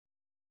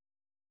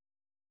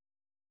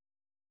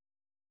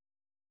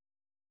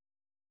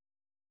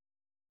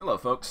Hello,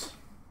 folks.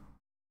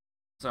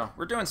 So,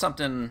 we're doing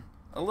something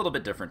a little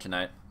bit different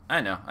tonight.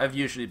 I know, I've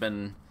usually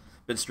been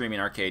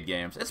streaming arcade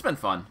games. It's been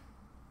fun.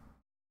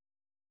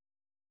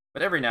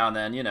 But every now and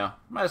then,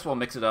 might as well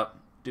mix it up,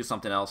 do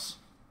something else.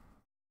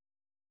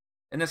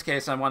 In this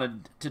case, I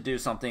wanted to do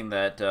something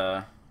that,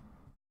 I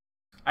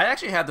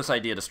actually had this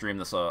idea to stream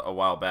this a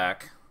while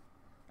back.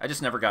 I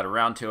just never got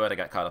around to it. I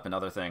got caught up in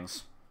other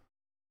things.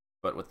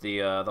 But with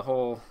the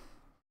whole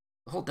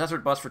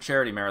Desert Bus for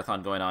Charity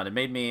marathon going on, it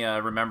made me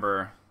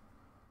remember.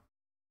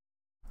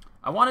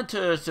 I wanted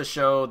to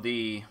show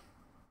the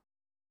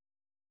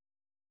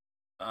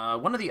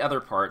one of the other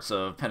parts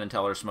of Penn and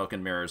Teller's Smoke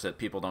and Mirrors that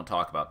people don't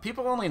talk about.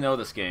 People only know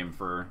this game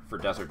for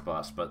Desert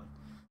Bus, but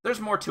there's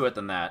more to it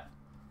than that.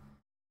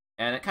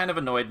 And it kind of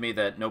annoyed me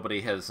that nobody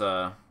has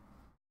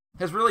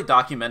really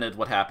documented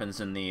what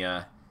happens in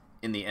the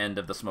end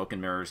of the Smoke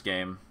and Mirrors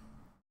game,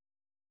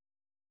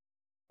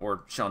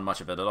 or shown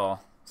much of it at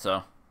all.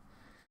 So,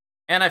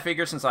 and I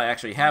figure since I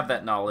actually have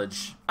that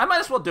knowledge, I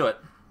might as well do it.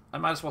 I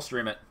might as well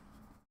stream it.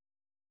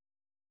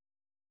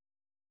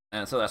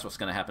 And so that's what's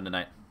going to happen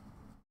tonight.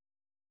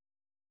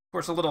 Of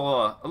course, a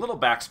little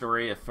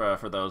backstory if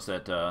for those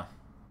that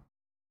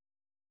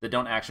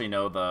don't actually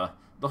know the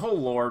whole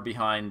lore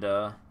behind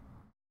Penn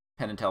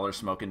and Teller's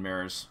Smoke and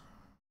Mirrors.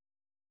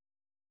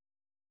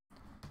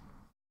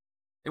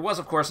 It was,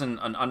 of course, an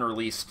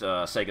unreleased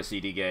Sega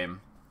CD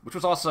game, which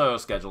was also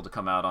scheduled to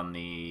come out on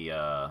the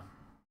I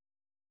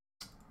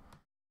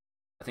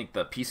think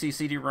the PC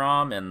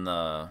CD-ROM and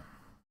the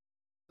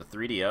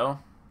 3DO.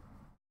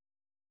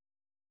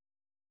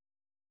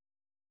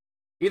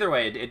 Either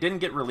way, it didn't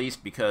get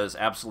released because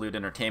Absolute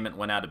Entertainment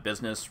went out of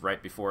business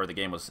right before the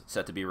game was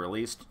set to be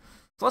released.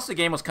 Plus, the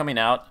game was coming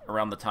out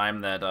around the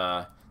time that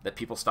that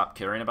people stopped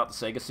caring about the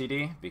Sega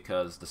CD,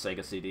 because the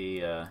Sega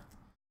CD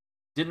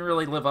didn't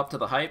really live up to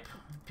the hype.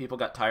 People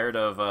got tired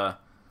of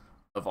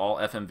all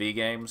FMV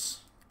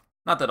games.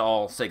 Not that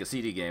all Sega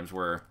CD games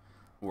were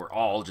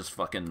all just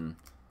fucking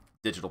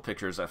digital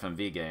pictures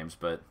FMV games,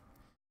 but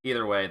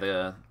either way,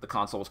 the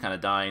console was kind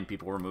of dying.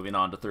 People were moving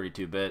on to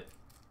 32-bit.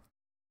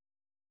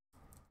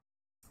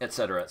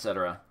 Etc.,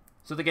 etc.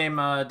 So the game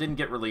didn't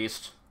get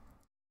released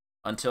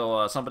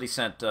until somebody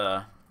sent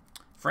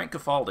Frank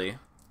Cafaldi,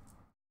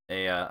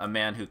 a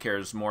man who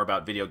cares more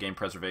about video game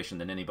preservation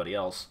than anybody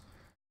else.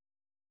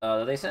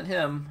 They sent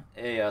him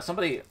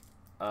somebody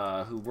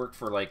who worked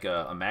for like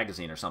a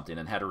magazine or something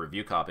and had a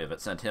review copy of it.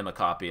 Sent him a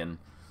copy and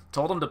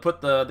told him to put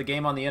the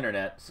game on the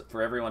internet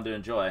for everyone to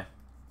enjoy.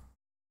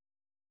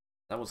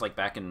 That was like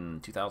back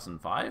in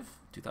 2005,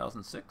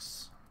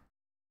 2006.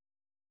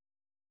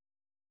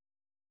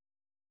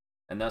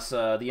 And thus,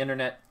 the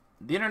internet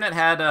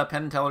had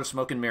Penn and Teller's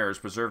Smoke and Mirrors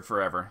preserved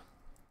forever.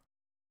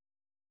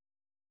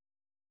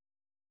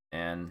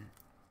 And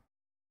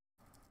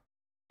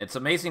it's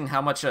amazing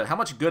how much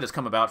good has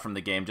come about from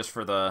the game just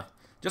for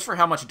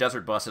how much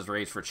Desert Bus has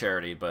raised for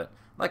charity. But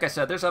like I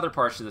said, there's other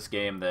parts to this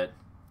game that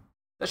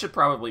should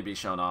probably be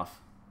shown off.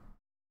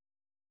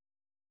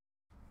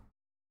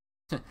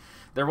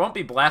 There won't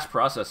be blast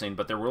processing,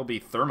 but there will be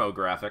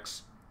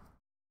thermographics.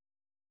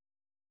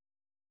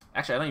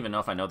 Actually, I don't even know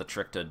if I know the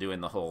trick to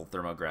doing the whole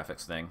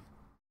thermographics thing.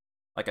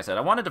 Like I said, I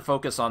wanted to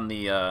focus on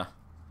the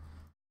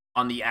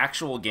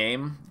actual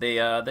game.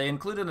 They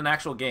included an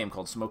actual game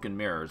called Smoke and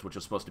Mirrors, which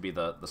was supposed to be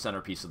the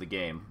centerpiece of the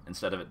game,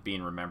 instead of it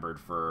being remembered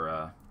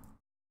for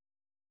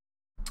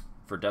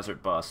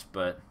Desert Bus.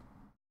 But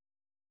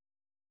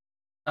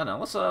I don't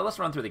know. Let's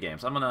run through the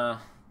games.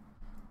 Might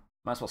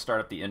as well start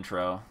up the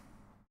intro.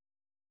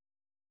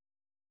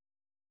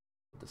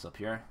 Put this up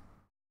here.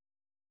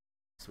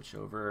 Switch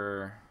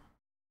over.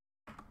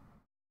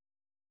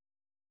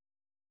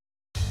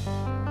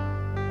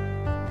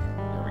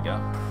 There we go.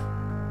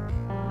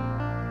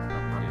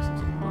 Audio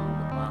seems a little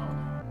bit loud.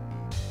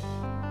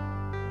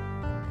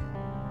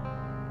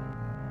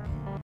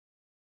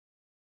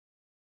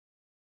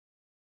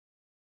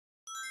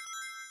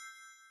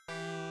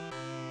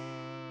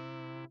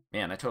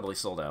 Man, I totally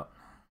sold out.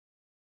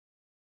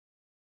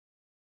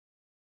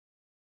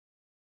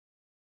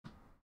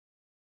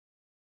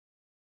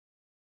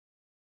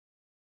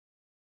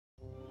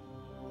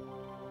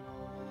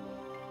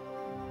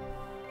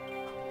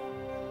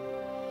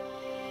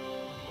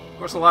 Of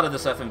course, a lot of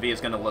this FMV is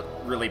going to look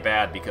really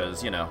bad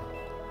because,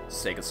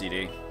 Sega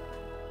CD.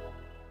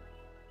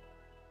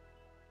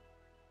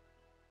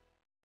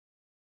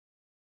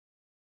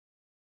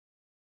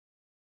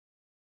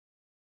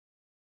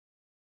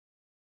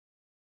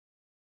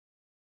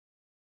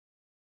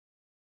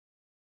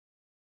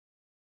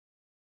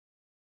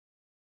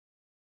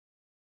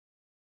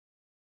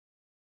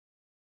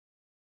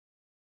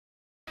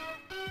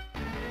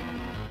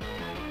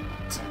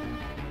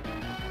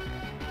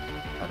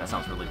 Oh, that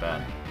sounds really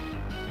bad.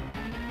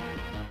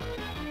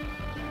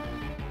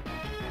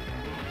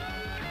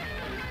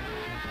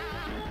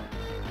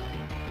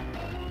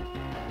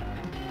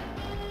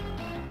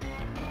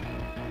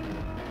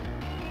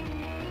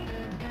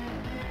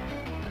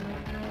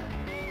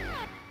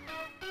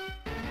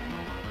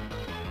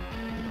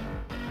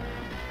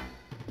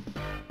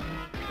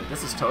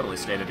 This is totally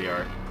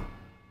state-of-the-art.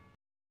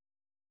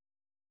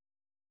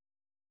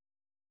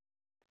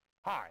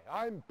 Hi,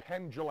 I'm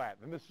Penn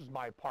and this is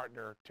my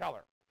partner,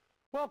 Teller.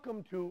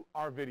 Welcome to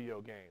our video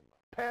game,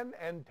 Penn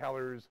and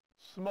Teller's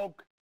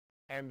Smoke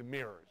and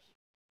Mirrors.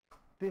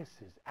 This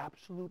is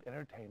Absolute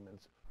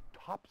Entertainment's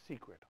top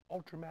secret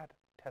Ultramat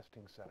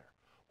testing center,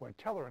 where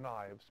Teller and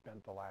I have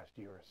spent the last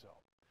year or so.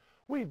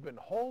 We've been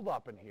holed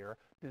up in here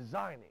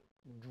designing,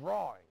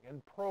 drawing,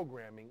 and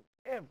programming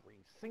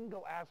every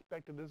single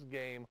aspect of this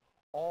game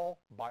all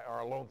by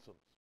our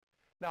lonesomes.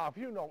 Now, if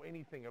you know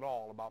anything at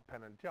all about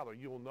Penn and Teller,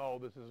 you'll know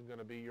this isn't going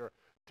to be your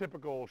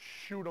typical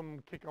shoot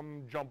 'em, kick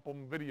 'em, jump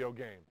 'em video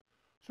game.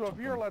 So if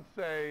you're, let's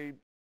say,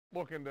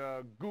 looking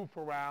to goof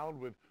around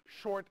with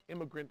short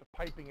immigrant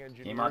piping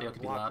engineers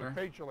with lots of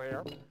facial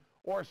hair,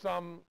 or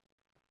some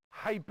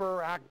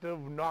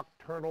hyperactive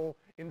nocturnal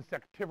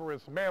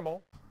insectivorous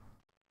mammal,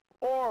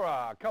 or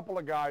a couple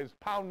of guys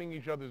pounding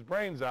each other's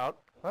brains out,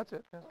 that's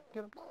it.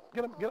 Get him,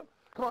 get him, get him.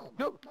 Come on,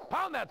 go,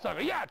 pound that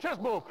sucker. Yeah,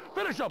 chest move.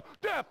 Finish him.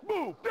 Death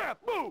move, death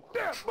move,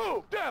 death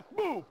move, death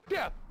move,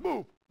 death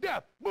move,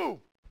 death move.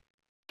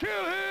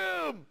 Kill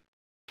him!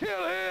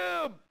 Kill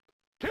him!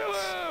 Kill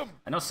him!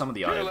 I know some of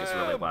the audio is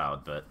really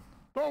loud, but...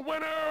 The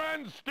winner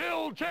and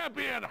still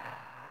champion!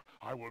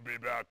 I will be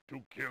back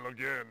to kill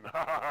again.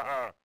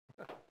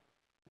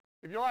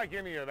 If you like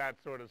any of that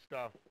sort of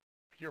stuff,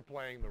 you're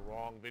playing the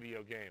wrong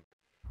video game.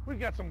 We've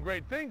got some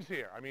great things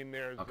here. I mean,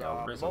 there's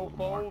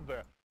Mofo,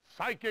 the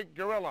Psychic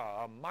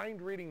Gorilla, a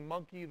mind-reading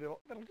monkey that'll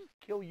just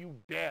kill you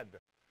dead.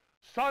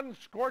 Sun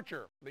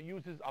Scorcher, that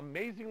uses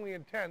amazingly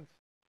intense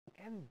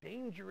and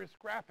dangerous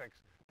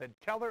graphics that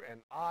Teller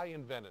and I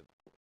invented.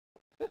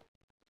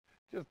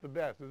 Just the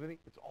best, isn't he?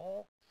 It's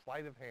all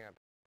sleight of hand.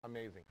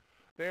 Amazing.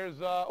 There's,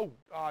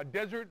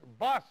 Desert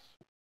Bus,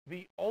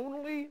 the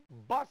only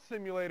bus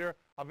simulator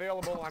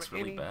available on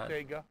any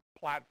Sega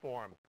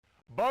platform.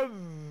 Buzz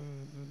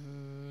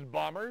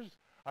Bombers,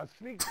 a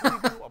sneak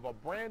preview of a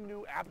brand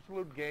new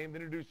Absolute game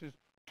that introduces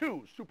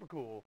two super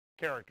cool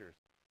characters.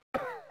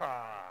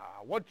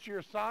 What's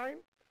your sign?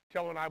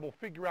 Teller and I will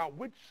figure out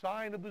which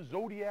sign of the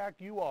zodiac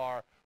you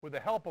are with the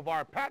help of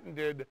our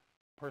patented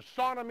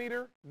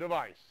Personometer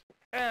device.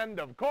 And,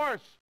 of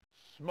course,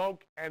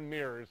 Smoke and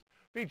Mirrors,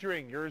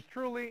 featuring yours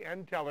truly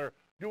and Teller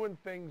doing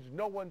things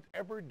no one's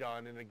ever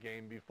done in a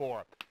game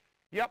before.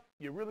 Yep,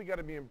 you really got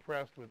to be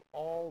impressed with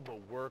all the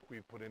work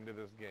we've put into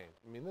this game.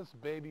 I mean, this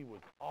baby was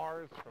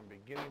ours from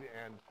beginning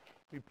to end.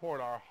 We poured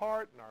our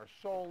heart and our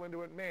soul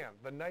into it. Man,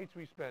 the nights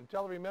we spent.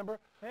 Teller, remember?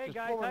 Hey,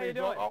 guys, how you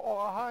doing?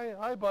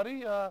 Hi,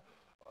 buddy. The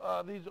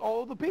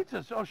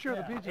pizzas. Oh, sure,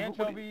 yeah, the pizzas.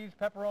 Anchovies,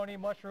 pepperoni,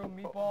 mushroom,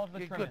 meatballs,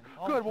 the trimming.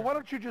 Good. Well, why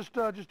don't you just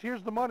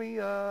here's the money.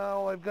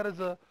 All I've got is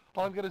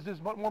this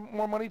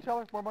more money,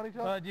 Teller. More money,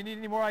 Teller. Do you need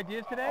any more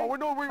ideas today? Oh,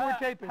 we're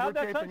taping. How'd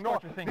that Sun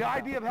Scorcher thing the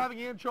idea of having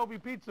anchovy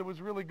pizza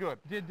was really good.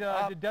 Did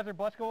Desert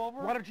Bus go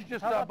over? Why don't you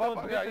just why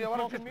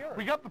don't you,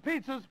 we got the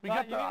pizzas. We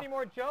got you need any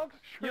more jokes?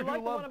 Sure you like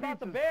the one about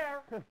the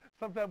bear?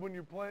 Sometimes when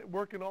you're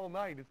working all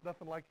night, it's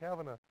nothing like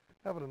having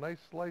a nice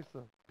slice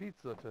of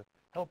pizza to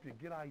help you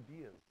get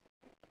ideas.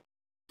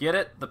 Get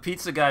it? The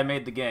pizza guy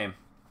made the game.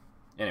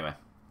 Anyway.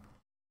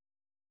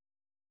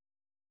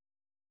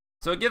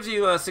 So it gives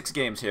you 6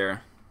 games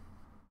here.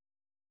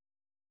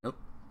 Nope.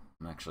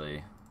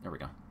 Actually, there we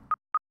go.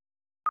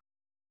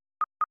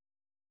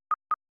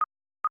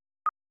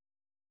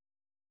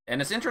 And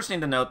it's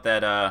interesting to note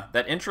that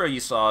that intro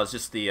you saw is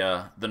just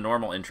the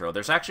normal intro.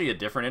 There's actually a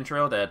different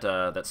intro that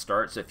that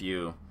starts if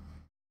you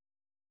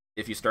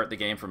start the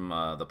game from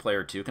the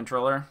Player 2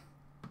 controller,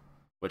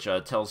 which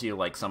tells you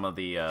like some of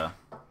the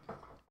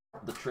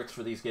tricks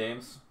for these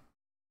games.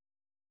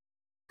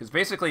 Because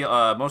basically,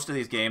 most of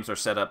these games are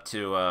set up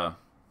to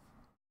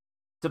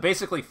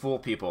basically fool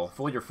people,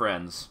 fool your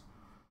friends.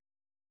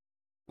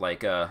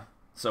 Like,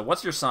 so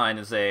What's Your Sign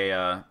is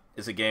a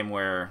game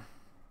where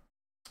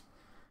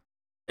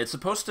it's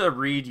supposed to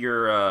read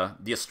your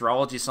the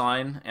astrology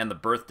sign and the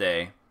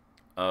birthday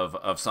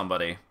of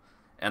somebody,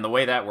 and the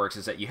way that works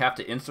is that you have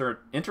to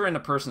enter in a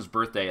person's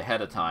birthday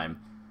ahead of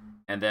time,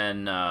 and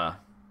then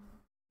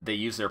they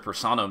use their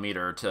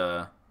Personometer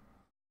to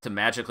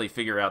magically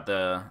figure out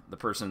the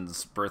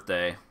person's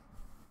birthday.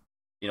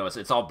 You know,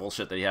 it's all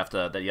bullshit that you have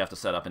to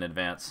set up in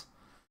advance.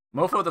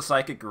 Mofo the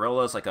Psychic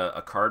Gorilla is like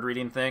a card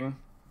reading thing,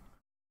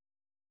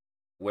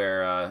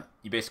 where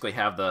you basically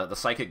have the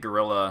Psychic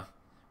Gorilla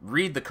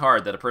read the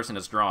card that a person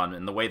has drawn,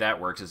 and the way that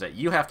works is that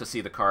you have to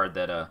see the card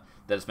that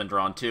has been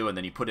drawn too, and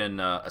then you put in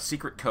a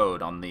secret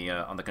code on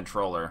the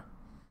controller,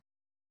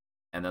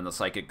 and then the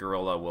Psychic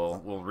Gorilla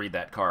will read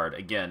that card.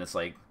 Again, it's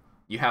like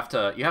you have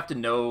to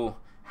know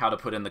how to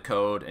put in the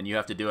code, and you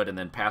have to do it and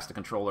then pass the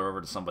controller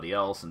over to somebody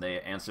else, and they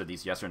answer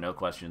these yes or no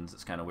questions.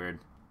 It's kind of weird.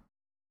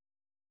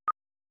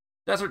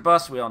 Desert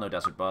Bus, we all know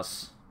Desert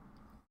Bus.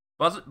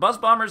 Buzz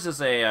Bombers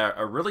is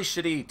a really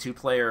shitty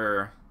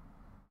 2-player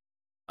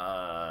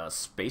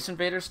Space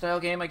Invader style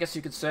game, I guess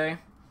you could say,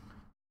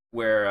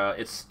 where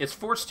it's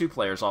forced 2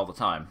 players all the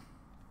time.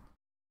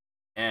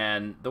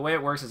 And the way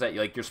it works is that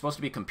you're supposed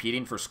to be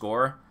competing for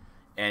score,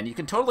 and you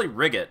can totally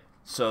rig it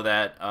so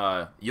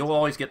that you'll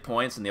always get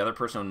points and the other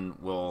person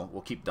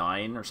will keep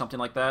dying or something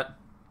like that.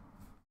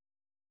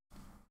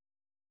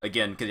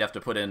 Again, because you have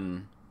to put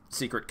in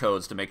secret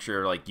codes to make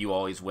sure like you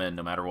always win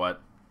no matter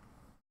what.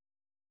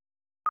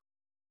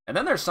 And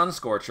then there's Sun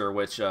Scorcher,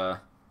 which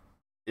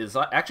is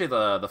actually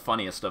the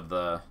funniest of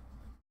the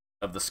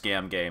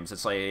scam games.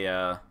 It's like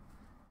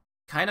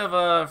kind of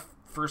a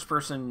first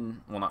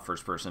person, well, not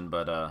first person,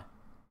 but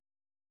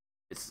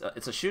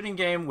it's a shooting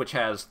game which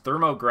has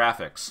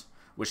thermographics,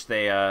 which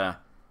they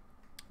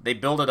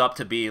build it up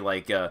to be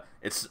like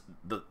it's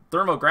the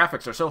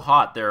thermographics are so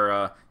hot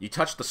they're you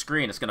touch the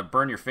screen, it's gonna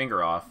burn your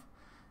finger off,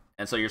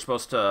 and so you're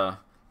supposed to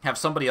have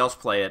somebody else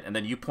play it, and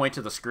then you point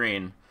to the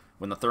screen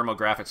when the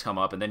thermographics come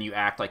up, and then you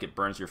act like it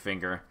burns your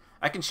finger.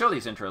 I can show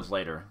these intros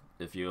later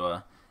if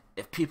you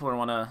if people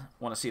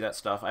wanna see that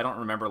stuff. I don't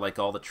remember like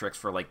all the tricks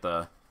for like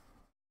the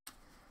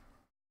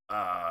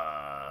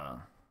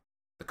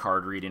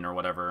card reading or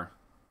whatever.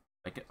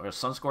 Like or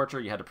Sun Scorcher,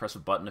 you had to press a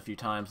button a few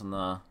times on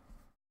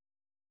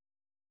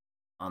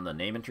the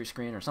name entry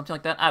screen or something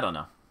like that. I don't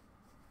know.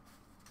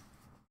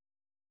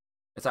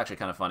 It's actually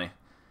kind of funny.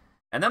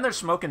 And then there's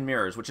Smoke and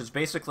Mirrors, which is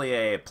basically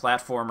a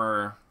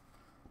platformer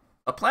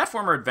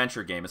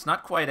adventure game. It's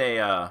not quite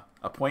a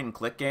point and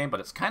click game, but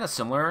it's kind of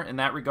similar in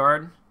that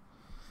regard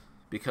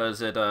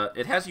because it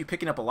has you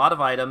picking up a lot of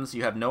items.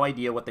 You have no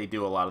idea what they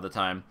do a lot of the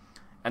time,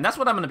 and that's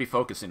what I'm going to be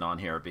focusing on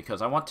here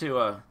because I want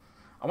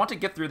to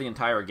get through the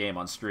entire game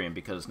on stream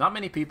because not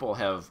many people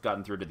have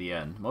gotten through to the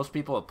end. Most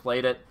people have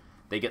played it,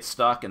 they get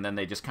stuck, and then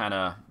they just kind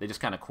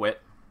of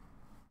quit.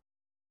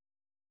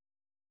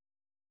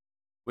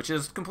 Which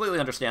is completely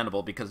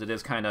understandable because it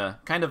is kind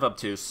of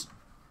obtuse.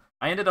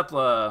 I ended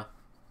up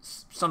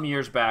some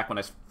years back when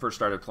I first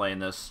started playing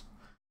this,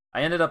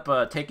 I ended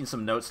up taking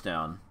some notes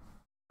down.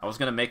 I was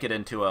gonna make it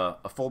into a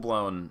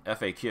full-blown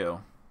FAQ,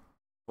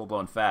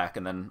 full-blown FAQ,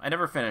 and then I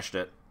never finished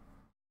it.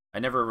 I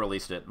never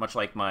released it, much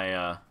like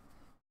my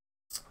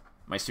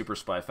my Super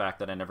Spy FAQ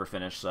that I never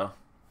finished. So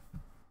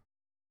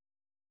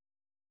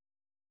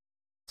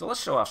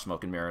let's show off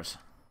Smoke and Mirrors.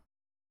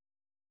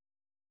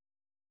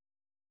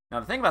 Now,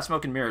 the thing about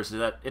Smoke and Mirrors is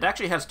that it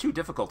actually has two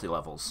difficulty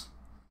levels.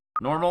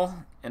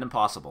 Normal and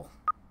Impossible.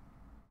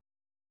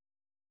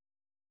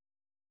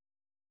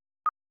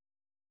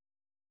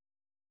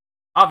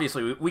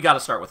 Obviously, we got to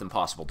start with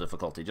Impossible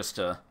difficulty, just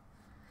to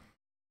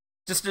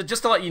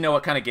let you know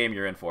what kind of game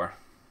you're in for.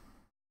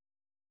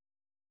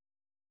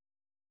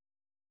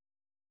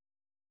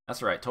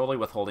 That's right, totally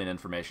withholding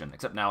information,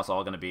 except now it's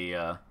all going to be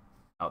out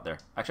there.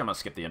 Actually, I'm going to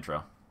skip the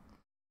intro.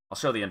 I'll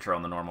show the intro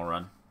on the normal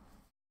run.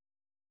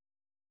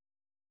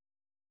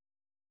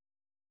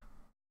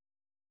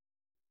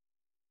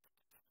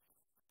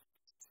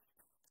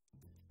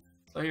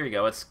 So here you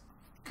go. It's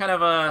kind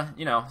of a,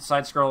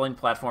 side-scrolling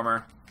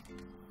platformer.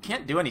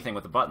 Can't do anything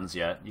with the buttons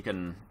yet. You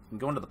can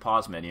go into the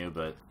pause menu,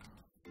 but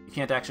you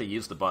can't actually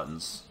use the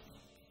buttons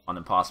on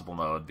Impossible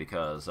mode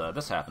because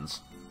this happens.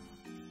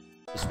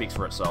 It speaks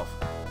for itself.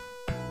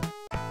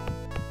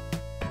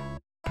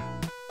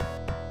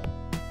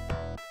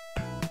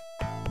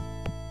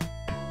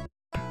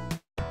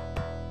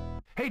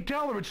 Hey,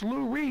 tell her it's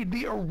Lou Reed,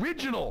 the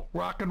original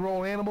rock and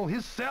roll animal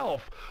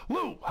himself.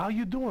 Lou, how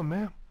you doing,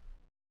 man?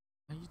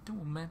 How you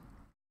doing, man?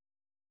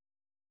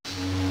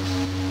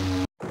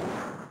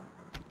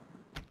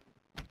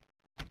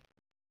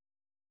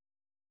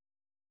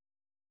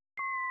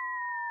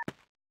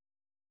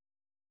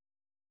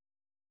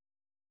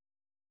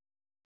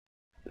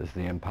 This is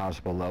the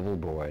impossible level,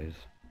 boys.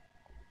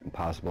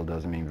 Impossible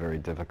doesn't mean very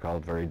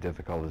difficult. Very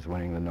difficult is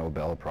winning the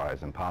Nobel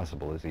Prize.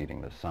 Impossible is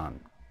eating the sun.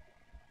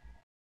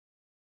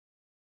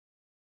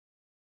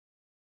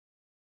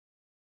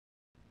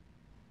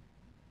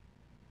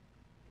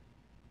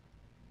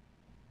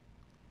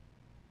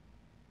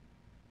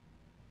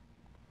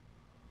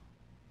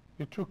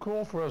 You're too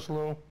cool for us,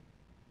 Lou.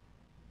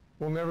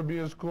 We'll never be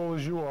as cool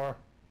as you are.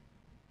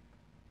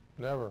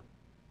 Never.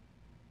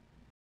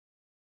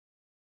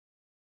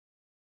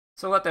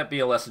 So let that be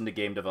a lesson to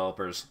game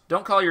developers.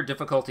 Don't call your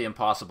difficulty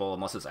impossible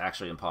unless it's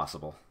actually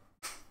impossible.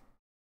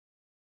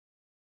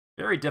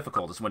 Very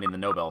difficult is winning the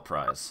Nobel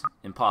Prize.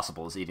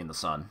 Impossible is eating the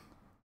sun.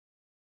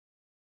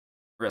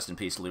 Rest in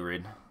peace, Lou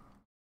Reed.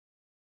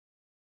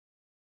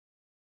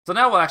 So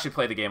now we'll actually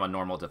play the game on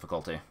normal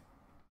difficulty.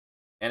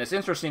 And it's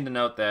interesting to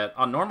note that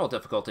on normal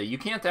difficulty, you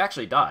can't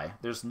actually die.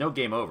 There's no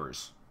game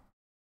overs.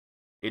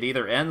 It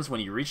either ends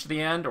when you reach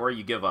the end or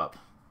you give up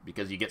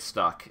because you get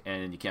stuck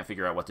and you can't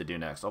figure out what to do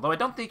next. Although I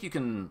don't think you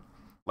can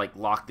like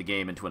lock the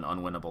game into an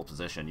unwinnable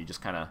position. You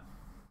just kind of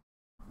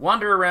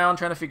wander around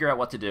trying to figure out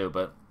what to do,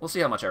 but we'll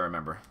see how much I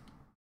remember.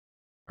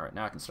 All right,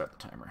 now I can start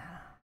the timer.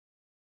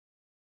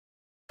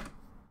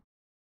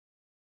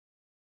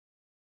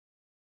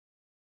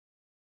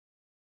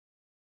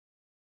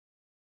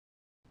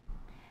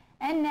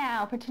 And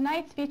now for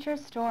tonight's feature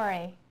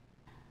story.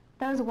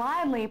 Those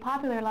wildly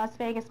popular Las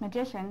Vegas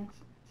magicians,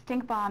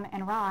 Stinkbomb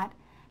and Rot,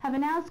 have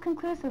announced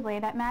conclusively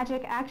that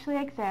magic actually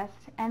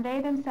exists and they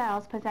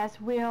themselves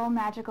possess real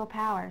magical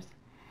powers.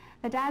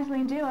 The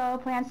dazzling duo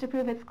plans to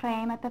prove its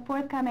claim at the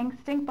forthcoming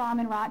Stink Bomb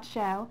and Rot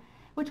show,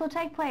 which will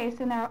take place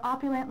in their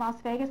opulent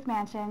Las Vegas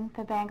mansion,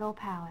 the Bengal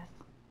Palace.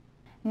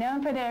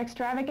 Known for their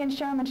extravagant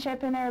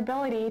showmanship and their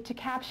ability to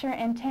capture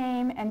and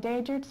tame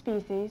endangered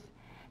species,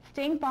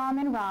 Stink Bomb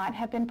and Rot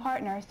have been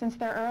partners since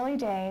their early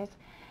days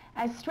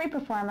as street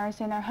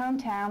performers in their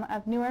hometown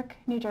of Newark,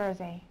 New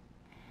Jersey.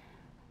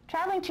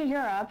 Traveling to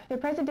Europe, the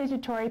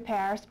prestidigitatory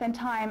pair spent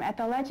time at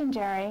the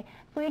legendary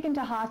Fliegen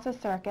de Hase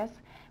Circus,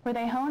 where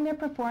they honed their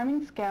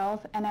performing skills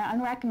and their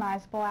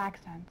unrecognizable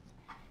accents.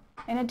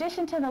 In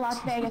addition to the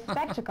Las Vegas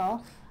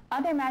spectacle,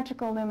 other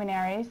magical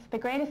luminaries, the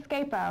Great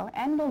Escapo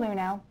and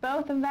Balluno,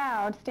 both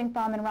avowed Stink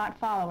Bomb and Rot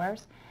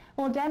followers,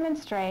 will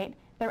demonstrate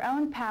their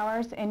own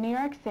powers in New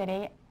York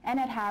City and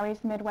at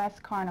Howie's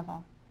Midwest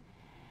Carnival.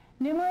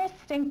 Numerous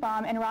Stink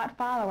Bomb and Rot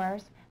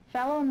followers,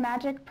 fellow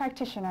magic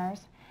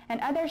practitioners, and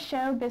other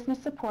show business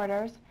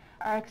supporters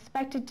are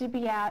expected to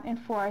be out in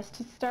force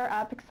to stir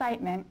up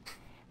excitement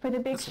for the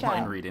big show.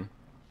 Mind reading.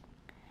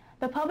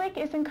 The public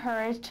is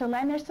encouraged to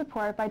lend their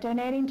support by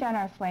donating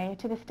generously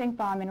to the Stink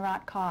Bomb and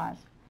Rot cause.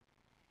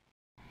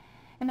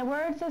 In the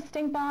words of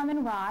Stink Bomb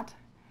and Rot,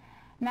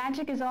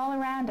 magic is all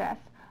around us.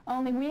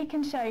 Only we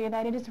can show you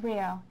that it is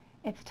real.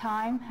 Its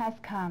time has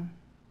come.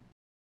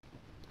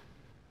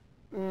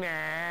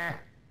 Nah.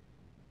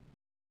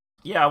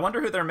 Yeah, I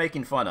wonder who they're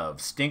making fun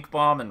of. Stink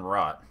Bomb and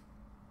Rot.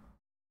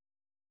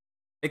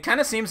 It kind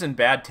of seems in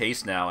bad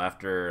taste now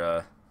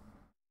after,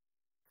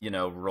 you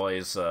know,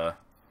 Roy's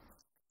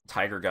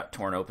tiger got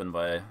torn open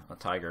by a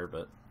tiger,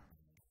 but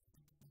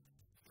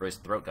Roy's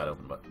throat got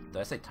open. But did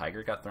I say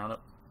tiger got thrown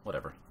up?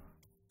 Whatever.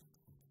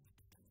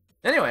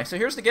 Anyway, so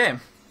here's the game.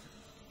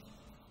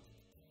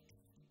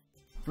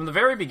 From the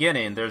very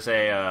beginning, there's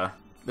a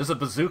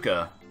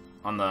bazooka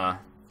on the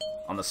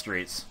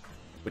streets,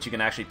 which you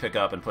can actually pick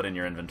up and put in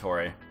your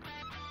inventory.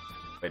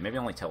 Wait, maybe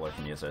only Teller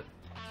can use it.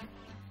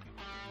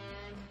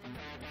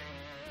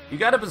 You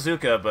got a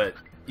bazooka, but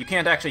you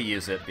can't actually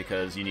use it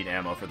because you need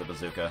ammo for the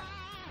bazooka.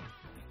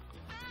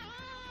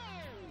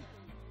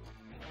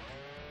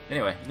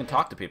 Anyway, you can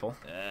talk to people.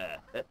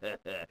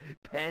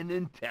 Penn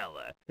and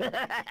Teller.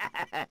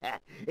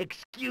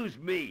 Excuse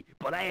me,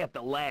 but I have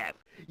to laugh.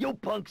 You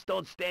punks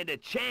don't stand a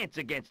chance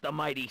against the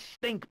mighty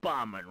Stink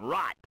Bomb and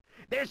Rot.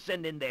 They're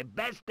sending their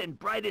best and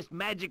brightest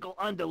magical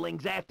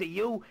underlings after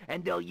you,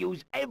 and they'll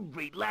use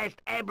every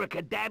last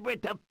abracadabra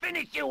to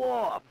finish you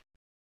off!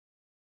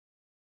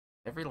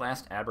 Every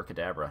last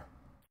abracadabra.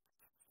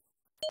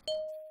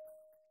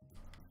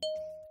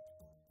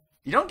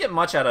 You don't get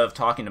much out of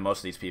talking to most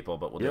of these people,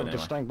 but we'll do it anyway.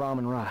 The Stink Bomb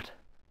and Rot.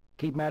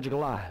 Keep magic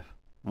alive.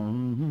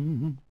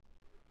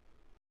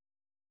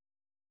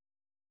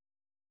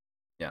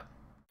 Yeah.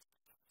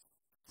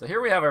 So here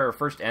we have our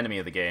first enemy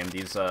of the game.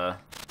 These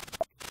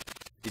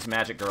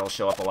magic girls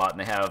show up a lot, and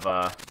they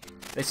have,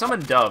 they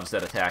summon doves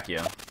that attack you.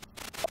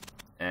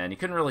 And you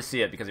couldn't really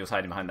see it because he was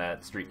hiding behind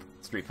that street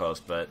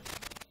post, but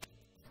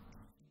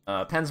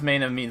Penn's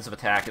main means of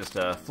attack is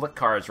to flick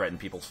cards right in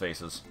people's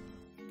faces.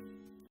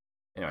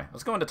 Anyway,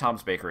 let's go into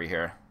Tom's Bakery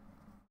here.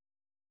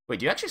 Wait,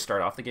 do you actually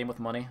start off the game with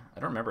money? I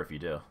don't remember if you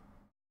do.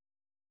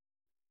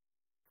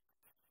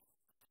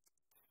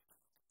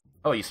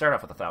 Oh, you start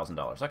off with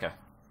 $1,000. Okay,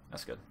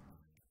 that's good.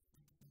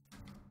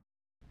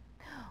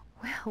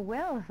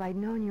 Well, if I'd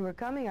known you were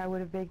coming, I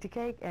would have baked a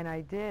cake, and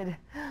I did.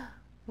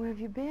 Where have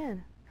you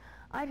been?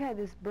 I've had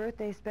this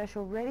birthday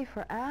special ready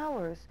for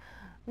hours.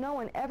 No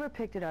one ever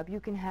picked it up. You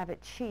can have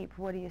it cheap.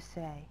 What do you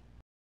say?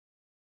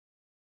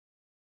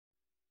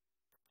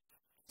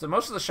 So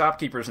most of the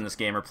shopkeepers in this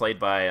game are played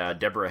by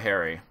Deborah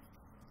Harry.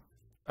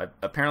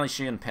 Apparently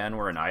she and Penn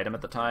were an item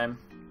at the time,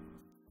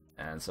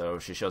 and so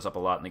she shows up a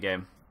lot in the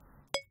game.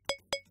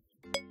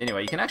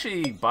 Anyway, you can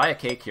actually buy a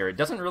cake here. It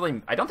doesn't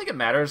really... I don't think it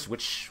matters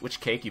which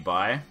cake you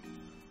buy.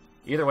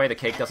 Either way, the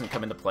cake doesn't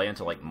come into play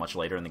until, like, much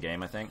later in the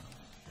game, I think.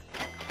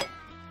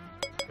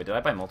 Wait, did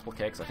I buy multiple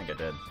cakes? I think I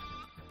did.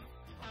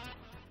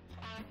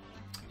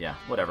 Yeah,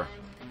 whatever.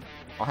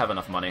 I'll have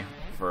enough money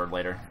for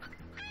later.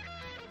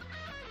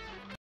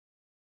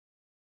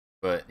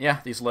 But, yeah,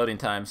 these loading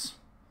times.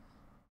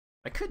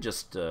 I could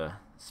just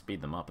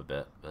speed them up a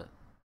bit, but...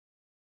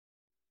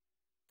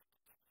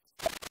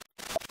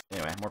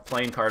 Anyway, more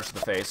playing cards to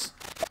the face.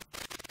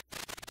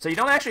 So you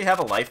don't actually have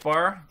a life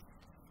bar.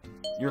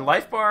 Your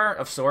life bar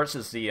of sorts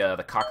is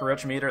the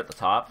cockroach meter at the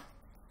top.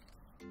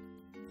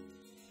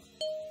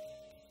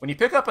 When you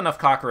pick up enough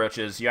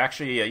cockroaches, you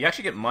actually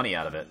get money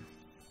out of it.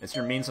 It's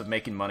your means of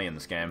making money in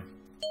this game.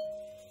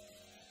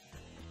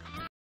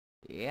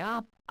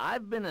 Yep,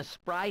 I've been a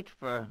sprite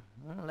for,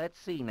 well, let's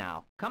see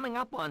now, coming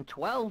up on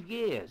 12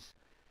 years.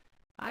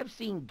 I've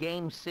seen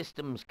game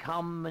systems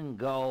come and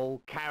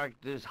go,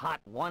 characters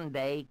hot one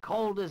day,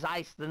 cold as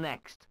ice the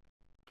next.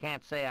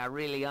 Can't say I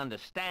really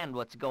understand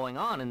what's going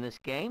on in this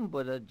game,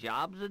 but a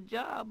job's a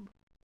job.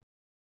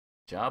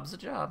 Job's a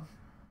job.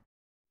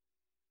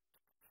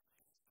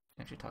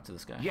 Actually talk to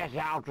this guy. Get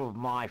out of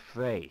my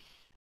face.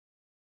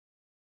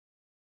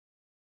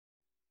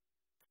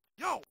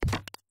 Yo!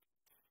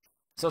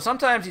 So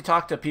sometimes you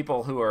talk to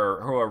people who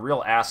are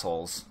real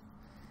assholes,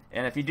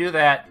 And if you do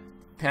that,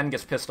 Penn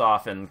gets pissed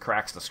off and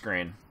cracks the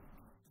screen.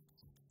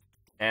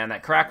 And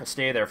that crack will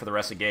stay there for the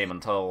rest of the game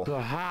until...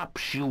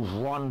 Perhaps you've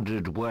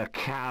wondered where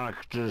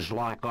characters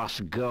like us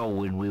go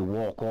when we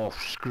walk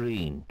off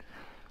screen.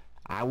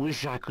 I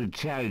wish I could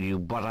tell you,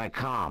 but I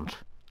can't.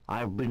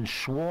 I've been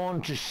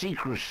sworn to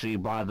secrecy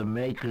by the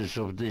makers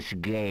of this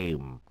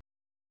game.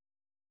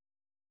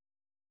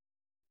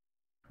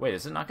 Wait,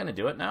 is it not going to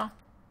do it now?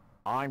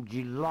 I'm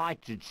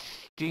delighted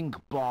Stink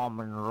Bomb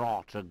and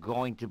Rot are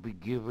going to be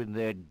given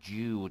their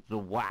due at the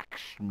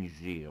Wax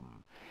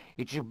Museum.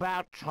 It's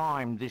about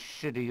time this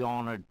city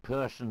honored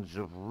persons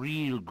of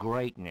real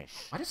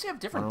greatness. Why does he have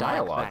different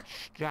dialogue? Like that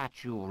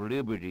Statue of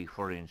Liberty,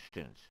 for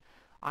instance.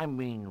 I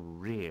mean,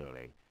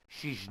 really.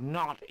 She's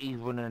not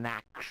even an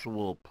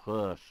actual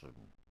person.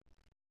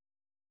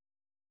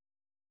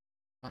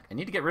 Fuck, I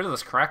need to get rid of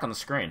this crack on the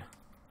screen.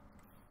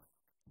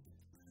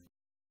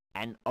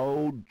 An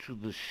ode to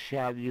the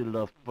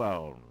cellular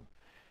phone.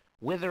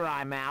 Whether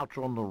I'm out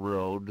on the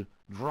road,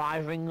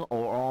 driving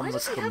or on Why the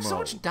does he commode, have so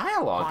much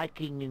dialogue?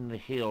 hiking in the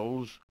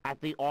hills, at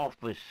the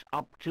office,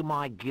 up to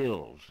my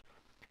gills.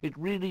 It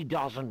really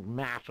doesn't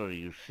matter,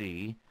 you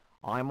see.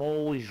 I'm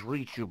always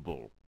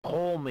reachable.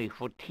 Call me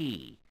for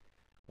tea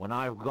when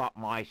I've got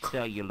my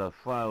cellular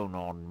phone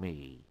on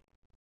me.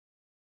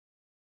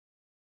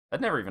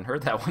 I'd never even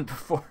heard that one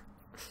before.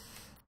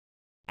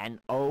 An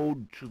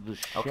ode to the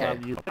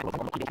cellular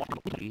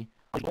phone.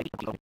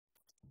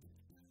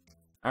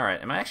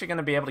 Alright, am I actually going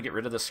to be able to get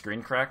rid of this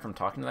screen crack from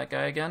talking to that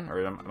guy again?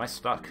 Or am I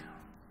stuck?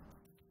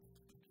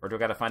 Or do I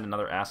gotta find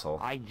another asshole?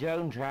 I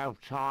don't have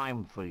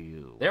time for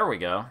you. There we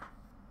go.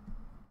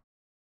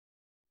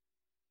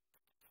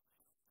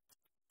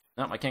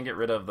 Nope, I can't get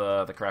rid of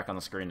the crack on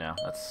the screen now.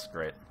 That's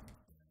great.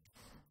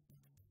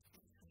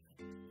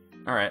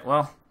 Alright,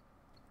 well,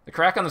 the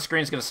crack on the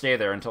screen is going to stay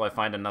there until I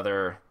find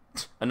another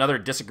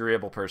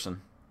disagreeable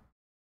person.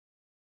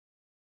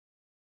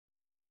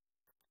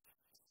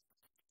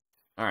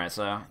 Alright,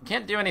 so you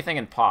can't do anything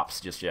in Pops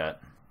just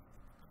yet.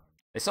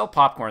 They sell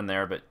popcorn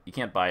there, but you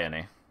can't buy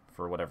any,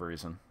 for whatever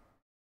reason.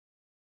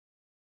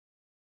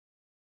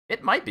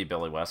 It might be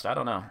Billy West, I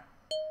don't know.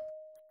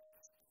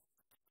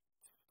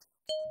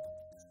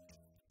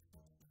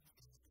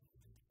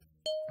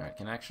 Alright,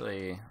 can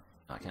actually...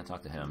 Oh, I can't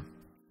talk to him.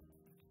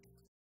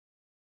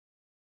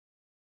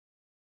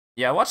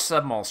 Yeah, I watched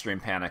Submall stream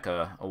Panic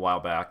a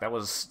while back. That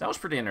was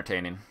pretty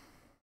entertaining.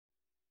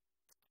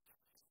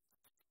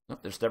 Oh,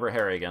 there's Deborah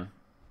Harry again.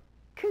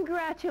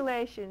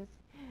 Congratulations.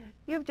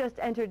 You've just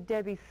entered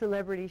Debbie's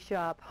Celebrity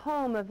Shop,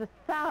 home of the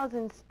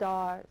 1,000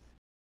 stars.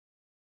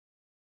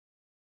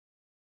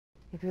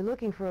 If you're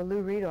looking for a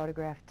Lou Reed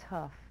autograph,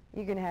 tough.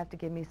 You're going to have to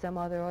give me some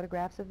other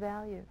autographs of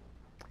value.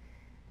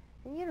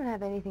 And you don't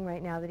have anything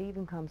right now that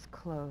even comes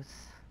close.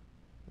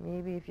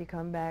 Maybe if you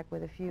come back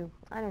with a few,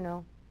 I don't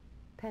know,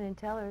 Penn and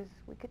Tellers,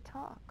 we could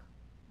talk.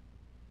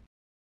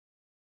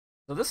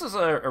 So this is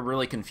a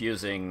really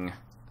confusing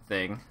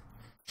thing.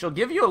 She'll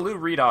give you a Lou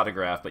Reed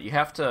autograph, but you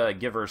have to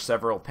give her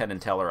several Penn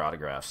and Teller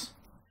autographs.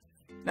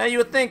 Now, you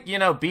would think, you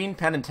know, being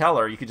Penn and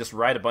Teller, you could just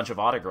write a bunch of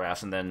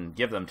autographs and then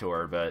give them to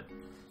her, but...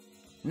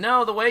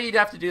 No, the way you'd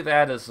have to do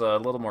that is a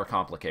little more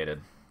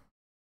complicated.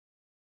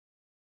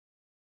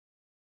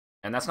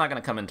 And that's not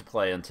going to come into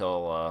play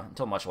until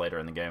much later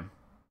in the game.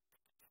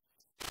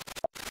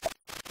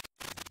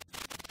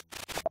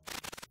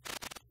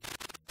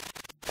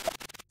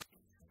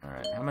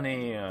 Alright, how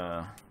many,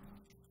 I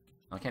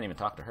can't even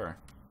talk to her.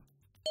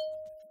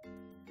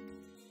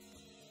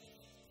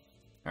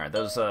 Alright,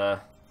 those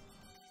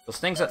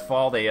things that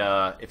fall, they,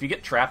 if you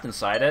get trapped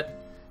inside it,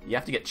 you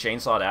have to get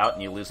chainsawed out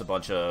and you lose a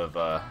bunch of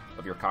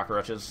your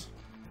cockroaches.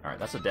 Alright,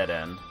 that's a dead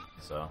end,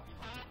 so...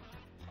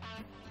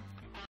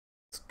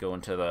 Let's go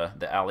into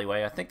the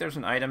alleyway. I think there's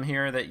an item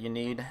here that you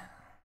need.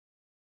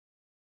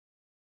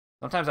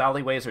 Sometimes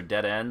alleyways are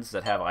dead ends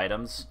that have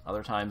items.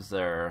 Other times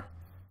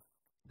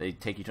they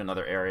take you to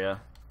another area.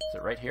 Is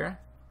it right here?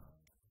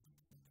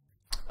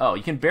 Oh,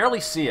 you can barely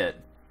see it,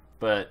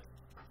 but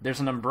there's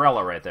an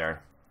umbrella right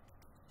there.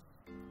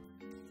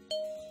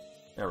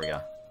 There we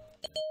go.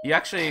 You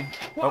actually...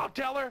 Wow,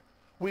 Teller!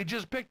 We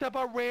just picked up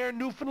a rare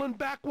Newfoundland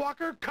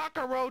backwalker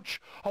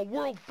cockroach. A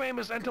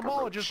world-famous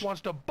entomologist wants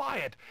to buy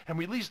it and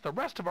release the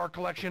rest of our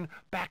collection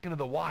back into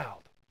the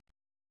wild.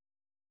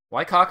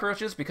 Why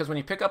cockroaches? Because when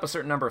you pick up a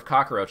certain number of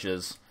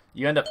cockroaches,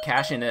 you end up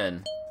cashing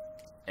in,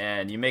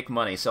 and you make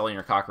money selling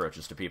your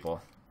cockroaches to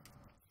people.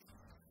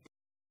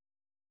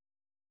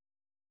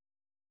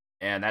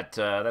 And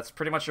that's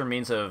pretty much your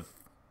means of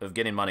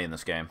getting money in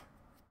this game.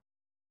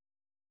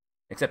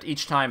 Except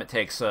each time it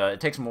takes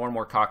more and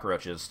more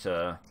cockroaches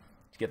to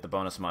get the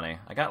bonus money.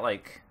 I got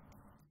like,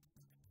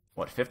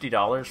 what,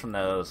 $50 from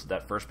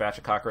that first batch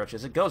of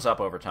cockroaches? It goes up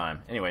over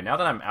time. Anyway, now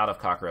that I'm out of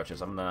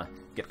cockroaches, I'm gonna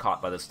get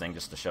caught by this thing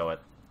just to show it.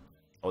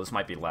 Oh, this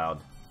might be loud.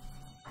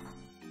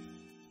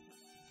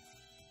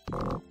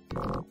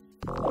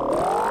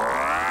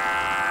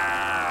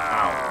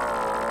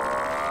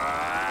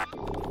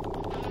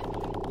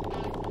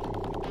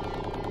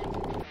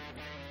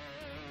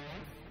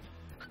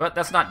 But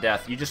that's not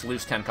death, you just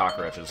lose 10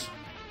 cockroaches.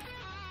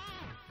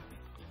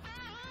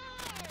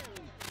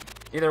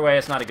 Either way,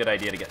 it's not a good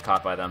idea to get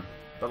caught by them.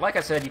 But like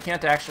I said, you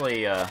can't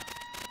actually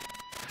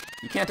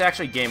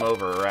game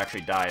over or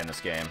actually die in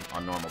this game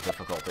on normal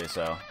difficulty,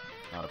 so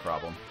not a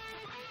problem.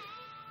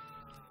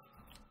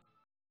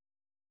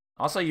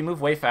 Also, you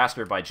move way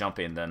faster by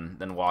jumping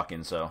than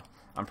walking, so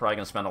I'm probably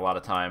going to spend a lot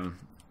of time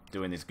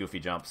doing these goofy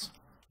jumps.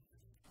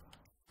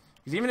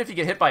 Because even if you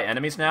get hit by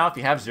enemies now, if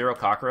you have 0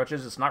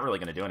 cockroaches, it's not really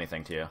going to do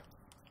anything to you.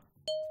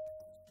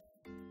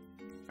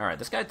 Alright,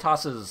 this guy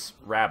tosses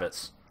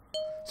rabbits.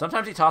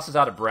 Sometimes he tosses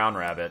out a brown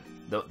rabbit.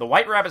 The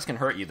white rabbits can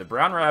hurt you. The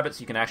brown rabbits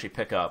you can actually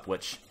pick up,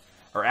 which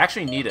are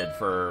actually needed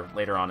for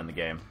later on in the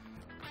game.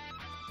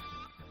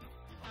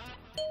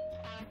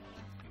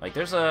 Like,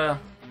 there's a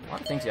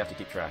lot of things you have to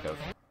keep track of.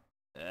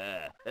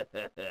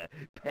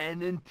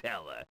 Penn and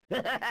Teller.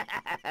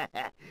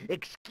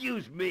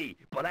 Excuse me,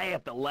 but I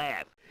have to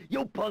laugh.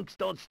 You punks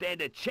don't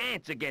stand a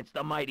chance against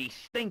the mighty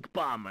Stink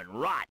Bomb and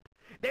Rot.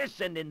 They're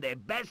sending their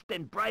best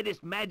and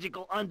brightest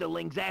magical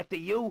underlings after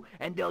you,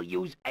 and they'll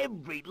use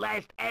every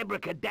last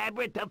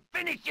abracadabra to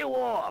finish you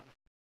off.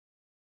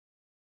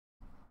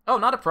 Oh,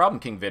 not a problem,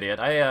 King Vidiot.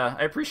 I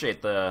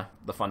appreciate the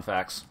fun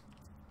facts.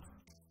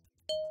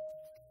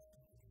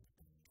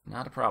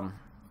 Not a problem.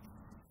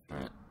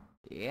 Alright.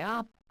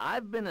 Yep,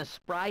 I've been a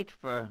sprite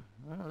for,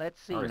 well,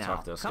 let's see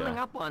now, coming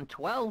up on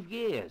 12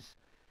 years.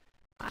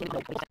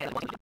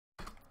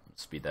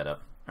 Speed that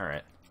up.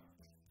 Alright.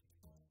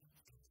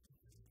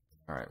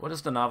 Alright, what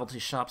does the novelty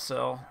shop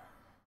sell?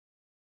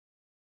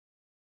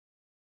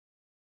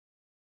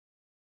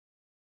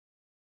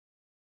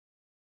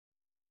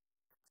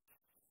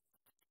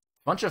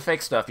 Bunch of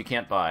fake stuff you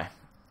can't buy.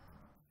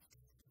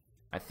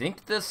 I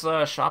think this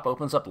shop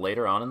opens up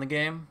later on in the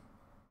game.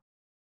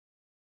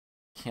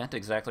 Can't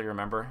exactly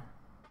remember.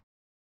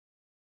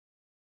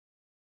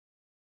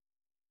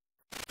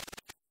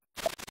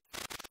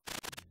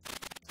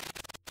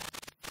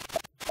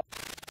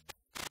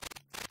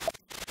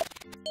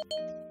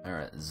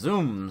 Alright,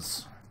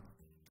 zooms.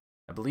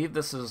 I believe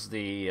this is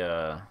the,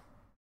 oh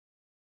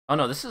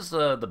no, this is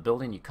the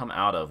building you come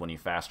out of when you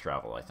fast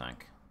travel, I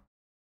think.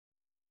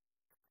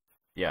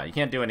 Yeah, you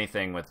can't do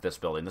anything with this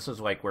building. This is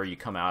like where you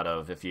come out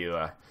of if you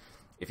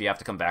have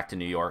to come back to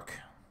New York.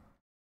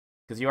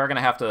 Because you are going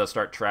to have to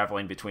start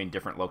traveling between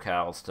different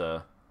locales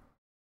to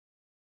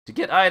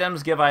get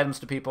items, give items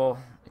to people,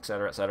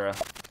 etc., etc.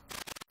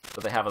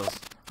 So they have a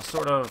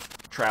sort of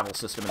travel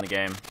system in the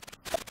game,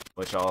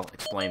 which I'll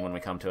explain when we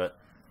come to it.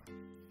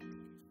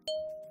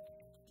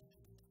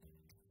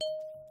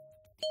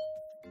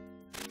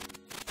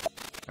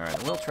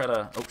 Alright, we'll try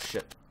to... oh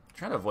shit.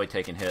 Try to avoid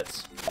taking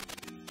hits.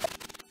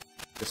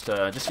 Just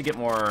to get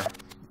more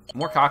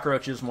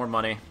cockroaches, more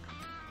money.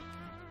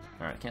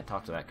 Alright, can't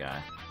talk to that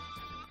guy.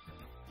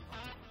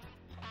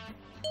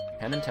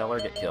 Penn and Teller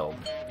get killed.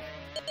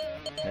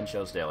 Penn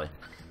shows daily.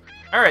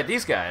 Alright,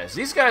 these guys.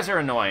 These guys are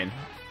annoying.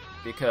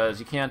 Because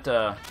you can't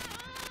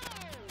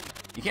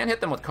hit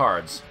them with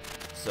cards.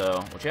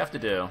 So, what you have to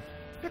do...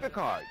 pick a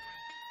card.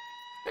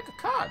 Pick a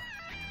card.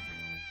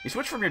 You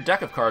switch from your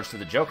deck of cards to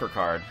the Joker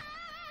card.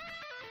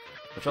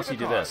 Which lets you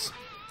do this.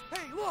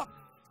 Hey, look!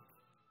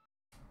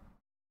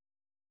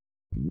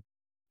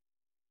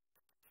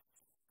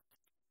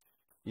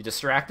 You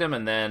distract him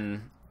and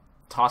then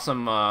toss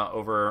him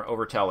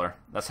over Teller.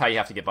 That's how you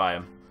have to get by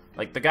him.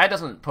 Like, the guy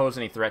doesn't pose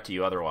any threat to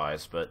you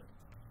otherwise, but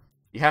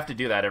you have to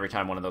do that every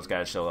time one of those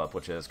guys show up,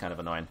 which is kind of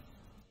annoying.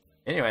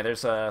 Anyway,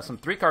 there's some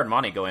 3-card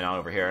money going on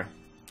over here.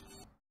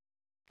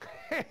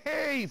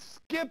 Hey,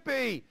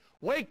 Skippy!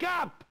 Wake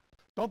up!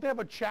 Don't they have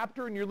a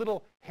chapter in your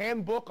little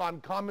handbook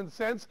on common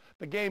sense?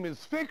 The game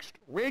is fixed,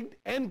 rigged,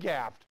 and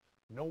gaffed.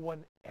 No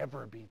one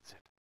ever beats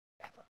it.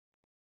 Ever.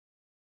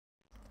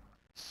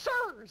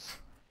 Sirs,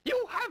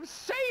 you have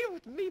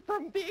saved me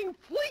from being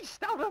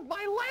fleeced out of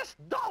my last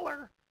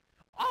dollar.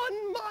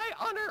 On my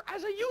honor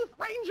as a youth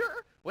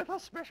ranger, with a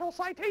special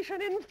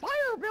citation in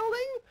fire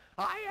building,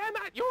 I am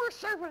at your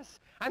service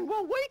and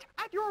will wait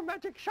at your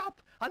magic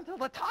shop until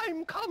the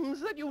time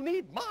comes that you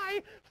need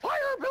my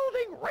fire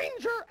building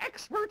ranger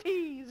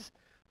expertise.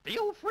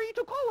 Feel free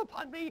to call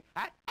upon me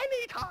at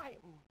any time.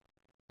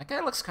 That guy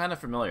looks kind of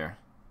familiar.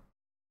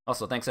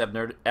 Also, thanks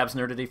Abs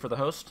Nerdity for the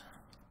host.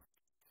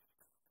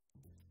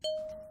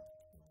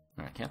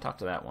 Alright, can't talk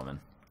to that woman.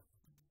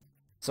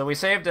 So we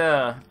saved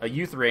a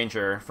youth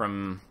ranger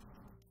from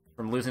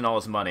losing all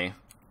his money.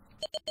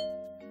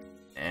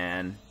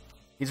 And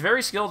he's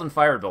very skilled in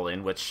fire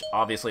building, which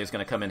obviously is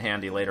going to come in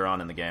handy later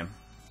on in the game.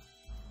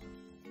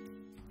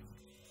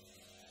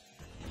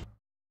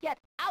 Get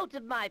out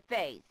of my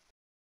face!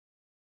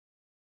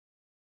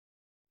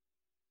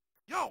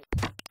 Yo!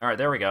 Alright,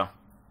 there we go.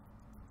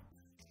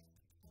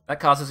 That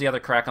causes the other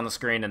crack on the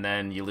screen, and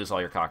then you lose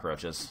all your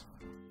cockroaches.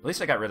 At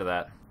least I got rid of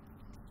that.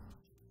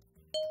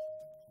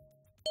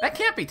 That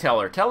can't be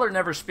Teller. Teller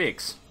never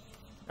speaks.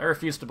 I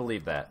refuse to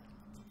believe that.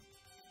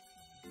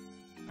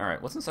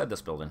 Alright, what's inside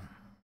this building?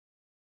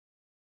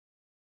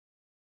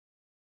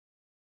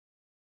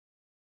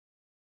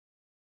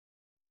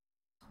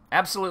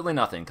 absolutely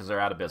nothing, because they're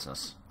out of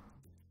business.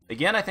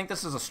 Again, I think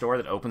this is a store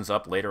that opens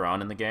up later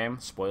on in the game.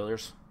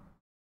 Spoilers.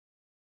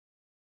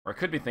 Or I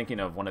could be thinking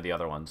of one of the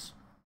other ones.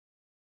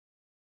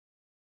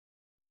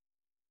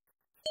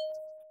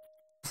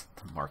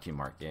 The Marky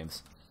Mark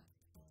games.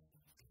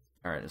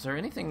 Alright, is there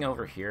anything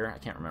over here? I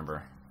can't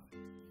remember.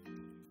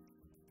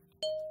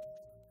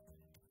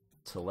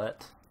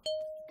 Tillette.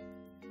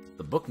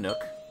 The Book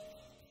Nook.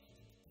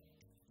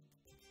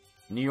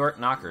 New York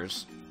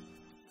Knockers.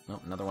 Oh,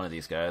 another one of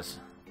these guys.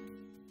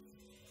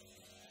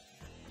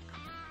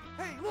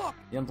 Hey, look!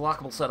 The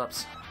unblockable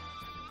setups.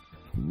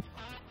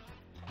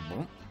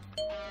 Boom.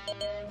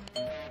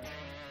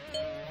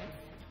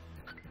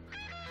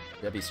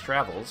 Debbie's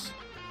Travels.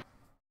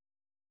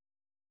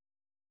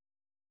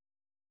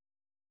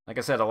 Like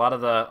I said, a lot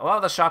of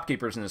the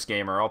shopkeepers in this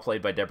game are all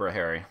played by Deborah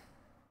Harry.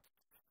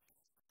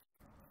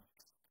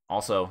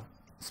 Also,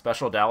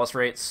 special Dallas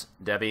rates.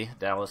 Debbie,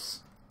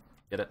 Dallas.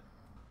 Get it?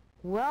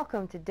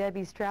 Welcome to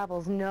Debbie's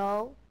Travels.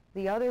 No,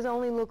 the others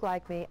only look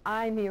like me.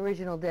 I'm the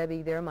original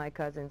Debbie. They're my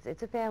cousins.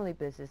 It's a family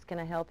business. Can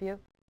I help you?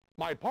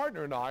 My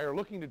partner and I are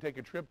looking to take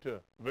a trip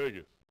to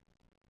Vegas.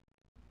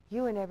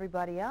 You and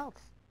everybody else.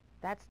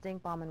 That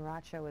Stink Bomb and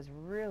Rot show is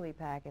really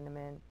packing them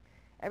in.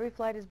 Every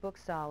flight is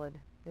booked solid.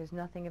 There's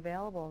nothing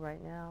available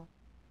right now.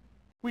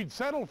 We'd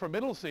settle for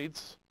middle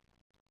seats,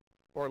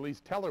 or at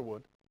least Teller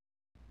would.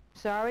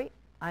 Sorry,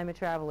 I'm a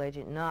travel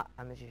agent, not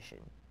a magician.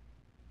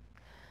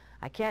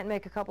 I can't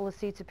make a couple of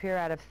seats appear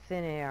out of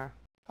thin air.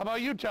 How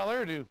about you,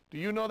 Teller? Do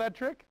you know that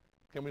trick?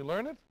 Can we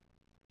learn it?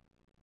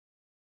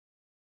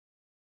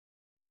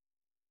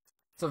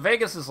 So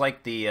Vegas is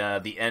like the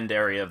end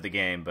area of the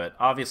game, but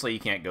obviously you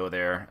can't go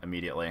there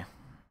immediately.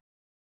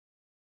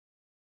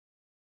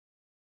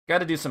 Got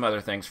to do some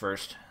other things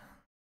first.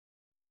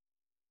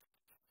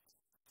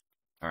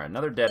 Alright,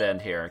 another dead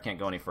end here. I can't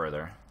go any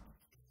further.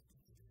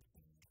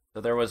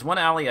 So there was one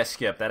alley I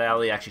skipped. That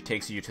alley actually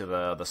takes you to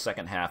the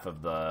second half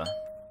of the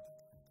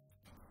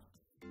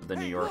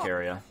New York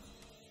area.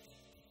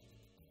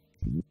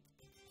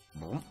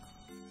 Boom.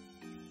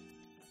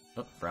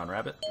 Oh, brown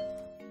rabbit.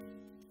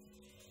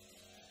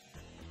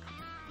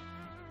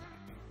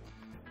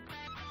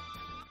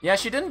 Yeah,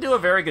 she didn't do a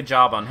very good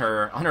job on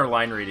her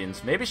line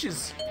readings. Maybe she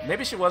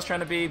was trying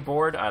to be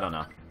bored. I don't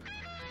know.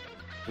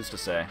 Who's to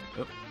say?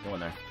 Oop, go in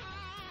there.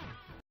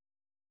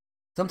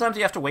 Sometimes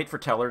you have to wait for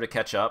Teller to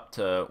catch up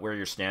to where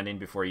you're standing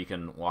before you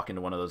can walk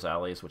into one of those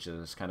alleys, which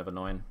is kind of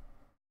annoying.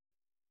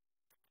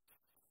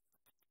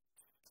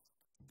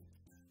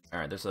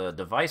 Alright, there's a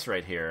device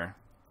right here,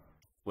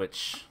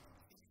 which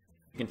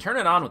you can turn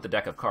it on with the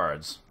deck of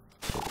cards.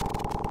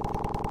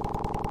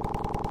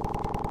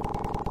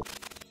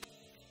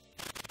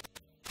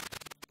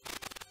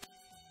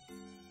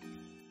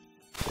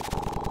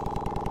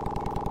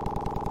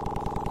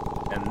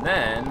 And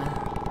then...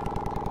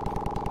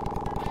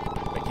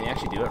 Wait, can you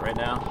actually do it right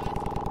now?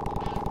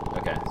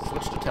 Okay,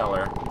 switch to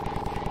Teller.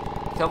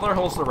 Teller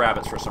holds the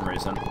rabbits for some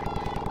reason.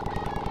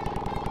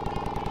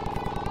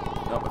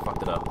 Nope, I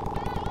fucked it up.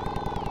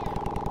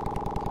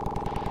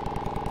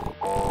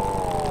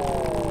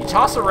 You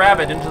toss a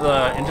rabbit into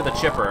the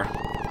chipper,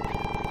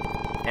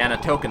 and a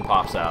token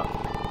pops out.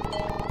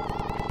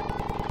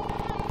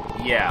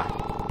 Yeah.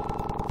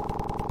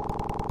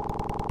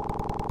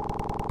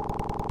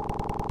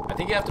 I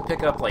think you have to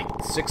pick up like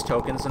 6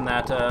 tokens in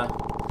that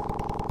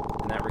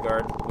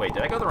regard. Wait,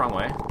 did I go the wrong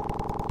way?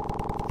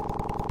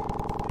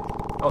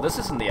 Oh, this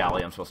isn't the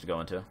alley I'm supposed to go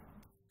into.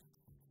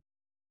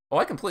 Oh,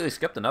 I completely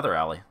skipped another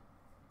alley.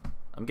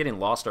 I'm getting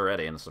lost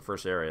already, and it's the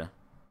first area.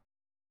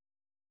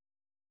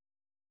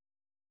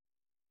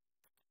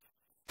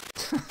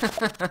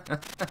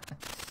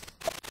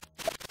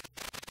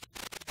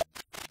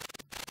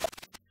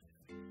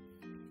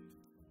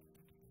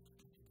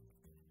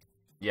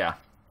 Yeah.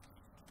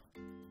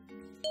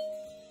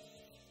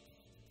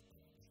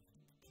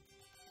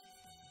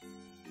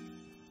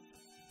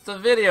 It's a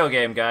video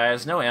game,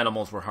 guys. No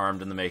animals were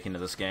harmed in the making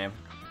of this game.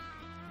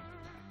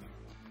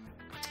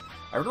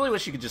 I really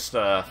wish you could just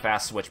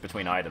fast switch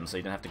between items so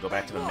you didn't have to go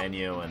back to the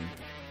menu and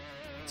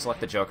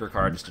select the Joker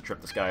card just to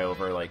trip this guy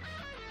over. Like,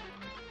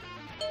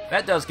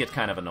 that does get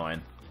kind of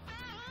annoying.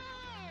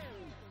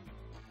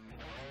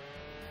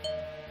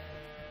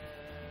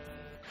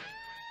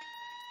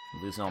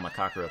 I'm losing all my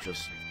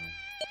cockroaches.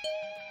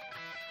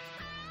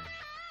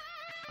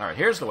 Alright,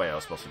 here's the way I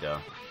was supposed to go.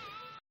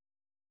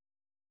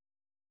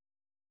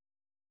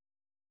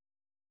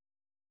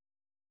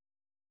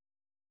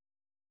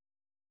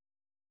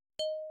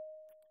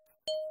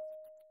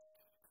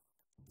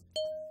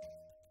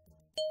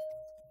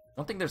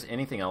 I don't think there's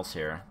anything else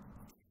here.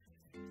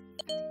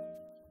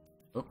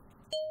 Oop.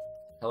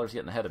 Teller's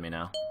getting ahead of me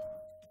now.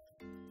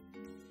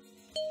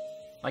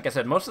 Like I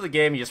said, most of the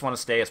game you just want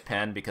to stay as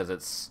Penn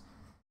because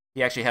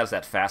he actually has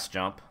that fast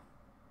jump.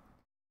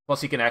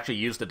 Plus he can actually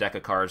use the deck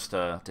of cards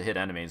to hit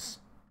enemies.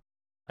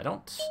 I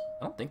don't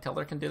think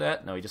Teller can do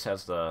that. No, he just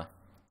has the...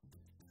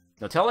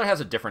 No, Teller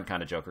has a different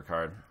kind of Joker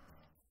card.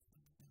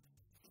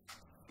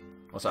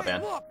 What's up,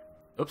 man?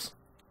 Oops.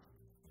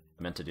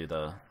 I meant to do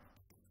the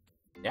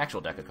The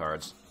actual deck of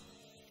cards.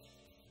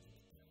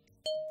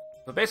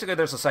 So basically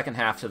there's a second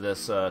half to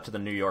this, to the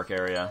New York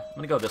area. I'm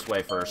gonna go this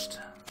way first.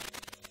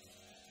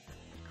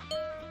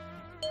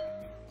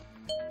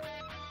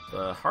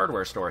 The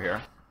hardware store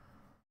here.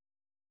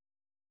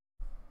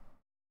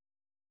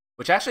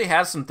 Which actually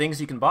has some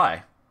things you can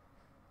buy.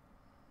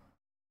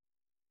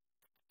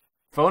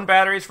 Phone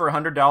batteries for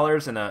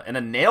 $100 and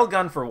a nail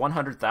gun for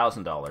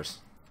 $100,000.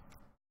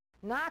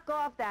 Knock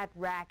off that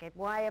racket.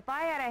 Why, if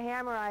I had a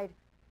hammer, I'd...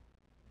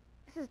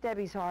 This is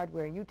Debbie's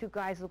Hardware. You two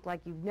guys look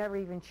like you've never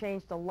even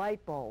changed a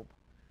light bulb.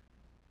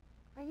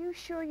 Are you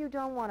sure you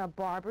don't want a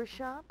barber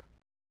shop?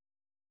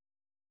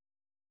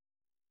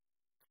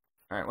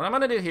 Alright, what I'm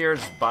gonna do here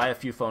is buy a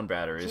few phone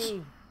batteries.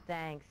 Gee,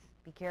 thanks.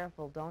 Be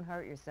careful. Don't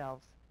hurt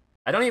yourselves.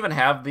 I don't even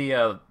have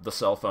the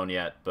cell phone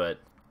yet, but...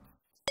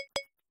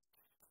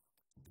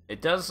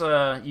 It does,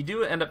 you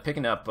do end up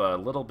picking up a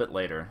little bit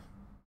later.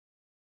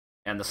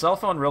 And the cell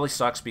phone really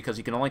sucks because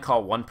you can only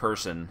call one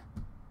person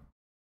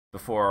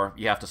before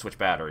you have to switch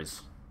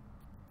batteries.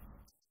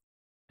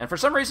 And for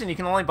some reason, you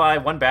can only buy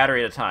one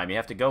battery at a time. You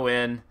have to go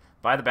in,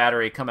 buy the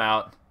battery, come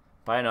out,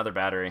 buy another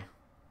battery.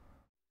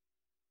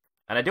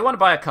 And I do want to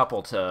buy a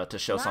couple to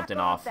show something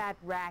off. That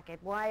racket.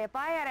 Why, if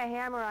I had a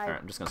hammer, I'd...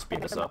 Alright, I'm just going to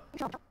speed this up.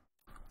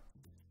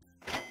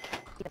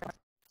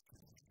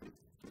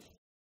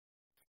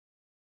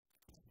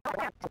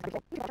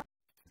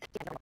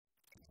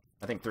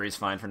 I think 3 is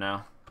fine for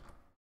now.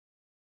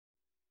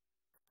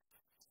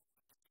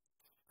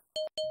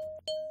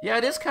 Yeah,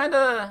 it is kind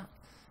of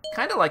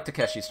like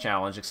Takeshi's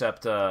Challenge,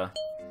 except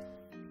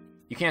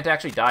you can't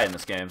actually die in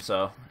this game,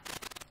 so...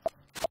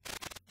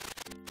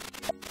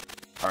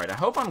 Alright, I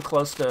hope I'm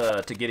close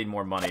to getting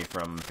more money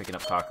from picking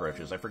up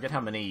cockroaches. I forget how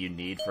many you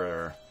need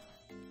for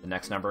the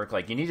next number.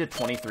 Like, you needed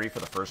 23 for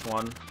the first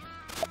one,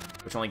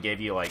 which only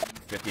gave you, like,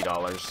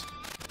 $50.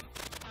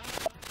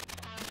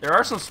 There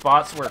are some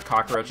spots where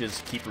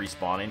cockroaches keep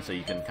respawning, so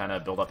you can kind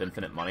of build up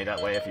infinite money that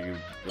way if you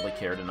really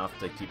cared enough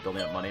to keep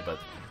building up money, but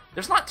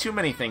there's not too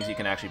many things you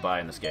can actually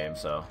buy in this game,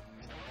 so...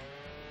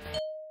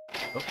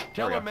 Oh,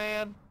 Tell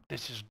man,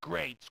 this is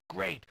great, it's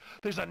great.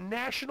 There's a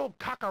national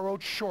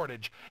cockroach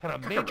shortage, and a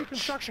major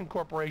construction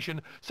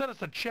corporation sent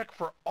us a check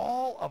for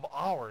all of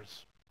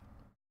ours.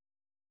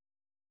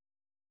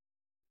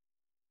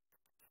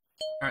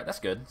 Alright, that's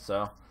good.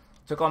 So,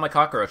 took all my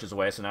cockroaches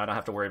away, so now I don't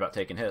have to worry about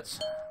taking hits.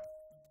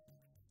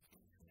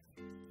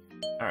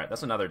 Alright,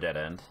 that's another dead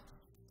end.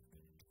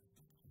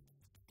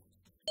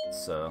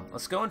 So,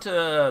 let's go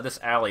into this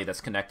alley that's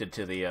connected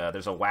to the,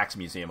 there's a wax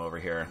museum over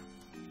here.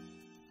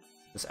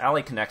 This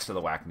alley connects to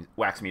the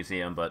wax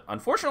museum, but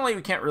unfortunately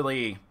we can't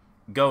really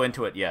go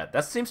into it yet.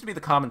 That seems to be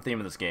the common theme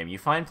of this game. You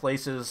find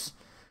places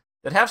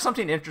that have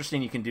something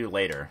interesting you can do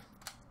later.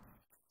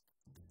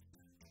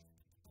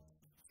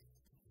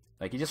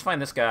 Like, you just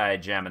find this guy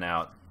jamming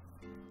out.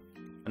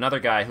 Another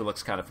guy who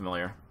looks kind of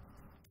familiar.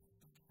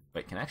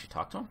 Wait, can I actually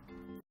talk to him?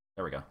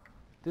 There we go.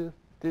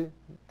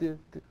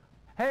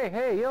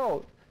 Hey,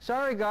 yo!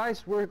 Sorry,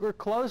 guys, we're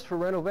closed for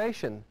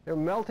renovation. They're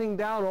melting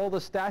down all the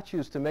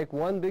statues to make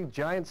one big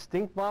giant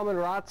stink bomb and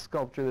rot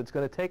sculpture that's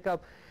going to take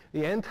up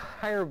the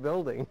entire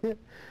building.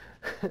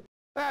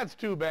 That's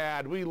too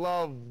bad. We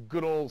love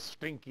good old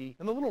Stinky,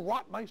 and the little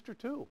Rotmeister,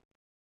 too.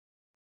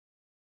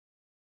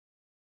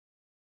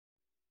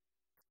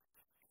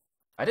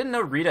 I didn't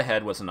know read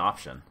ahead was an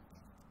option.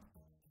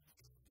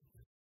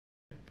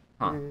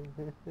 Huh.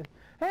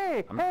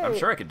 Hey, I'm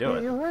sure I could do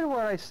it. You heard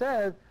what I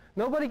said.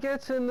 Nobody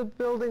gets in the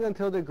building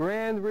until the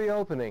grand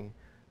reopening.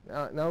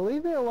 Now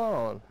leave me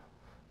alone,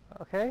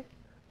 okay?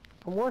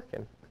 I'm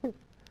working.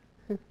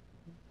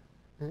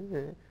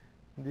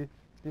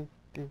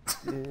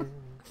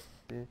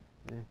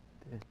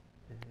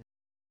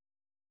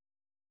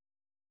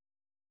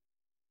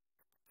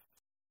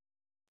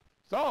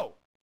 So,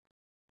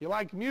 you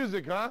like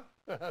music, huh?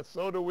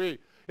 So do we.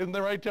 Isn't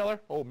that right,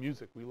 Teller? Oh,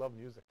 music. We love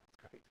music. It's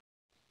great.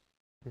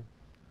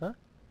 Huh?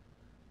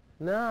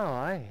 No,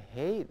 I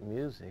hate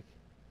music.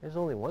 There's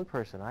only one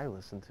person I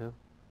listen to.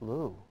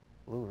 Lou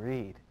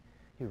Reed.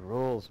 He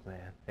rules,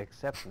 man.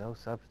 Accept no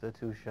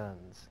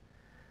substitutions.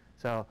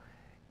 So,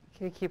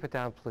 can you keep it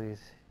down, please?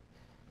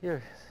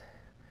 You're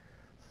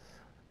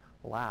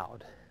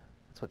loud.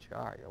 That's what you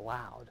are. You're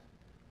loud.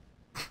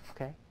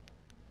 Okay?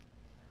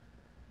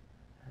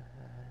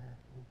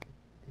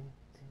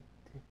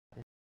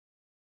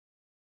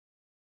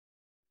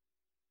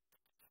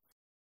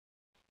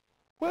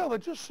 Well,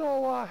 it just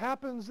so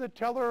happens that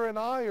Teller and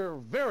I are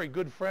very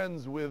good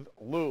friends with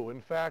Lou.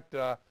 In fact,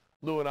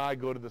 Lou and I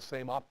go to the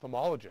same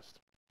ophthalmologist.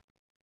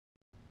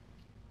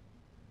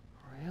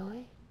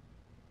 Really?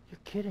 You're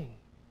kidding.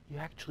 You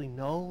actually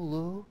know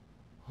Lou?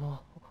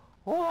 Oh,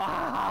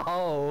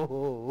 wow!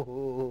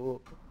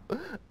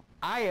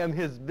 I am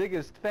his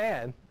biggest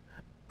fan.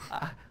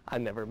 I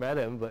never met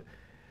him, but,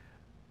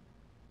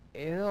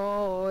 you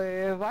know,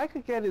 if I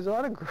could get his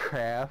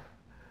autograph,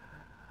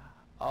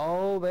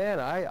 oh man,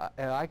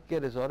 I could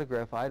get his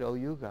autograph, I'd owe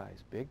you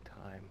guys big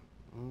time.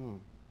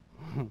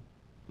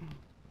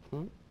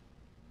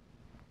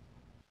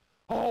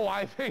 Oh,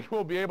 I think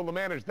we'll be able to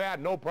manage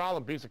that. No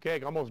problem. Piece of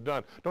cake. Almost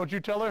done. Don't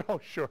you tell her? Oh,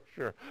 sure,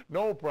 sure.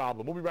 No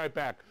problem. We'll be right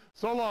back.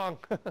 So long.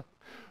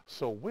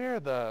 So where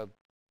the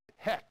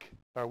heck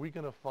are we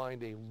going to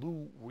find a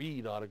Lou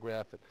Reed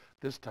autograph at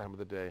this time of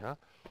the day, huh?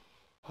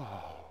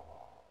 Oh.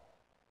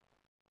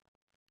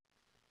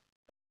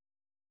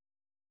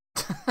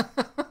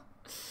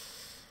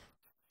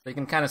 You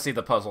can kind of see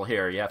the puzzle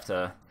here. You have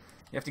to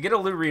get a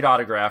Lou Reed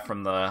autograph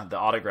from the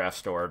autograph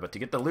store, but to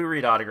get the Lou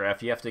Reed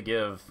autograph, you have to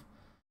give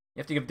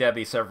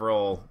Debbie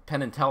several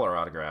Penn and Teller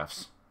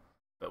autographs.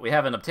 But we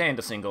haven't obtained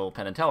a single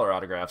Penn and Teller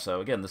autograph,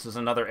 so again, this is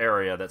another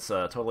area that's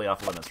totally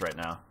off limits right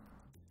now.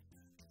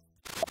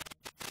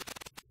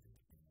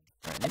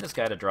 Alright, I need this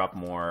guy to drop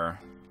more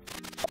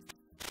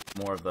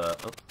of the...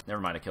 Oh,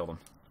 never mind, I killed him.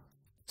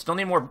 Still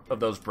need more of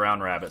those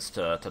brown rabbits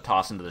to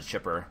toss into the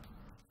chipper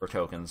for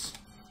tokens.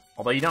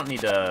 Although you don't need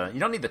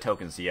the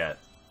tokens yet.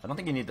 I don't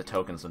think you need the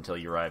tokens until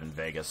you arrive in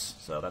Vegas,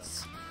 so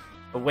that's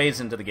a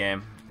ways into the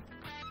game.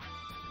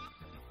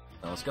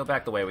 So let's go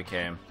back the way we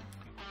came.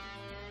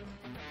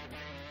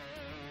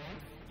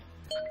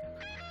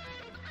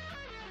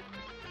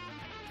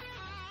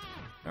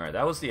 Alright,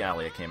 that was the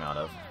alley it came out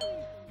of.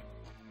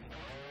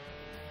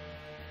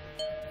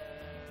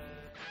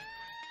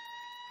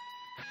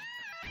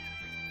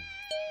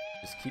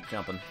 Just keep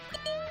jumping.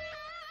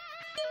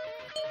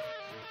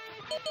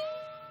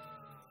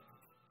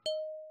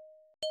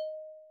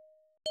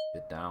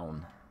 Get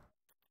down.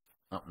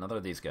 Oh, another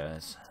of these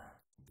guys.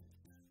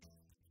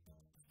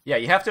 Yeah,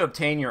 you have to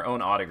obtain your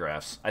own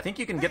autographs. I think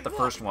you can get the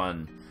first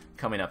one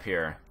coming up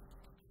here.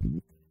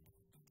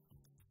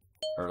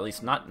 Or at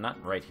least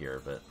not right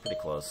here, but pretty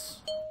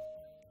close.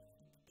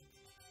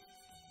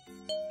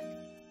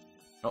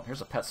 Oh,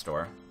 here's a pet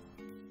store.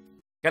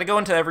 Gotta go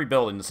into every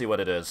building to see what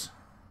it is.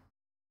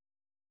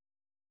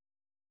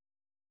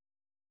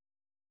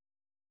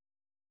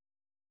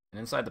 And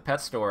inside the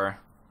pet store,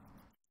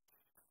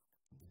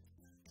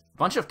 a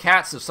bunch of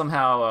cats have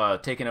somehow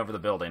taken over the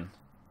building.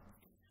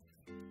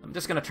 I'm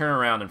just gonna turn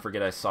around and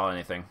forget I saw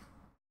anything.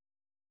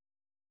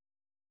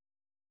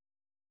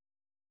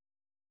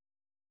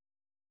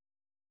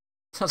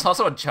 There's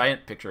also a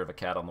giant picture of a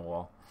cat on the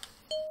wall.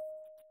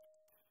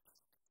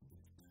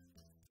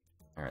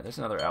 Alright, there's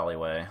another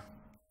alleyway.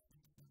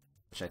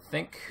 Which I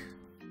think...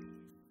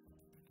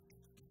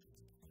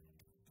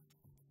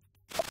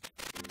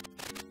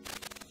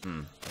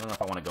 I don't know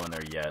if I want to go in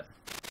there yet.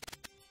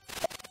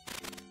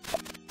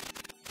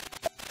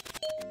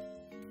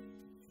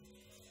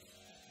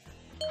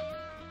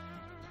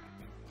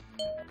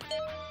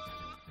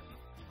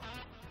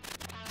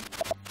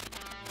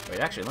 Wait,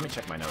 actually, let me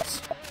check my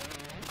notes.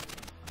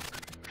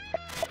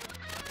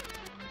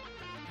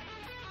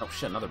 Oh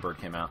shit, another bird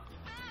came out.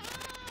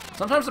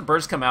 Sometimes the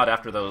birds come out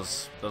after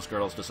those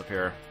girls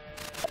disappear,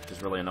 which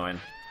is really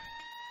annoying.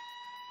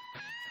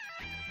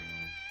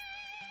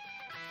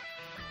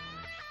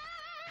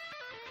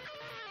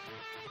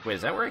 Wait,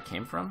 is that where it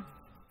came from?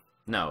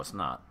 No, it's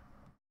not.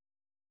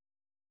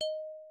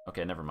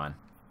 Okay, never mind.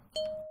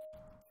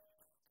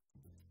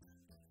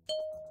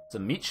 It's a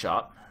meat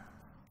shop.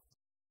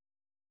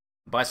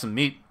 Buy some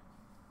meat.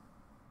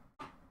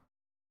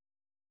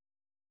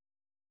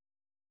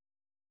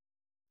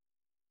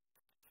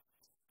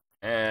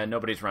 And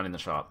nobody's running the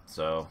shop,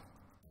 so...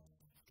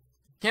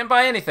 Can't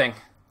buy anything.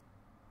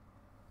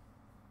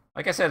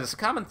 Like I said, it's a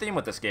common theme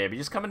with this game. You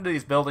just come into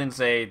these buildings,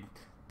 they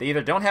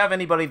either don't have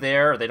anybody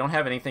there, or they don't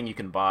have anything you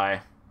can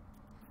buy.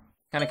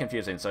 Kind of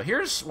confusing. So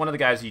here's one of the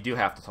guys you do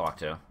have to talk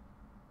to.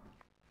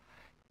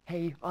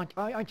 Hey,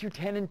 aren't you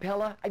Ten and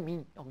Pella? I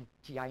mean, oh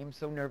gee, I am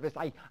so nervous.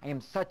 I am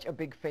such a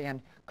big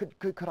fan.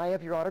 Could I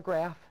have your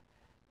autograph?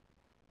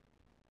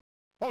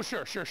 Oh,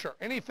 sure.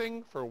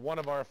 Anything for one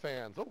of our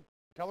fans. Oh,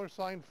 tell her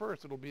sign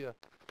first. It'll be a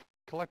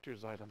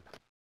collector's item.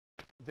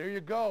 There you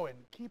go, and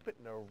keep it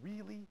in a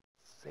really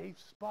safe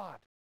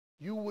spot.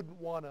 You wouldn't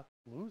want to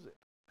lose it.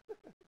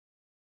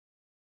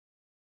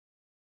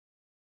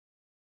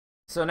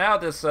 So now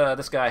this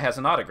guy has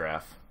an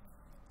autograph,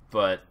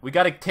 but we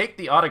got to take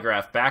the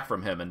autograph back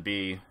from him and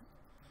be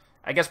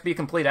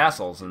complete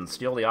assholes and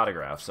steal the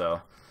autograph.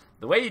 So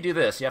the way you do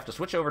this, you have to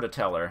switch over to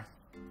Teller,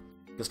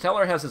 because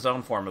Teller has his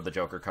own form of the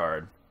Joker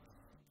card,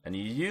 and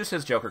you use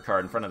his Joker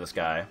card in front of this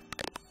guy,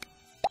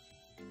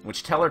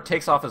 which Teller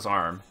takes off his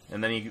arm,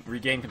 and then you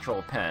regain control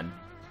of Penn.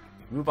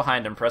 Move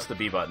behind him, press the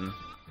B button.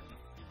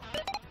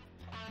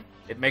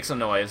 It makes a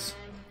noise.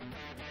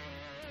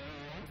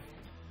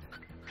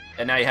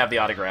 And now you have the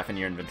autograph in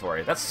your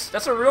inventory.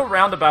 That's a real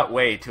roundabout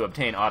way to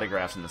obtain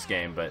autographs in this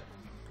game, but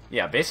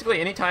yeah, basically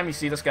anytime you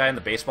see this guy in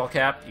the baseball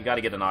cap, you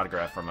gotta get an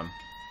autograph from him.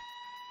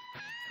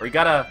 Or you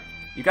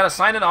gotta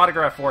sign an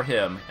autograph for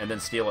him and then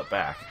steal it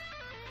back.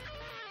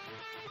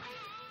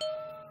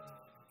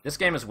 This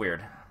game is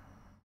weird.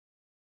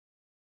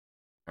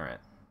 Alright.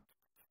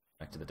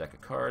 Back to the deck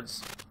of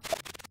cards.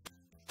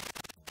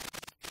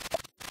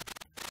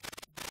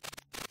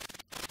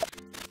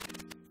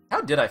 How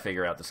did I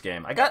figure out this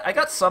game? I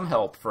got some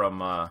help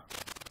from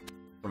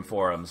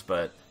forums,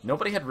 but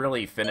nobody had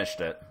really finished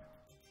it.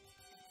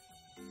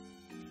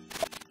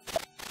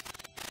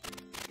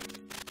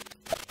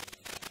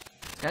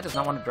 Guy does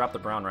not want to drop the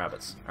brown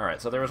rabbits. Alright,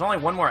 so there was only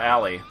one more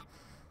alley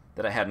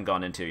that I hadn't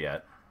gone into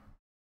yet.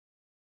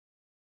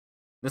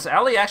 This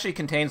alley actually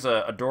contains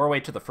a doorway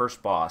to the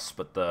first boss,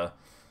 but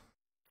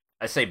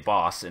I say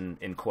boss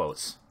in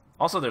quotes.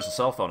 Also, there's a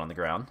cell phone on the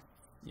ground.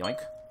 Yoink.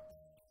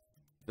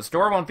 This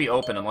door won't be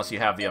open unless you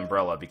have the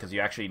umbrella, because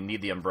you actually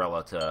need the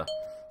umbrella to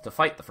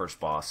fight the first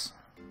boss.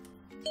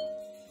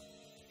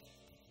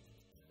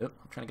 Oop,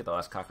 I'm trying to get the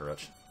last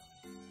cockroach.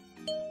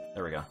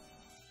 There we go.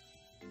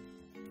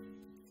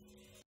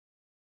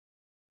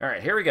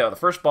 Alright, here we go. The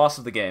first boss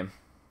of the game.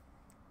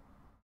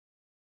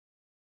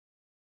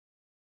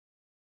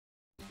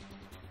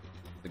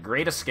 The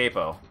Great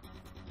Escapo.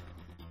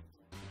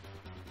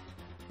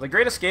 The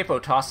Great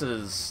Escapo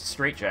tosses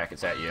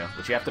straitjackets at you,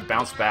 which you have to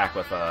bounce back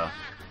with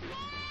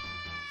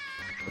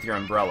your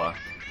umbrella.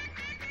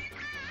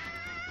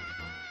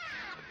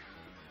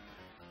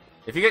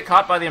 If you get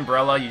caught by the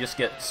umbrella, you just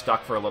get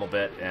stuck for a little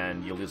bit,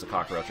 and you lose a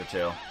cockroach or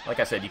two. Like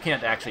I said, you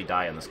can't actually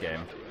die in this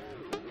game.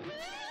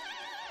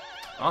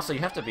 Also, you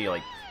have to be,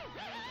 like...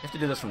 You have to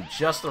do this from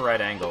just the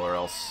right angle, or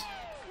else...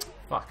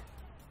 Fuck.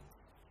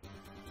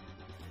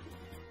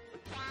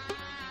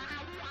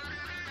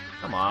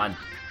 Come on.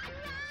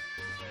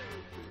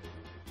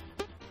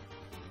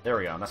 There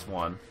we go, that's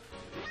one.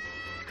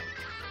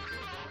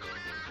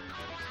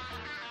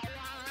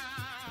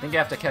 I think you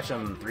have to catch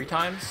him 3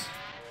 times.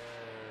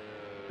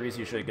 3 is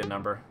usually a good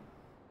number.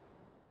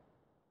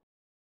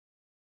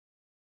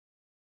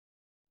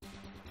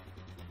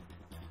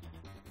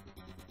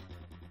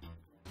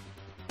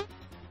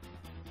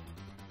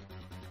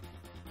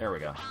 There we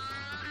go.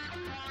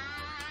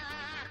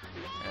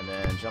 And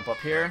then jump up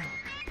here.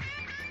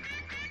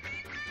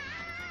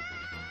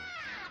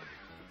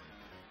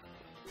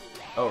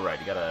 Oh right,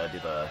 you gotta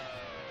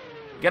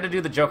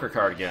do the Joker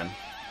card again.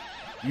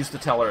 Use the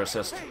teller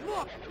assist.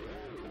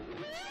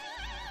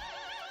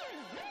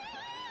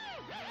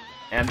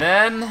 And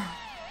then...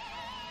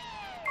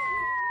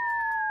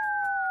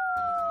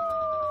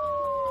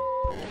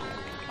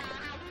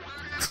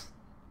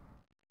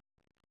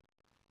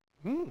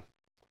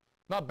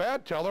 Not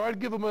bad, Teller. I'd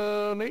give him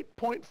an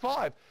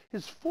 8.5.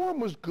 His form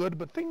was good,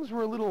 but things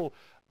were a little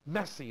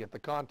messy at the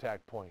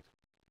contact point.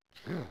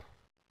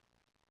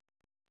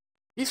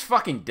 He's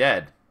fucking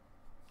dead.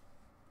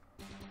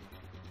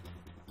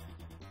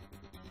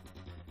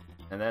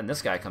 And then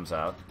this guy comes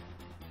out.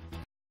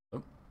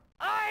 Oop.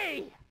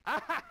 Aye!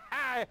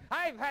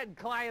 I've had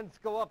clients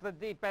go off the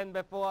deep end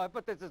before,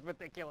 but this is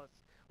ridiculous.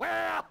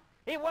 Well,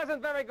 he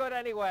wasn't very good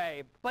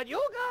anyway. But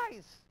you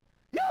guys,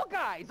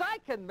 I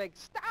can make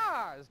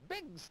stars,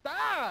 big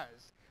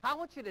stars. I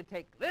want you to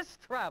take this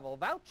travel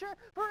voucher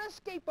for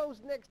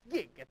Escapo's next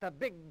gig at the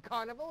big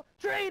carnival,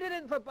 trade it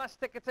in for bus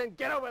tickets, and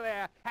get over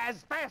there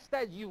as fast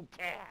as you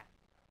can.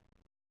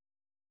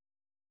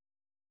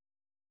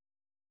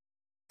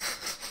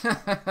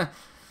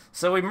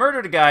 So we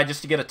murdered a guy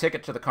just to get a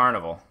ticket to the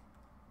carnival.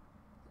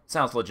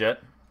 Sounds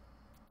legit.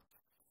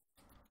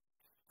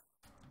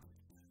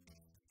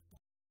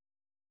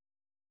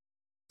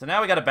 So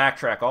now we gotta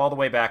backtrack all the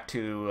way back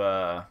to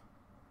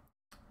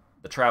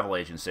the travel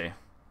agency.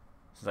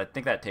 I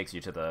think that takes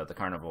you to the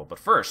carnival. But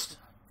first,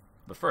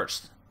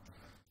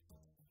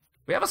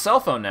 we have a cell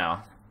phone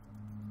now.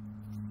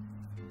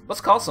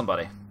 Let's call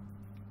somebody.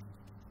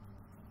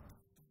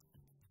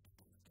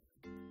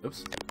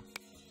 Oops.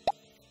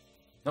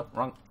 Nope,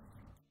 wrong.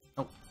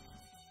 Oh,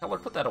 Teller,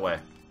 put that away.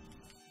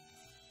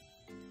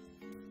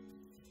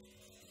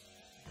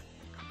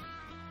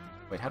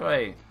 Wait, how do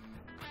I...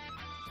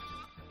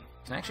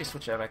 Can I actually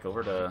switch that back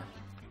over to...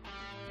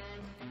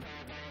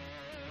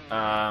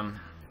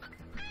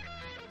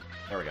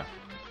 There we go.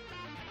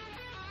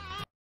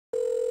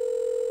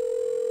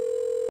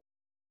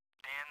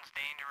 Dan's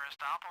Dangerous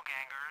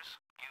Doppelgangers.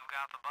 You've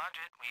got the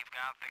budget, we've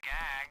got the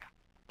gag.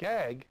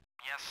 Gag?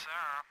 Yes,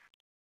 sir.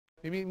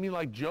 You mean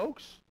like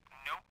jokes?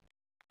 Nope.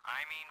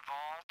 I mean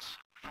vaults,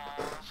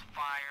 falls,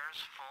 fires,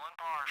 full and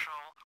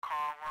partial,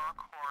 car work,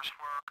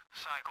 horsework,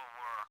 cycle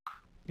work.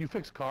 You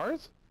fix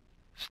cars?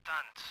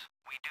 Stunts.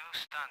 We do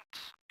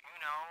stunts. You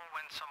know,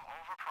 when some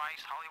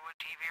overpriced Hollywood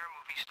TV or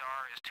movie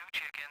star is too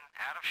chicken,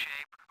 out of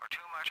shape, or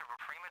too much of a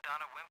prima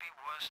donna wimpy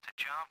wuss to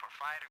jump or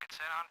fight or get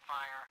set on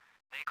fire,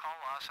 they call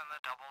us and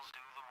the doubles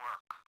do the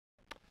work.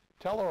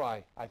 Teller,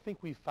 I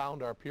think we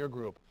found our peer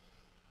group.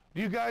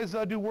 Do you guys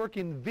do work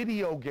in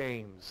video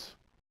games?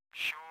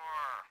 Sure.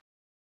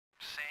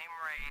 Same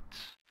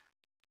rates.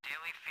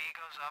 Daily fee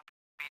goes up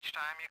each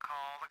time you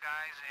call the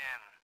guys in.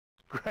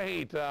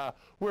 Great.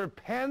 We're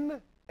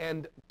Penn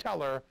and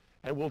Teller,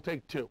 and we'll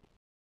take 2.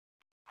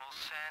 We'll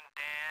send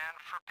Dan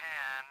for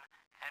Penn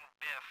and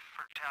Biff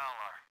for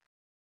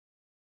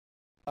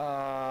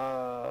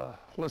Teller.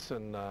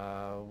 Listen,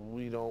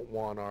 we don't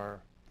want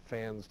our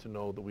fans to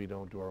know that we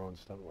don't do our own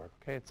stunt work,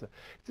 okay? It's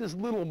this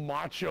little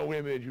macho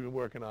image we've been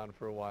working on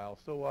for a while.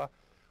 So,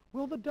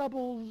 will the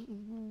doubles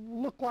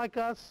look like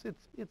us?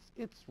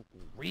 It's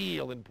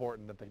real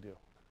important that they do.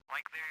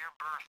 Like they're your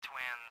birth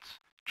twins.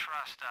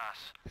 Trust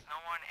us. No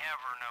one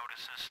ever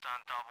notices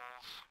stunt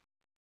doubles.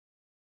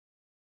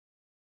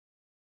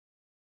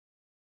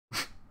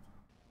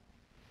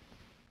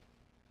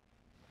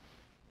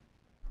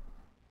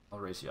 I'll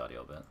raise the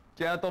audio a bit.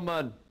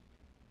 Gentlemen,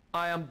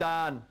 I am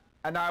Dan,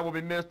 and I will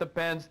be Mr.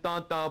 Penn's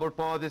stunt double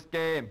for this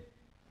game.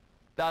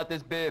 That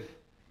is Biff.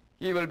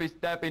 He will be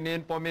stepping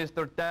in for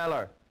Mr.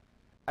 Teller.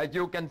 As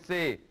you can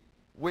see,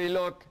 we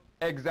look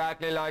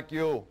exactly like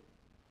you.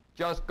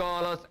 Just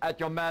call us at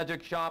your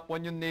magic shop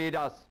when you need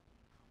us.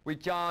 We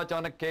charge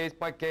on a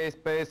case-by-case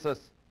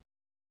basis.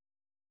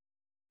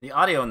 The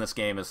audio in this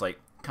game is, like,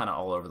 kind of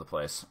all over the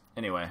place.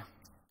 Anyway.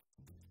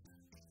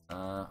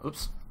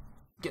 Oops.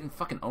 Getting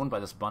fucking owned by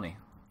this bunny.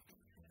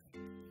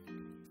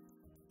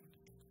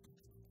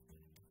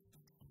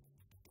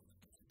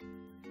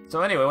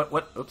 So anyway,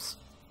 oops.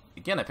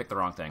 Again, I picked the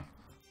wrong thing.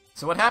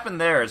 So what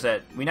happened there is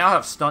that we now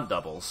have stunt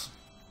doubles,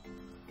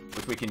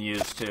 which we can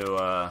use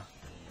to,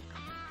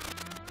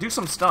 do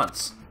some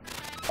stunts.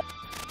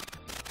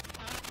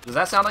 Does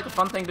that sound like a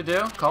fun thing to do?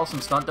 Call some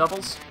stunt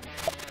doubles?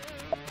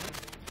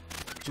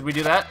 Should we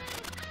do that?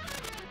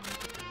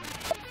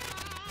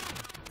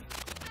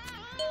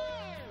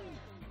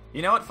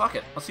 You know what? Fuck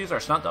it. Let's use our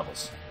stunt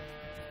doubles.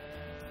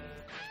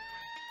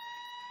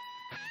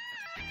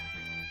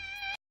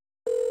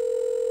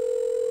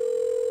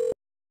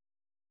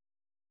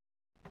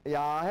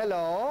 Yeah,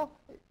 hello?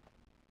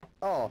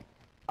 Oh,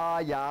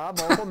 yeah,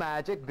 Mobile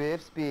Magic,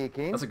 Biff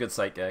speaking. That's a good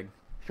sight gag.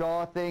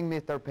 Sure thing,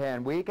 Mr.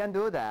 Penn. We can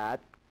do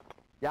that.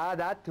 Yeah,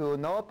 that too.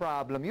 No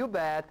problem. You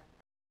bet.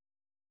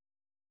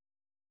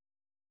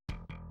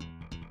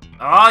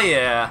 Oh,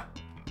 yeah!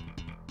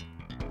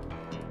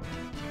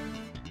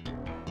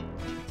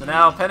 So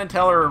now, Penn and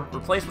Teller are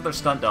replaced with their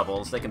stunt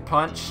doubles. They can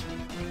punch.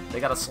 They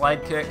got a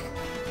slide kick.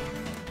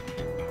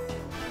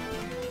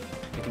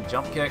 They can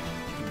jump kick.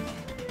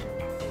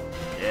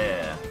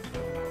 Yeah.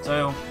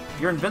 So,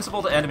 you're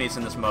invincible to enemies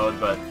in this mode,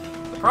 but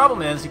the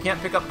problem is you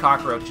can't pick up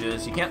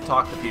cockroaches, you can't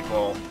talk to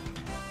people.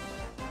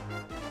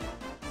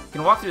 You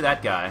can walk through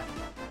that guy.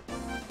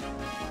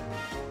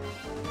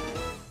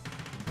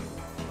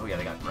 Oh yeah,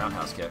 they got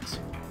roundhouse kicks.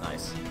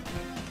 Nice.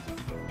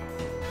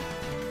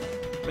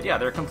 But yeah,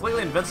 they're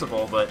completely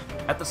invincible, but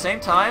at the same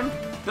time,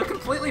 they're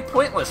completely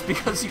pointless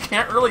because you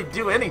can't really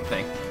do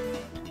anything.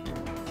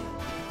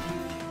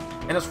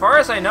 And as far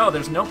as I know,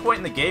 there's no point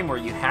in the game where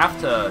you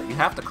have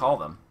to call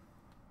them.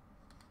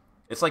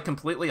 It's like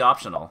completely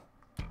optional.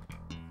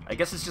 I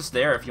guess it's just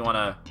there if you want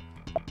to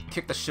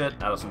kick the shit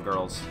out of some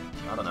girls.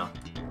 I don't know.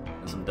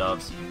 And some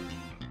doves.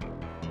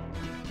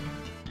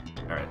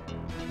 Alright.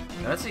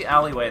 Now that's the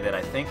alleyway that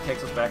I think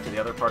takes us back to the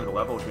other part of the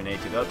level which we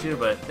need to go to,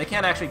 but they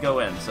can't actually go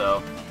in,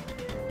 so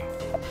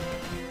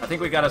I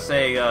think we gotta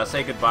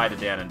say goodbye to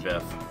Dan and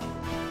Biff.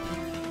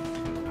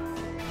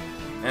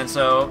 And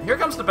so, here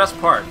comes the best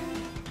part.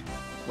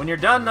 When you're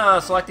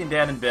done selecting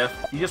Dan and Biff,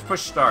 you just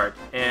push start,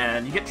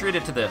 and you get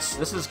treated to this.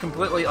 This is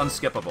completely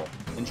unskippable.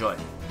 Enjoy.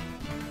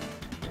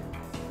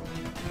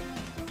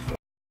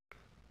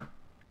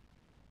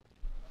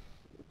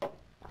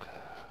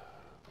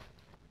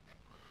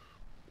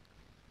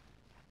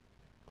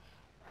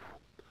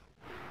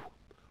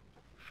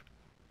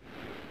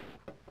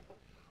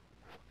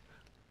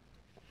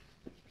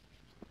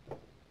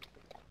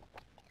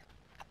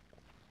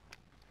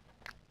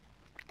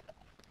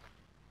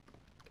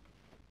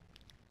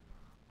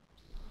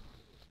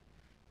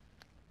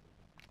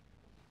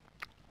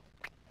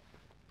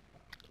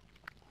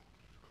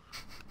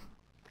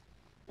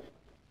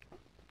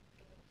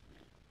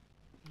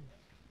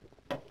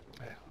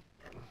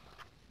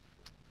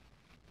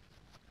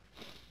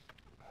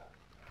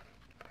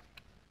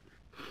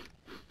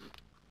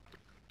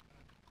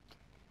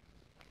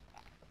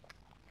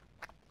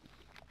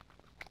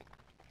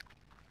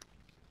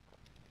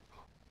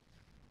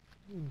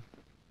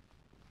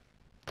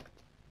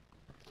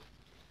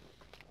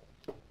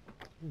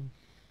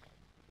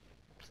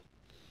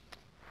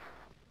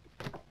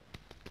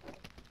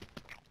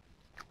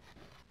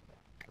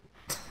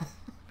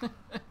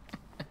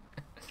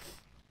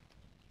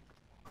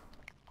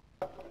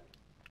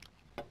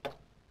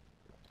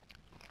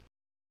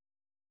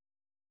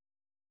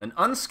 An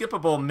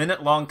unskippable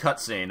minute-long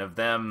cutscene of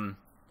them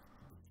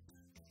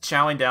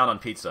chowing down on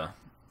pizza.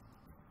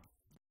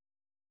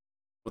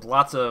 With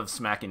lots of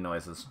smacking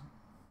noises.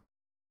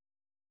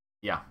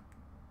 Yeah.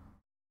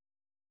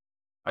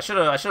 I should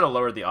have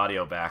lowered the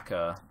audio back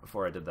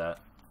before I did that.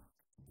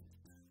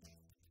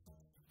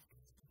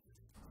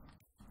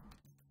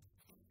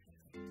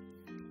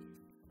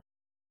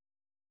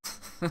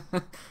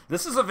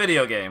 This is a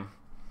video game.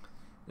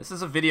 This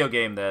is a video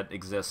game that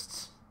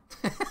exists.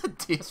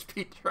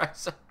 DSP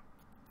tries it.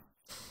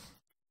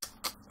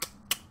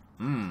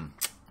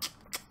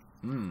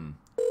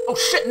 Oh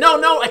shit!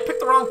 No, I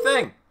picked the wrong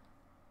thing.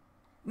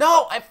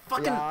 No, I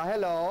fucking. Yeah,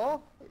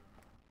 hello.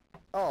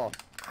 Oh,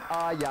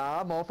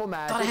 yeah, Mobile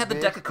Magic. Thought I had the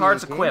deck of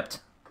cards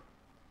equipped.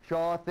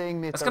 Sure thing,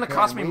 Mr. That's gonna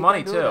cost me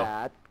money too.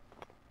 That.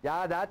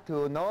 Yeah, that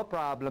too. No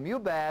problem. You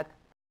bet.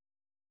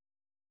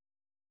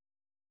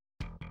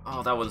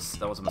 Oh, that was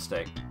a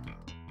mistake.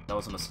 That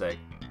was a mistake.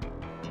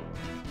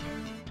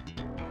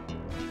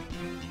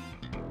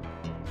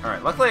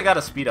 Alright, luckily I got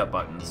a speed up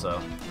button,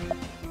 so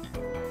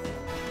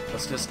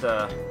let's just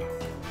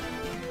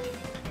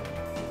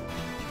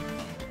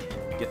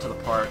get to the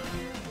part.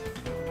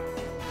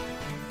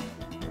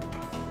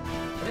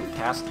 I didn't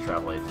cast the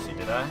travel agency,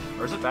 did I?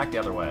 Or is it back the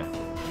other way?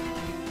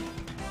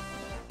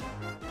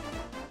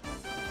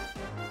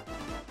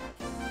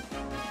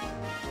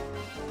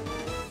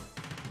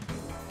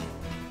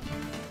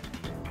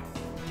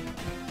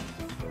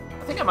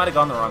 I think I might have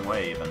gone the wrong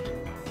way, even.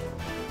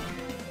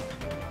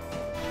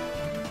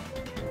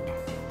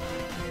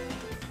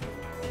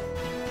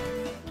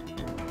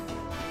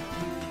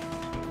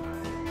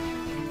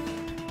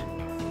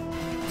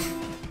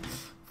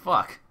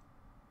 Fuck.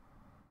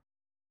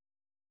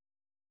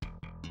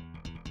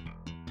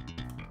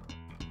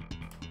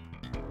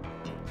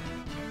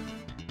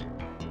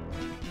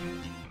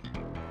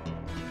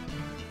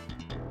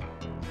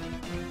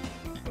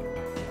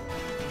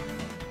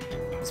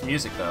 This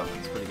music, though,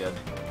 it's pretty good.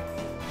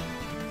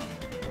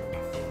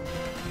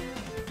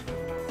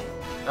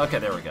 Okay,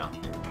 there we go.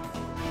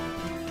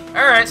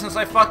 Alright, since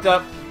I fucked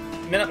up,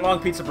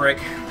 minute-long pizza break.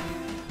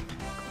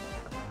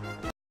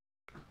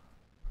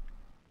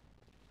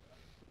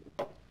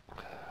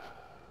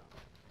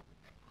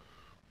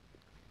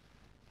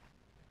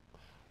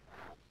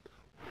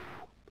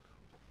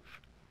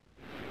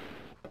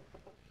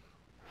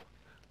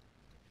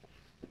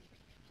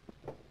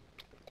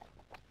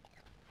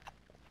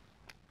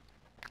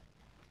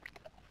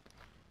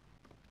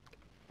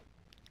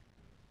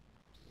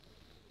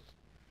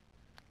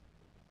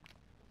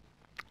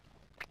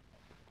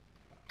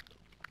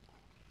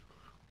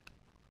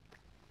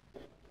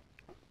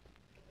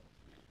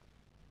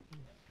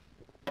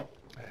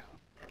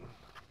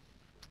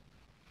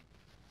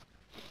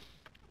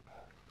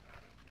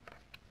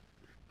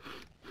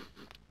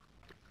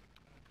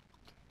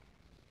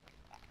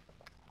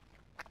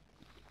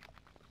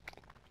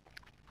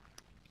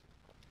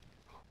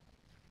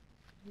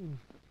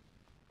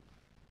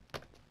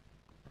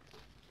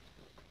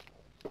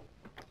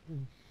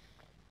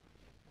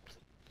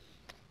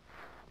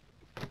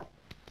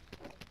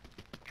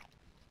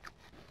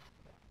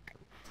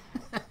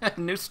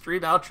 New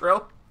stream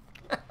outro.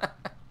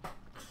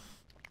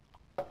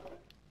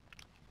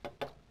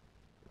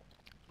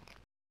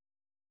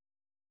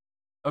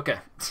 Okay.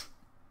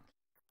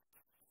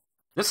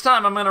 This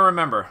time I'm gonna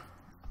remember.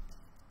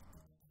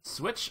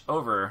 Switch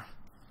over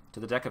to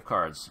the deck of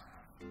cards.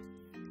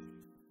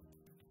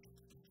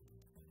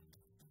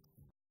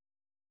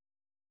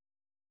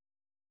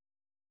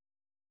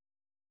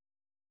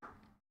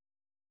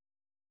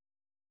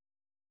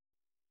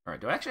 Alright,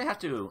 do I actually have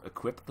to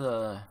equip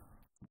the...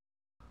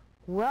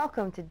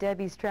 Welcome to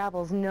Debbie's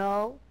Travels.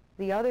 No,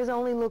 the others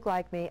only look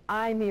like me.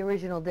 I'm the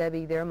original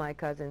Debbie. They're my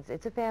cousins.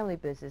 It's a family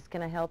business.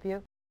 Can I help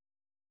you?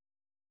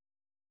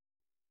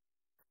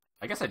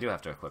 I guess I do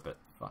have to equip it.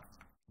 Fuck.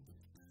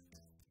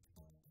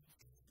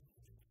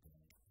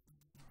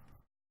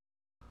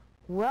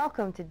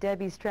 Welcome to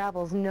Debbie's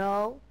Travels.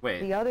 No,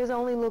 wait. The others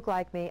only look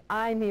like me.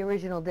 I'm the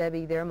original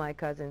Debbie. They're my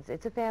cousins.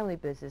 It's a family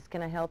business.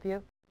 Can I help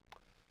you?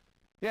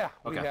 Yeah,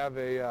 we Okay. have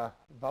a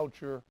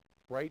voucher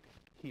right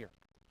here.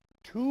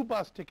 2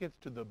 bus tickets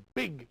to the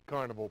big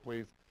carnival,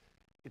 please.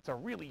 It's a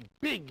really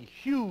big,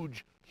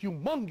 huge,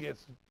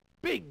 humongous,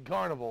 big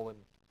carnival, and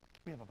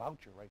we have a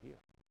voucher right here.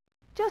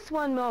 Just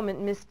one moment,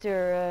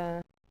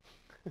 Mr.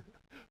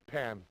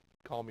 Penn.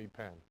 Call me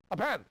Penn. A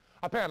pen!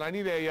 A pen! I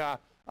need a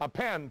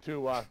pen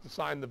to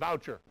sign the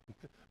voucher.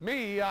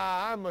 Me,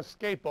 I'm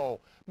Escapo.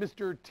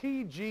 Mr.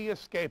 T.G.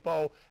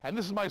 Escapo, and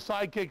this is my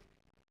sidekick,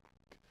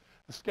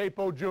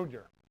 Escapo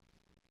Jr.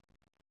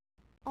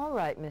 All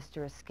right,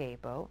 Mr.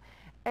 Escapo.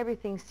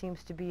 Everything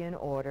seems to be in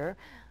order.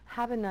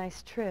 Have a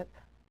nice trip.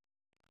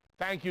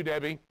 Thank you,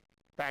 Debbie.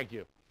 Thank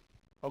you.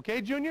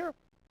 Okay, Junior?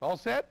 All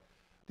set?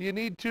 Do you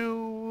need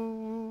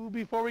to,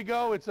 before we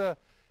go, it's a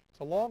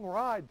long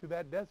ride through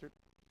that desert.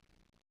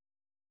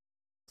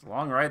 It's a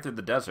long ride through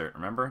the desert,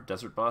 remember?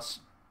 Desert Bus?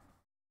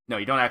 No,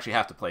 you don't actually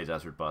have to play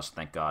Desert Bus,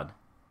 thank God.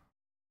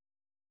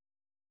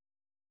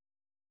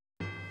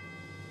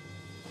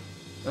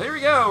 Well, here we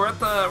go, we're at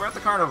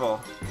the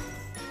carnival.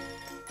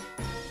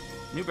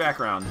 New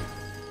background.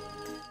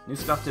 New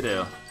stuff to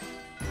do.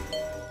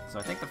 So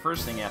I think the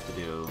first thing you have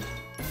to do...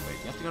 Wait,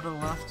 you have to go to the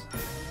left?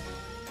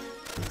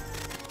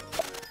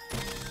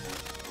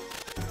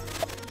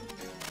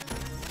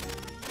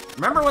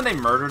 Remember when they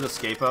murdered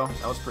Escapo?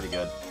 That was pretty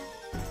good.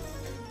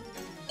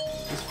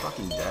 He's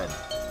fucking dead.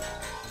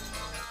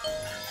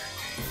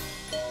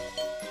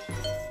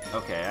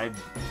 Okay,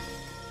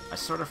 I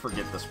sort of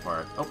forget this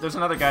part. Oh, there's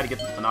another guy to get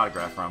an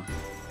autograph from.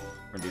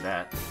 We're gonna do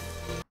that.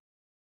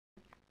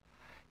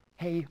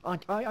 Hey,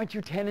 aren't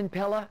you Penn and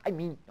Pella? I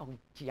mean, oh,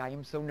 gee, I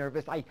am so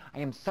nervous. I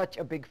am such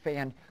a big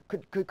fan.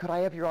 Could I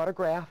have your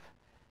autograph?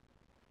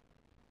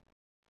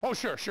 Oh,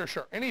 sure.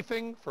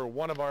 Anything for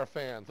one of our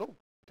fans. Oh,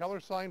 tell her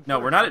sign. No,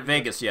 we're not at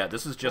Vegas yet.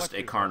 This is just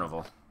a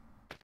carnival.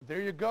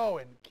 There you go,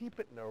 and keep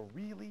it in a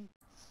really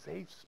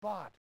safe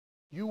spot.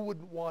 You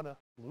wouldn't want to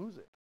lose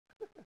it.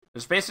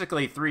 There's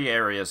basically 3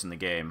 areas in the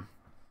game.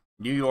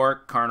 New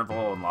York,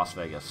 Carnival, and Las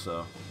Vegas,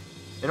 so...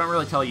 They don't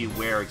really tell you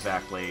where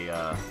exactly,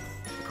 the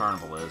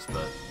carnival is,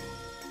 but...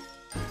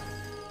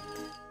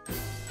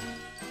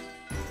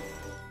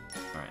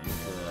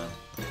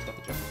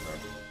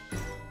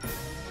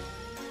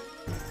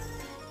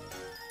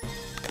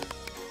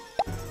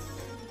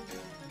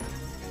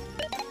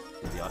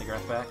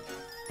 backpack.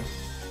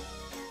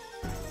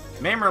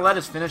 MAME Roulette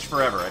is finished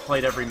forever. I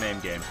played every MAME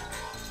game.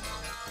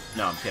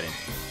 No, I'm kidding.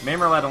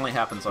 MAME Roulette only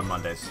happens on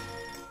Mondays.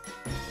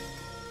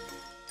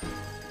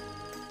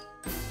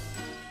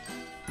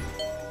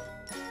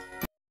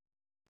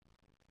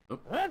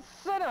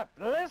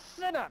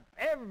 Listen up.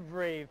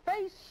 Every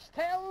face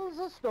tells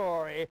a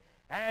story,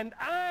 and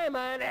I'm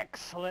an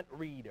excellent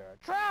reader.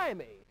 Try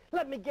me.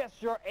 Let me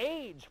guess your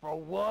age for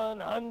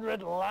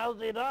 $100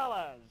 lousy.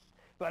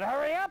 But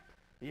hurry up.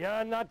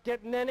 You're not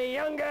getting any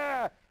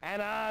younger,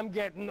 and I'm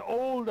getting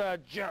older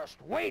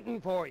just waiting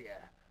for you.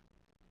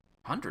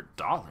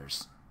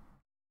 $100?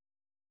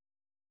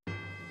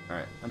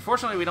 Alright.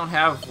 Unfortunately, we don't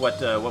have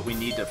what we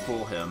need to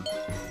fool him.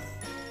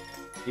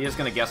 He is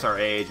going to guess our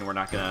age, and we're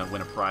not going to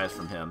win a prize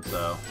from him,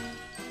 so...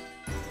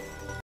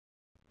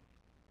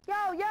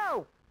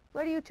 Yo!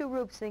 Where do you two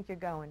rubes think you're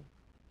going?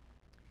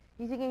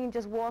 You think you can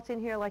just waltz in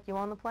here like you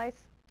own the place?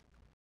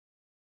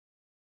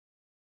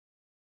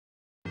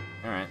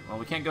 Alright, well,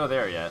 we can't go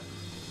there yet.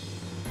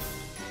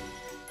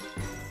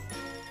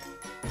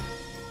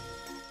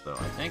 So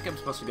I think I'm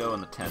supposed to go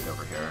in the tent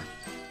over here.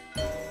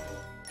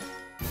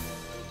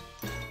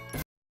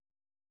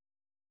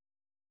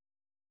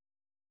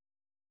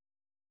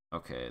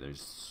 Okay,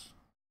 there's...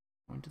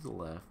 Going to the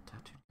left.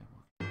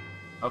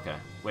 Okay,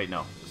 wait,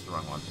 no. This is the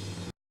wrong one.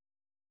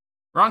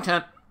 Wrong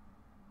tent!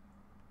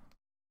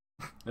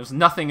 There's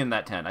nothing in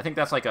that tent. I think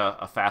that's like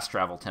a fast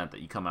travel tent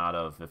that you come out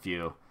of if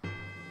you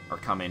are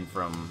coming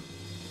from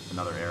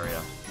another area.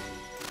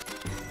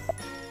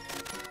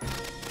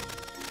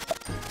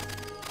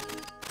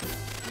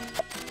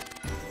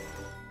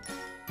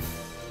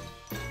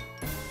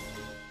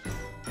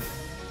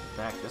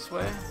 Back this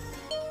way?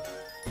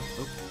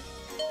 Oop.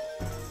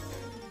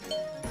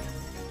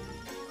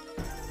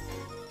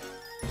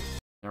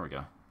 There we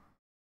go.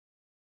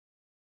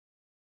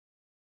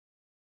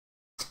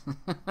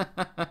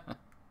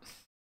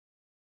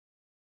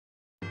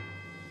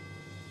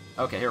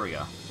 Okay, here we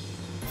go.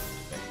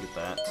 Okay, get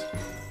that.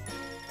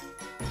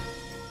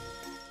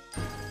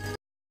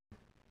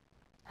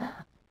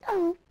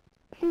 Oh,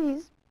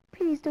 please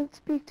don't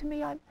speak to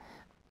me. I'm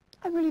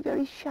really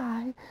very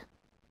shy.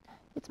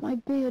 It's my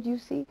beard, you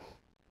see.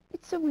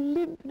 It's so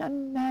limp and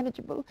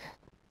unmanageable.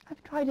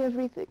 I've tried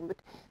everything, but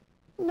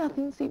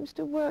nothing seems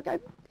to work. I'm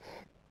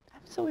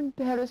so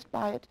embarrassed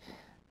by it.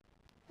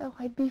 Oh,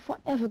 I'd be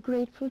forever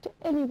grateful to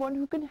anyone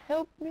who can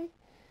help me.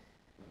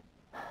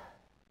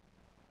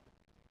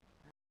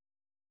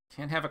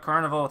 Can't have a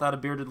carnival without a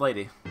bearded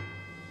lady.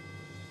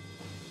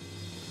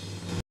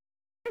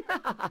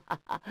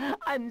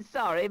 I'm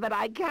sorry, but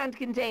I can't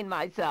contain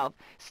myself.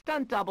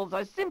 Stunt doubles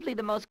are simply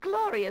the most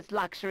glorious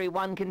luxury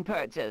one can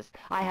purchase.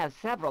 I have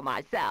several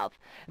myself.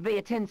 They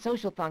attend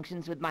social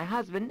functions with my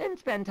husband and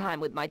spend time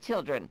with my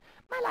children.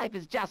 My life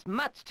is just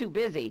much too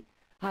busy.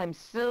 I'm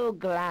so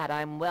glad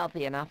I'm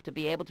wealthy enough to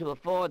be able to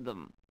afford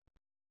them.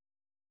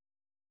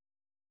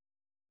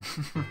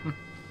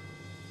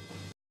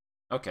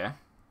 Okay.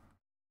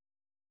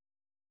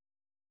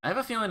 I have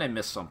a feeling I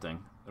missed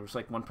something. There was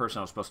like one person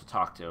I was supposed to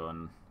talk to,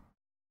 and...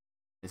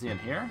 Is he in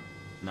here?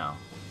 No.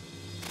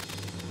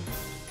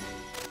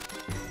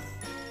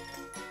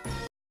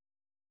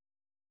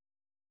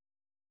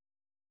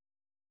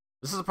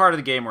 This is a part of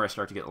the game where I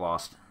start to get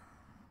lost.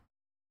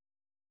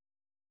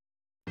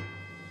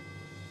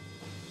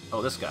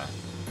 Oh, this guy.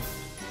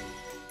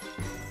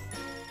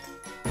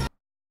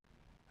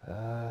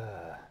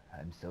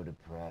 I'm so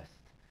depressed.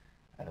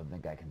 I don't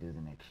think I can do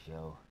the next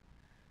show.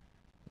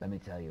 Let me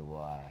tell you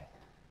why.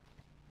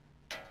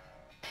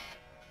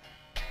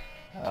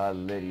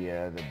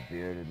 Lydia, the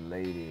bearded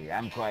lady.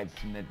 I'm quite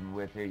smitten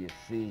with her, you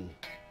see.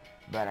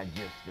 But I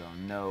just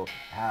don't know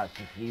how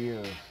she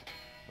feels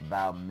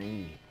about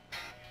me.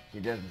 She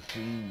doesn't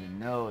seem to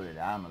know that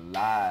I'm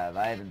alive.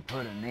 I haven't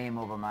put a name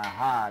over my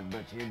heart,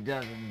 but she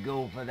doesn't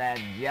go for that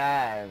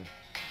jive.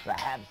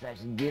 Perhaps I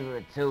should give her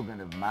a token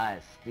of my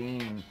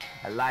esteem.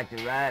 I'd like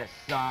to write a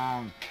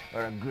song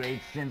or a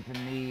great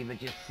symphony,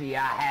 but you see,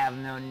 I have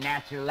no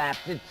natural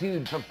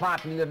aptitude for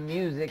popular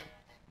music.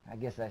 I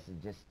guess I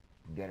should just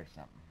get her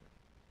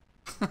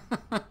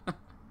something.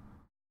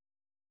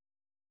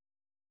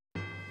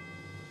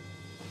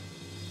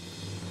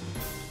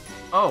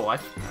 Oh, I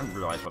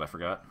realized what I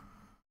forgot.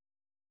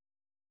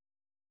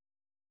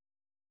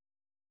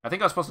 I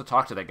think I was supposed to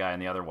talk to that guy in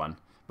the other one.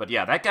 But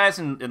yeah, that guy's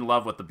in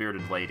love with the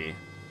bearded lady.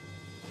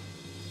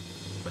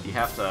 But you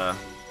have to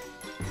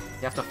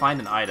find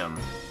an item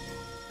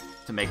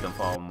to make them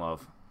fall in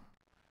love.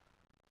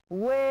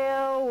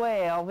 Well,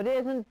 well, if it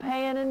isn't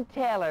Penn and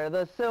Teller,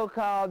 the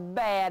so-called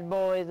bad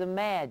boys of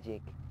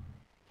magic.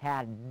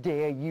 How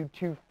dare you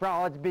two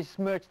frauds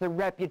besmirch the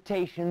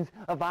reputations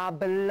of our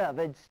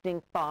beloved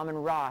Stink Bomb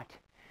and Rot.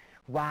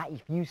 Why,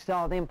 if you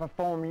saw them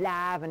perform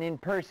live and in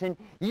person,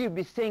 you'd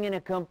be singing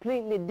a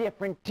completely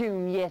different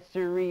tune, yes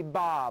sirree,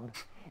 Bob.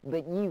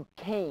 But you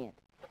can't.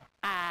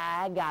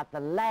 I got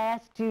the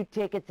last 2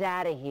 tickets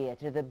out of here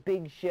to the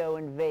big show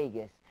in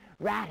Vegas,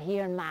 right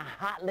here in my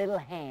hot little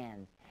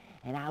hands.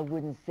 And I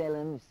wouldn't sell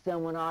them if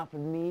someone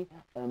offered me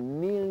 $1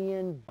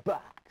 million.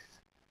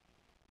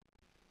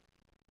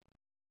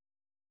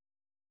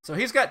 So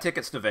he's got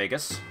tickets to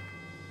Vegas.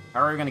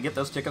 How are we going to get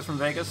those tickets from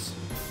Vegas?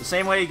 The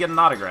same way you get an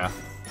autograph.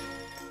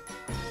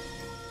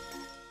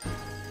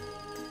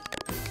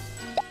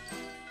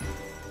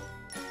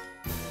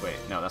 Wait,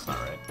 no, that's not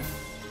right.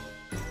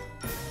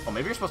 Oh,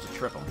 maybe you're supposed to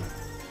trip them.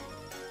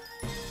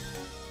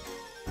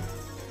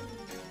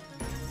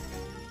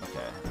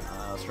 Okay,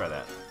 let's try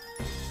that.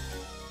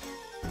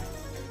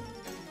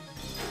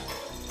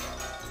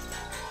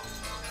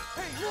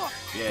 Hey, look!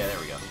 Yeah, there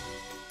we go.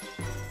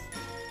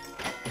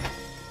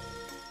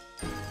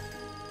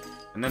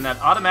 And then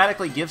that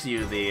automatically gives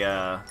you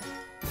the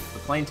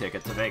plane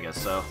ticket to Vegas,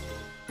 so...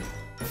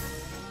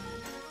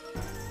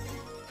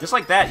 Just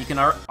like that, you can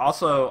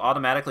also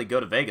automatically go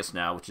to Vegas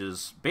now, which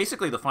is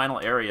basically the final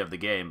area of the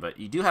game, but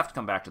you do have to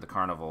come back to the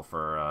carnival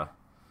for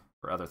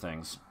other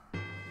things.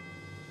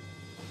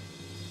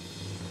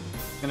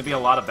 It's going to be a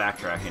lot of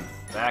backtracking.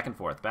 Back and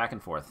forth, back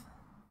and forth.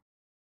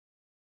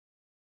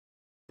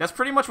 That's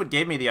pretty much what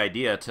gave me the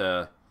idea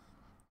to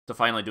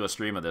finally do a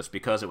stream of this,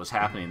 because it was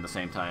happening at the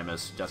same time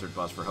as Desert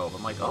Bus for Hope.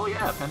 I'm like, oh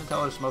yeah, Penn and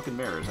Teller's Smoke and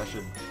Mirrors. I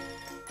should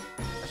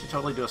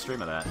totally do a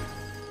stream of that.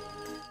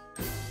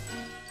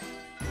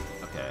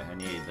 Okay, I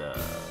need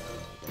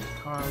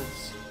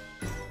cards.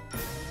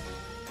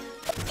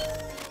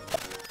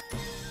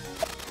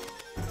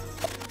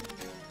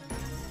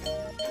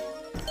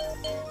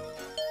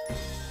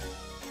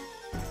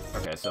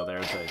 Okay, so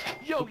there's a...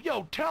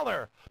 Yo,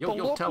 Teller! The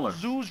local Teller.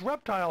 zoo's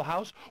reptile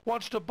house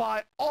wants to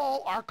buy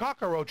all our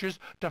cockroaches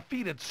to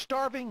feed its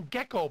starving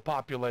gecko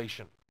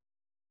population.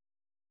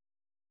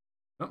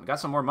 Oh, got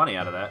some more money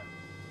out of that.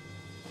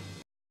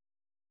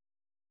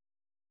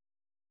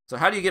 So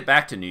how do you get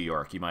back to New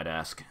York, you might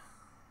ask?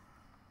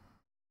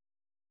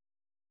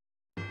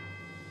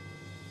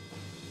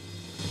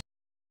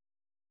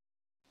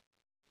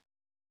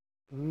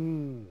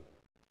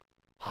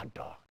 Hot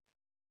dog.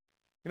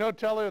 You know,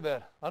 Teller,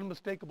 that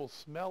unmistakable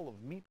smell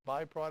of meat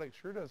byproduct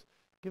sure does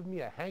give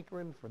me a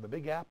hankering for the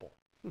Big Apple.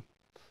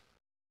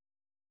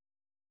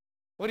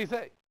 What do you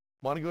say?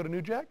 Want to go to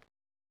New Jack?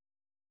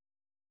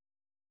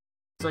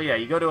 So yeah,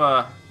 you go to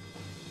a...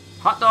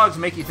 Hot dogs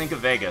make you think of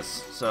Vegas,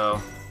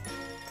 so...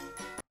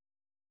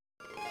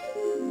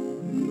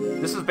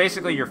 This is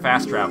basically your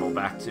fast travel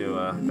back to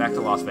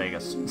Las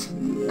Vegas.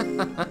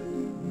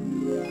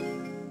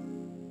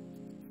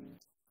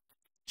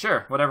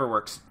 Sure, whatever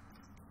works.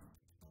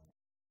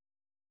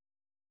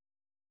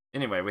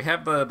 Anyway, we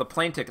have the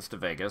plane tickets to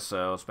Vegas,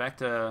 so it's back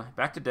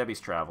to Debbie's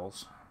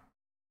travels.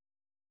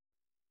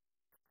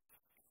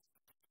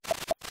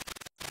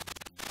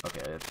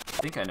 Okay, I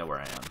think I know where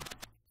I am.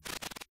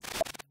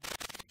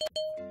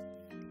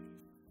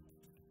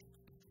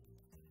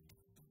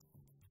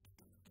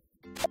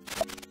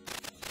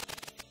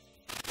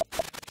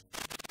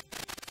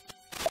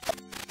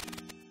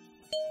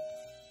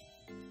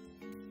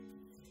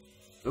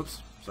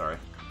 Oops, sorry.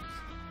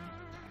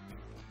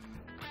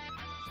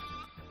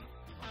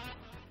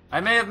 I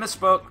may have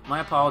misspoke.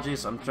 My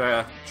apologies. I'm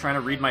trying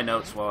to read my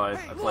notes while I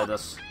play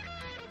this.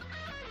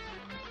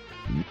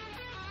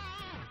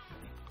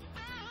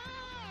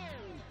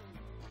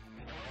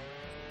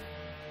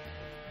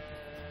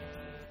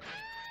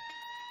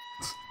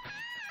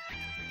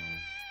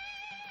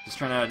 Just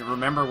trying to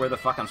remember where the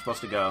fuck I'm supposed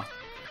to go.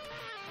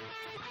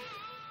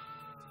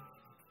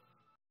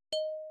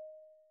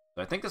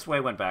 So I think this way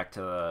went back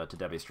to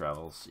Debbie's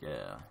travels.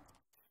 Yeah.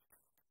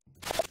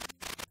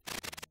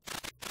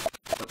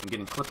 I'm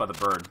getting clipped by the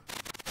bird.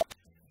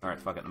 Alright,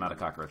 fuck it, I'm out of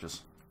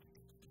cockroaches.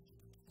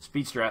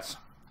 Speed strats.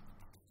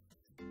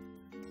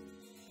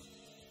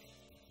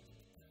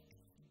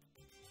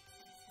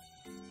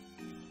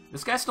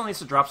 This guy still needs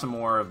to drop some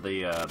more of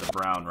the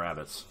brown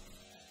rabbits.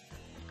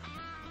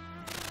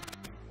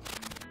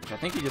 Which I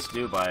think you just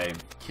do by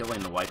killing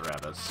the white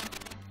rabbits.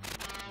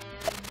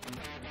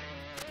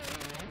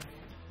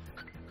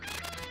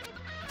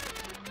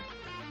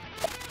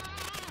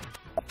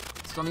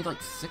 Still need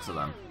like 6 of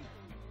them.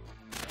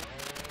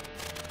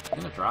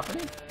 You gonna drop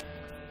any?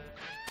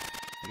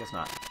 I guess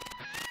not.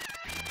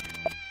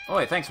 Oh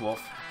wait, thanks,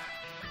 Wolf.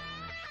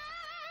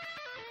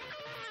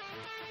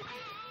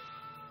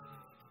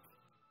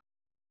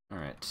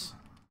 Alright.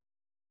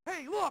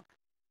 Hey, look!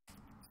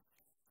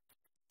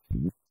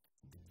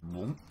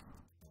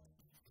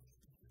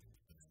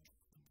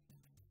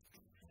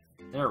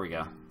 There we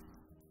go.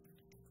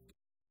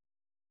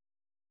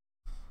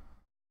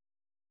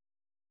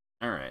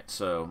 Alright,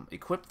 so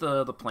equip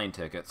the plane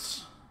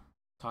tickets.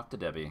 Talk to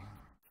Debbie.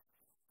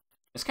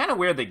 It's kind of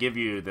weird they give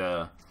you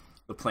the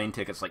plane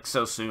tickets like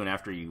so soon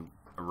after you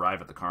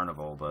arrive at the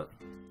carnival, but...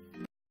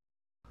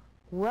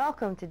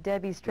 Welcome to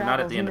Debbie's You're Travels. not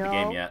at the end of the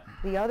game yet.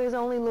 The others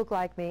only look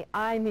like me.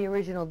 I'm the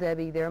original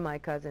Debbie. They're my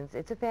cousins.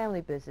 It's a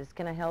family business.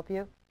 Can I help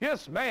you?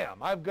 Yes, ma'am.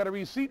 I've got a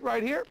receipt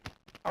right here.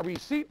 A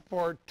receipt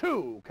for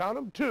 2, count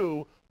 'em,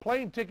 2,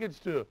 plane tickets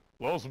to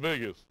Las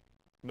Vegas,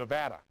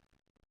 Nevada.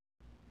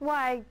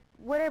 Why,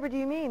 whatever do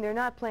you mean? They're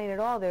not plain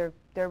at all. They're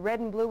red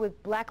and blue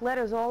with black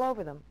letters all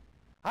over them.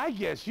 I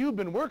guess you've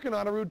been working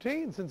on a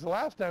routine since the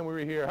last time we were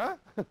here,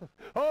 huh?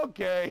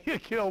 Okay, you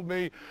killed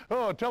me.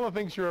 Oh, Teller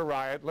thinks you're a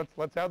riot.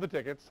 Let's have the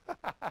tickets.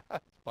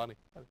 It's funny.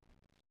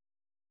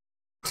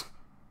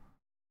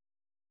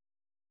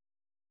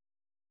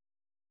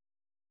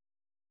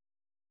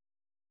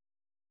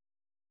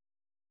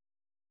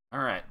 All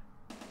right.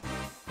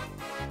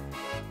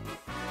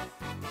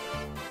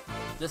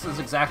 This is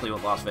exactly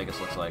what Las Vegas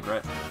looks like,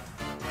 right?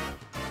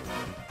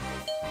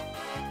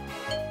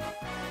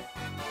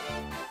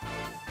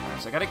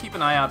 Alright, so I gotta keep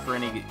an eye out for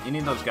any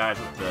of those guys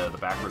with the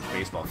backwards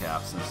baseball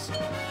caps, since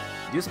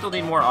you do still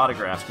need more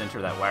autographs to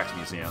enter that wax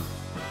museum.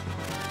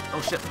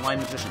 Oh shit,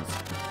 blind magicians.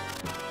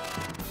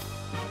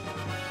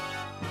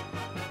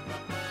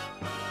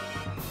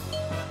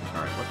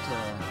 Alright, what,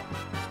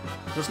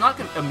 so it's not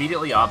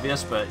immediately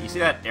obvious, but you see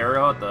that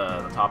arrow at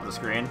the top of the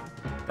screen?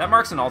 That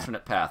marks an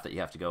alternate path that you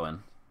have to go in.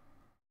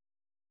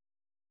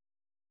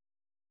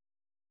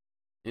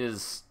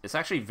 It's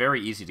actually very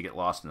easy to get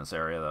lost in this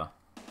area, though.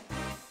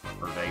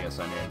 Or Vegas,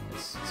 I mean.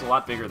 It's a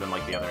lot bigger than,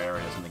 like, the other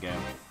areas in the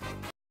game.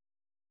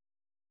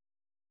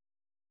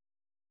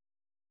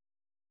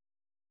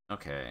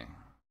 Okay.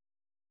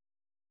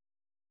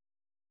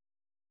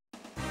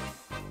 Did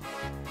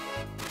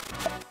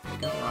I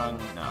go wrong?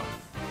 No.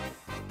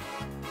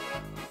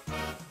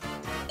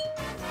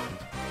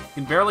 You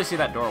can barely see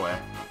that doorway.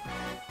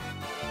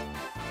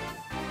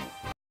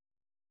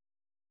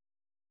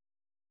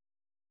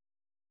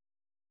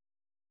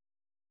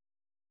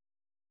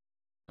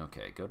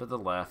 Okay, go to the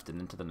left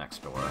and into the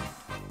next door.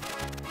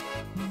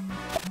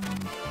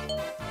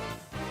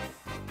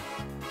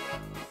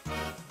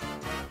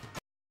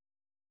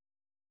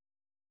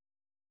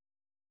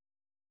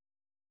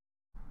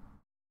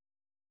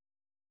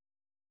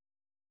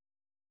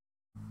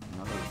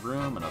 Another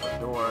room, another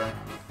door.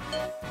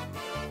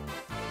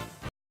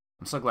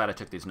 I'm so glad I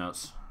took these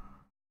notes.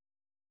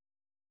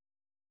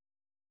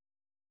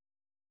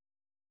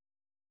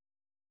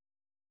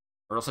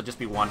 Or else I'd just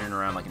be wandering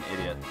around like an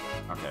idiot.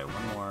 Okay,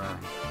 one more.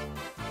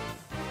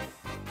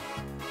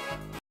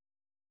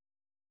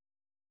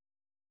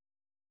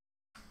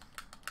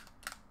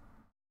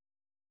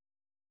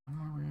 One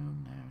more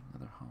room, there,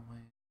 another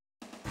hallway.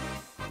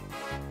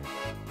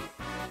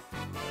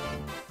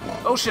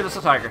 Oh shit, it's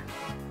a tiger.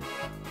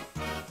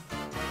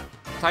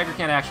 Tiger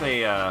can't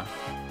actually,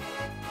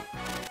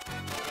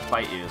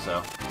 fight you,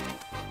 so.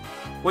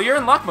 Well, you're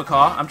in luck,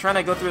 Macaw. I'm trying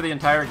to go through the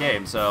entire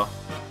game, so.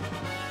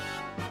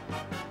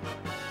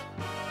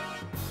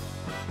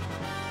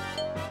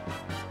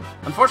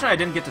 Unfortunately, I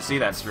didn't get to see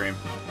that stream.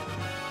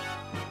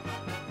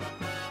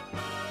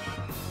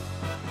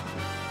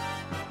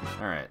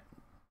 Alright.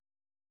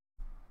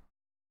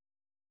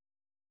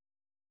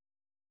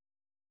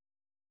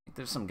 I think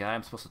there's some guy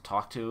I'm supposed to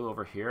talk to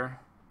over here.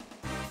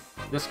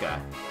 This guy.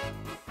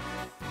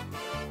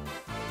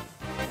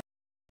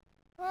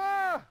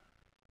 Ah!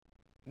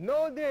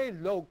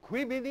 Node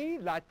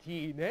loquimini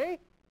latine?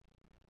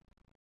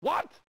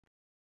 What?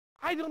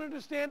 I don't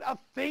understand a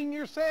thing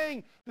you're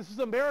saying. This is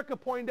America,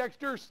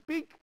 Poindexter.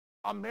 Speak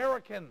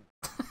American.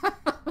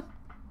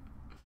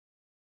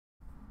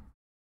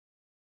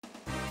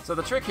 So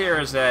the trick here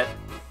is that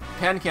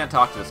Penn can't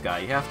talk to this guy.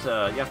 You have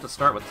to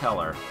start with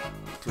Teller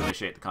to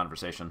initiate the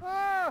conversation.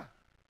 Ah!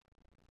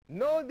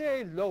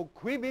 Node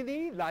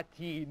loquimini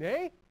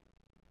latine?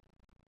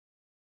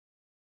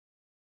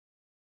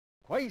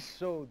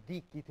 Quaeso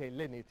dicite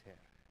leniter.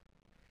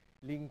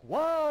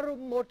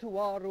 Linguarum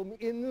mortuarum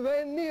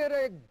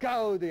invenire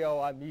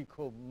gaudio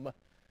amicum,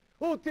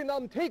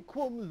 utinam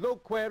tequum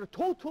loquer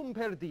totum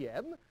per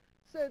diem,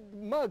 sed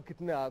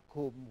magna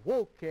cum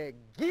voce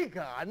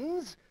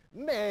gigans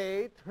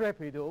me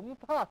trepidum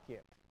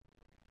facet.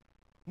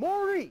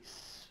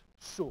 Maurice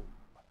sum,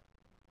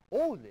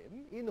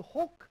 olim in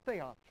hoc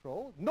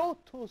theatro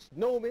notus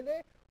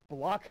nomine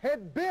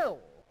Blockhead Bill.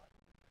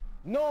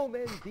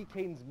 Nomen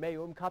dicens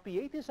meum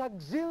capietis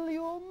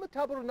auxilium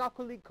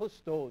tabernaculi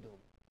custodum,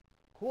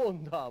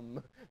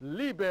 quondam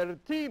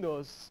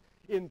libertinus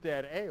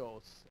inter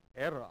eos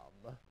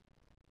eram.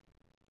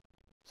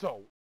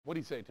 So, what do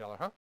you say, Teller,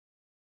 huh?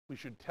 We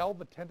should tell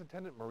the tent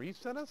attendant Maurice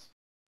sent us?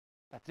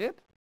 That's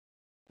it?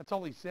 That's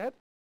all he said?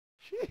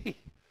 Gee,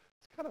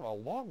 it's kind of a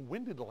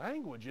long-winded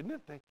language, isn't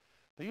it?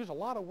 They use a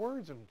lot of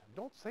words and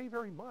don't say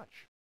very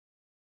much.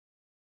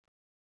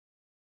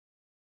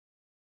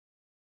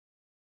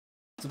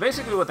 So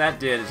basically what that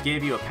did is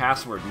gave you a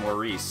password,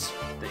 Maurice,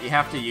 that you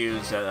have to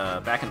use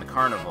back in the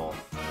carnival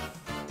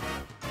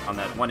on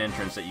that one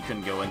entrance that you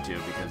couldn't go into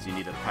because you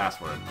needed a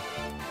password.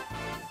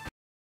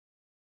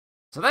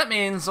 So that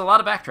means a lot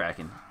of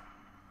backtracking.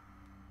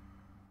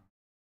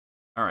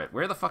 Alright,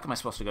 where the fuck am I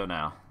supposed to go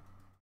now?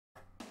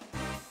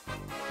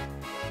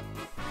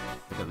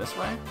 To go this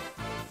way?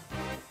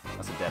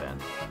 That's a dead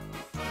end.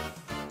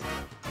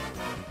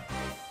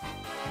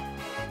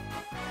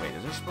 Wait,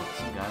 is there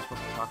some guy I'm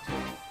supposed to talk to?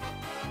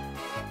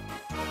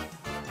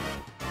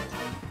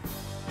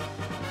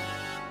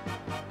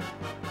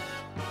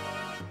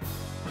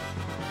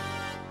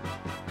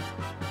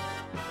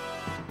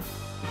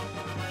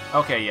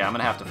 Okay, yeah, I'm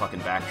gonna have to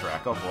fucking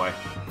backtrack. Oh boy.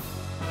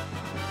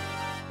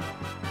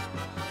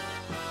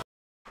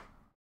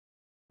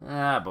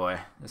 Ah, boy.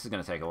 This is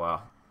gonna take a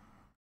while.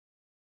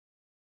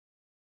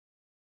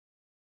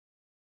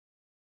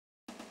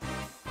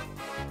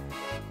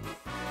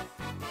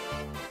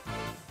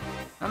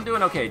 I'm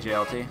doing okay,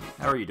 JLT.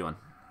 How are you doing?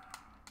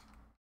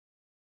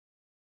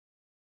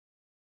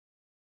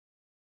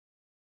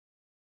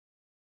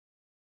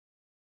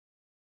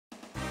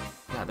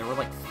 God, there were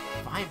like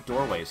 5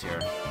 doorways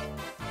here.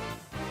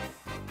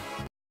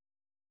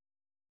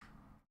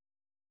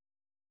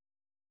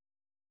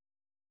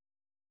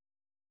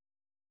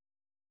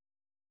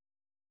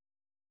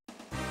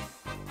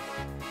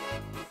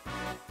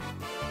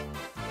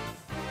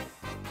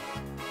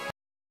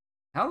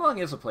 How long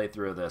is a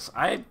playthrough of this?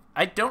 I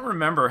don't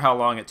remember how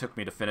long it took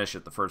me to finish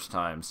it the first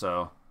time,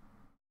 so...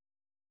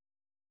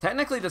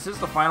 Technically, this is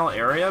the final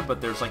area,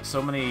 but there's like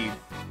so many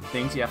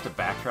things you have to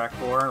backtrack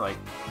for. Like,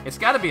 it's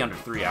gotta be under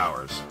 3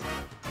 hours.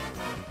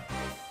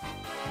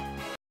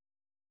 At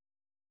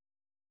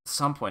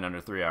some point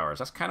under 3 hours.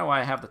 That's kind of why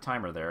I have the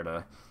timer there,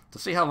 to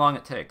see how long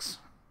it takes.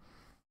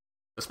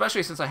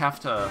 Especially since I have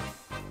to...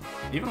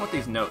 Even with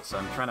these notes,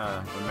 I'm trying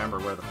to remember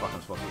where the fuck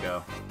I'm supposed to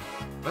go.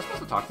 Am I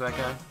supposed to talk to that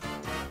guy?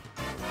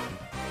 I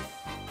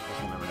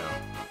guess we'll never know.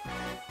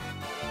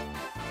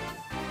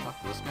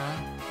 Talk to this guy?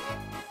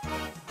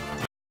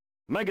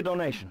 Make a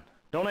donation.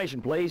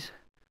 Donation, please.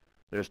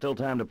 There's still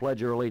time to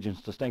pledge your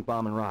allegiance to Stink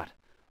Bomb and Rot.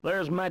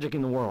 There's magic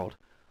in the world.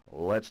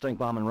 Let Stink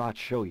Bomb and Rot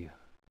show you.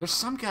 There's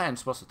some guy I'm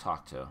supposed to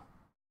talk to.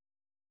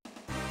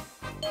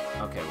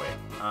 Okay, wait.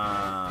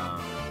 No.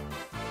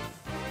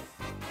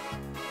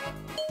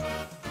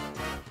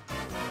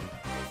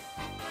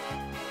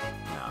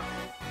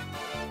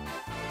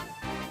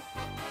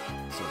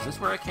 So is this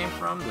where I came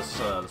from? This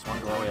one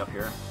doorway up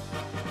here?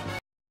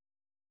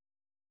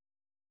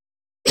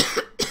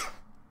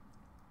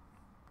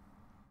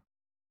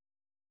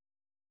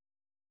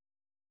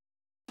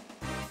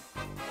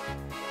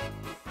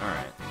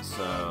 Alright,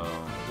 so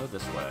go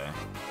this way.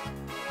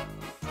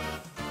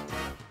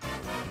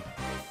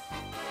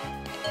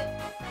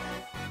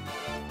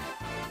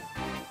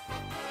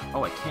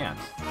 Oh, I can't.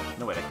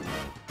 No, wait, I can.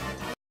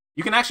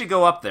 You can actually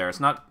go up there. It's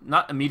not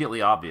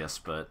immediately obvious,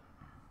 but...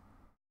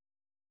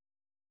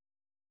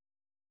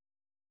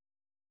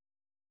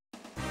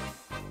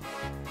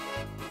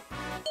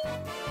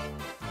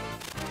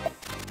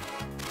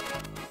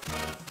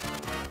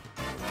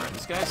 Alright,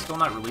 this guy's still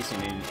not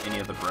releasing any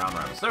of the brown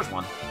rabbits. There's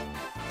one.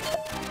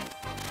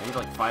 I need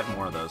like 5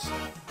 more of those.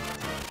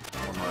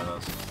 4 more of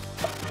those.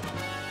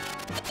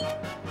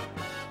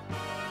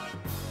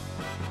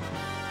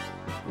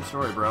 Good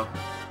story, bro.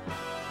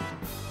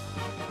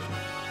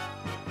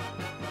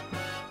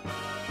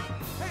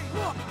 Hey,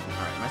 look!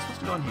 Alright, am I supposed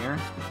to go in here?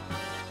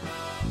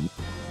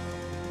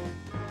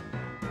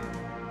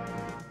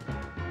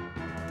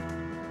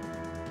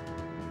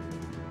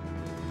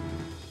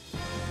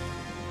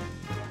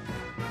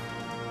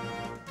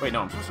 Wait,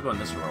 no, I'm supposed to go in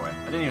this doorway.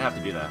 I didn't even have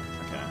to do that.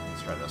 Okay,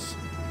 let's try this.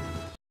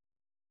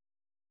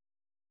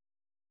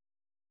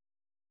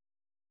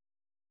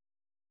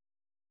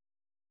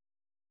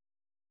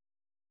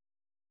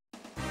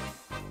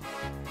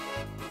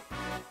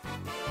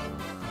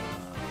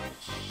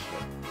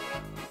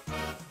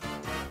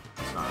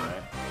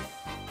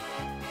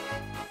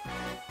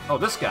 Oh,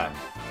 this guy.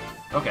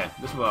 Okay,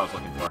 this is what I was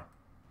looking for.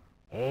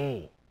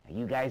 Hey, are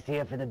you guys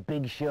here for the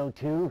big show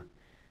too?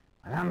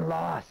 I'm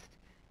lost.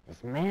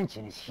 This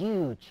mansion is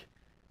huge.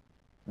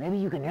 Maybe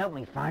you can help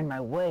me find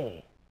my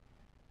way.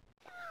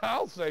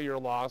 I'll say you're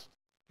lost.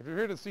 If you're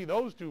here to see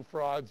those 2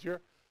 frauds,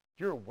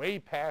 you're way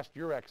past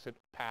your exit,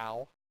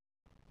 pal.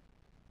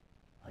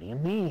 What do you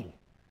mean?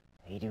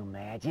 They do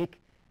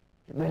magic?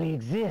 It really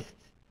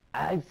exists.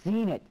 I've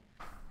seen it.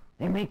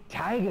 They make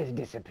tigers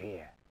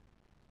disappear.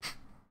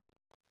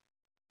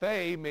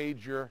 They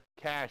made your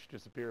cash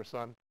disappear,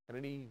 son, and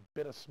any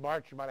bit of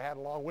smarts you might have had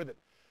along with it.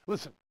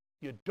 Listen,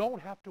 you don't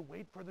have to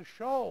wait for the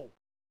show.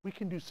 We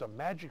can do some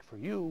magic for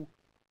you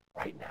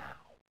right now.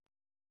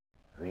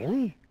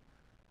 Really?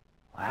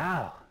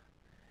 Wow.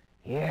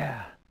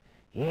 Yeah.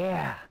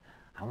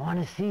 I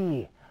want to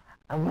see.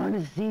 I want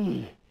to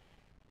see.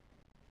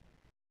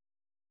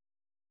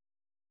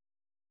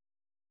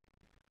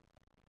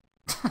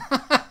 It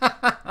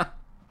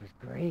was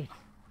great.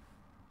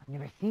 I've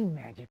never seen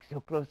magic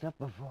so close up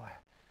before.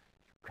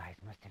 You guys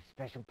must have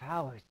special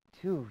powers,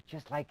 too,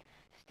 just like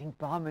Stink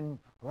Bomb and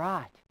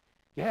Rot.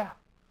 Yeah,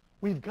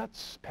 we've got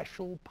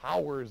special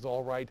powers,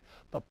 all right.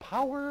 The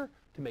power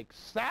to make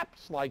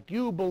saps like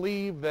you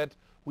believe that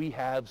we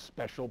have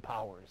special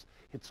powers.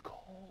 It's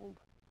called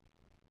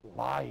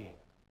lying.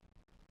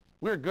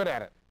 We're good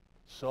at it.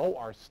 So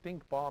are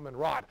Stink Bomb and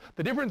Rot.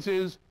 The difference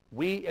is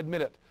we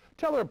admit it.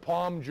 Teller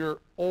palmed your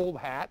old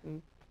hat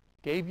and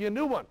gave you a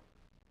new one.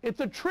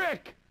 It's a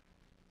trick.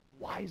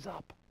 Wise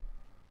up.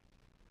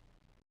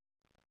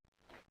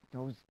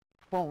 Those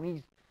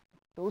phonies,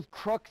 those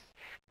crooks.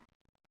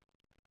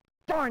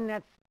 Darn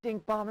that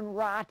Stink Bomb and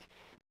Rot.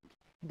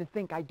 And to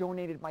think I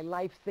donated my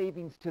life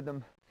savings to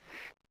them.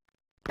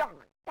 Darn,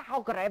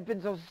 How could I have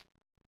been so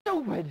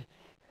stupid?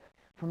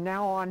 From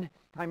now on,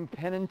 I'm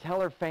Penn and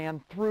Teller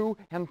fan through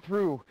and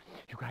through.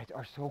 You guys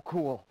are so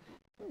cool.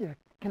 Yeah,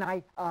 can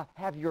I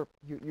have your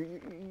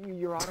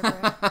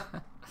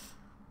autograph?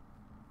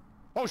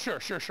 Oh, sure.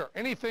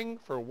 Anything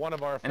for one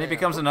of our fans. And he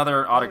becomes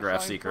another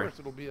autograph seeker. First,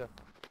 it'll be a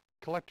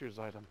collector's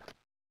item.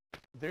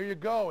 There you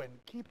go,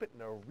 and keep it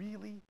in a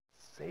really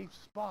safe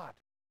spot.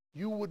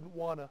 You wouldn't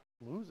want to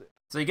lose it.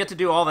 So you get to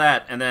do all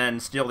that and then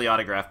steal the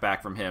autograph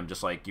back from him,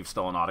 just like you've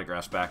stolen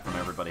autographs back from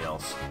everybody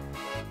else.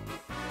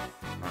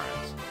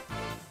 Alright.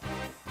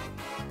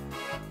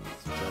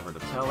 Switch over to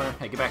Teller.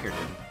 Hey, get back here, dude.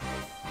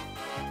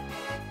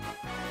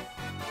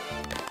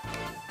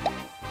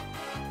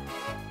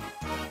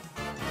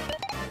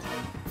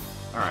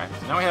 Alright,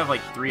 so now we have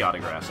like 3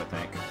 autographs, I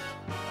think.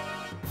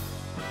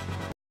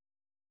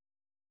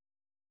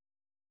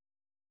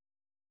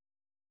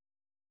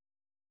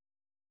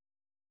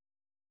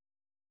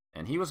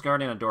 And he was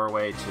guarding a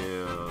doorway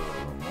to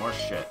more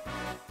shit.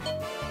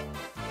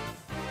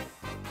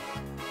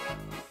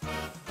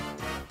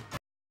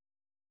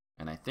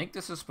 And I think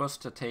this is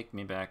supposed to take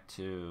me back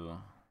to...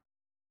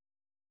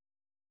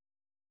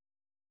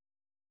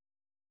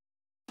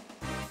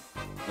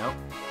 Nope.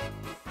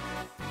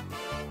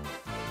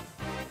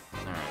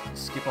 Alright,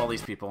 skip all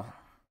these people.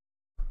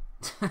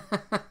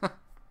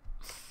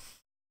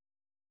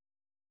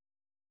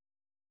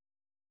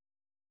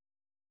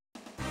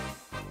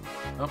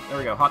 Oh, there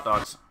we go. Hot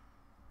dogs.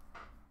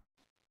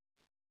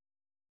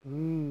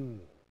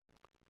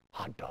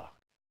 Hot dog.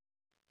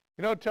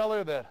 You know,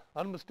 Teller, that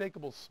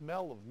unmistakable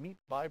smell of meat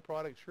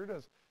byproduct sure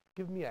does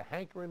give me a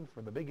hankering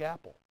for the Big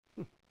Apple.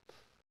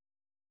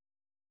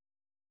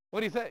 What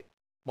do you say?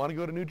 Want to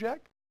go to New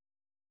Jack?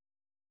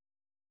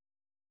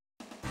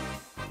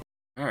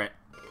 Alright.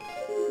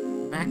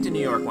 Back to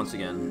New York once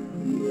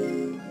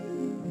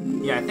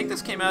again. Yeah, I think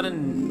this came out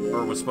in...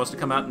 or was supposed to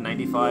come out in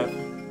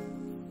 95.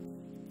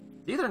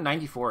 Either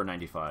 94 or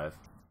 95.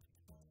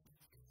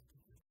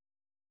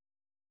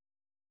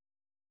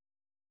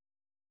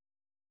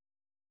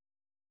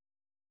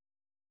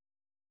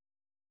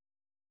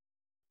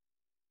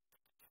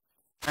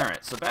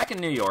 Alright, so back in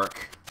New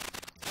York,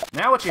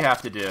 now what you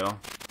have to do,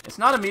 it's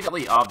not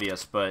immediately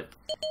obvious, but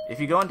if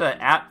you go into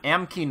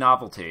Amkey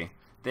Novelty,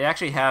 they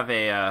actually have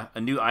a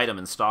new item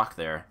in stock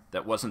there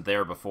that wasn't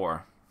there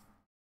before.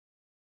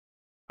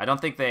 I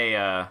don't think they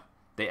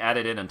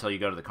added it until you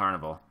go to the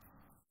carnival.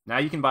 Now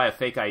you can buy a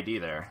fake ID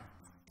there.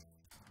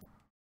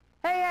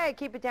 Hey,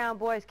 keep it down,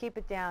 boys, keep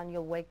it down.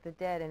 You'll wake the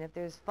dead. And if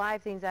there's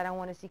 5 things I don't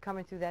want to see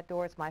coming through that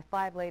door, it's my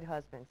 5 late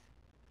husbands.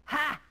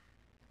 Ha!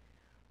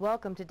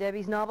 Welcome to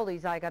Debbie's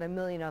Novelties. I got a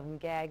million of them.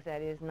 Gags,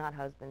 that is, not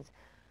husbands.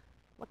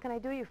 What can I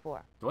do you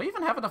for? Do I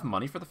even have enough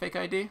money for the fake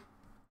ID?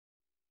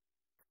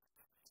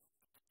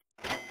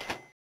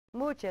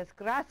 Muchas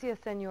gracias,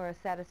 senora.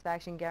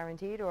 Satisfaction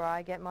guaranteed, or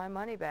I get my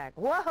money back.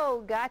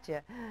 Whoa,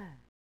 gotcha.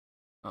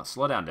 Oh,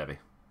 slow down, Debbie.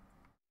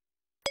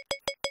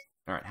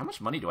 Alright, how much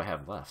money do I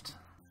have left?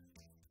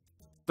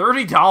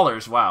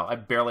 $30! Wow, I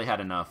barely had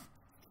enough.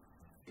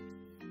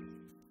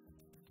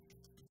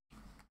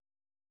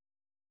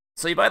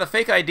 So you buy the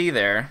fake ID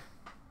there.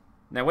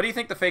 Now, what do you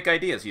think the fake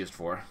ID is used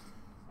for?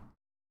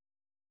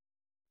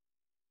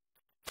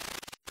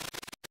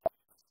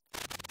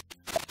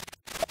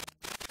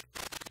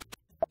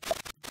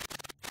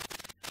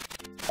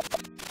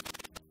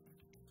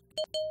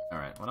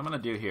 Alright, what I'm gonna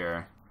do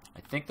here... I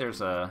think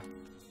there's a...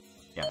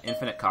 yeah,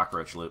 infinite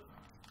cockroach loop.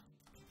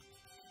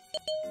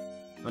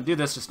 I'm gonna do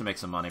this just to make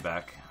some money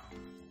back.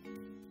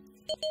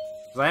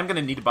 Because I am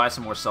gonna need to buy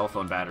some more cell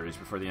phone batteries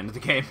before the end of the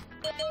game.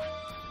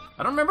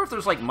 I don't remember if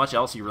there's like much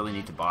else you really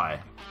need to buy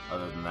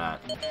other than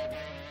that.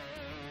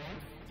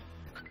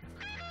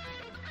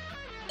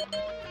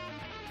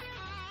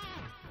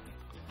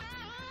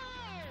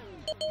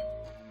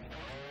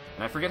 And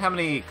I forget how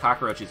many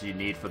cockroaches you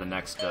need for the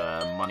next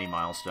money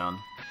milestone.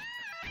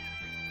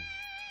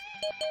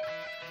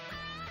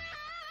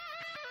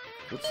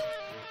 Oops.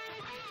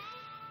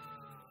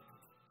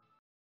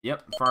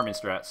 Yep, farming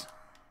strats.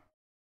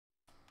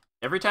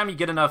 Every time you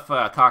get enough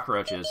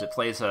cockroaches, it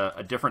plays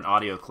a different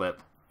audio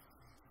clip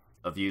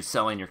of you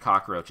selling your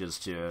cockroaches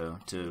to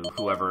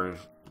whoever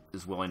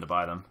is willing to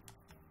buy them.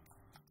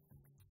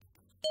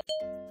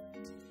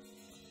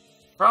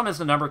 Problem is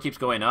the number keeps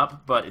going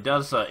up, but it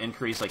does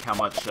increase like how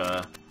much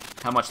the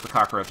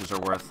cockroaches are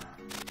worth.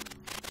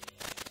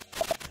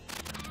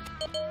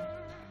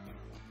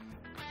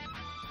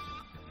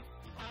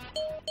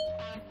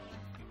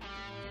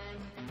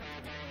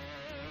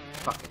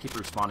 Fuck, I keep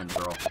respawning the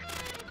girl.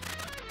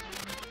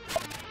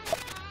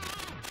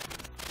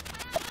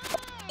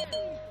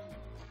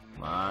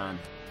 Come on.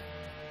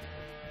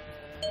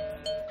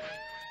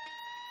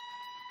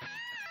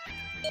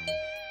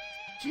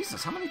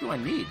 Jesus, how many do I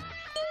need?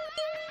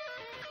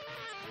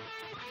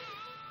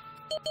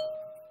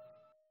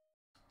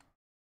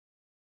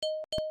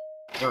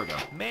 There we go.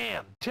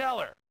 Man,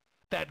 Teller,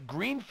 that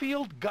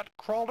Greenfield gut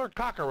crawler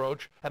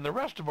cockroach and the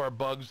rest of our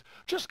bugs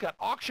just got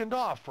auctioned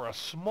off for a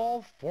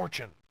small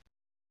fortune.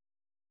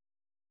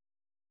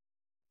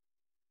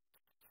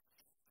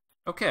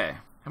 Okay,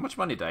 how much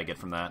money did I get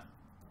from that?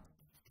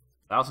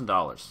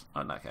 $1,000.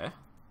 Oh, okay.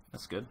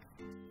 That's good.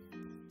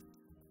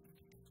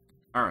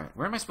 Alright,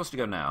 where am I supposed to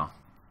go now?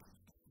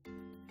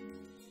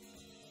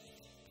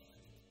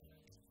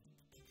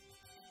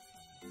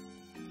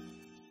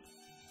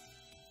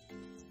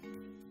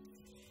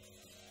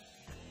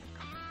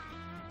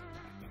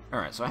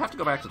 Alright, so I have to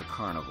go back to the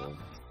carnival.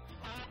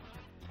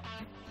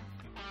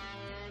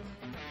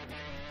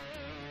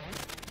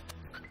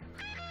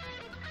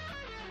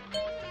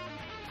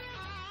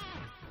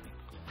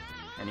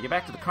 And to get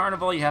back to the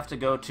carnival, you have to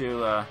go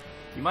to,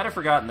 you might have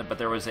forgotten it, but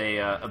there was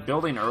a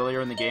building earlier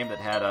in the game that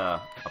had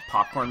a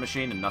popcorn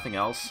machine and nothing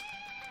else.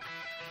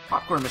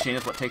 Popcorn machine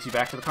is what takes you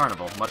back to the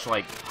carnival, much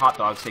like hot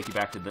dogs take you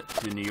back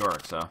to New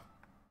York, so...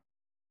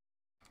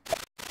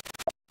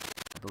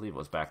 I believe it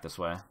was back this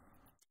way.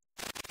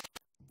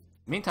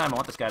 Meantime, I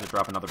want this guy to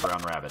drop another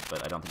brown rabbit,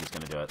 but I don't think he's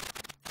going to do it.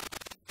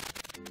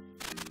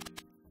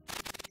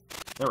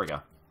 There we go.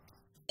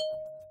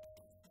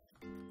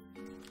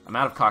 I'm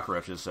out of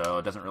cockroaches, so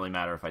it doesn't really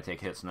matter if I take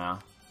hits now.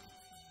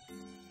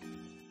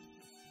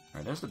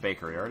 Alright, there's the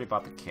bakery. I already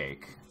bought the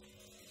cake.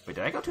 Wait,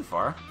 did I go too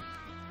far?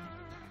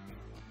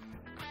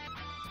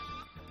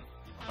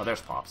 Oh,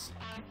 there's Pops.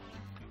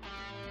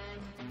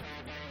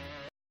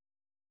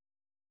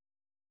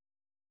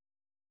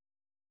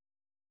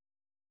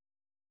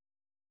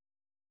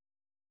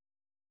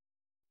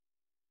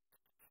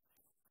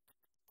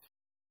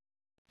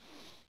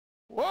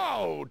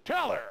 Whoa,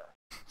 Teller!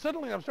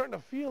 Suddenly I'm starting to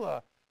feel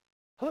a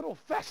little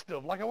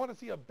festive, like I want to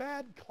see a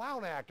bad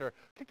clown actor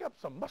kick up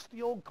some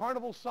musty old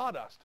carnival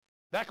sawdust.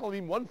 That can only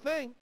mean one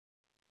thing.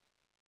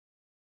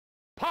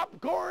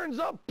 Popcorn's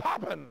a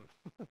poppin'!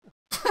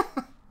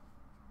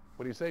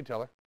 What do you say,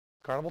 Teller?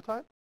 Carnival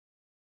time?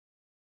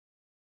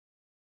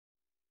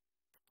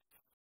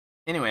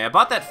 Anyway, I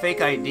bought that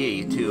fake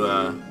ID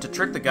to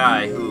trick the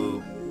guy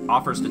who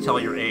offers to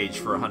tell your age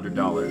for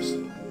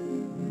 $100.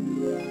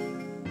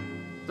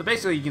 So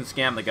basically, you can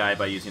scam the guy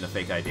by using a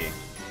fake ID.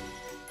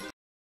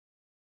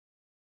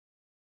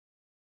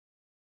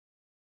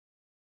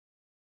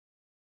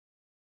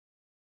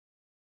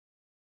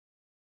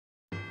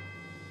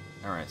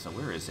 Alright, so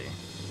where is he?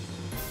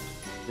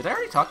 Did I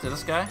already talk to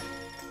this guy?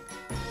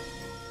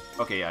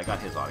 Okay, yeah, I got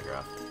his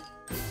autograph.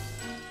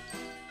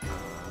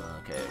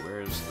 Okay,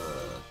 where's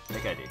the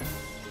fake ID?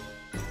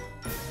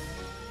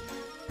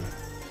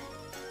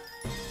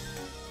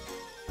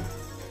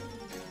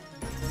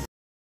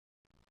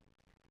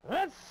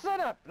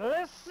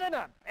 Listen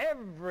up.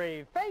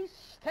 Every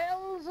face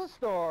tells a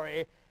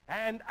story,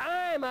 and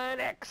I'm an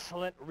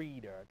excellent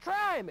reader.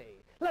 Try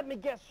me. Let me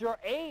guess your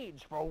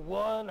age for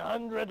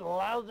 $100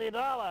 lousy.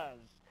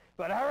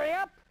 But hurry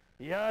up.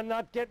 You're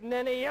not getting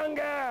any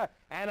younger,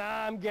 and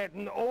I'm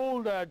getting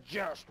older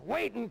just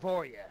waiting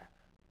for you.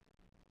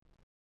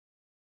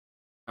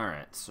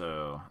 Alright,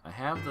 so I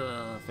have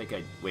the fake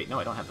ID. Wait, no,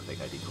 I don't have the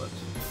fake ID equipped.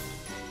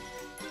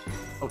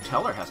 Oh,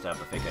 Teller has to have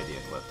the fake ID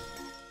equipped.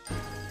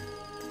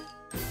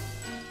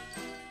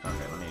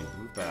 Okay, let me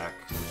move back,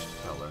 switch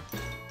to Teller.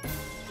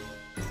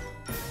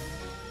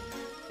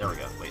 There we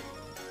go. Wait,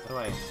 how do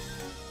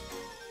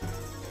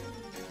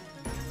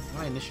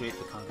I initiate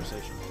the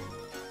conversation?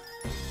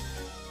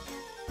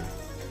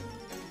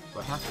 Do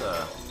I have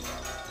to...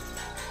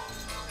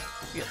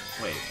 Yeah,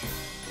 wait.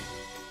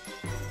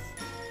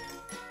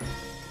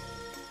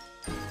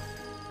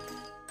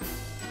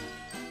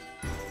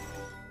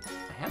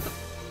 I have to...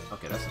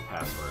 Okay, that's the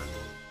password.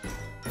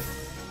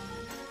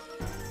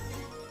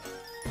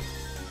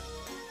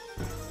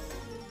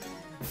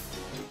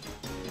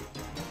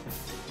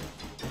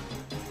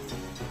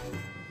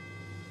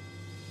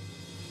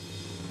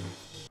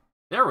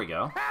 There we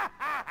go.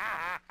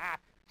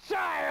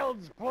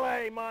 Child's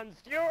play,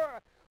 monsieur.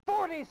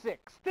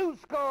 46, 2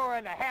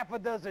 and half a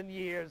dozen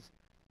years.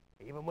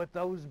 Even with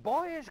those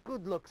boyish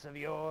good looks of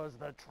yours,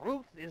 the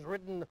truth is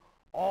written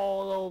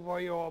all over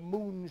your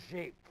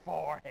moon-shaped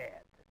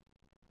forehead.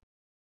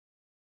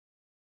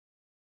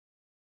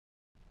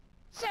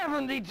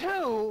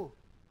 72?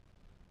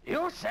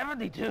 You're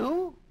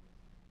 72?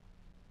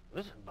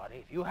 Listen, buddy,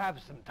 if you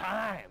have some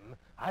time,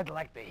 I'd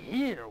like to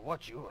hear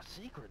what your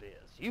secret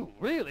is. You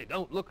really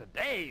don't look a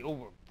day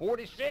over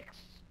 46.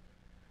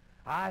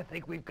 I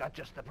think we've got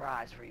just the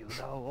prize for you,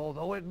 though,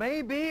 although it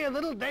may be a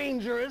little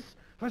dangerous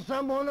for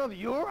someone of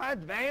your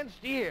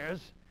advanced years.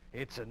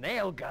 It's a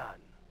nail gun.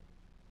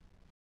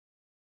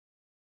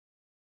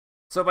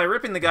 So by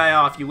ripping the guy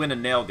off, you win a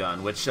nail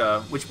gun, which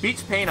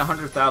beats paying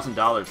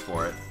 $100,000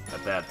 for it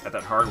at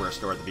that hardware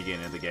store at the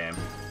beginning of the game.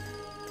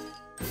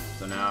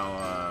 So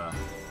now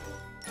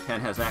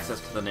Penn has access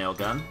to the nail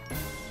gun,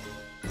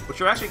 which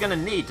you're actually going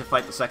to need to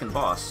fight the second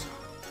boss.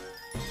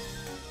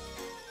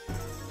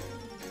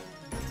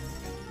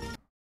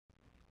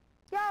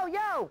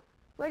 Yo!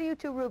 Where do you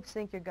two rubes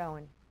think you're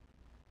going?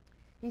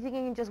 You think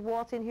you can just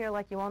waltz in here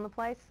like you own the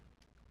place?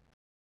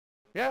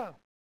 Yeah.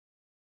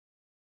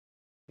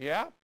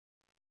 Yeah?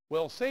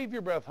 Well, save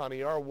your breath,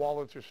 honey. Our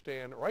wallets are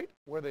staying right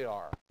where they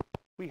are.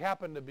 We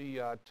happen to be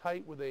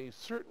tight with a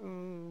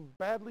certain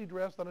badly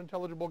dressed,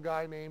 unintelligible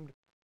guy named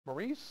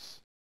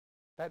Maurice?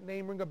 That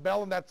name ring a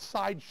bell in that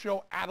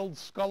sideshow addled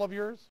skull of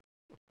yours?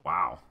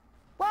 Wow.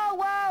 Whoa,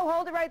 whoa,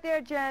 hold it right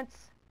there, gents.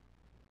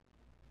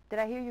 Did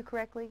I hear you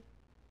correctly?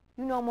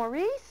 You know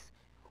Maurice?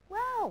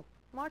 Well,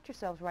 march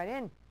yourselves right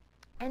in.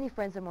 Any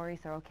friends of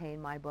Maurice are okay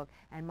in my book,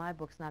 and my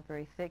book's not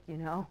very thick, you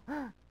know.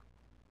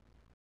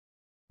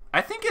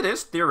 I think it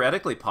is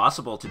theoretically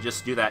possible to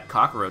just do that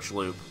cockroach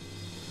loop.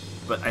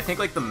 But I think,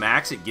 like, the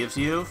max it gives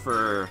you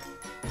for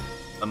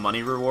a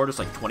money reward is,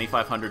 like,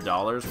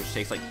 $2,500, which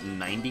takes, like,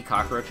 90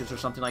 cockroaches or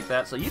something like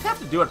that. So you'd have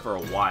to do it for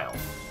a while.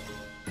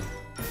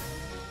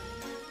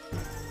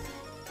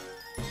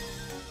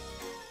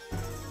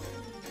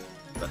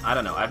 But I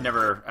don't know. I've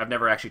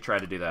never actually tried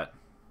to do that.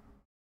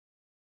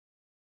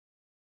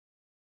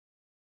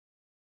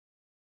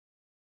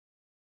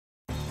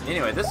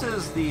 Anyway, this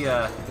is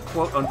the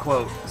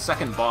quote-unquote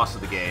second boss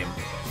of the game,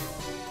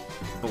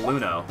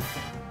 Balloono.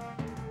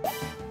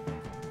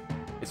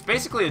 It's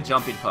basically a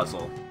jumping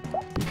puzzle,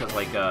 because,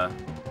 like,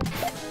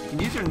 you can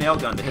use your nail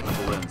gun to hit the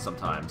balloon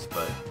sometimes,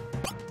 but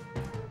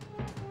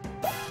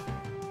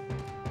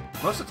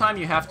most of the time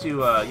you have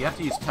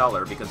to use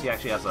Teller, because he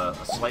actually has a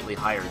slightly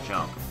higher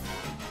jump.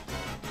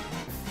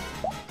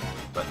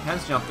 But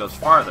Penn's jump goes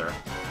farther,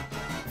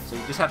 so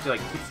you just have to,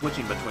 like, keep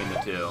switching between the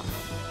two.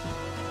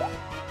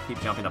 Keep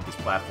jumping up these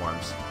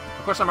platforms.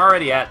 Of course, I'm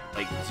already at,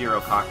 like,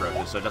 0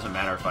 cockroaches, so it doesn't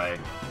matter if I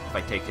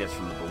take hits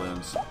from the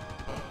balloons.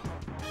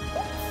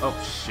 Oh,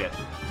 shit.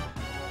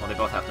 Well, they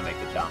both have to make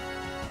the jump.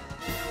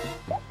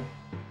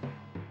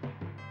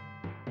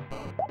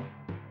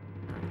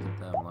 Get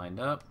them lined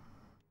up.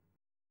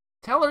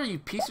 Teller, you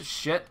piece of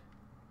shit!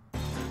 I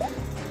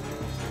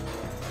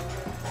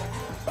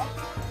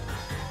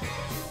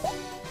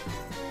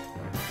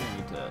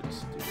need to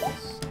just do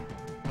this.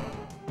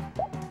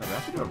 Oh, do I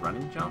have to do a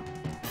running jump?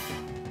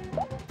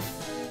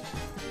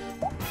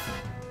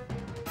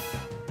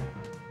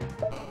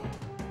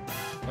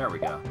 There we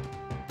go.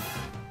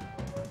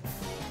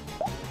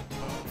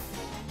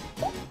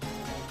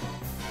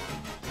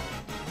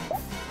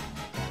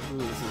 Ooh,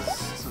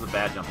 this is a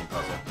bad jumping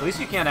puzzle. At least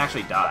you can't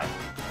actually die.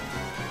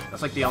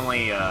 That's like the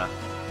only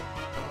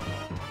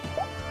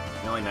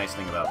nice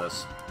thing about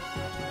this.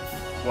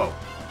 Whoa.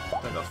 I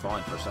think I was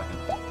falling for a second.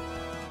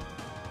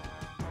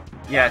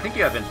 Yeah, I think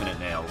you have infinite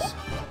nails.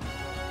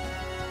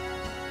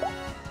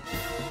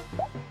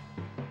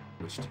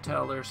 Switch to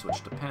Teller,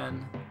 switch to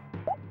Penn.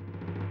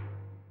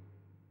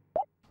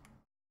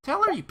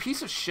 Teller, you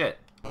piece of shit!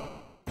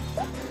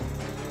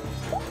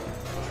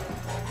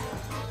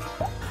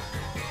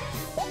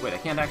 Wait, I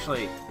can't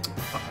actually...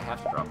 Fuck, I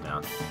have to drop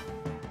down.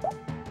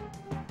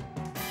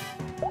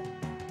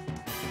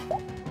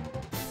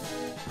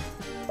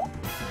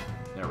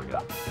 There we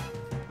go.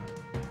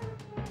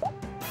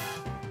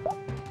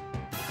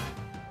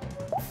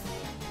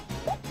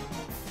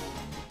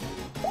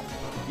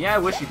 Yeah, I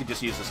wish you could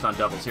just use the stunt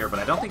doubles here, but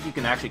I don't think you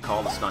can actually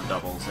call the stunt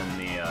doubles in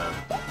the,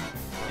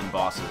 in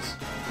bosses.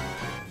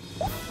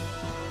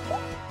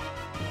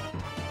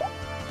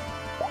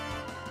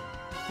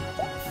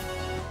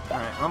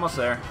 Alright, we're almost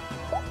there.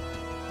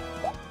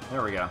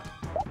 There we go.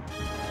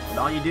 And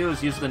all you do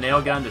is use the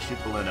nail gun to shoot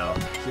Balloono.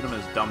 Shoot him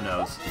in his dumb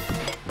nose.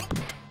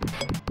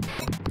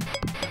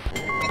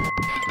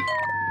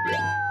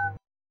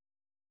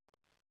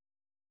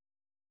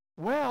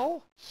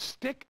 Well,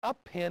 stick a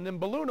pin in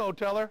Balloono,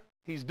 Teller.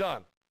 He's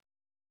done.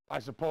 I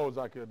suppose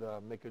I could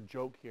make a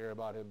joke here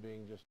about him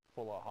being just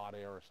full of hot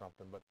air or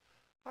something, but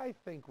I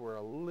think we're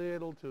a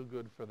little too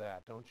good for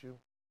that, don't you?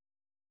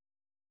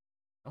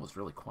 That was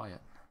really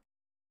quiet.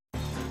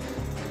 Okay.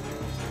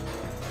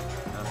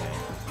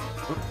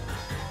 Oop.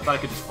 I thought I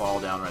could just fall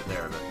down right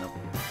there, but nope.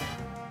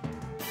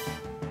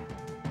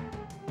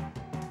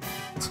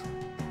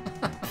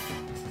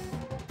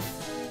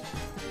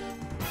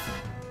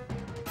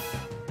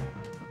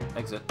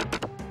 Exit.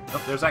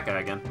 Oh, there's that guy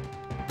again.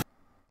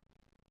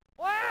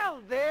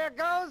 Well, there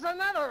goes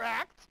another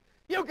act.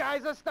 You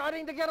guys are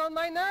starting to get on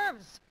my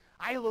nerves.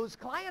 I lose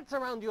clients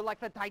around you like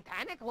the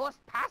Titanic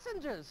lost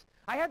passengers.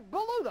 I had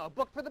Balloono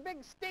booked for the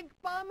big stink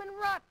bomb and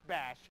rot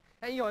bash,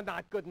 and you're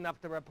not good enough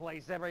to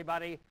replace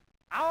everybody.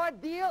 Our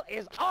deal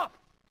is off.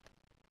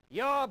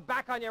 You're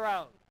back on your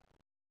own.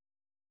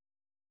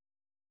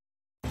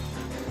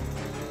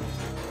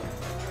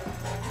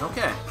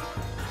 Okay.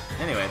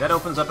 Anyway, that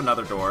opens up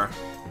another door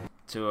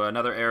to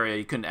another area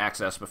you couldn't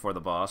access before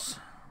the boss.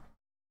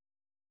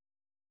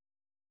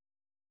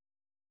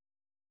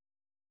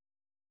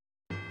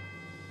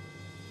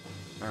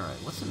 Alright,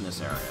 what's in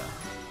this area?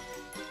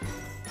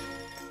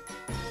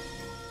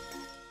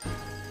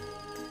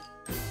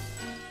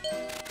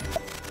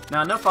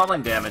 Now, no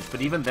falling damage,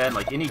 but even then,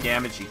 like, any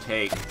damage you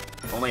take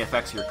only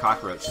affects your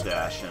cockroach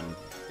stash, and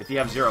if you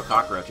have 0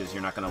 cockroaches,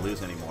 you're not going to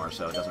lose anymore,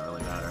 so it doesn't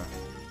really matter.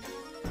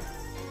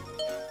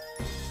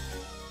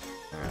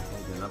 Alright, I'm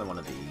gonna do another one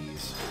of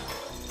these.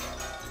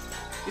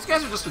 These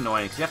guys are just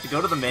annoying, because you have to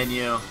go to the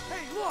menu,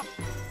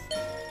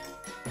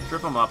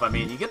 trip them up. I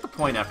mean, you get the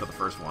point after the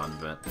first one,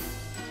 but...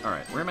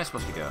 Alright, where am I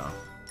supposed to go?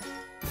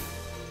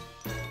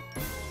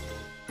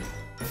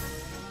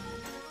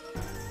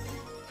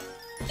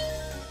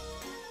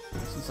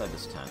 inside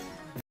this tent?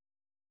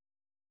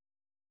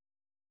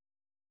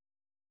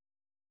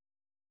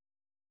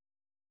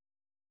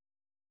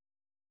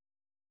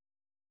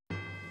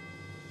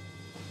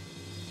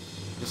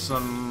 Just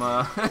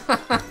some,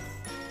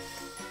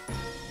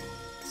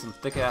 some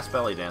thick-ass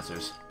belly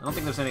dancers. I don't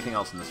think there's anything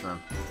else in this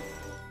room.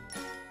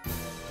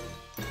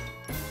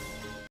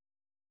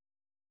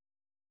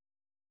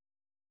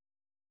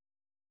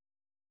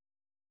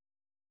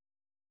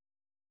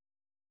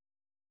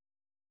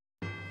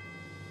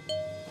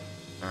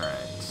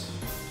 Alright.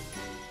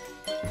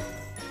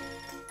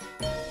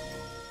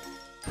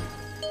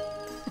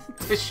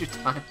 Tissue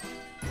time.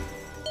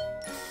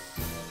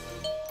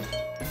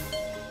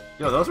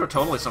 Yo, those were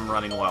totally some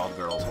running wild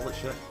girls. Holy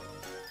shit.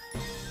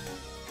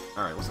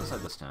 Alright, what's inside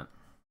this tent?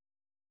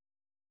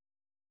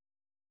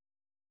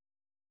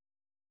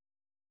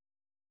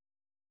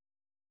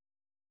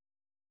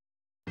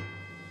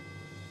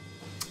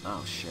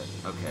 Oh shit,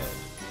 okay.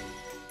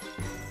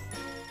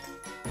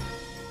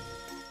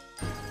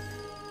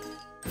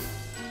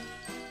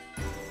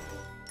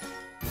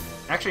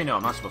 Actually, no,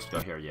 I'm not supposed to go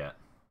here yet.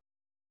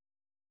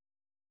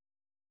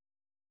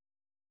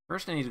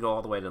 First I need to go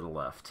all the way to the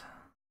left.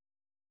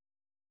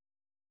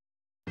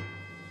 Hey,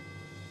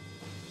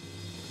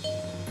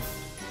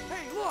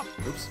 look!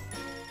 Oops.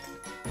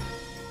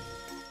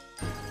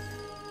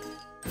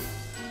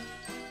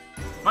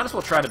 Might as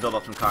well try to build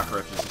up some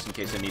cockroaches just in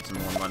case I need some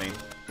more money.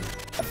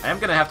 I am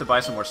gonna have to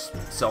buy some more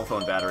cell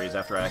phone batteries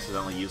after I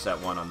accidentally use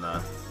that one on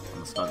the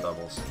stunt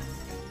doubles.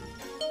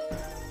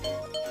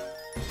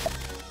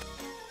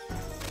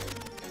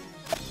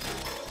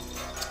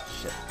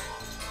 Shit.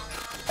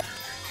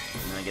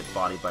 And then I get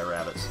bodied by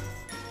rabbits.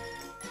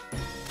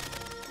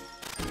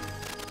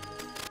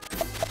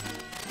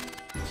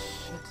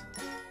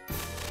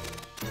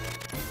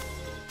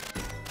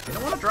 I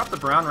don't want to drop the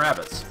brown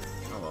rabbits.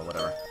 Oh well,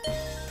 whatever.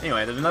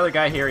 Anyway, there's another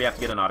guy here you have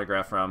to get an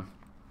autograph from.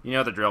 You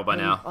know the drill by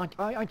now.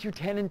 Aren't you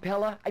Penn and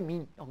Pella? I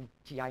mean, oh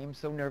gee, I am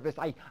so nervous.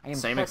 I am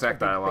Same such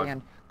exact a big dialogue.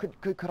 fan.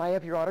 Could I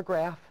have your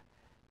autograph?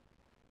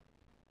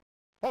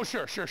 Oh,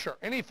 sure.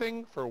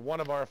 Anything for one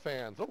of our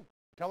fans. Oh,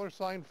 tell her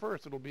sign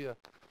first. It'll be a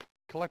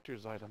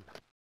collector's item.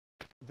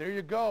 There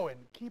you go, and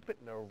keep it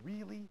in a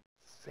really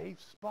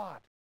safe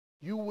spot.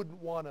 You wouldn't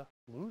want to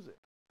lose it.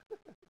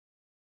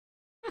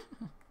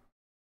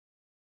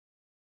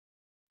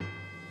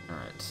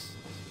 Alright,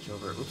 switch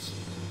over. Oops.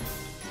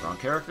 Wrong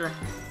character.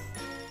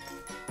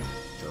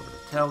 Switch over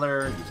to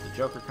Teller, use the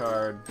Joker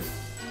card.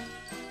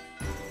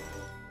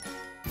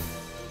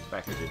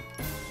 Back here, dude.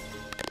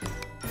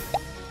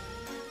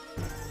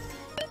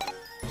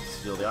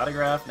 Steal the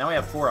autograph. Now we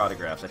have 4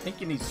 autographs. I think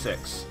you need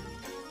 6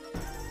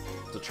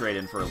 to trade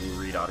in for a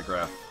Lou Reed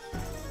autograph.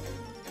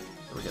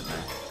 So we're getting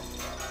there.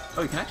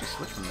 Oh, you can actually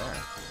switch from there.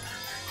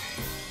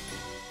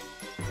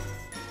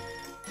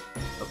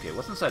 Okay,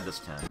 what's inside this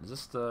tent? Is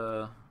this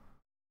the...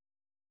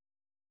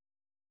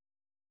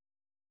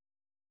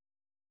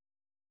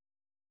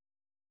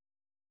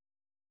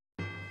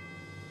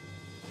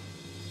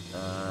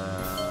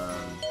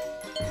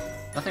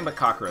 Nothing but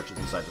cockroaches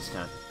inside this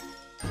tent.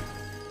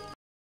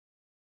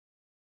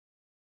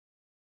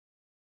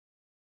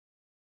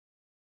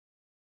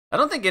 I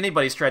don't think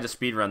anybody's tried to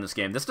speedrun this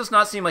game. This does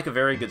not seem like a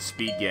very good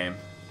speed game.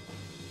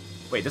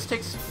 Wait, this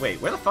takes... Wait,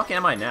 where the fuck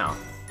am I now?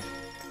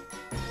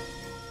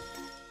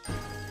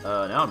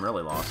 Now I'm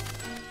really lost.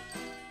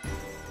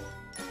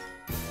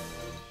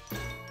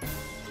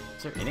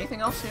 Is there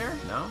anything else here?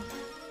 No?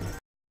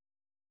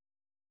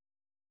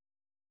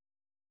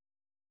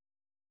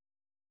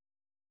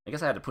 I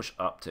guess I had to push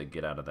up to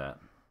get out of that.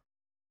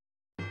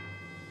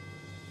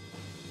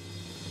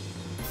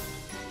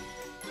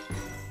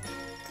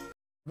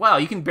 Wow,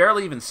 you can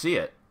barely even see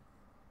it.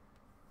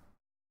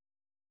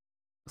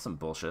 That's some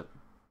bullshit.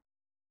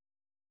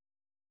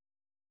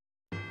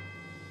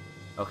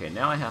 Okay,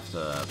 now I have to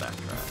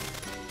backtrack.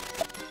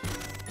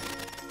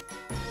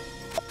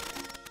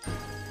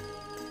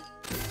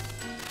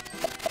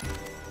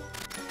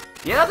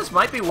 Yeah, this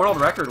might be world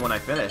record when I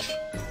finish.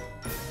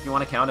 If you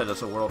want to count it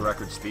as a world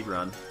record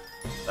speedrun.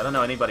 I don't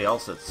know anybody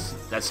else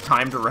that's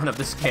timed a run of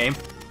this game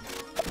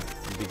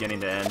from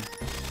beginning to end.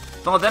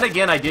 Well, then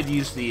again, I did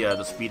use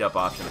the speed up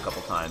option a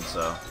couple times,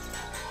 so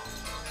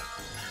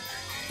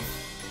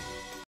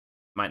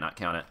might not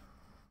count it.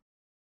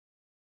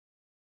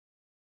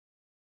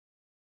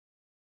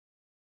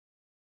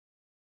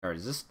 Alright,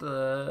 is this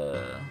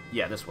the...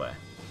 Yeah, this way.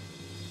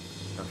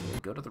 Okay,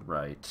 go to the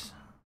right.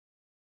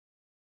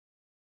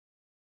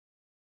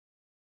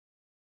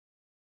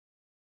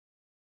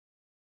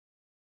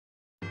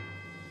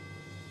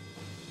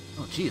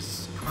 Oh, jeez,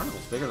 this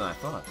carnival's bigger than I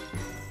thought.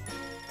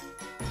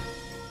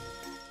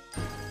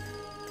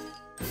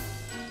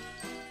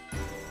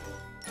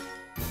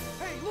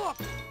 Hey, look!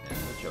 And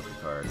the Joker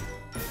card.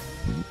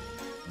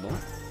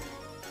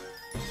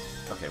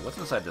 Okay, what's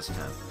inside this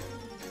tent?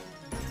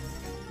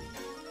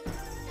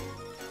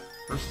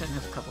 First tent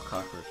has a couple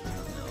cockroaches,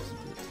 nothing else.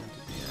 Into the tent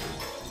at the end.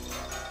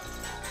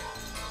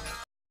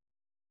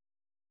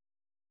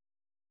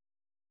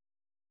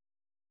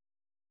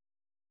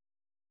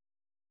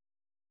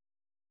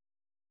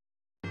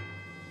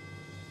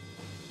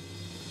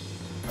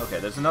 Okay,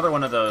 there's another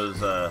one of those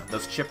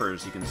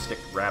chippers you can stick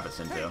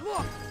rabbits into. Hey,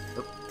 look!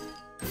 Oop.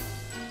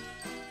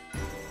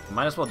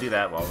 Might as well do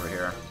that while we're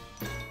here.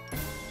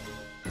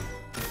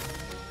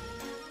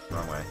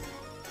 Wrong way.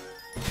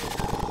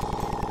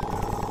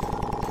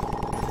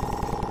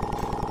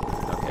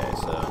 Okay,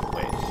 so,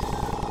 wait.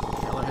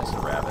 Taylor has the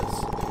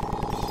rabbits.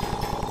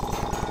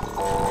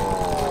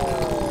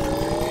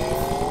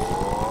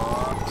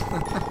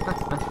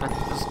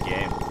 This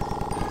game.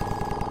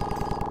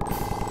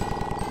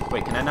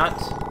 Wait, can I not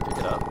pick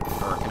it up?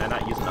 Or can I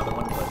not use another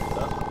one until I pick it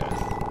up? Okay.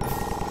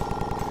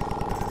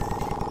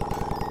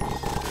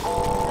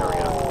 There we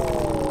go.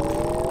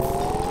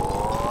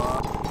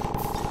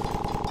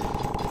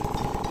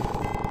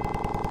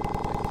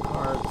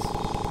 Cards.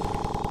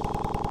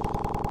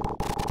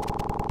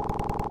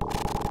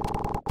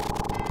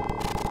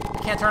 I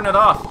can't turn it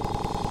off!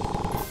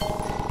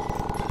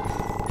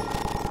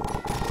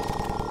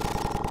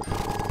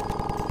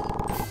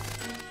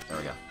 There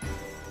we go.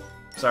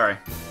 Sorry.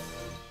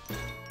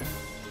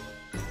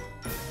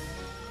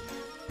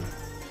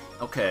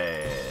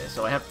 Okay,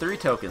 so I have 3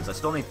 tokens. I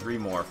still need 3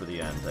 more for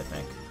the end, I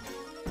think.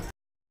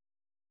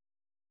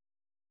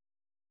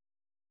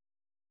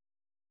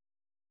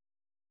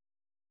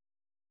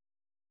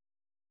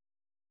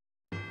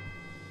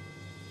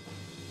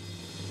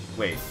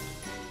 Wait.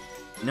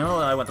 No,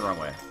 I went the wrong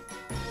way.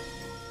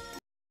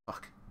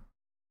 Fuck.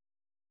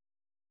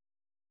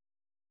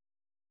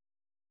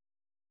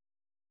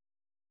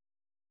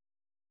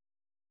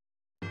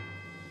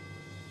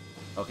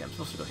 Okay, I'm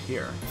supposed to go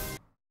here.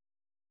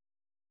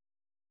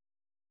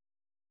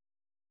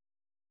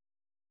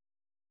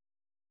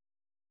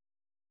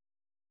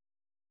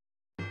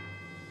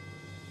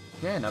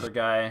 Yeah, another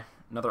guy,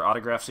 another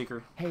autograph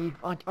seeker. Hey,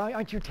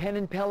 aren't you Penn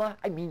and Pella?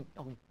 I mean,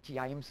 oh, gee,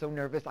 I am so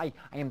nervous. I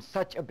am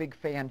such a big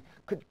fan.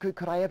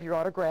 Could I have your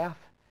autograph?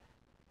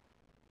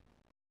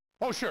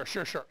 Oh, sure.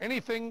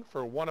 Anything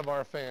for one of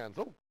our fans.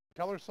 Oh,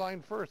 tell her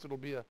sign first. It'll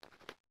be a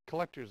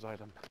collector's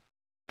item.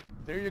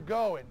 There you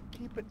go, and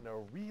keep it in a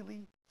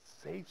really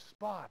safe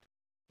spot.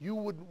 You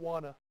wouldn't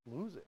want to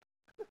lose it.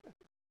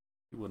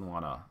 You wouldn't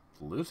want to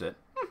lose it.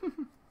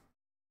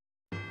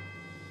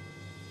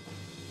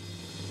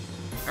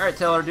 Alright,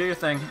 Taylor, do your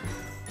thing.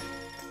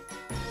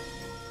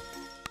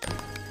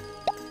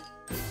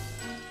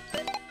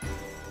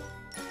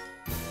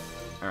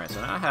 Alright,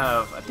 so now I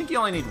have... I think you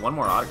only need 1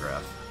 more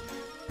autograph.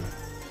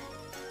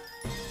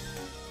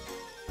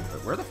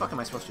 But where the fuck am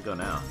I supposed to go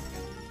now?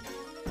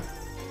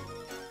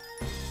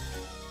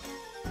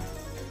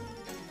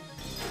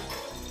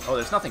 Oh,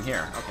 there's nothing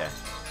here. Okay.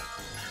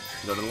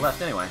 Go to the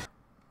left anyway.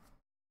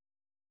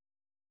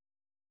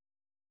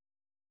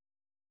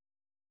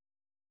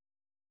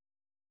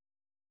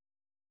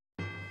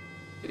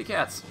 Kitty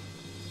cats.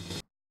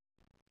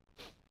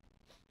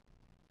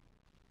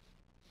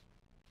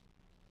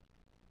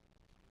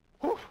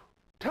 Whew.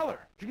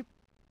 Teller, did you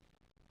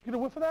get a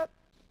whiff of that?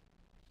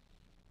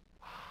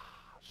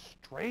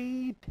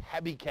 Stray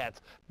tabby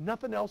cats.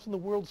 Nothing else in the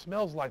world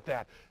smells like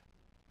that.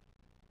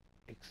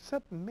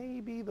 Except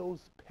maybe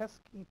those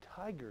pesky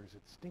tigers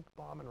at Stink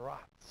Bomb and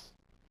Rots.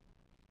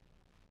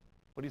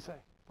 What do you say?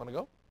 Want to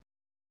go?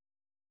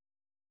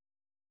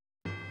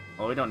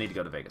 Well, we don't need to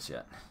go to Vegas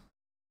yet.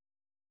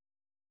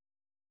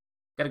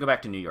 Gotta go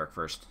back to New York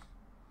first.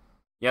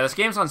 Yeah, this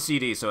game's on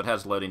CD, so it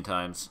has loading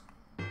times.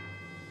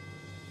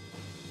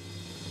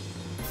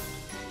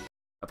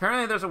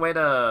 Apparently there's a way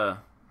to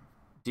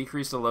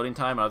decrease the loading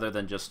time other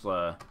than just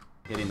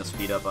hitting the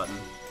speed up button.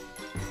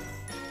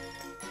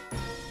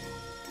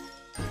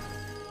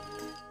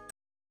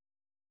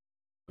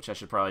 Which I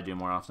should probably do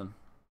more often.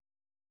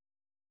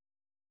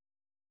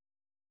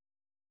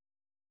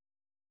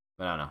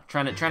 But I don't know.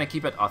 Trying to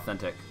keep it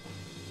authentic.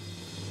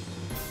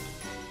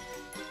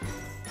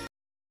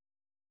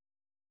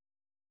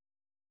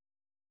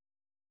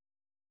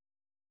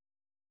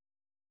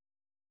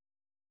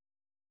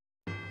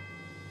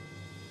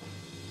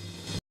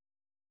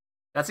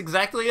 That's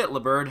exactly it,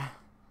 LeBird.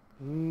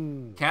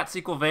 Cats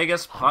equal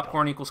Vegas,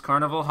 popcorn equals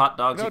Carnival, hot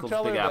dogs equals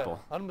Big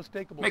Apple.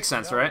 Unmistakable Makes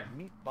sense, right?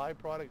 Meat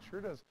byproduct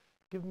sure does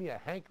give me a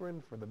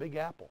hankering for the Big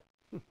Apple.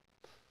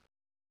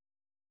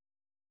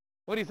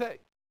 What do you say?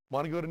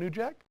 Want to go to New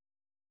Jack?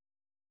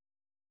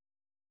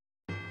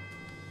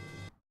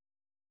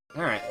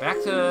 All right,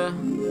 back to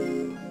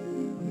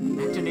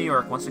New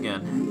York once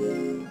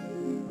again.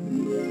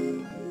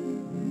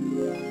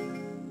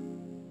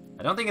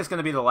 I don't think it's going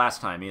to be the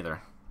last time either.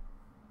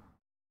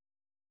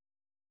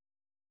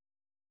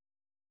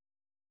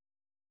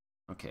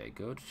 Okay,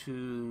 go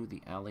to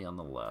the alley on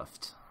the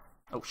left.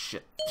 Oh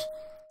shit.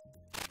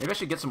 Maybe I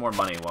should get some more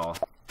money while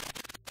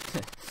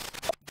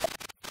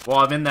while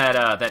I'm in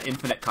that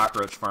infinite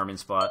cockroach farming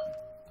spot.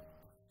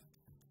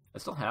 I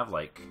still have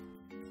like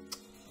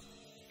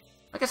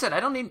I said, I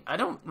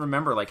don't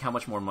remember like how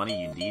much more money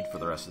you need for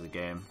the rest of the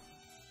game.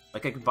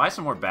 Like I could buy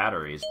some more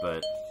batteries,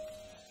 but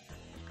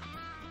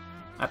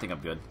I think I'm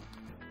good.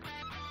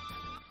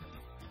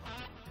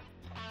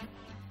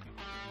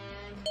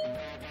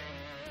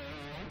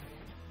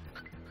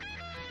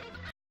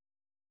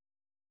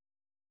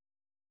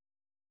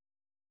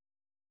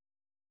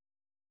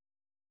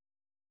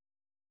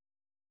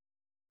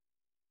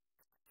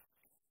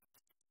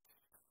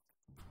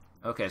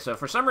 Okay, so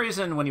for some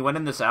reason, when you went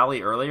in this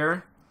alley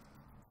earlier,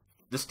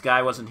 this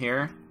guy wasn't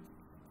here.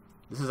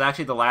 This is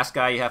actually the last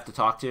guy you have to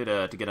talk to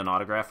get an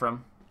autograph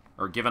from.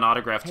 Or give an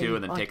autograph to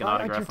and then take an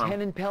autograph from. Aren't you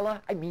Penn and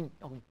Pella? I mean,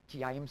 oh,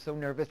 gee, I am so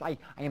nervous. I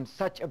am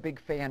such a big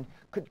fan.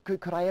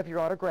 Could I have your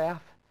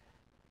autograph?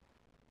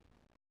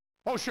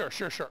 Oh, sure.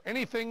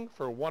 Anything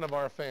for one of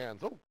our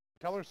fans. Oh,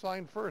 tell her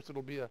sign first.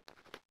 It'll be a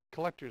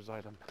collector's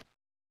item.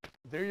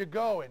 There you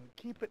go, and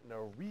keep it in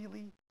a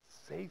really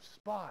safe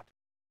spot.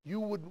 You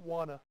wouldn't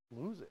want to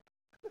lose it.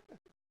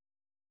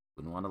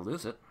 Wouldn't want to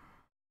lose it.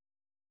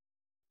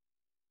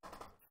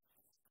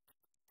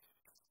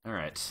 All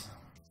right.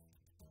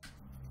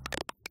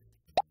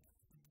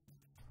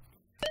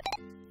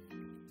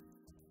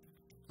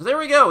 So there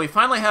we go. We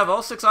finally have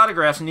all 6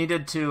 autographs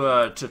needed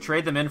to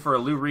trade them in for a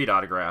Lou Reed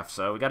autograph.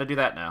 So we got to do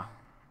that now.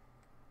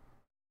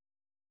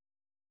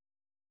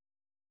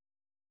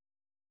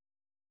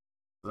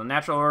 The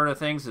natural order of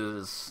things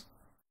is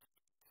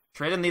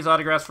trade in these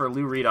autographs for a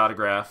Lou Reed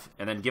autograph,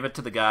 and then give it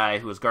to the guy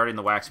who is guarding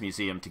the Wax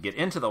Museum to get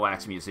into the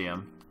Wax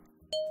Museum.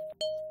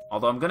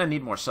 Although I'm going to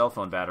need more cell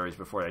phone batteries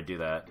before I do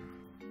that.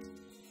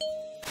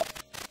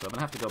 So I'm going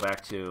to have to go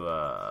back to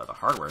the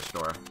hardware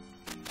store.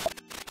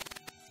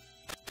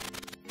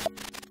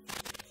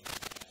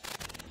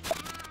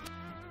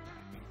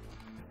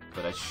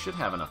 But I should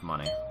have enough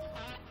money.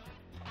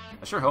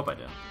 I sure hope I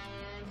do.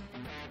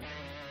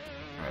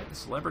 Alright, the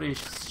celebrity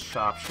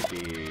shop should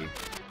be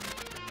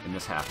in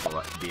this half the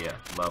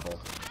level.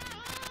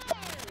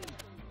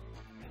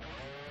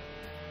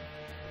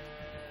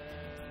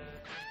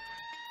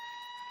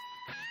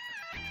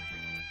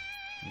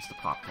 Here's the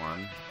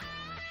popcorn.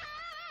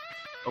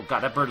 Oh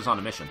god, that bird is on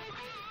a mission.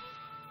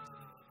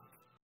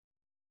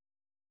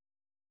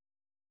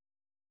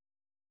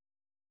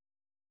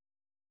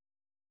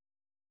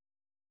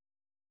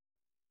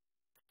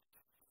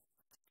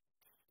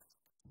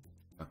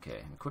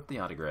 Okay, equip the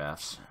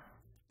autographs.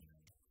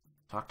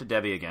 Talk to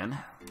Debbie again.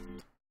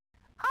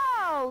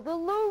 Oh, the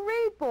Lou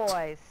Reed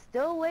boys.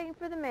 Still waiting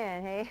for the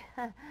man, hey?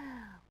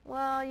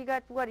 Well, you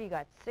got, what do you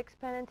got, 6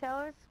 Penn and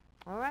Tellers?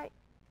 All right,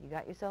 you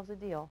got yourselves a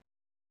deal.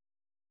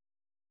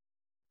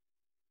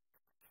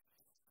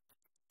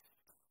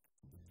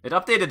 It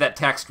updated that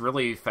text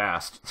really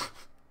fast.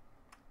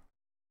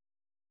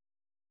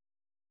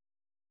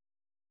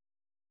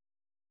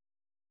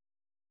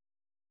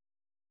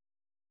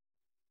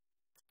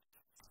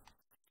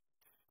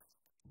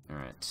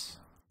 Alright.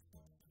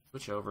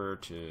 Switch over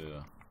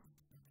to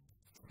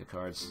the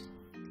cards.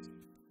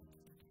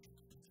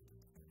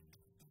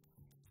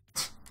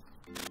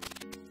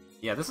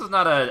 Yeah, this is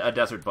not a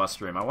Desert Bus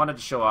stream. I wanted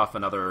to show off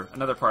another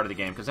part of the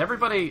game, because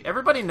everybody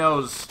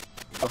knows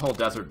the whole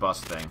Desert Bus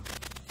thing.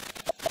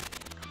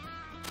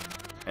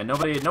 And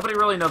nobody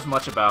really knows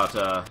much about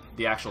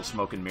the actual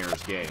Smoke and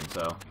Mirrors game,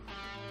 so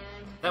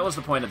that was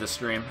the point of this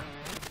stream.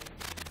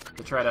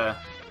 To try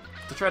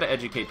to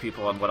educate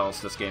people on what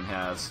else this game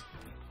has.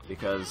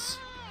 Because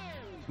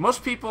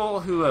most people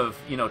who have,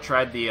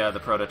 tried the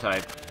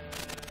prototype,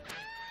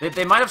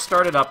 they might have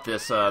started up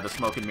this the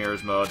Smoke and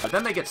Mirrors mode, but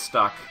then they get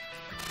stuck.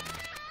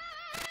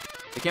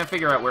 They can't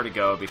figure out where to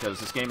go because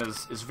this game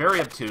is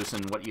very obtuse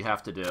in what you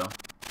have to do.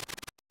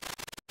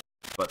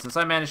 But since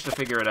I managed to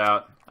figure it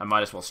out, I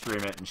might as well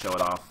stream it and show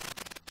it off.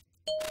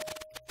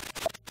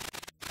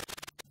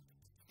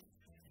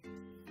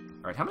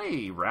 Alright, how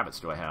many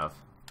rabbits do I have?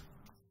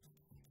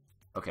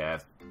 Okay,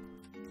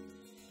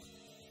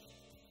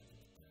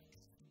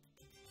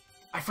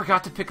 I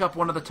forgot to pick up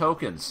one of the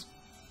tokens.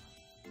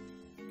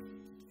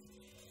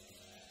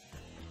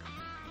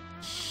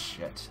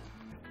 Shit.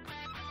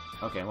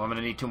 Okay, well I'm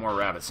gonna need 2 more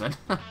rabbits then.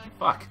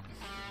 Fuck.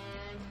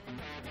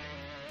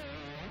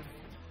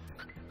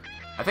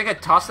 I think I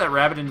tossed that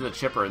rabbit into the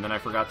chipper and then I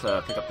forgot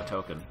to pick up the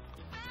token.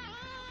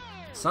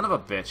 Son of a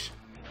bitch.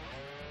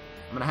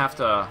 I'm gonna have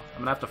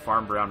to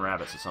farm brown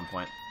rabbits at some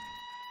point.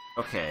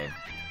 Okay.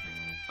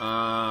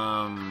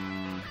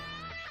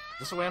 Is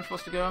this the way I'm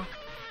supposed to go?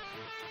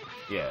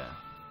 Yeah.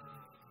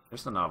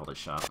 There's the novelty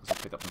shop.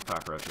 Let's pick up some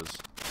cockroaches.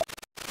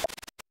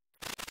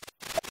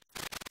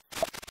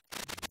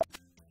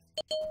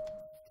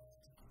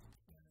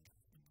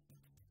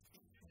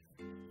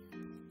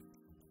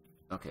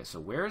 Okay, so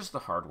where's the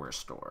hardware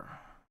store?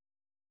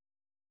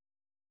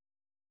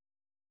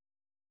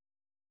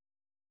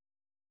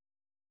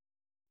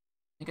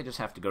 I think I just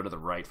have to go to the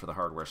right for the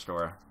hardware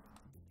store.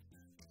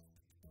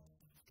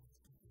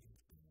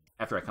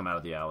 After I come out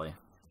of the alley.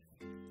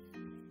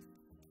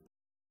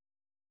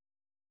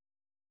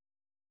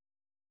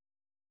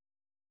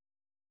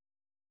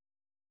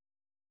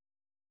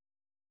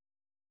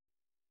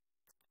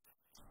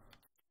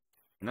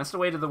 And that's the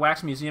way to the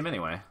Wax Museum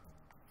anyway.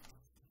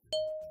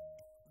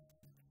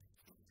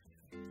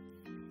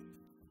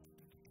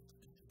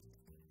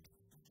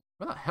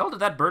 Where the hell did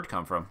that bird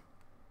come from?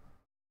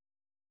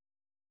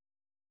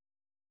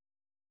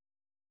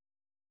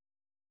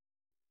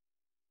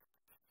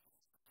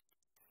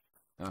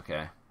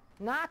 Okay.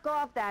 Knock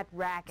off that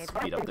racket.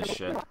 Speed up this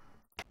shit.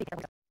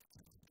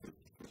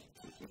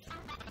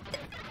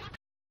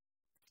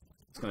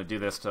 It's gonna do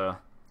this to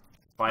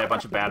buy a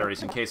bunch of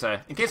batteries in case I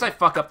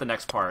fuck up the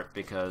next part,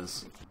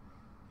 because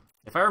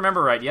if I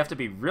remember right, you have to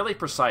be really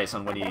precise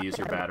on when you use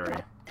your battery.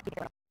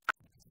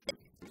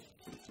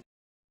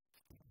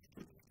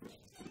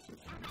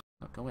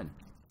 Oh, go in.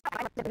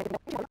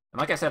 And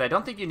like I said, I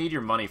don't think you need your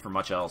money for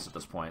much else at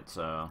this point,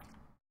 so...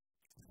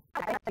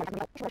 Of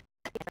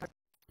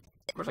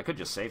course, I could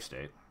just save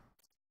state.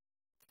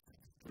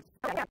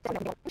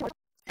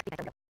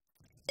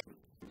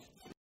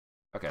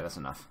 Okay, that's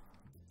enough.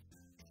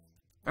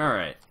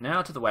 Alright,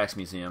 now to the Wax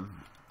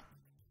Museum.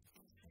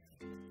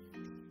 And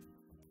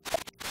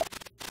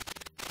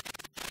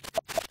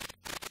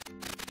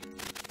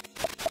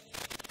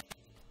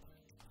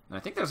I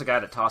think there's a guy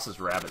that tosses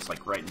rabbits,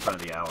 like, right in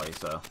front of the alley,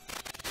 so...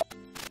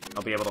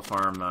 I'll be able to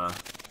farm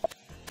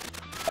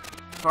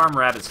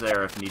rabbits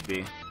there if need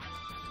be.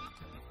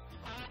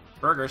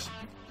 Burgers.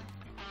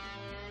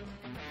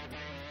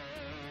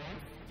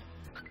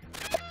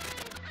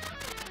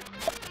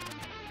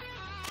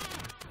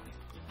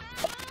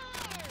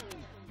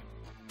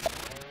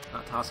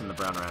 Not tossing the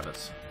brown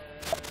rabbits.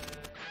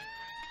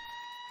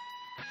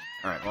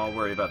 Alright, well, I'll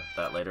worry about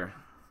that later.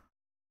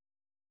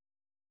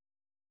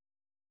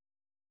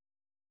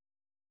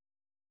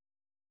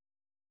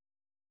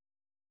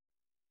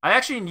 I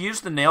actually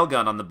used the nail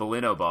gun on the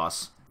Bellino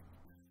boss.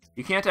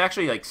 You can't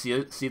actually, like,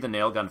 see the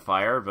nail gun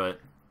fire, but...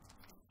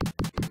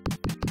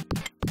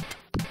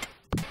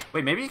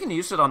 Wait, maybe you can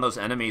use it on those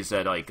enemies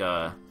that, like,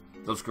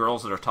 those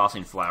girls that are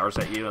tossing flowers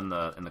at you in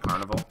the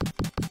carnival.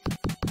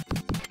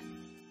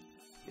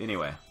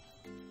 Anyway.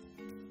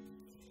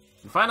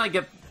 And finally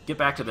get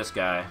back to this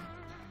guy.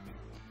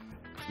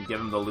 And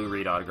give him the Lou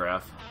Reed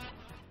autograph.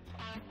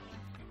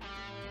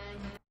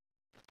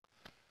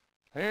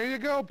 Here you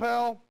go,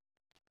 pal.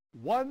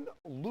 1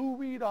 Lou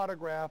Reed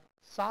autograph,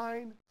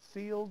 signed,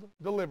 sealed,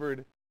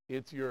 delivered.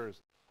 It's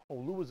yours. Oh,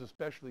 Lou was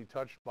especially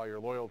touched by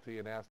your loyalty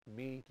and asked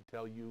me to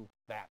tell you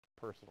that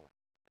personally.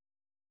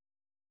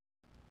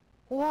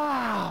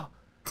 Wow!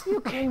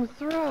 You came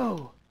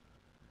through!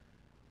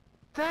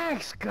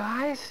 Thanks,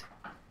 guys!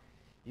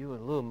 You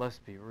and Lou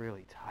must be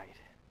really tight.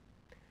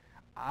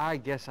 I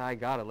guess I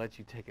gotta let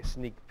you take a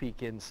sneak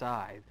peek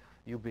inside.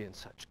 You being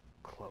such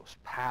close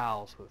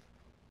pals with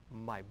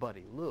my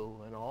buddy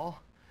Lou and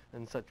all,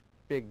 and such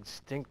big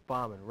Stink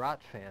Bomb and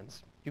Rot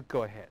fans. You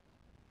go ahead.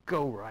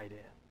 Go right in.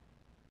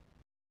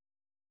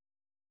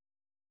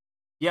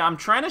 Yeah, I'm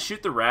trying to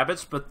shoot the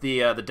rabbits, but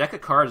the deck of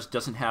cards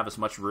doesn't have as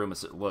much room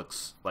as it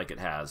looks like it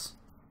has.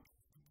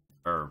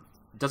 Or,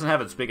 it doesn't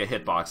have as big a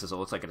hitbox as it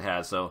looks like it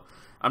has, so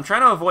I'm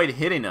trying to avoid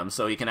hitting them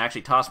so you can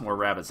actually toss more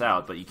rabbits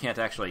out, but you can't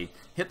actually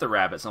hit the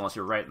rabbits unless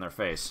you're right in their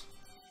face.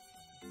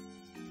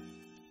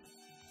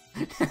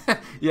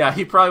 Yeah,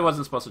 he probably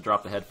wasn't supposed to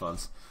drop the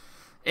headphones.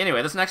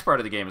 Anyway, this next part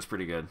of the game is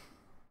pretty good.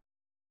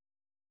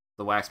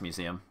 The Wax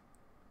Museum.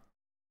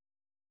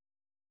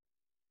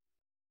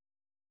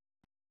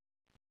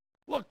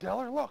 Look,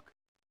 Teller, look.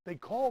 They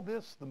call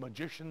this the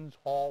Magician's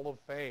Hall of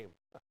Fame.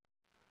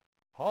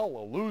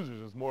 Hall of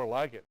Losers is more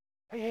like it.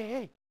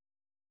 Hey.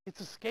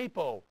 It's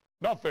Escapo.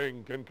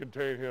 Nothing can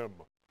contain him.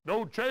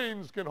 No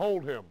chains can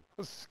hold him.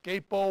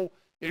 Escapo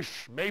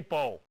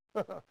Ishmapo.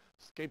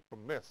 Escape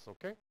from this,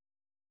 okay?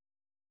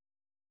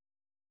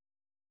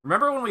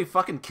 Remember when we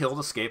fucking killed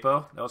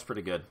Escapo? That was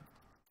pretty good.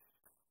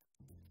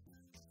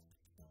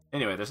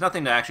 Anyway, there's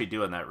nothing to actually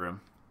do in that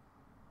room.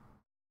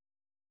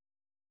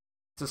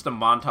 It's just a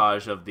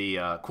montage of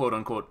the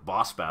quote-unquote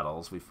boss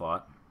battles we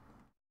fought.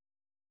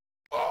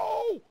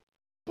 Oh!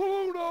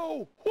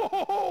 Pluto!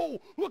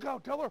 Whoa! Look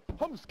out, Teller!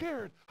 I'm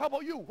scared! How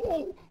about you?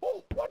 Oh!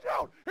 Watch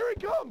out! Here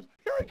he comes!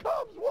 Here he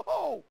comes!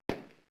 Whoa!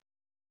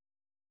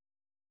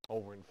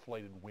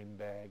 Overinflated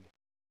windbag.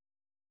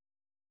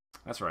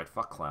 That's right,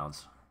 fuck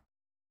clowns.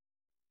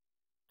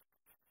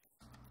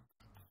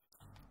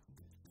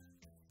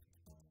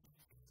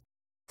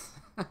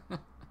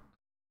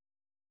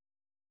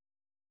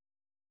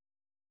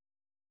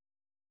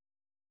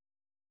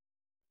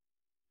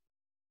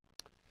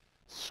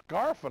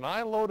 Scarf and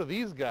eye low to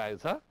these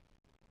guys, huh?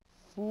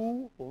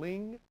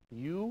 Fooling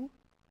you,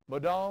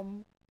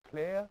 Madame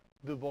Claire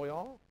de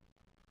Voyant?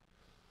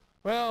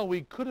 Well,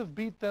 we could have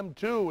beat them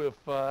too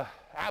if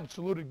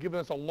Absolute had given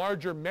us a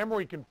larger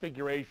memory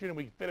configuration and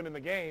we could fit them in the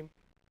game.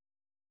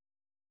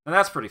 And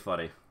that's pretty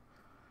funny.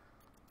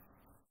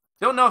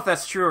 Don't know if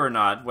that's true or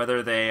not,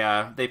 whether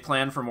they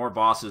plan for more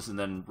bosses and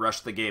then rush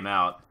the game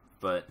out,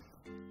 but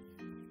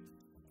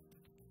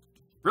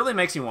really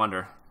makes you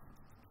wonder.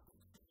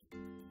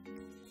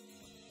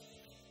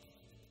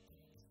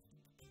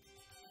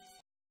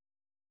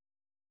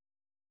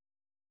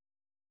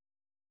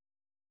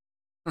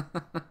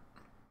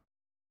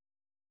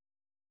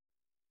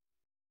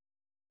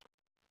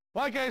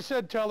 Like I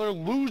said, Teller,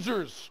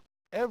 losers.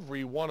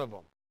 Every one of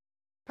them.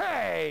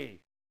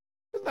 Hey!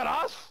 Isn't that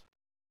us?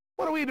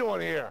 What are we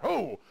doing here?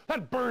 Oh,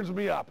 that burns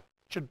me up.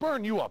 Should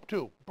burn you up,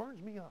 too.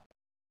 Burns me up.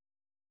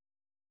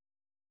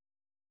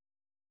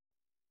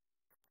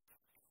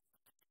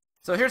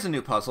 So here's a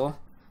new puzzle.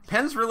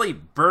 Penn's really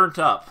burnt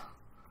up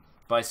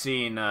by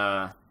seeing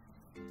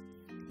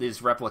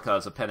these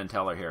replicas of Penn and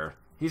Teller here.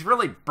 He's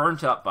really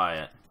burnt up by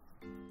it.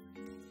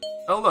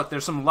 Oh look,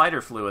 there's some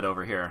lighter fluid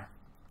over here.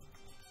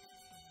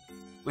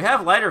 We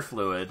have lighter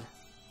fluid,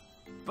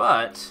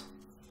 but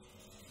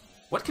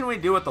what can we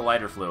do with the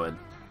lighter fluid?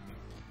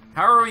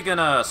 How are we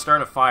gonna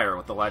start a fire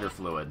with the lighter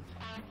fluid?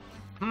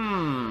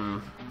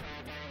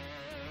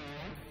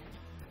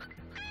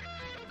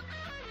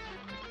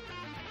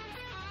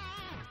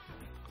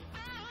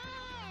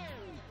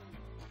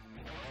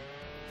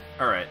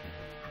 Alright.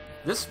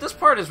 This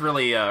part is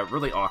really,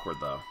 really awkward,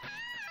 though.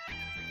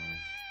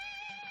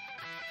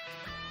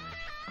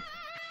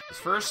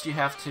 First, you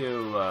have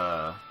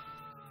to,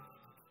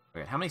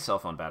 Wait, how many cell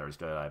phone batteries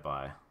did I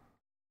buy?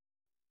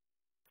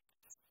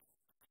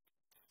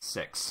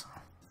 6.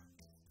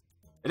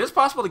 It is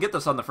possible to get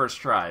this on the first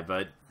try,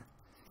 but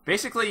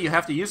basically you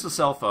have to use the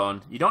cell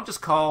phone. You don't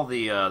just call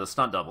the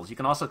stunt doubles. You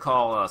can also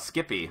call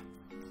Skippy,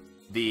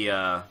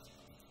 the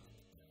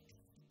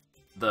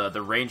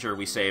ranger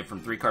we saved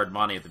from 3-card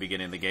money at the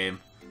beginning of the game,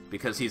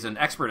 because he's an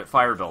expert at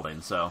fire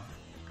building, so...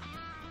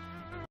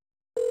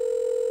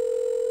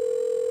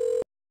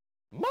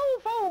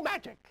 Mofo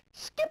magic!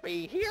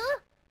 Skippy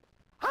here?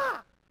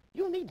 Ha!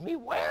 You need me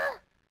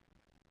where?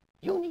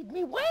 You need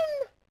me when?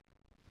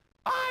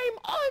 I'm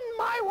on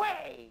my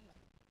way!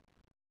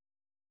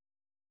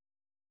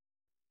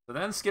 So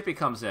then Skippy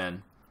comes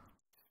in,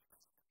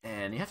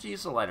 and you have to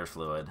use the lighter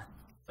fluid.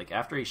 Like,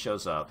 after he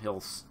shows up,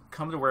 he'll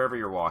come to wherever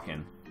you're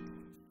walking.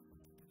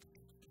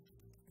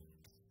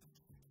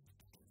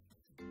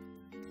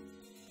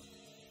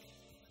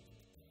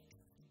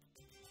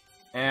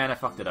 And I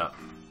fucked it up.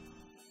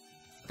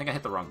 I think I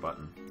hit the wrong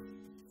button.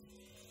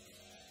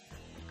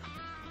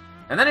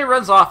 And then he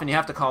runs off and you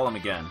have to call him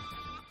again.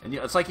 And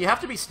it's like you have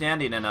to be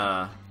standing in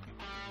a...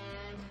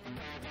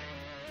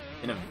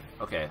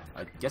 Okay,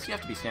 I guess you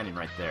have to be standing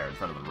right there in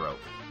front of the rope.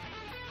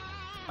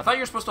 I thought you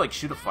were supposed to, like,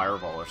 shoot a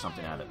fireball or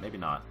something at it. Maybe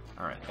not.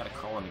 Alright, I gotta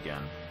call him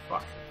again.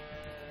 Fuck.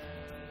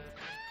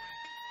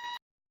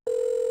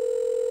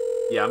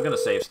 Yeah, I'm gonna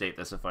save state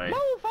this if I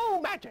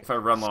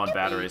run low on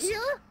batteries.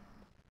 Here?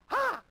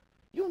 Ha!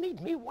 You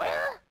need me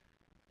where?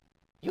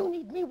 You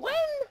need me when?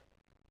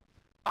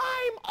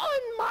 I'm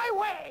on my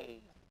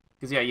way!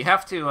 Because, yeah, you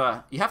have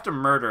to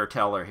murder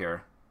Teller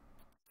here.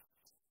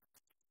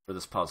 For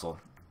this puzzle.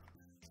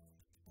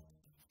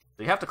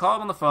 So you have to call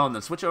him on the phone,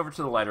 then switch over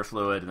to the lighter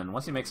fluid, and then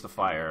once he makes the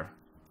fire...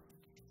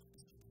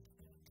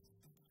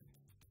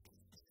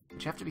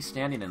 But you have to be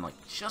standing in, like,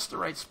 just the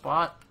right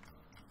spot.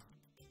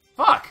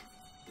 Fuck!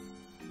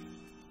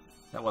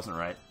 That wasn't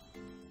right.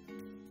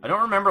 I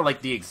don't remember,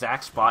 like, the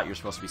exact spot you're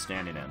supposed to be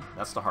standing in.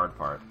 That's the hard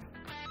part.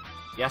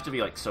 You have to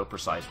be, like, so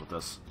precise with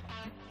this.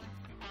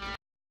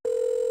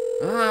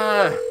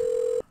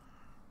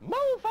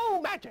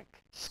 Mofo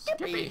magic!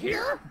 Skippy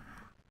here?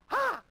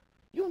 Ha!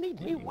 You need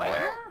me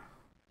where?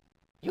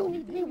 You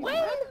need me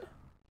when?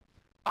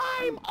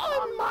 I'm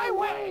on my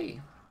way!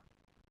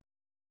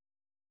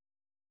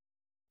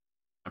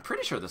 I'm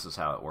pretty sure this is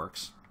how it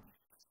works.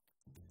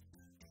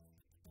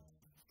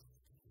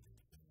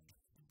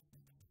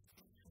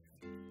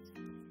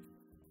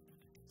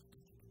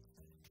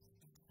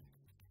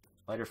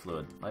 Lighter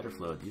fluid. Lighter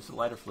fluid. Use the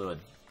lighter fluid.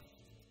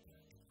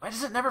 Why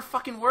does it never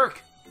fucking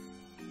work?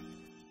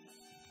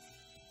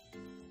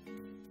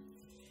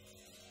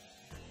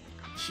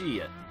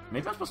 Shit.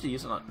 Maybe I'm supposed to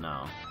use it on...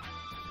 No.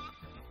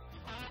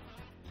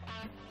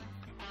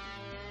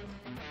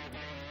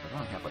 I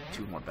only have like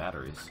 2 more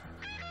batteries.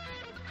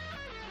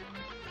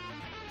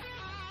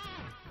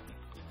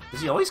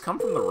 Does he always come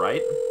from the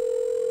right?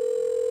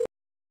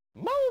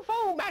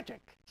 Mofo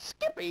magic!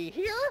 Skippy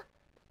here?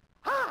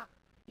 Ha!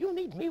 You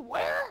need me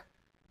where?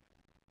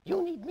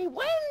 You need me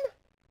when?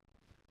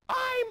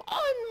 I'm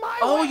on my way!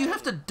 Oh, you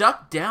have to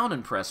duck down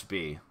and press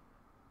B.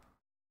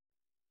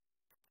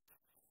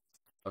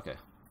 Okay.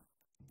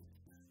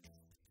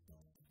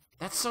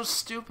 That's so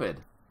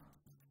stupid.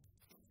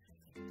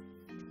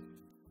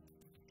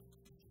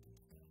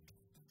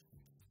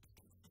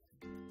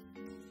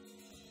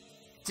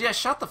 See, I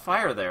shot the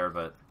fire there,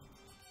 but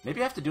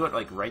maybe I have to do it,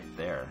 like, right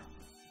there.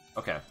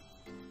 Okay.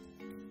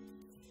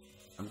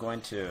 I'm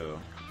going to...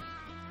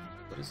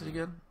 What is it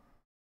again?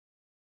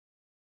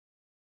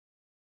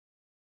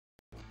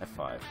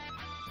 F5.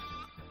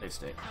 Save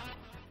state.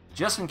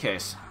 Just in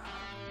case.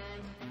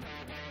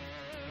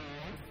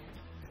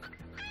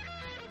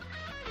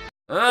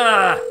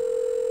 Ugh!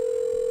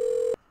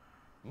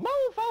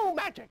 Mofo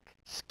magic!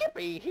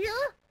 Skippy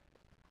here?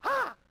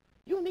 Ha!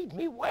 You need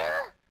me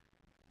where?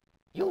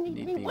 You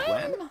need me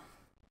when?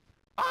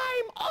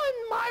 I'm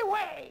on my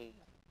way!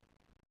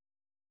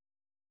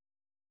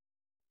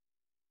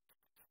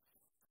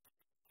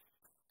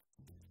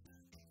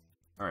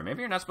 Alright, maybe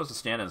you're not supposed to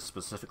stand in a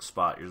specific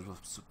spot. You're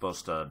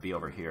supposed to be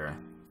over here.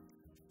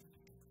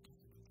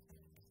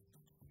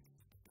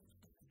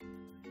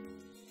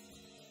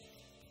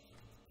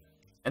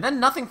 And then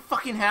nothing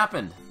fucking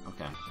happened!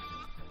 Okay.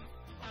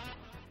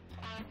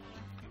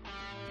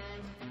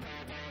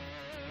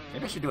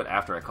 Maybe I should do it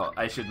after I call...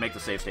 I should make the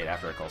save state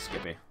after I call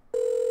Skippy.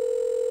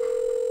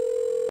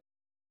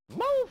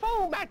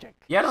 Mofo magic!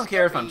 Yeah, I don't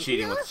care if I'm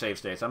cheating with save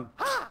states. I'm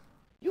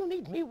You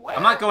need me when?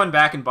 I'm not going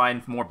back and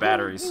buying more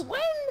batteries. You need me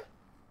when?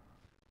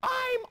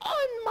 I'm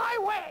on my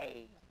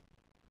way.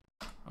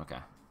 Okay.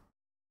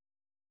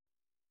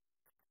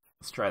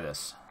 Let's try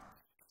this.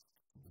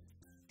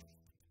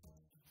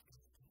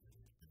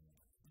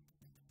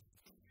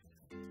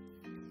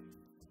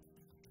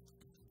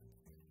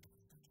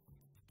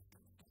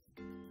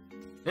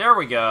 There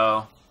we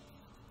go.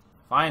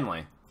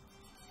 Finally.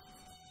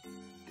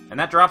 And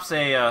that drops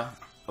a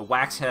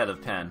wax head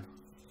of Penn.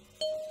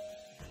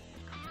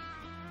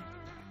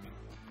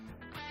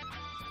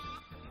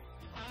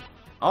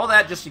 All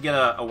that just to get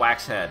a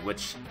wax head,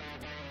 which,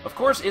 of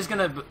course, is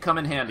going to come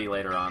in handy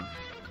later on.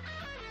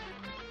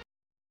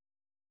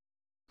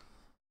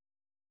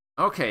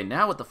 Okay,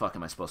 now what the fuck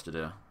am I supposed to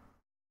do?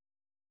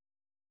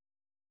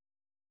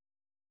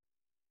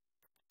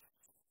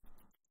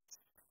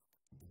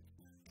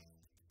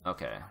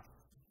 Okay.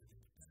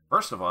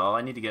 First of all,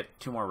 I need to get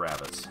 2 more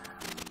rabbits.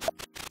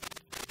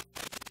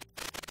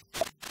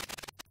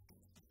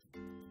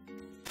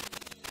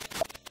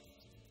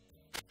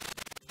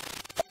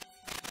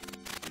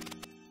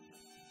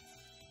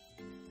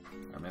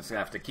 I'm just gonna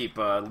have to keep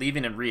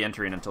leaving and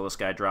re-entering until this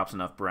guy drops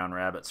enough brown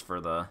rabbits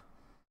for the...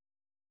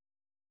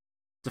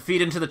 to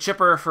feed into the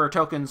chipper for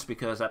tokens,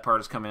 because that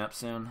part is coming up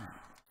soon.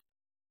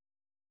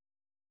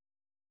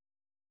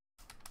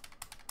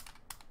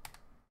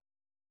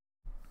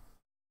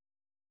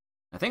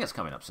 I think it's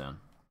coming up soon.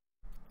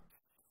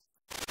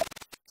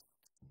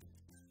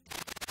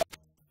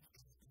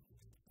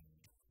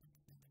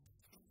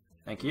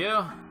 Thank you.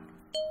 I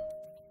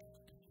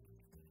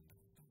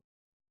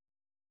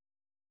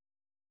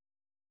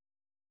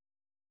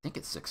think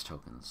it's 6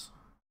 tokens.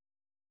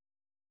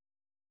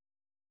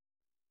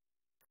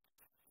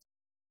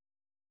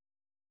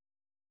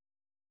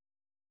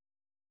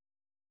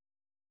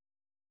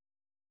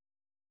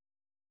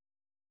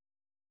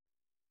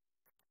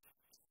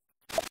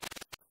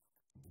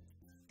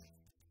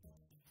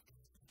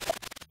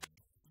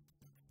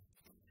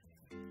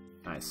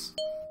 Nice.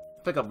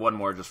 Pick up 1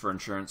 more just for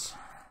insurance.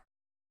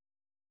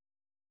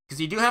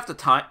 Because you do have to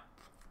time...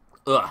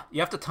 You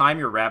have to time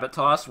your rabbit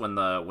toss when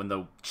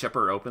the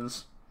chipper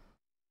opens.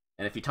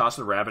 And if you toss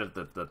the rabbit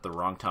at the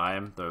wrong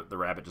time, the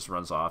rabbit just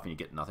runs off and you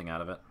get nothing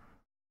out of it.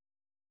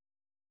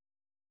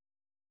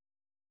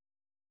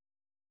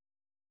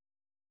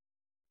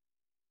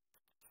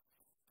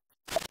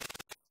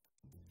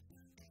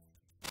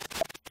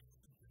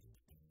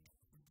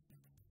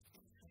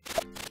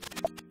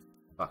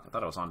 Fuck, I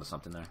thought I was onto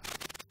something there.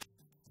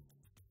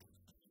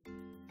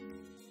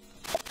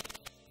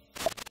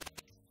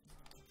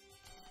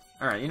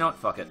 Alright, you know what?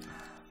 Fuck it.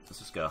 Let's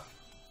just go.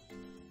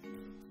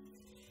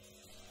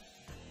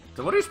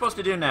 So what are you supposed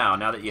to do now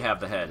that you have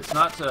the head? It's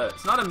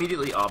not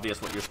immediately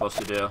obvious what you're supposed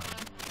to do.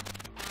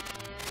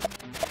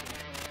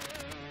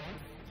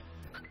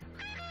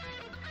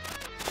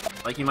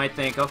 Like, you might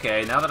think,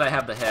 okay, now that I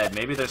have the head,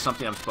 maybe there's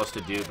something I'm supposed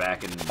to do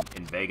back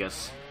in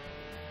Vegas.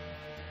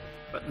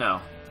 But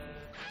no.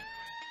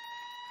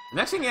 The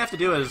next thing you have to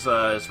do is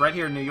right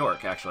here in New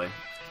York, actually.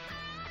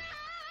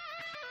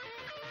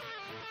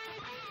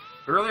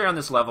 Earlier on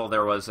this level,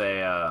 there was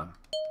a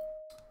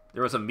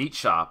meat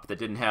shop that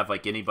didn't have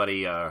like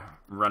anybody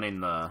running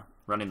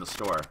the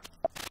store.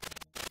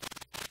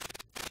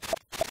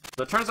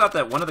 So it turns out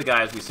that one of the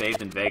guys we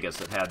saved in Vegas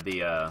that had the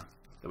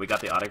that we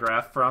got the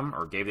autograph from,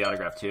 or gave the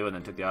autograph to, and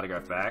then took the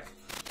autograph back,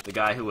 the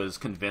guy who was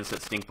convinced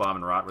that Stink Bomb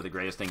and Rot were the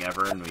greatest thing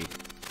ever, and we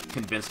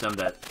convinced him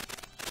that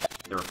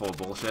they were full of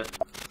bullshit.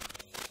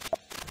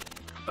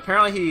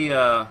 Apparently he,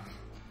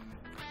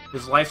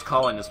 his life's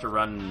calling is to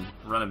run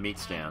a meat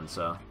stand,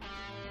 so...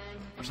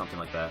 or something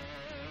like that.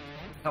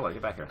 Hello,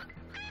 get back here.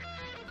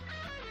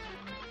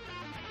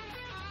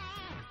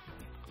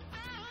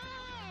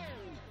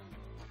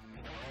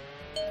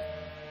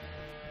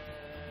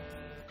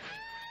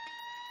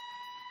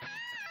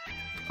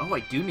 Oh, I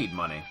do need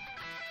money.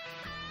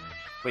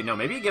 Wait, no,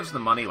 maybe he gives the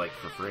money, like,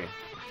 for free.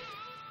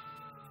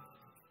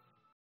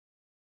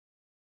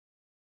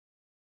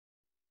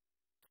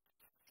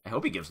 I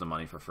hope he gives the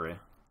money for free.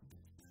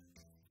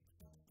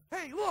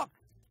 Hey, look!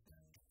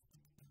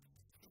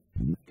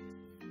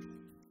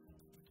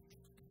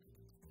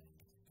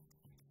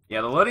 Yeah,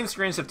 the loading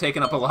screens have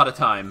taken up a lot of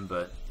time,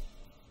 but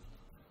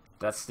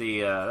that's the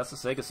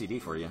Sega CD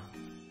for you.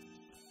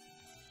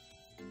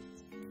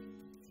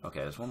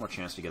 Okay, there's one more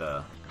chance to get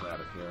a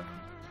rabbit here.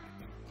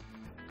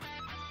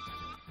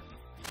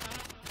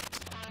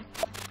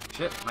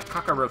 Shit, my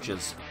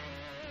cockroaches.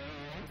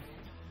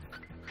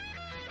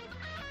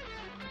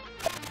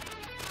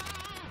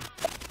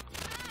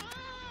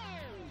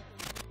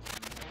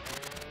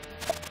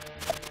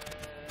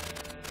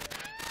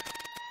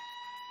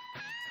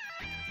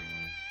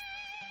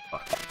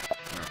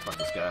 Fuck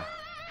this guy.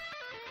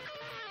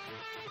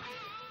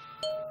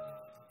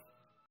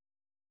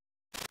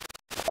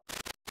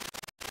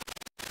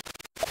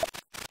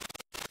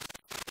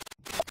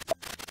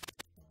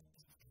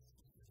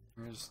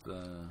 Where's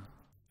the...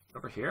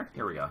 over here?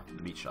 Here we go.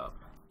 The meat shop.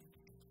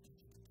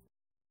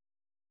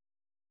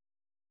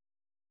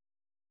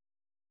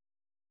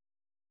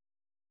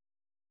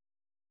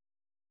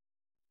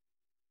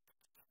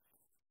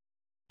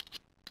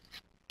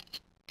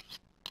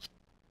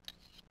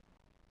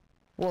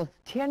 Well,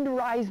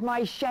 tenderize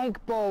my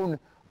shank bone.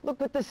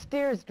 Look what the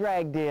steer's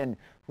dragged in.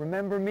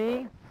 Remember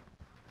me?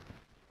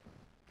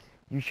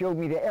 You showed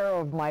me the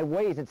error of my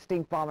ways at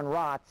Stink Bomb and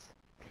Rots.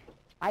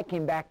 I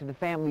came back to the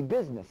family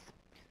business.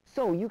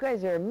 So, you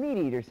guys are meat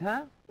eaters,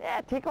 huh? Yeah,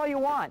 take all you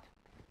want.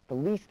 The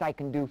least I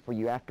can do for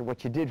you after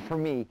what you did for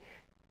me.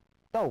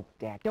 Oh,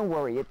 Dad, don't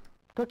worry.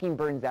 Cooking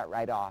burns that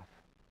right off.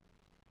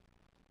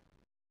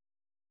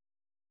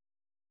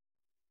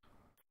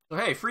 So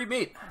hey, free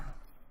meat.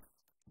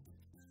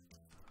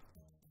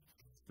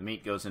 The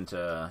meat goes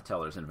into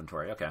Teller's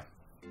inventory. Okay.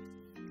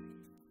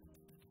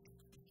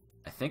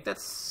 I think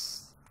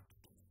that's...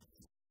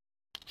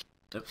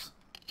 Oops.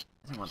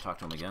 I didn't want to talk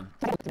to him again.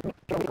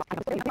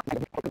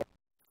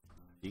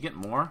 You get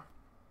more?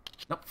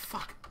 Nope,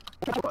 fuck.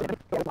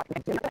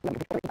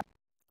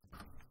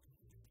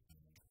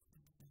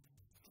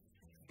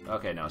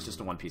 Okay, no, it's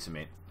just a one piece of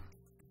meat.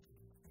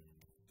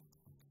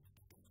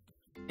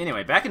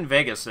 Anyway, back in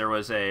Vegas, there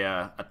was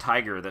a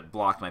tiger that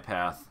blocked my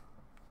path.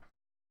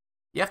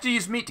 You have to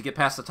use meat to get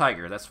past the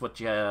tiger. That's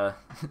what you... that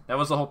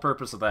was the whole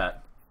purpose of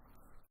that.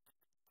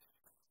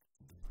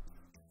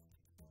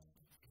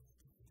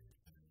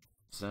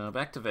 So,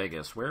 back to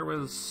Vegas. Where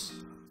was...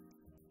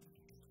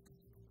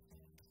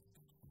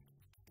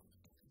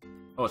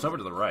 Oh, it's over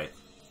to the right,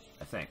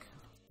 I think.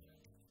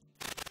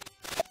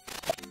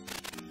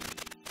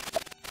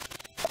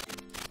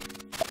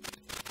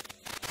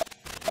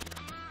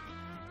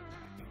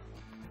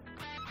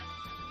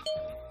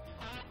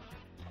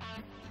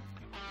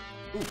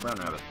 Ooh, brown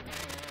rabbit.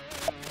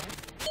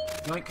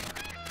 Yoink.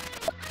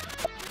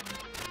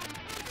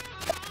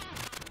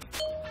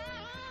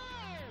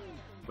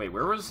 Wait,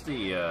 where was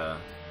the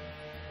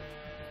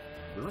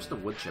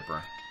wood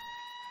chipper?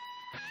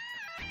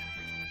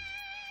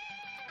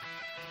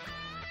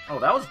 Oh,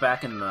 that was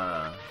back in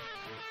the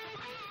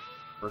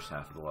first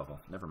half of the level.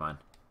 Never mind.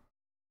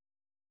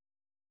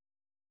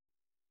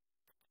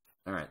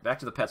 Alright, back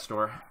to the pet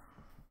store.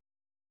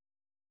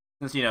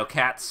 Since, you know,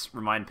 cats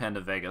remind Penn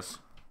of Vegas.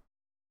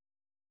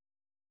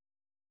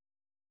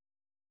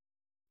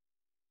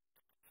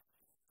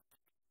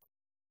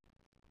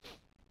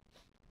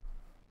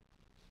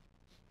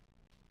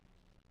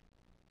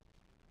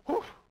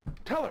 Whew.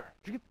 Teller,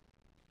 did you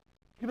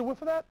get a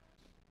whiff of that?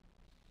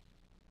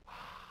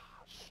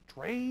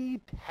 Stray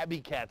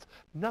tabby cats.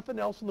 Nothing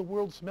else in the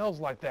world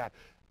smells like that.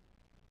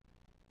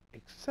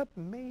 Except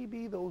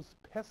maybe those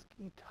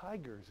pesky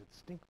tigers at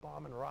Stink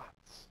Bomb and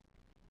Rots.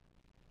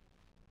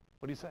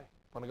 What do you say?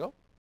 Want to go?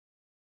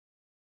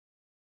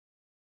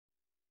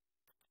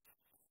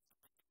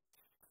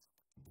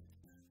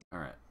 All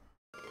right.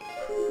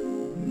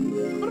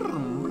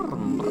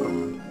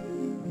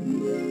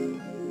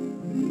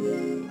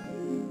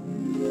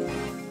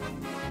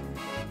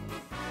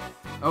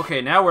 Okay,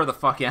 now where the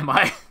fuck am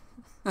I?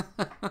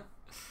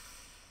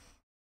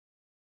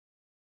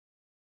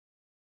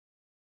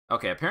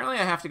 Okay, apparently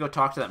I have to go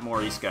talk to that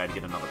Maurice guy to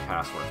get another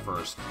password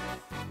first.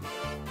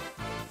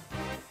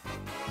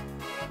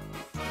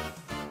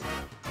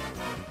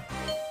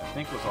 I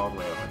think it was all the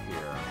way over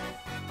here.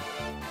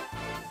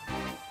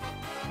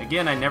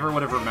 Again, I never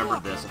would have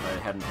remembered this if I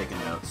hadn't taken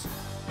notes.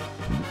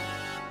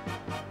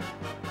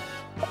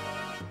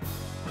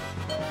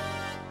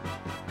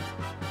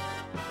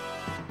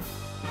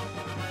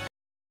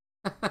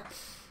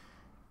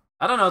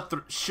 I don't know,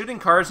 shooting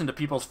cars into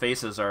people's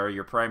faces are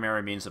your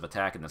primary means of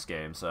attack in this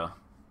game, so...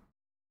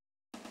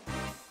 I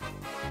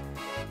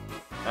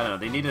don't know,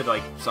 they needed,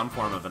 like, some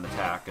form of an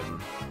attack,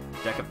 and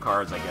deck of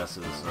cards, I guess,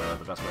 is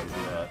the best way to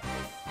do that.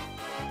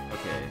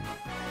 Okay.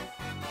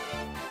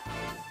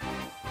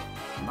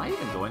 Am I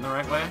even going the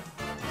right way?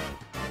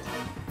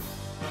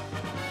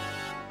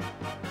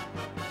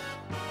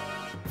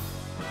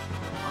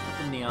 Look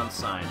at the neon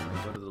sign and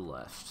then go to the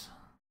left.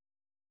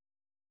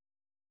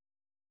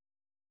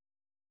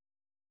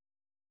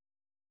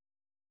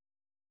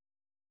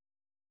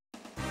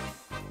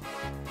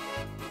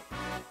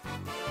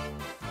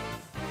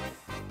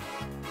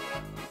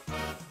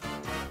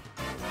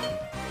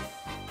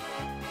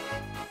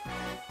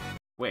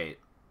 Wait.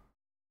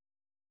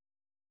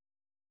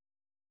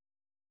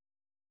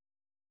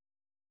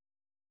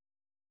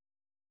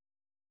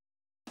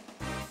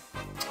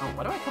 Oh,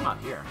 why do I come out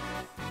here?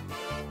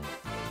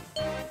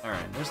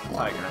 Alright, there's the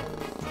tiger.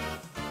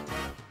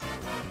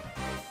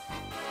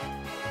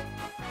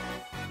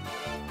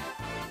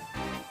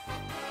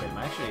 Wait, am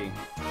I actually...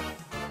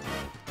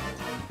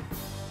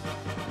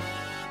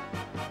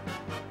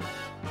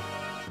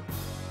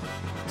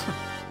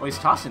 Oh, he's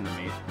tossing the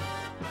meat.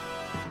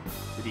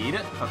 Did he eat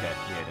it? Okay,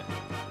 he ate it.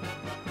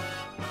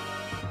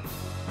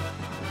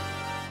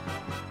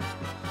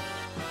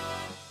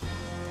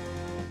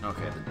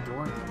 Okay, the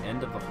door at the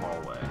end of the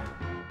hallway.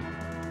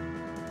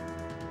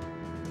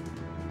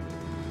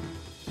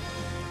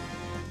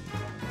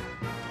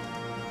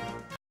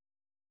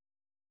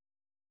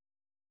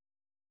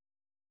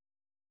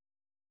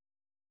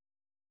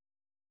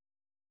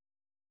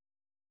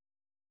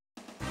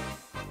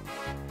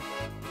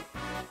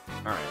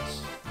 Alright.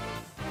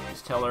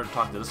 Just tell her to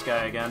talk to this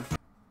guy again.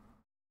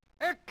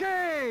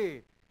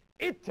 Okay!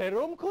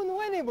 Iterum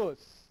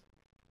convenimus.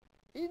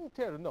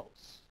 Inter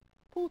nos,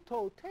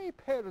 puto te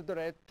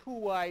perdere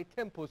tuae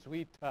tempus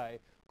vitae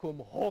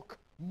cum hoc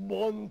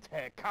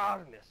monte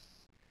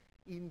carnis.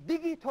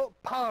 Indigito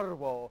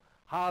parvo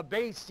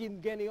habes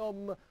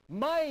ingenium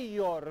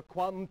maior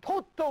quam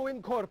toto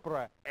in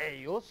corpora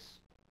eius,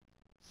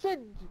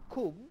 sed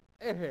cum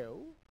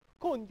eheu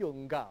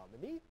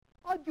conjungamini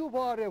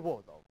adjuvare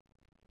vodo.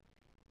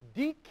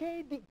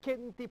 Dice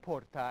dicenti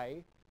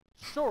portae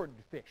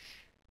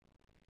swordfish,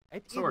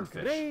 et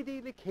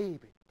incredi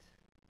licebit.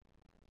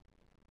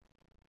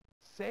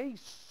 Say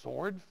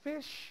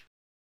swordfish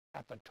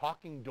at the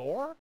talking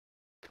door?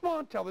 Come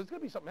on, Teller, there's going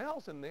to be something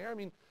else in there. I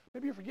mean,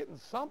 maybe you're forgetting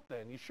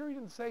something. You sure you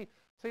didn't say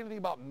anything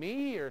about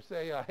me or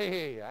say,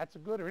 hey, that's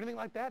good or anything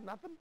like that?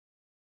 Nothing?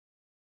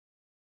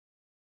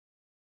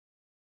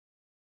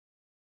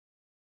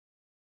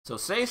 So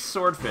say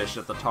swordfish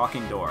at the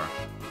talking door.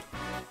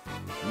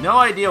 No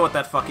idea what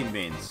that fucking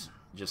means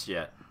just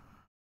yet.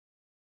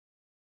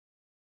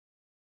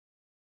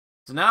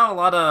 So now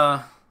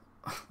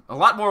a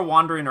lot more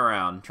wandering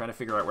around, trying to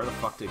figure out where the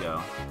fuck to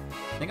go.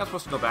 I think I'm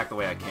supposed to go back the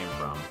way I came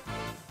from.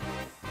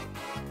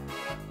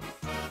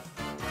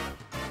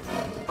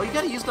 Oh, you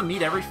gotta use the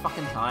meat every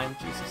fucking time?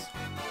 Jesus.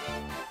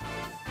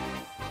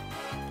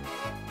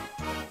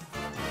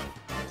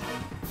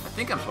 I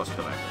think I'm supposed to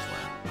go back this way.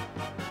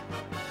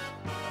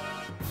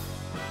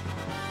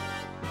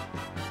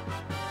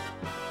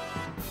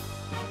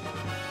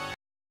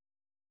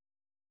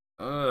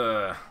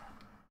 Ugh.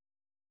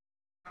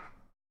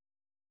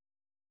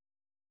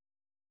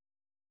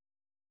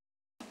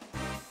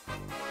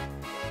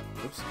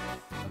 Oops.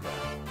 Okay.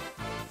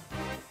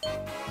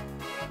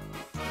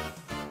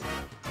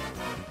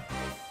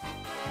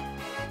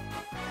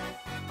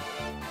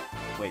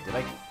 Wait, did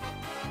I...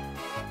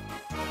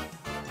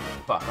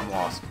 Fuck, I'm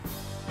lost.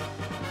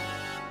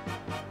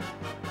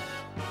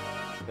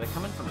 Did I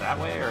come in from that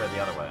way or the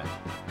other way?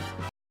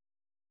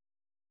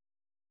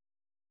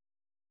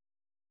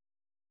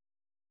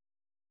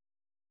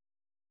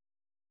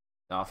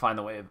 No, I'll find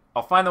the way.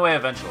 I'll find the way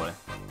eventually.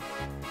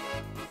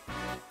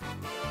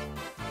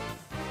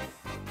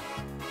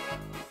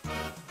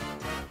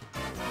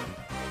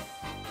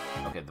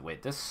 Okay,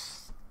 wait,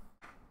 this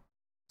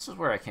is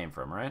where I came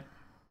from, right?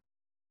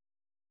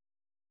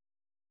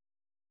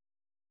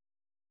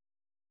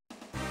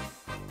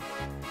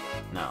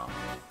 No.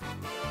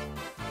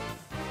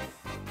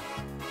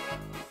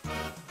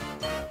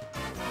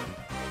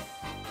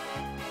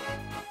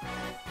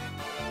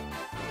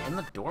 In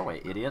the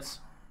doorway, idiots.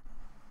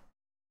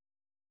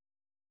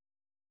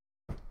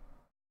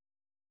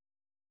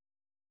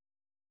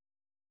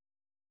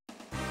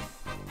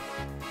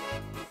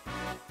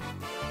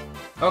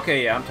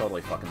 Okay, yeah, I'm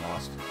totally fucking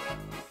lost.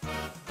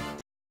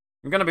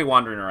 I'm gonna be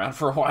wandering around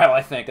for a while,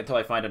 I think, until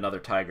I find another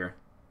tiger.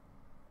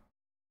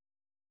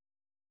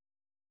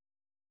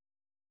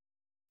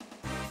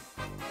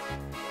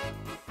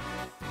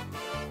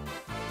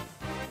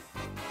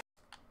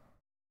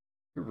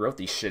 Who wrote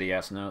these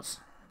shitty-ass notes?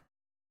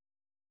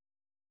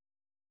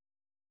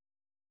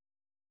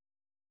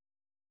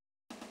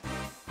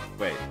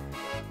 Wait.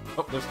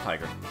 Oh, there's a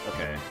tiger.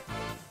 Okay. Is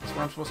this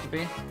where I'm supposed to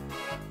be?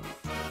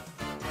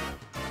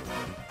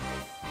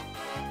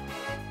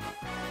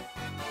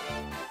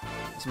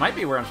 This might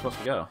be where I'm supposed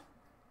to go.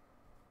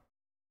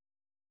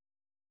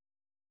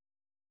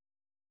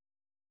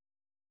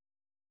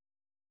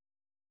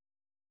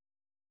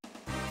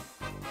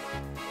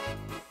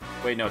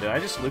 Wait, no, did I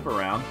just loop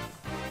around?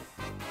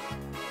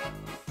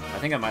 I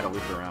think I might have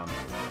looped around.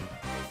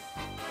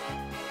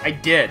 I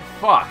did!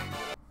 Fuck!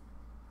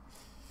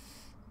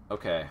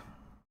 Okay.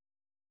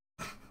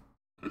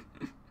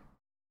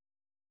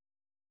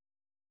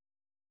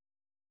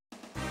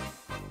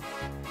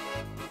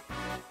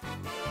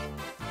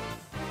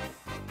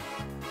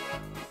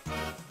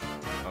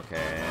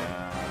 Okay,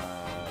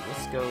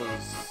 this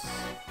goes...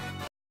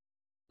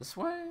 this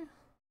way?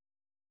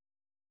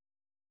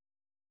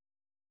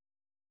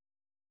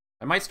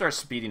 I might start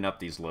speeding up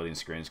these loading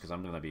screens because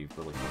I'm gonna be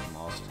really fucking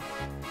lost.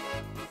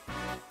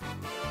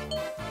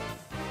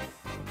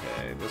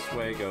 Okay, this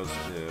way goes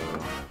to...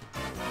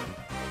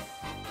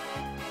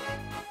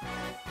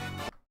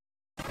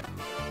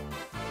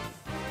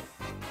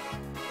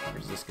 where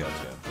does this go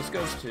to? This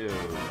goes to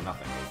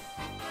nothing.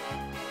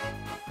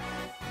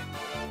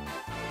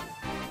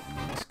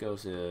 And this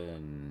goes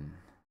in...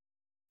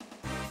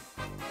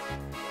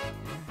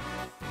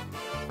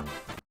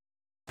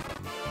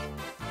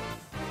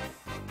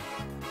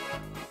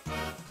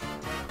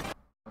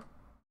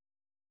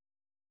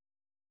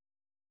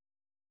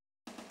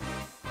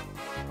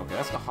 Okay,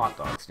 that's the hot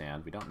dog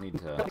stand. We don't need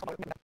to...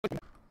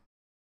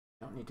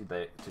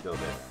 to go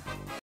there.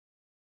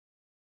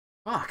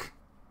 Fuck!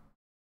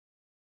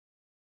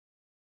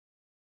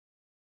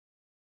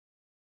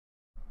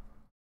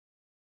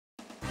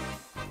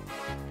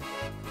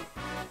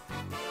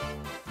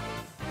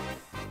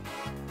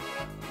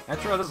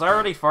 Metro, this is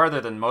already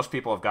farther than most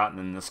people have gotten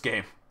in this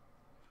game.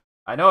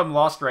 I know I'm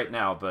lost right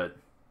now, but...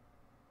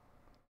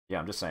 yeah,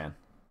 I'm just saying.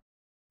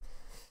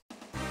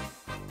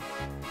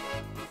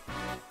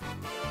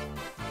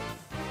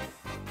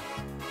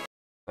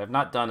 I've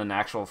not done an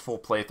actual full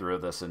playthrough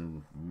of this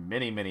in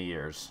many, many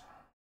years.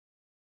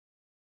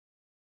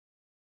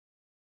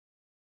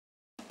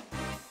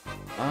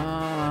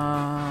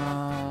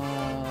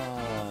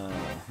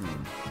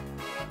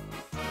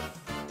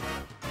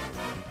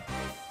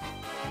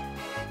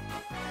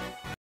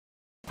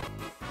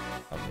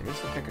 Okay,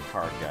 here's the pick a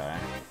card guy.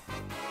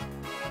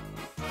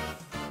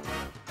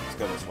 Let's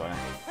go this way.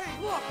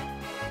 Hey, look!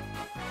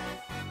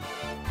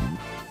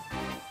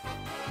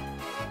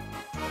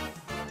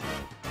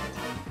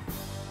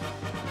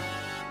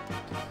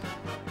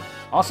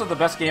 Also, the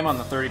best game on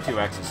the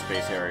 32X is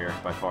Space Harrier,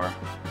 by far.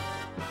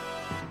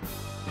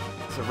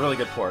 It's a really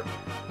good port.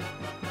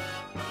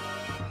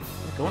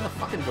 Go in the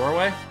fucking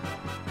doorway?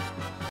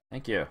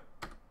 Thank you.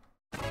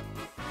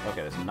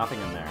 Okay, there's nothing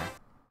in there.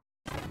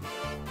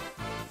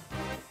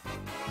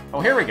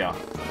 Oh, here we go.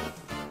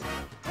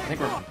 I think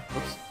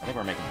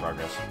we're making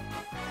progress.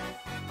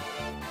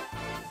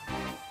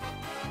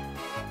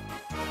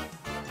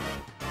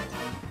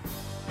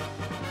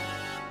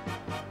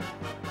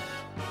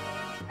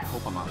 I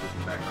hope I'm not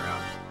looking back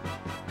around.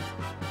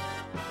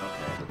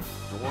 Okay, the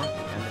door at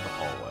the end of the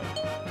hallway.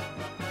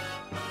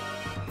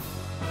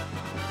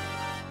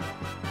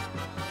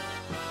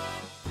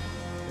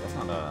 Okay, that's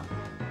not a...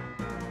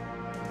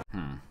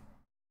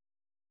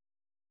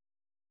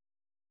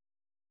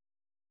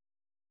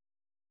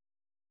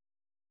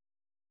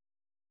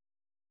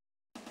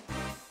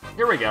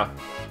 Here we go.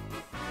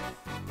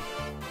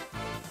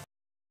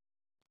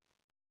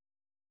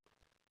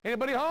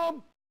 Anybody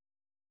home?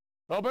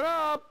 Open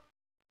up!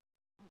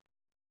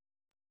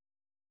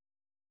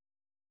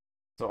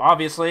 So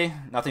obviously,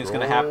 nothing's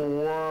gonna happen.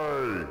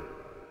 Away.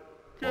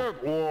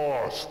 Get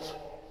lost.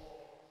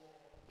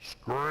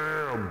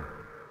 Scram.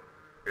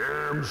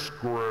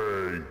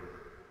 Amscray.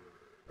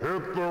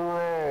 Hit the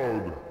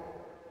road.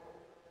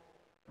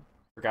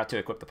 Forgot to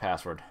equip the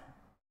password.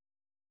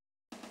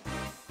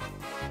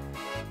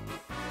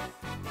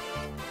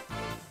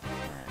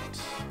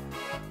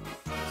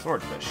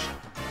 Swordfish.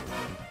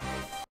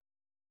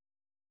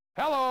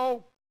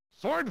 Hello!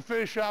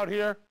 Swordfish out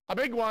here. A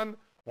big one.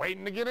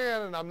 Waiting to get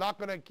in, and I'm not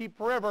going to keep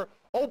forever.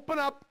 Open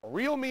up.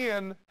 Reel me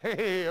in.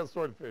 Hey, a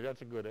swordfish.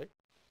 That's a good, eh?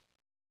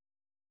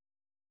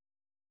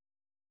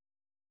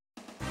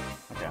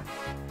 Okay.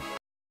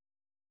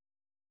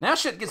 Now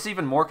shit gets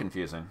even more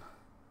confusing.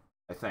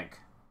 I think.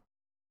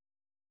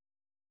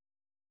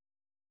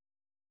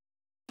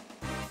 So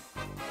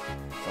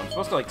I'm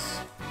supposed to, like,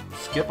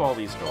 skip all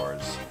these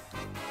doors.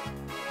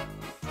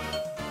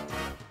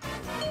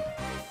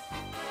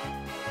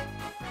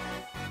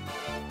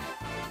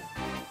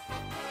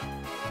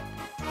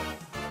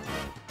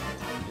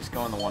 Go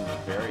on the one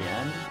at the very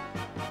end.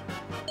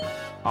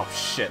 Oh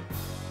shit.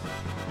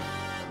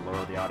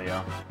 Lower the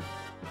audio.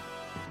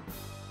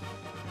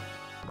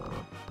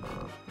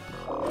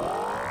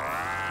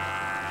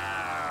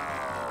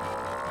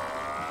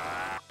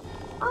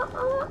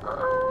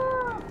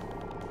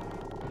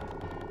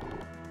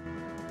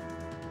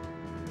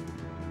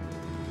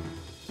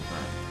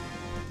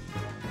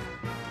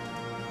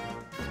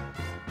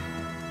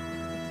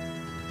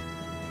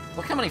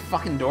 Look how many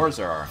fucking doors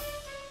there are.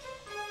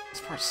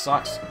 This part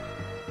sucks.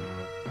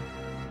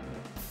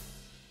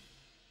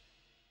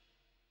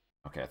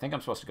 Okay, I think I'm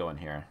supposed to go in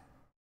here.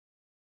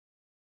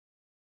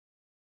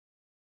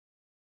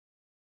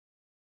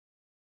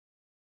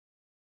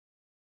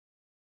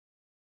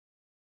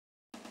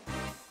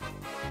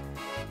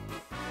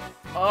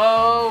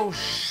 Oh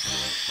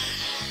shit.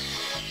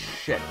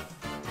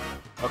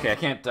 Okay, I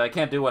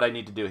can't do what I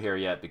need to do here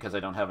yet because I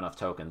don't have enough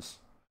tokens.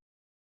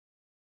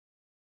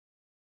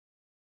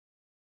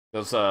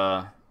 Those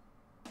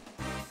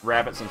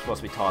rabbits I'm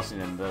supposed to be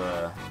tossing in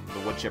the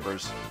wood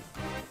chippers.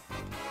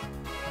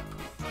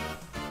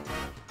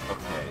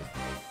 Okay.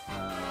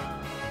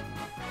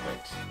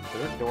 Wait.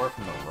 Third door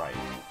from the right.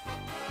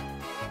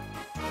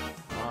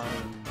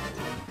 1, 2,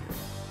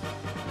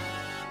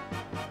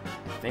 3.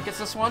 I think it's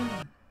this one?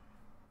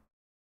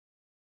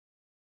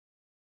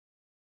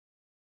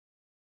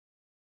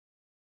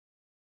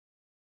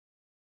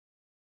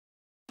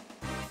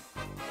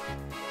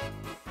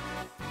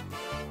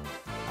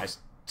 I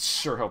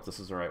sure hope this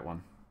is the right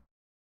one.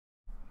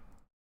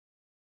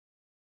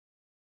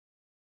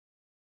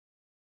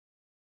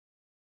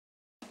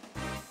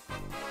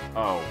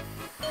 Oh,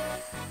 fuck.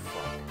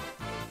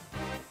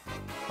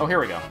 Oh, here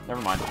we go.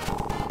 Never mind.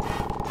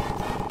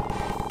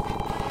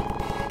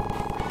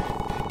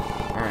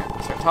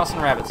 Alright, start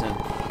tossing rabbits in.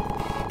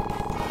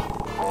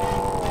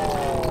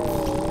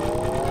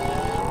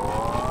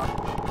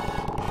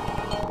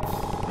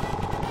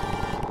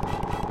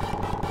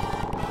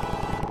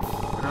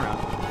 Turn around.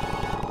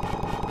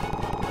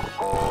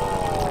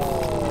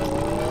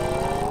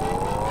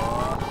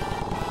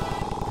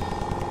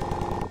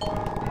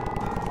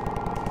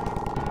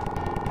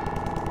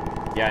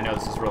 Yeah, I know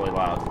this is really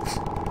loud.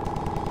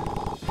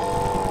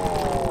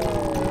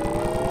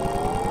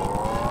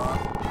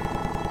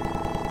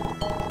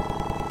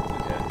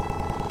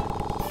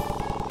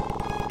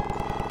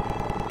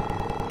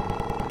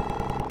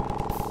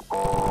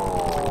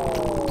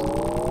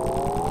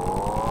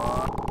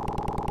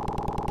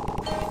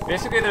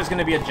 Basically, there's going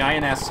to be a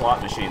giant-ass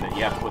slot machine that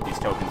you have to put these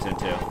tokens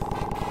into.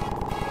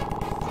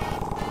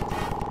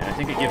 And I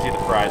think it gives you the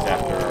prize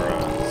after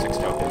 6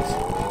 tokens.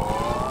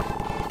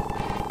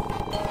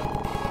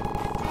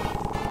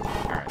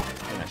 Alright,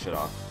 turn that shit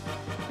off.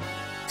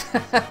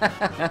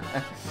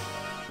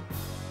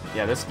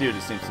 Yeah, this dude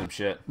has seen some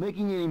shit.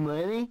 Making any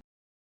money?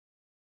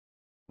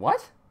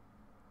 What?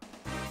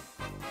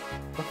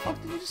 The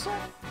fuck did you just say?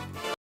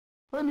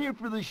 I'm here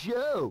for the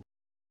show.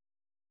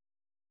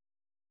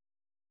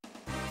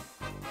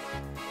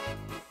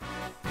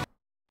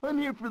 I'm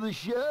here for the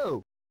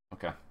show.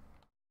 Okay.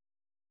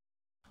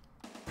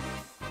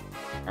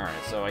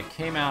 Alright, so I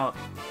came out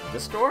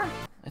this door,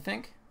 I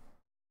think?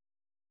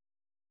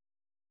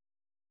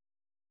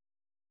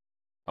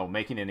 Oh,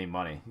 making any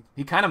money.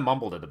 He kind of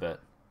mumbled it a bit.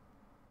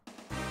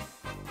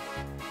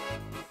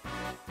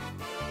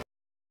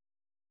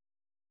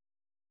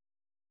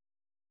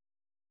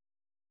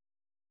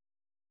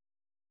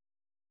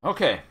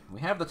 Okay,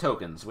 we have the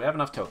tokens. We have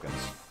enough tokens.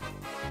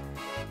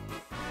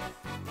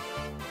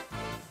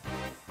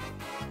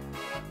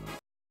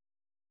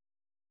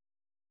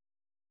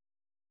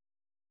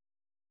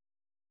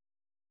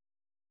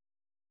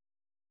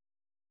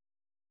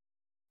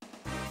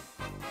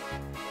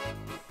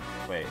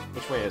 Wait,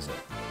 which way is it?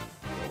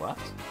 To the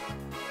left?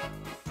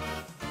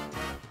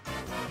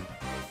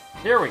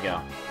 Here we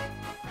go.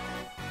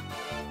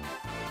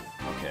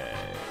 Okay,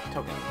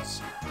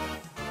 tokens.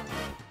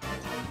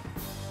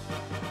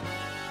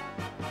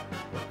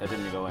 That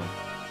didn't go in.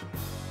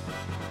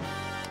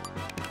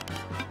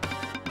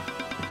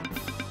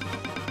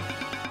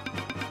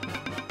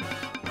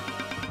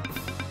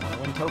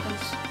 Wanna win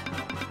tokens?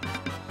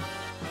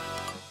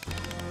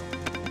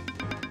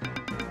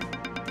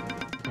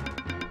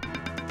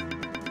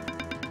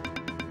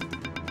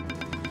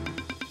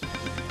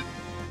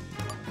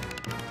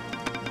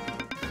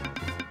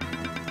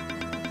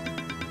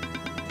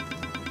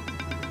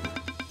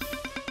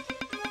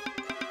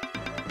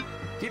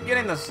 Keep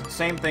getting the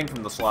same thing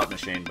from the slot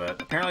machine,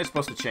 but apparently it's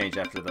supposed to change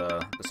after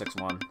the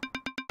 6-1.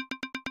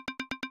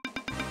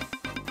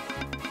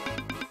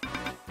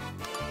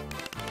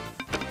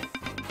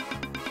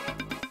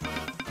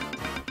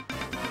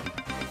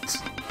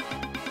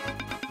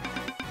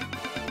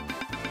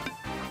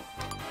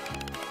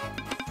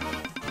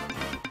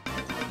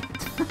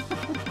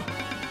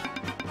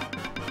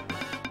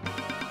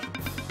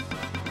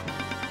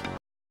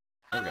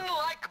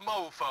 Unlike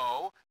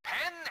Mofo,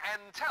 Penn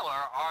and Teller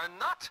are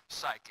not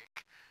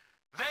psychic.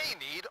 They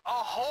need a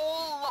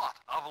whole lot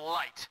of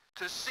light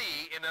to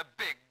see in a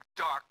big,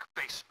 dark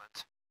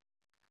basement.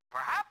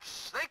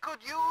 Perhaps they could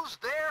use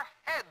their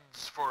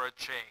heads for a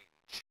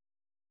change.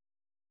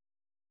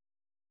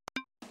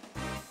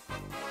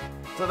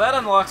 So that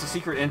unlocks a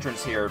secret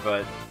entrance here,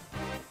 but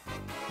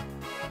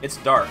it's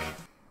dark.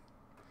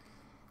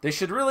 They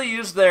should really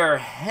use their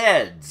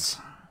heads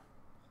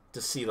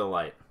to see the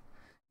light.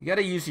 You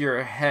gotta use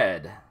your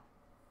head.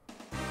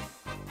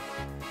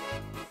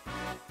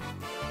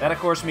 That, of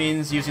course,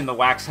 means using the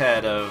wax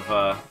head of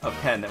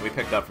Penn that we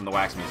picked up from the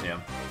Wax Museum.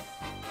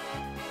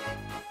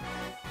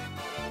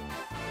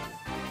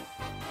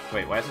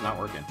 Wait, why is it not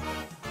working?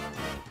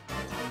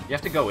 You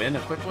have to go in and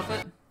equip with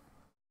it?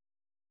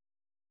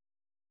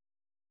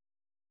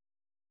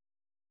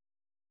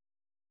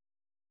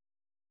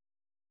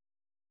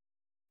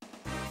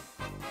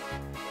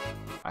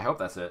 I hope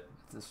that's it.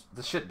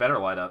 This shit better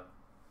light up.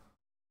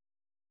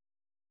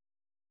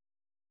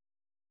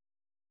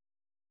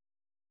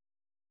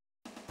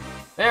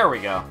 There we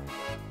go.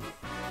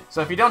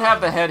 So if you don't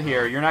have the head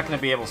here, you're not going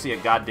to be able to see a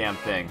goddamn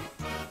thing.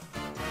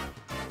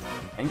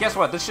 And guess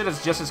what? This shit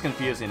is just as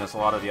confusing as a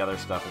lot of the other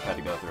stuff we've had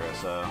to go through,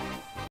 so...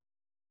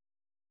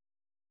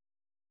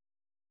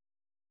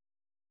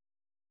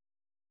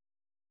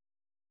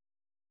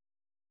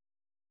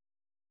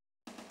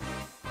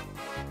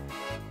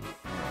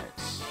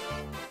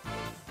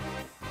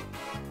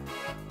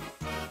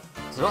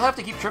 So you'll have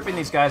to keep tripping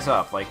these guys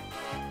up. Like,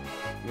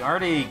 we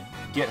already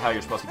get how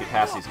you're supposed to get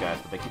past these guys,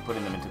 but they keep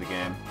putting them into the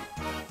game.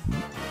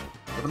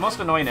 But the most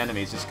annoying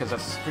enemies, just because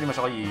that's pretty much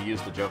all you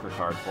use the Joker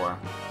card for.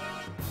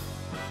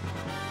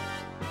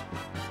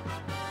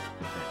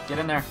 Get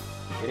in there,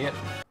 idiot.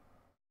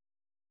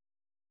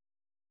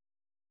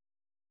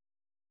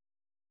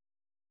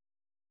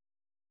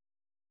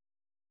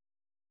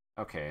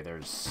 Okay,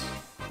 there's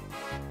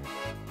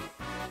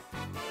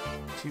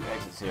 2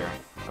 exits here.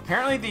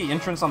 Apparently the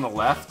entrance on the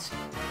left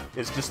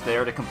is just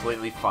there to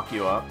completely fuck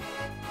you up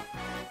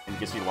and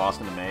gets you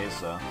lost in the maze,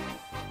 so...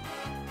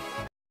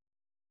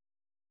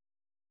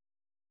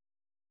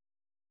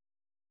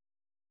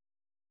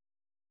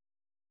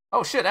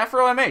 Oh shit,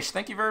 Afro MH,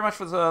 thank you very much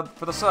for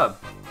the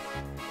sub.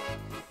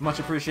 Much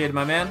appreciated,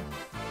 my man.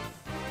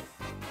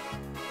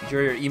 Enjoy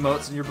your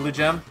emotes and your blue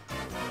gem.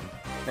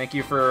 Thank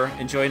you for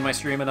enjoying my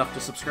stream enough to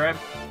subscribe.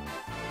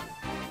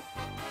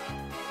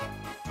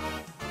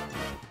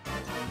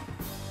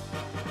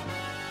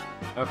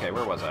 Okay,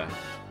 where was I?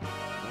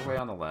 Doorway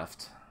on the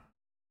left.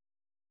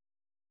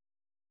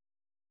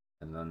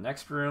 And the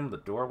next room, the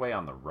doorway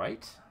on the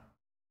right?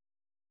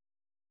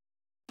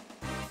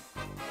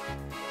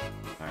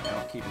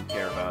 fuck even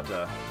care about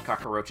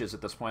cockroaches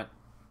at this point.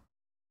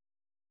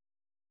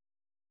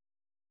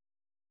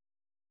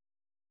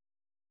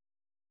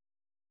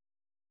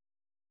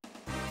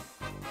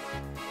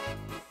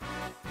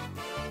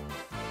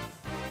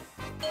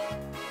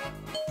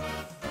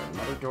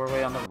 Another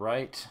doorway on the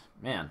right.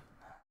 Man.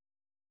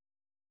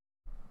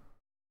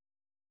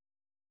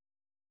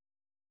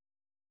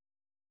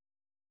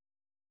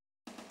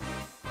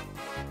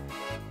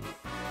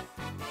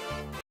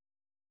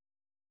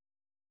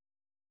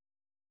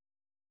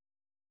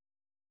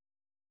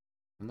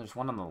 And there's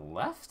one on the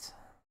left?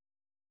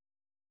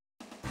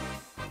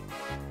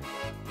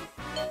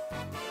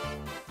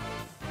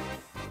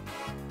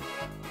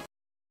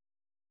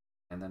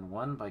 And then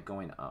one by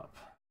going up.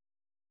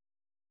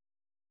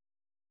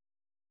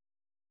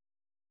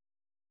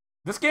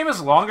 This game is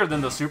longer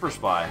than the Super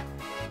Spy.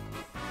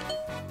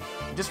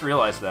 I just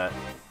realized that.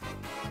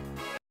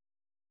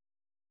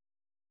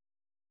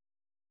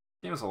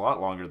 This game is a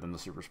lot longer than the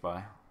Super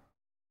Spy.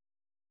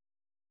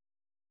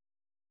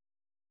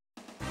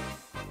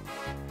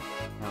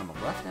 Now on the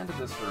left end of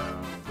this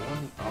room, go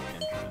in the up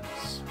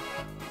entrance.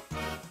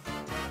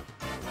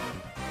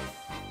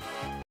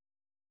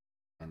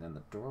 And then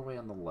the doorway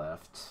on the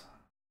left.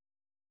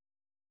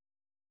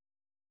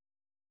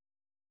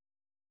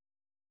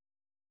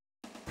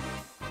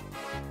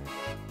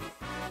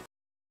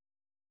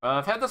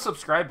 I've had the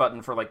subscribe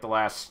button for like the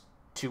last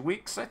 2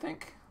 weeks, I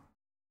think.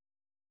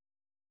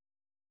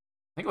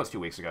 I think it was 2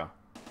 weeks ago.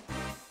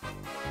 Okay,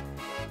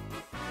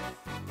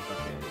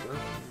 go through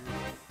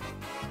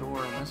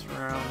door in this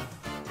room.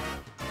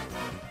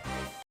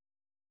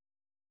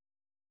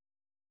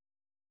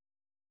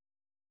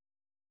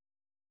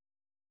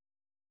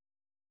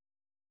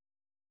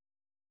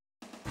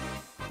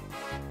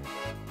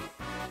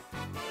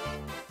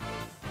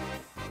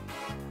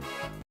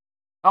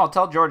 Oh,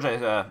 tell George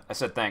I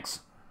said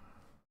thanks.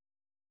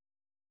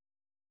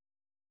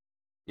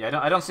 Yeah,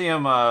 I don't see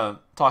him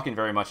talking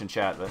very much in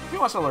chat, but if he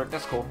wants to lurk,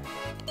 that's cool.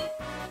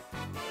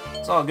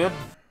 It's all good.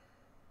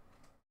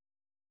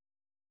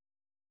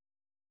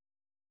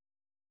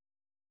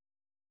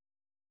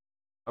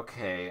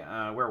 Okay,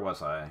 where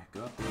was I?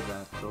 Go through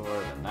that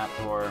door, then that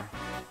door.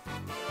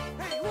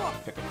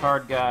 Pick a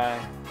card guy.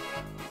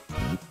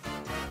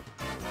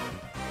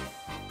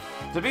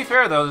 To be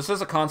fair, though, this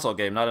is a console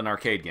game, not an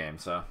arcade game,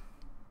 so...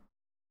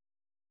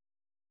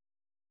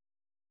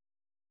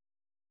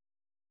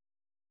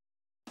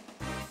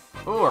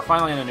 Ooh, we're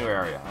finally in a new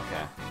area.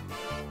 Okay.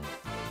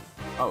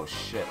 Oh,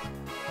 shit.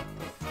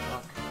 What the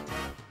fuck?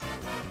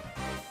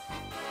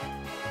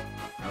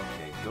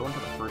 Okay, go into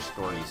the first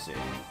door you see.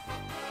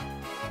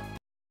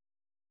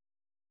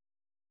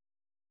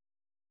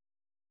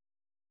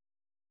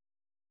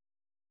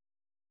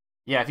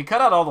 Yeah, if you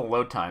cut out all the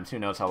load times, who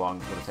knows how long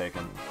this would have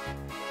taken.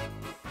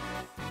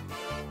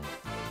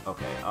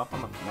 Okay, up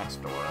on the next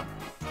door.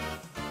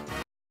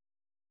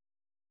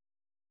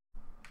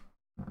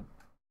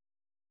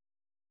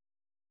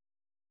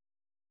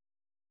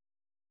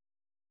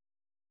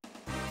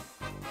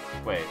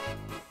 Wait.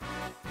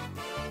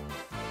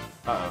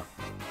 Uh-oh.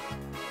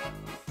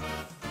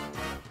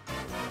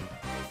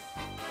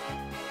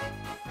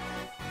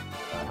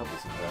 I hope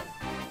this is right.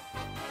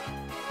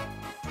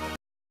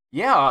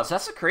 Yeah,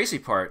 that's the crazy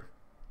part.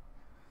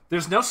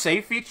 There's no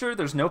save feature,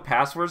 there's no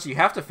passwords. You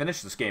have to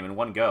finish this game in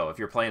one go if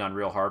you're playing on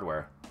real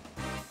hardware.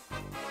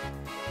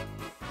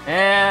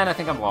 And I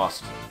think I'm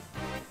lost.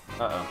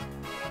 Uh-oh.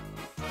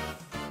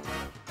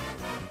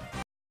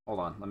 Hold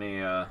on, let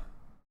me,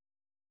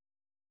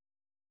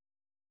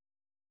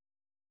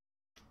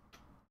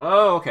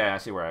 Oh, okay, I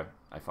see where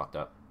I fucked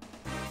up.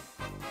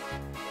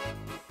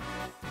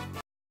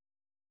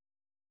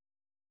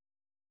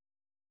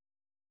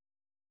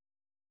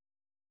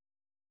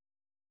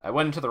 I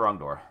went into the wrong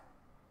door.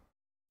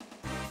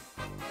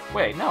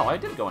 Wait, no, I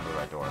did go into the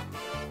right door.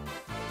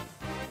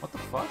 What the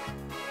fuck?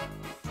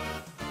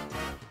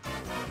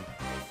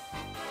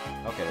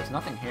 Okay, there's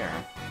nothing here.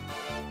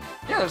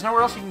 Yeah, there's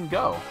nowhere else you can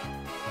go.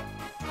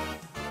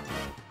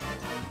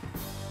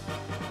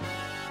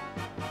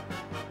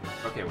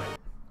 Okay, wait.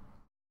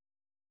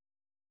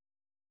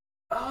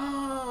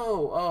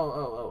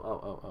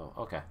 Oh,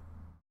 okay.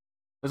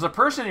 There's a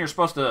person you're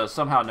supposed to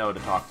somehow know to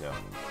talk to.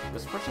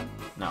 This person?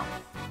 No.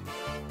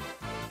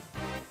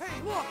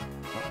 Hey, look!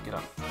 Oh, get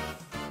up.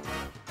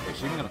 Wait, is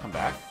she even gonna come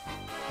back?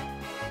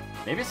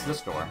 Maybe it's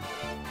this door.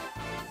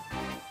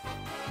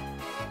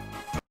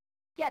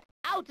 Get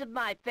out of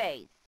my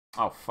face!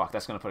 Oh, fuck,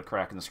 that's gonna put a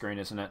crack in the screen,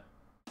 isn't it?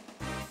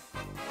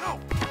 No!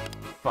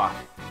 Fuck.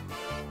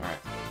 Alright,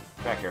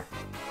 back here.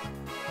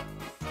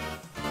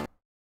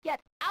 Get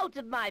out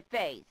of my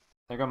face!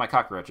 There go my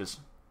cockroaches.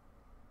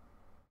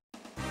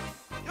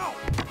 No!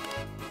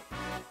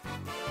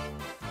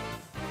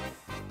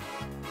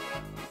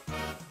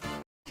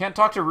 Can't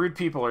talk to rude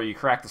people or you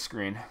crack the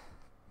screen.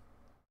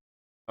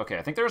 Okay,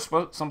 I think there's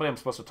somebody I'm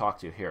supposed to talk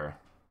to here.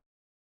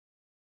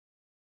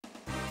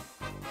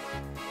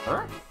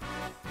 Her?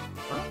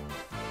 Her?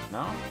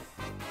 No?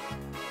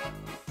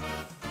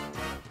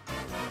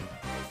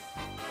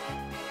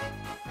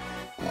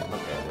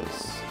 Okay,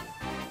 there's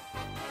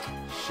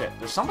Shit,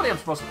 there's somebody I'm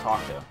supposed to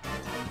talk to.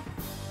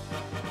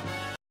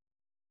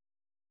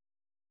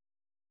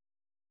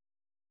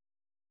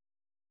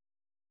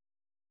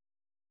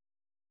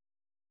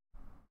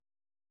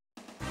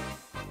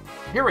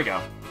 Here we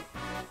go.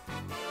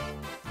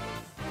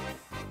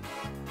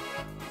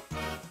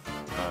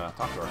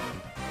 Talk to her.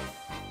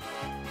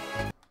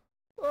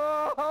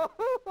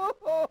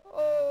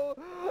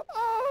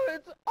 Oh,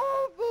 it's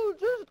awful,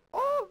 just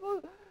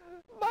awful.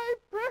 My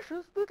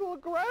precious little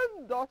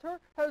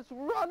granddaughter has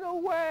run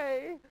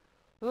away.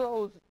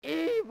 Those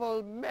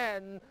evil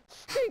men,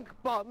 Stink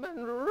Bum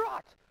and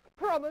Rot,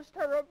 promised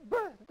her a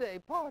birthday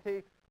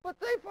party, but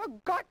they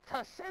forgot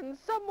to send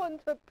someone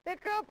to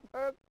pick up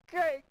her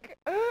cake.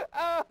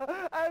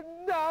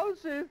 And now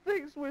she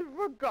thinks we've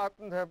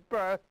forgotten her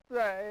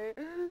birthday.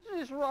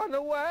 She's run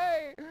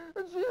away,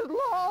 and she's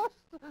lost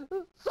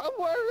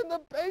somewhere in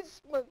the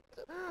basement.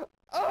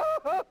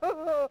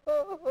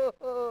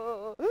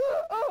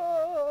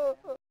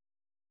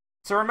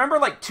 So remember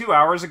like 2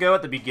 hours ago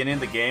at the beginning of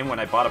the game when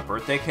I bought a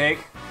birthday cake?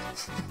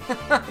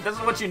 This is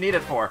what you need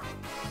it for.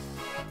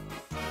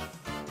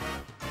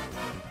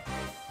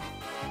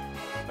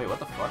 Wait, what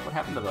the fuck? What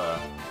happened to the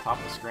top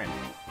of the screen?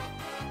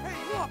 Hey,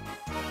 look!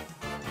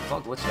 It's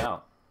all glitched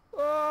out.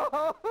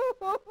 Oh,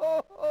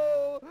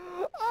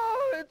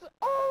 it's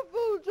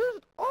awful,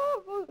 just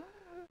awful.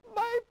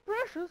 My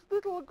precious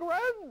little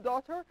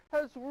granddaughter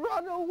has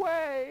run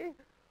away.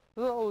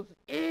 Those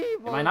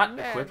evil Am I not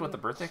men, equipped with the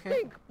birthday cake?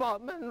 Stink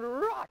Bum and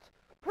Rot,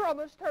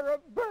 promised her a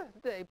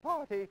birthday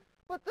party,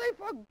 but they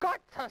forgot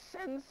to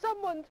send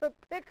someone to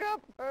pick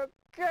up her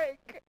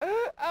cake.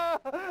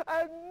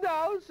 And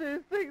now she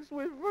thinks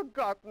we've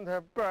forgotten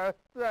her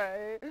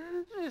birthday.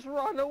 She's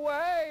run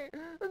away,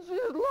 and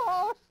she's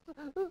lost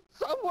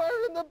somewhere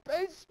in the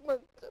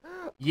basement.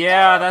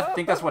 Yeah, I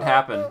think that's what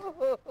happened.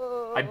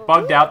 I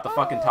bugged out the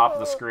fucking top of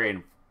the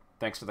screen,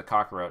 thanks to the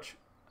cockroach.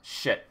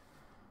 Shit.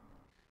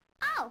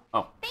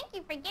 Oh, thank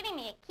you for getting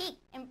me a cake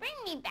and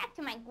bringing me back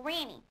to my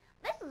granny.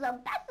 This is the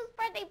bestest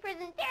birthday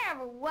present there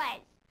ever was.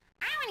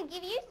 I want to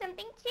give you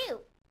something too.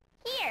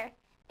 Here,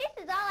 this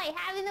is all I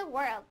have in the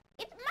world.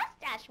 It's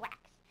mustache wax.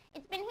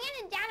 It's been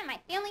handed down in my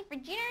family for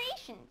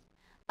generations.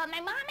 But my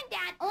mom and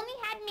dad only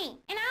had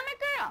me, and I'm a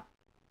girl,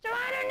 so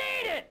I don't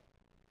need it.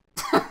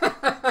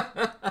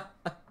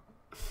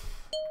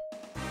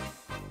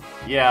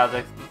 Yeah,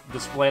 the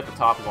display at the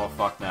top is all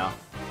fucked now.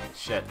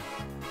 Shit.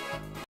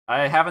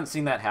 I haven't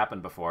seen that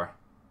happen before.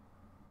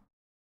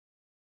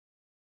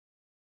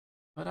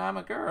 But I'm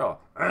a girl,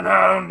 and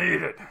I don't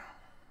need it.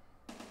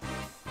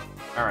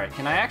 Alright,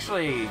 can I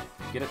actually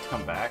get it to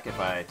come back if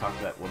I talk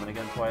to that woman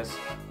again twice?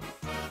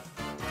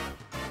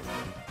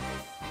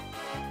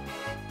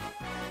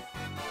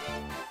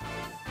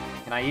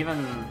 Can I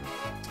even...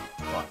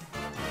 Fuck.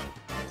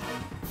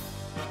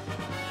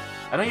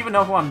 I don't even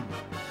know who I'm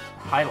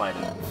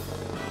highlighting.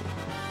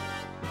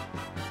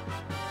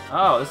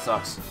 Oh, this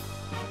sucks.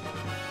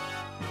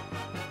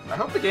 I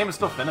hope the game is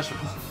still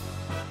finishable.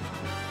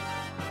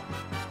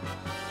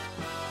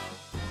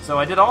 So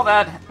I did all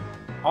that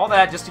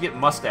just to get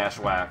mustache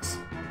wax.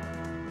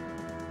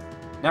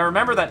 Now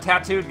remember that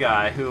tattooed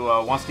guy who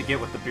wants to get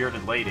with the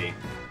bearded lady.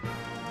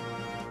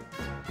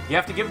 You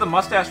have to give the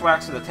mustache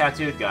wax to the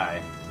tattooed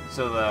guy,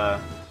 so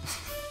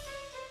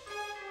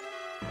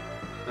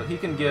so he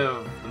can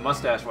give the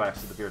mustache wax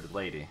to the bearded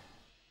lady.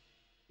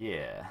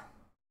 Yeah.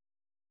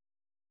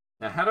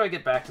 Now how do I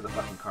get back to the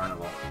fucking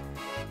carnival?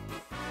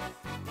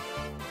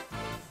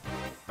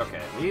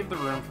 Okay, leave the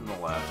room from the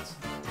left.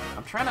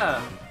 I'm trying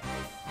to...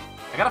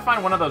 I gotta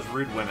find one of those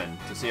rude women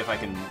to see if I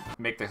can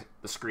make the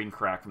screen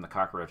crack from the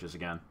cockroaches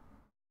again.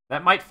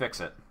 That might fix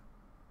it.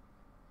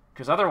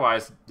 Because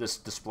otherwise, this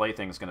display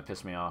thing is gonna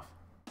piss me off.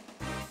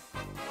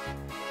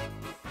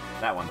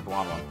 That one, the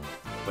blonde one.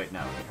 Wait, no,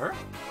 is it her?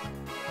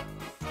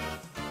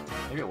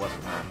 Maybe it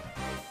wasn't her.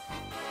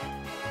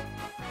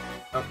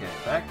 Okay,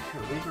 back,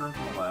 leave the room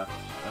from the left,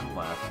 then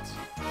left.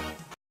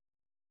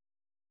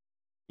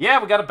 Yeah,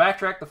 we gotta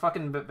backtrack the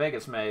fucking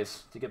Vegas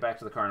maze to get back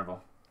to the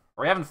carnival.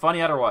 Are we having fun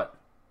yet, or what?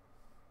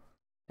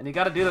 And you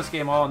gotta do this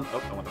game all in...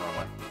 Oh, I went the wrong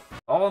way.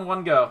 All in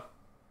one go.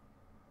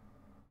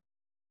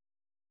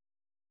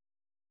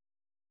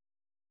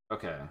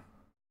 Okay.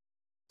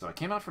 So I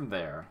came out from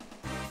there.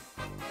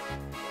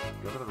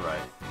 Go to the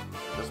right.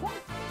 This one?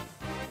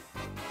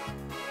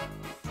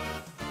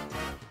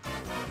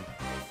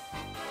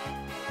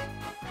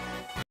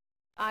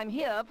 I'm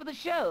here for the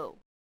show.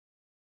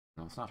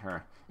 No, it's not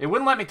her. It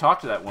wouldn't let me talk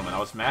to that woman. I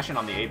was mashing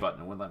on the A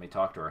button. It wouldn't let me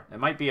talk to her. It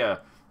might be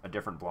a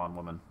different blonde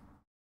woman.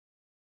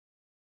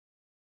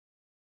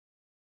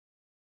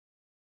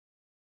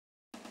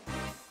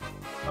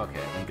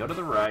 Okay, then go to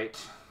the right.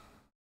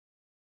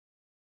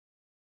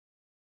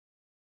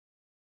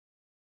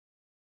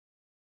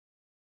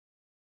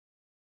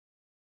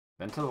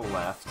 Then to the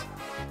left.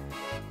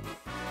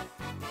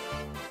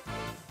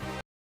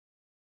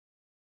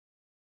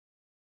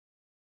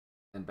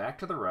 Then back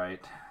to the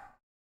right.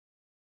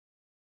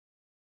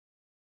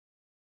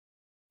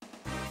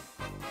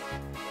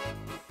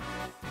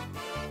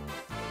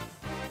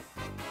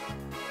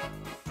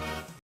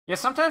 Yeah,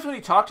 sometimes when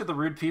you talk to the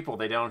rude people,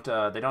 they don't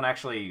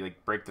actually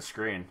like break the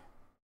screen.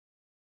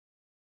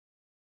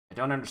 I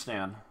don't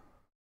understand.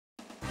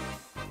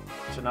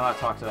 Should not have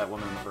talked to that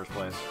woman in the first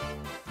place.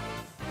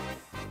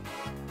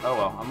 Oh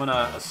well, I'm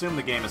gonna assume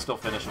the game is still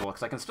finishable,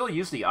 because I can still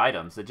use the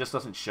items, it just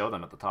doesn't show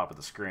them at the top of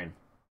the screen.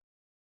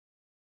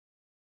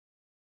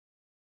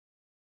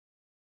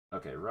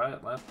 Okay,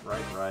 right, left,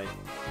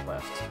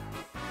 left.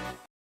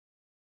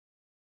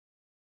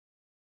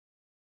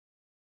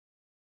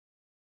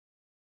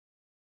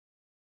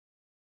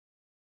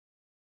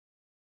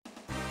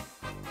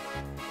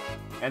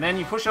 And then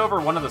you push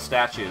over one of the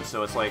statues,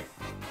 so it's like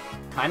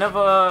kind of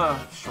a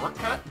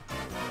shortcut?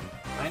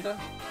 Kinda?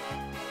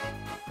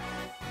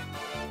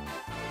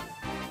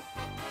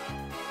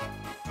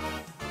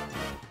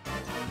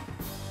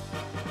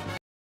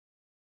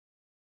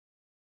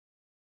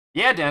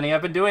 Yeah, Danny,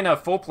 I've been doing a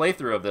full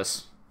playthrough of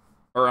this.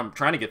 Or I'm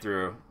trying to get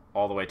through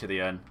all the way to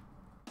the end.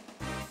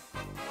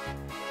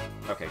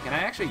 Okay, can I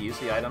actually use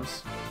the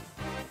items?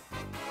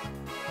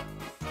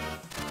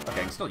 Okay,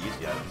 I can still use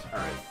the items.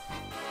 Alright.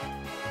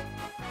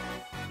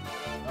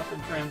 Up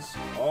entrance,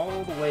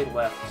 all the way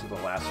left to the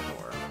last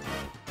door.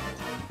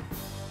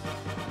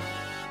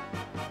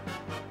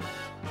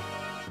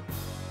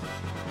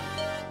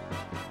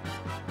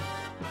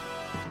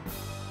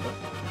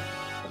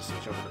 Let's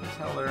switch over to the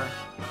teller.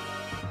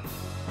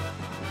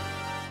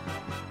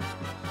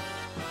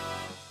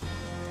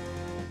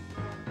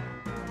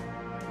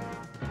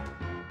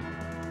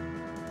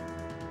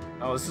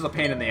 Oh, this is a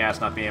pain in the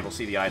ass not being able to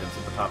see the items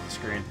at the top of the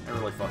screen. I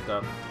really fucked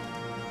up.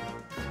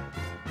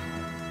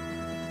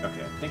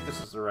 Okay, I think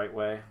this is the right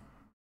way.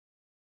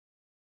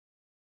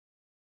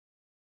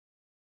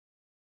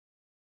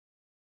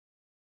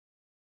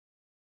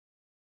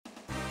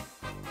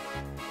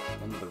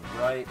 And to the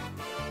right.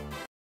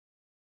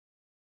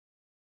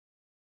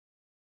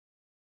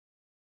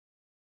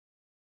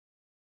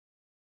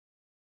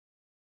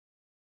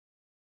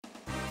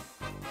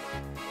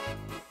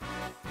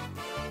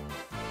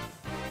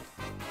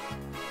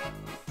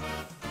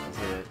 Is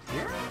it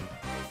here?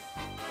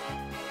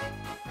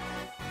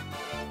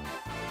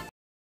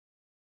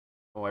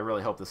 Oh, I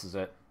really hope this is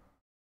it.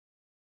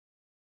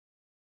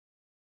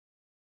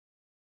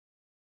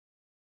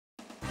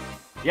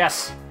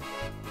 Yes!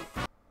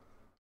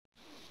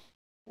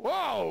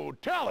 Whoa,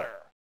 Teller!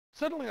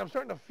 Suddenly I'm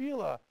starting to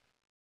feel a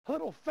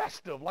little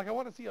festive, like I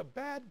want to see a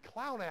bad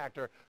clown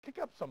actor kick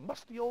up some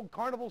musty old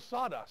carnival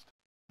sawdust.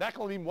 That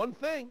can only mean one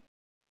thing.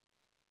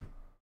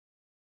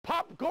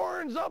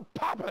 Popcorn's a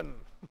poppin'!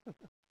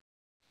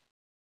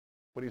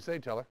 What do you say,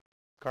 Teller?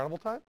 Carnival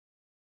time?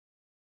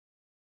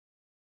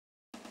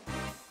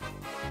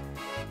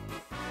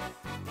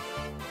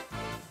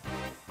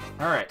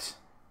 Alright.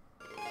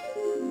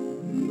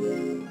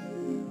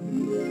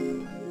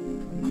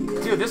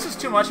 Dude, this is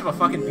too much of a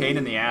fucking pain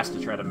in the ass to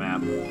try to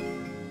map.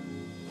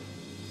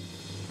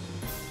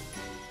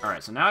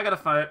 Alright, so now I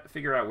gotta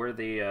figure out where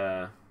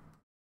the,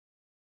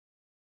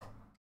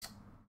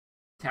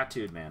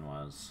 tattooed man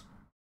was.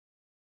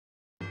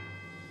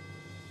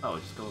 Oh,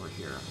 just go over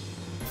here.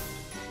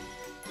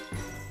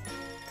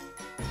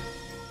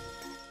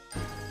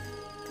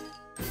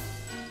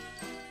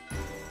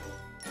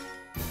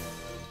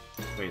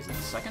 Wait, is it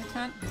the second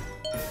tent?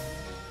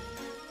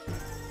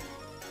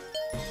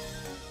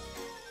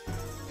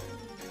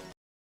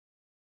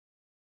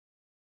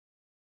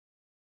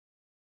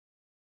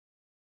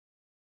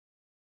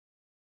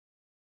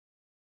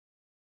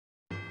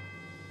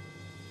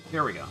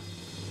 Here we go.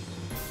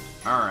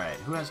 Alright,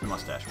 who has the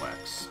mustache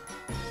wax?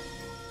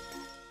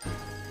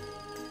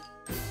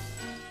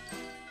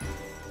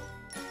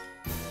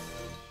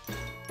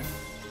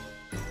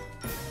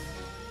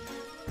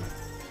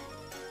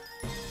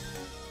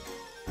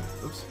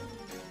 Oops.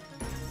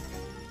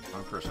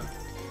 Wrong person.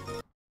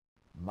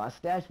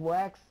 Mustache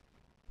wax?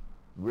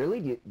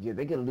 Really? Do you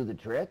think it'll do the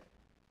trick?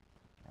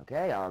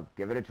 Okay, I'll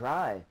give it a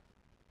try.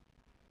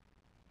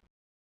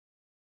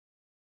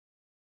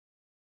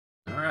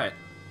 Alright.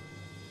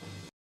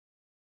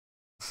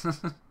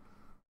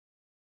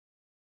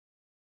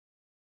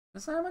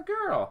 Because I'm a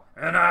girl.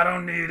 And I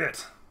don't need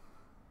it.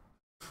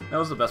 That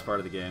was the best part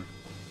of the game.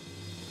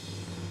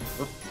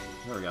 Oop,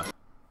 there we go.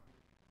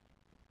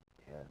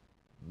 Yeah.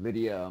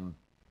 Lydia,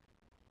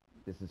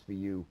 this is for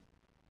you.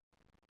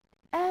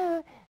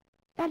 Oh,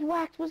 that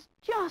wax was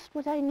just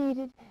what I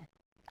needed.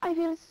 I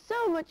feel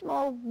so much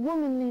more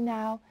womanly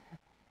now.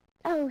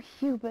 Oh,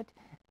 Hubert,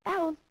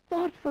 how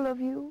thoughtful of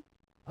you.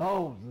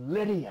 Oh,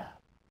 Lydia.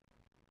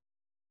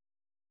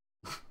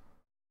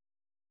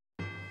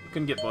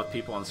 Couldn't get both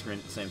people on the screen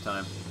at the same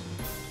time.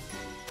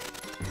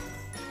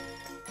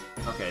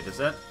 Okay, does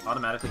that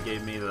automatically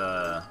give me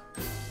the...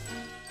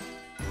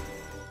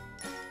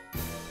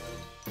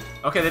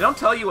 Okay, they don't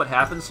tell you what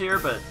happens here,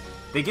 but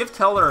they give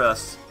Teller a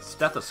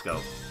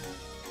stethoscope.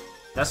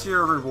 That's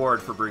your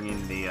reward for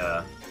bringing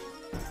the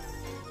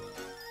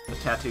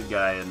tattooed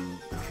guy and...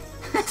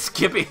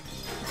 Skippy!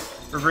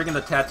 For bringing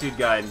the tattooed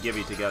guy and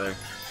Gibby together.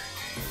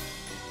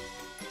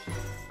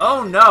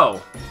 Oh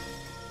no!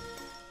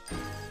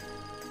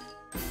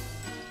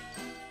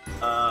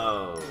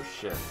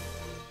 shit.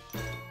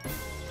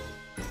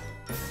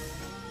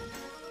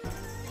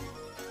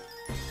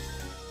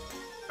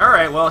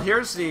 Alright, well,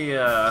 here's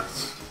the,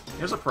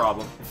 here's a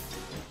problem.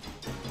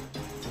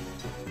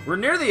 We're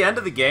near the end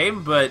of the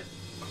game, but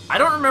I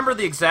don't remember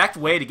the exact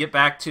way to get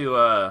back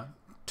to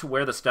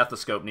where the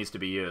stethoscope needs to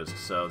be used,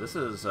 so this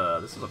is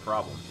a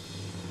problem.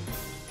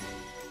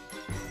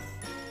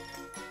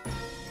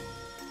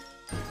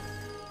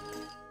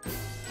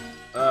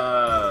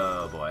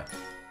 Oh, boy.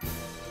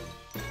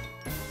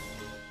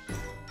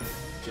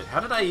 Shit, how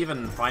did I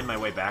even find my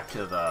way back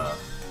to the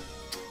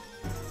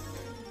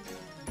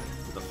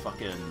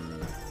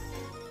fucking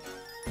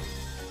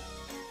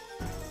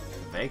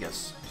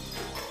Vegas?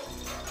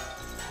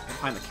 I can't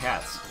find the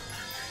cats.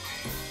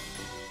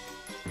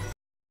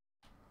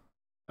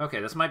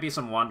 Okay, this might be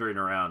some wandering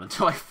around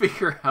until I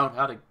figure out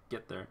how to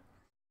get there.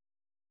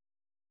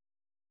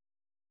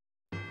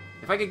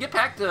 If I could get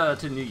back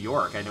to New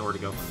York, I know where to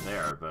go from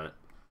there, but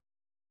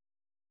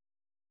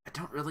I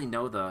don't really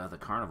know the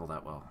carnival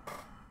that well.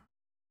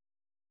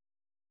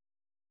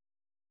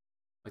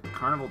 Like, the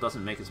carnival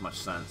doesn't make as much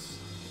sense.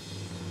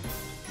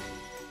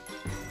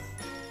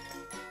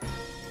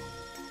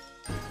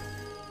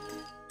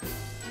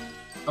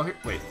 Oh, here,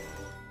 wait.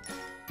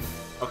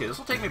 Okay, this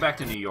will take me back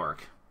to New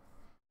York.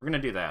 We're gonna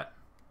do that.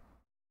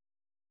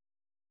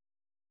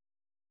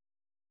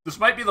 This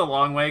might be the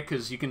long way,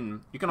 because you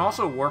can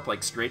also warp,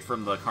 like, straight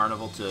from the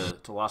carnival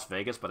to Las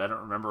Vegas, but I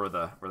don't remember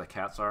where the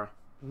cats are.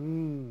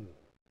 Mmm.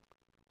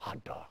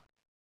 Hot dog.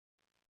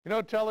 You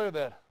know, Teller,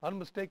 that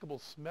unmistakable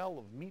smell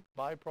of meat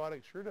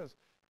byproduct sure does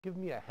give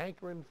me a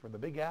hankering for the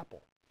Big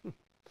Apple.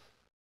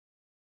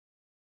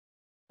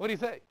 What do you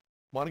say?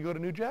 Want to go to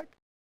New Jack?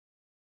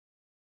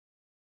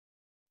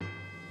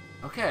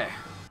 Okay.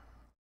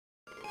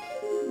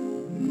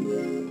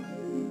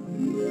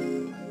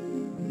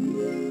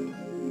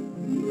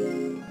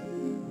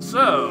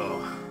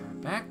 So,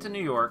 back to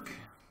New York.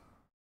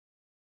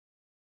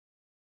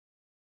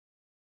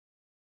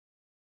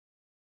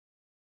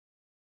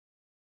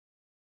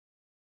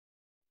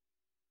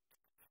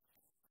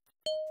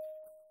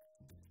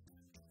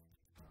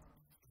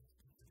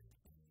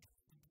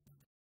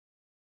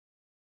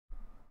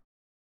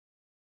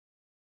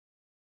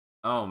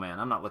 Oh man,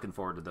 I'm not looking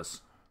forward to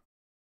this.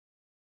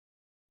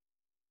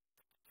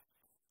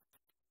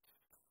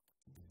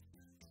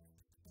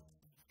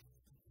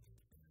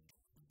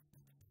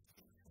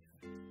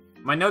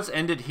 My notes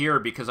ended here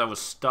because I was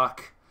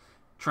stuck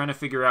trying to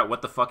figure out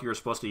what the fuck you were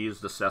supposed to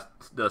use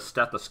the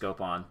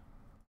stethoscope on.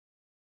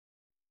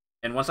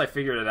 And once I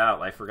figured it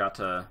out, I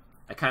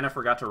kind of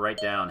forgot to write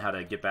down how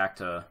to get back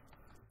to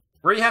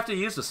where you have to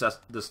use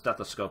the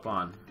stethoscope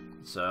on.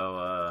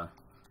 So,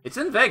 it's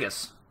in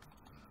Vegas.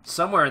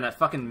 Somewhere in that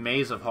fucking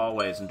maze of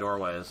hallways and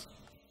doorways.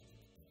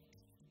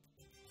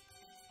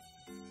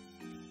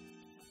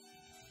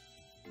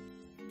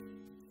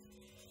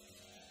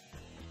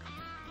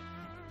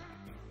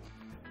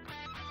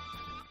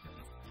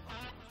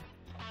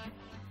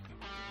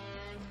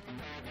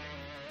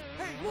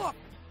 Hey, look!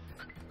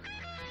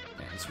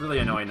 Yeah, it's really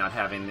annoying not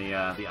having the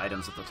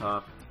items at the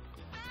top.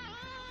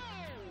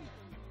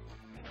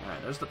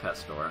 Alright, there's the pet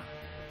store.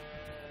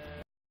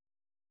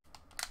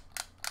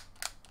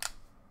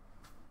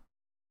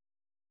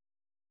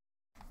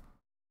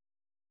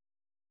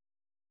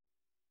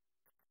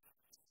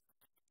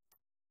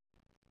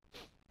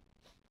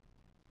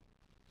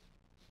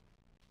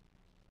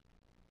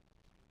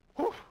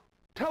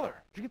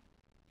 Teller, did you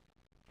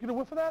get a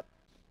whiff of that?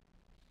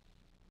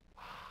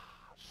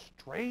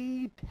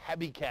 Stray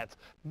tabby cats.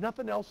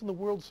 Nothing else in the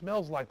world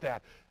smells like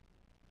that.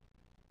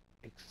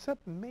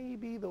 Except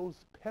maybe those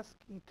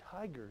pesky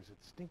tigers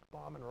at Stink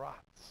Bomb and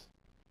Rots.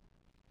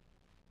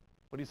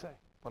 What do you say?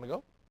 Want to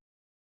go?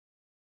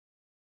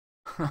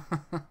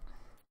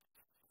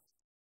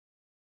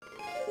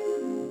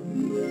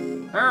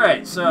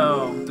 Alright,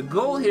 so the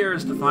goal here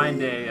is to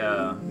find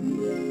a,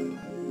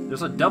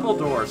 there's a double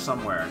door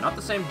somewhere. Not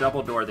the same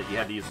double door that you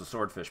had to use the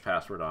swordfish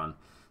password on.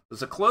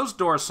 There's a closed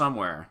door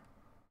somewhere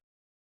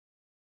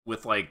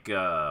with, like,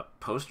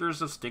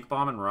 posters of Stink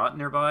Bomb and Rot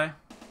nearby.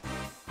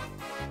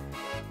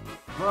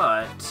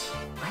 But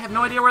I have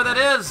no idea where that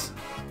is!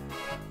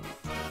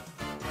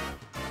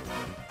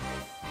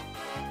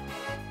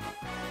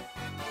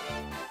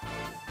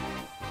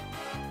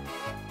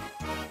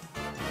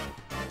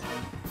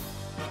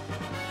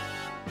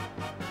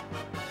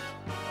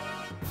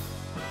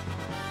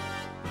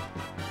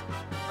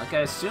 Like, I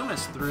assume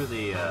it's through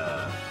the, you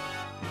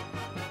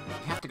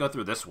have to go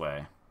through this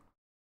way.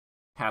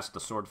 Past the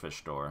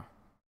swordfish door.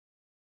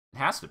 It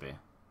has to be.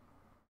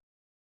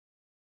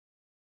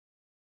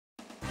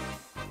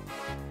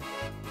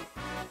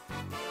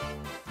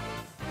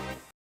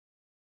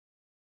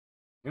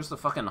 Here's the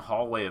fucking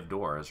hallway of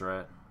doors,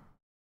 right?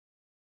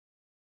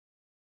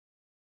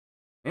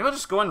 Maybe I'll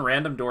just go in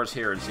random doors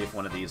here and see if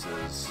one of these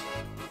is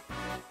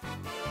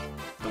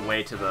the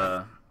way to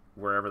the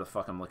wherever the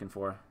fuck I'm looking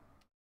for.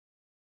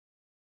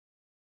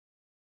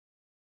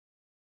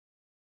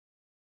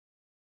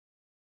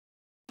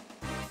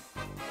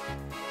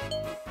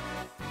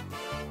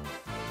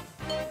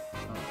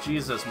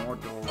 Jesus, more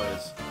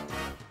doorways.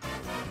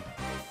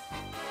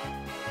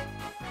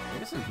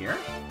 Maybe it's in here?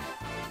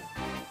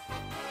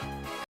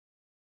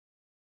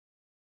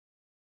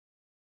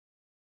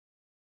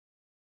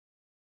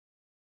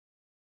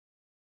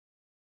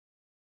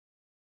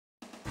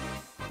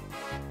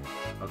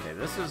 Okay,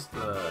 this is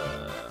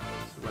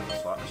where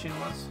the slot machine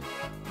was?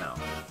 No.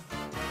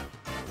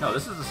 No,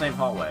 this is the same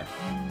hallway.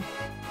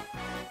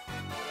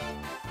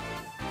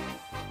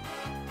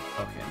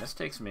 Okay, and this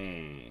takes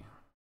me...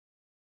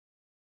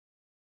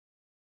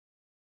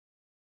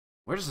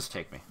 Where does this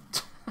take me?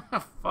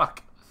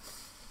 Fuck.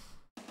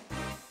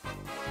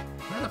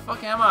 Where the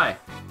fuck am I?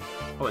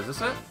 Oh, is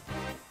this it?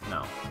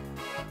 No.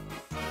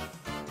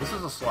 This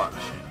is a slot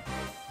machine.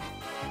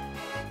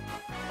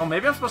 Oh,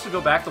 maybe I'm supposed to go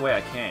back the way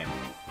I came.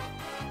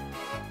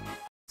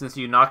 Since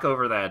you knock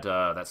over that,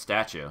 that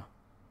statue.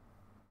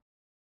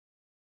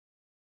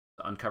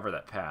 To uncover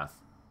that path.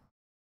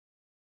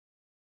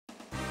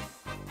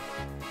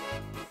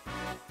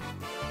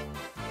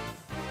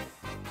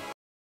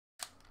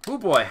 Oh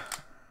boy.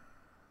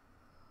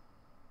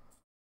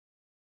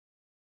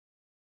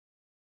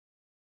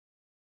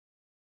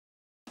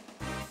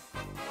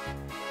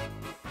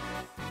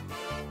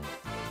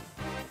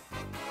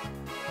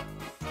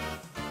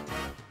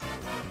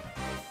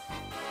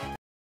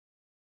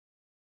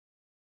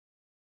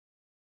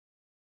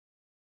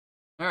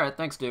 Alright,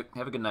 thanks, Duke.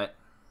 Have a good night.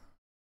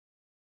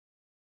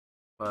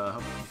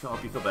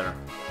 Hope you feel better.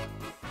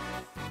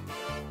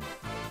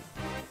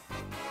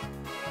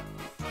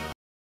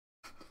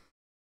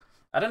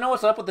 I don't know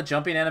what's up with the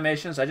jumping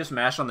animations. I just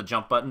mashed on the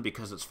jump button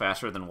because it's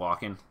faster than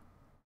walking.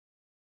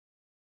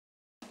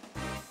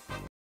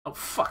 Oh,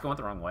 fuck, I went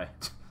the wrong way.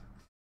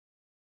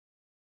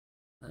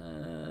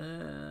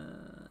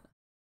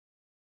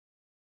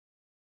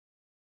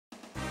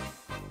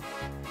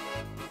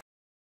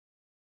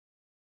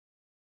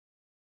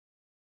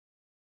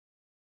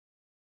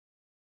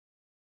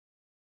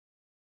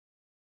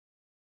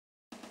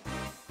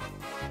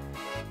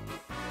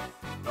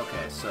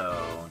 Okay,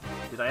 so...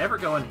 Did I ever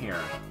go in here?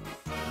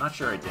 I'm not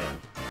sure I did.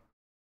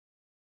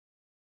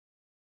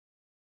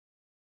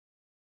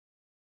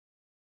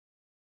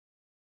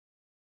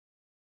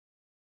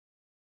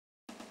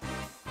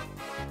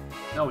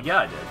 Oh, yeah,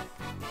 I did.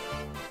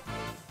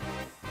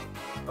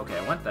 Okay,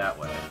 I went that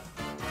way.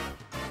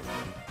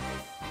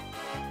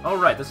 Oh,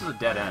 right, this is a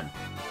dead end.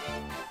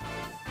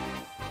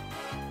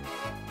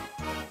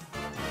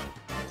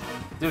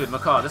 Dude,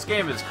 Macaw, this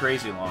game is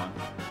crazy long.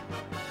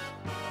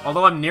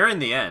 Although I'm nearing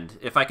the end,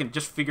 if I can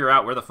just figure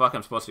out where the fuck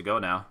I'm supposed to go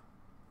now.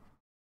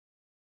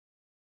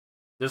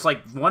 There's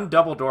like one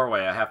double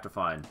doorway I have to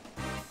find.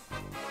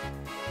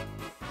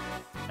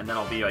 And then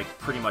I'll be like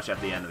pretty much at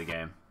the end of the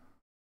game.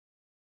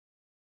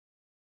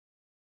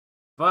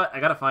 But I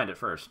gotta find it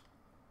first.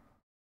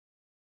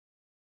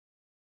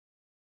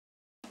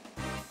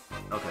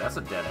 Okay, that's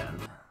a dead end.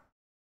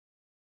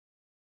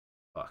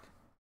 Fuck.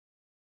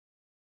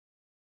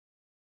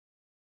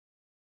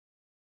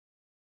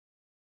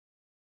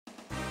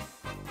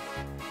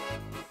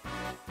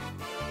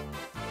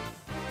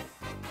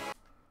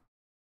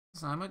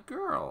 I'm a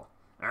girl.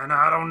 And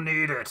I don't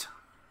need it.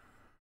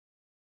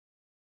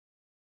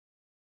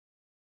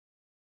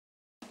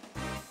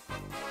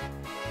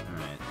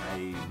 Alright,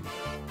 I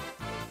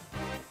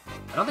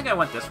don't think I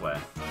went this way.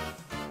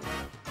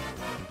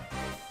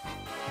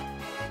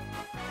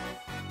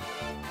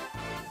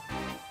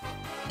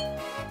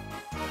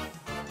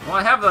 Well,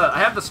 I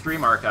have the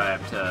stream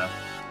archive to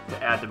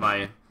add to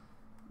my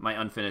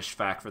unfinished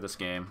fact for this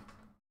game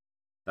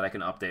that I can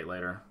update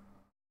later.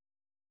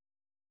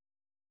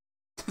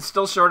 It's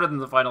still shorter than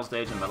the final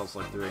stage in Metal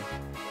Slug 3.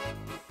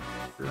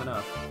 True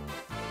enough.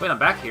 Wait, I'm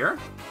back here?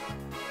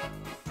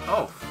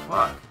 Oh,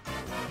 fuck.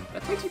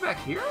 That takes you back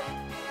here?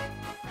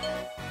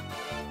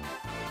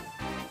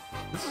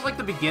 This is like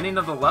the beginning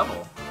of the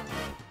level.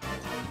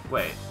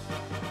 Wait.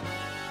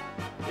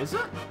 Is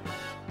it?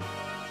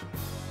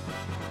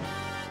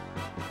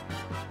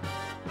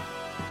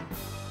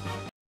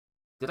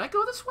 Did I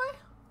go this way?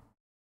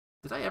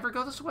 Did I ever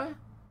go this way?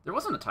 There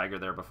wasn't a tiger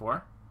there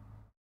before.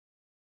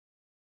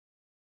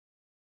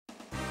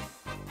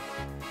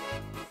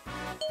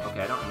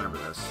 Okay, I don't remember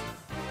this.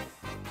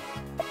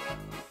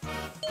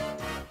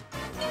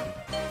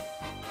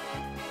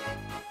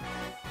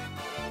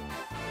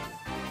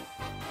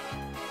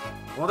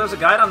 Well, there's a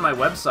guide on my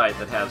website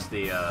that has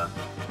the, a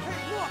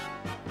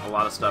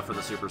lot of stuff for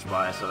the Super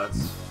Spy, so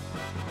that's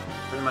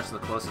pretty much the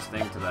closest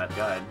thing to that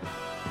guide.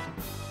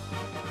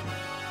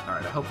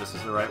 Alright, I hope this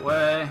is the right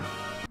way.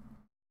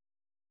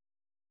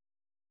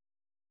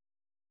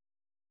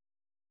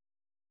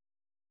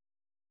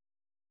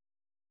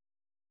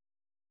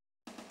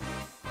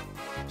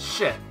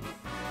 Shit.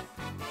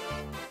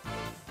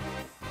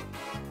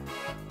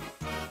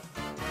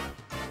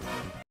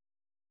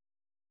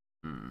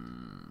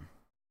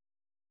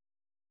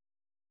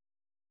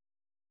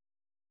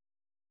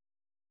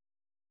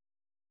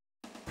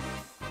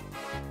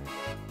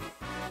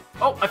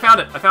 Oh, I found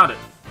it! I found it!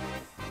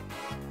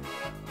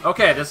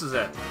 Okay, this is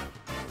it.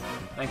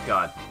 Thank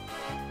God.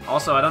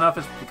 Also, I don't know if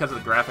it's because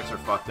of the graphics are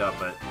fucked up,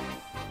 but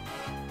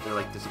they're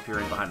like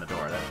disappearing behind the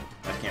door.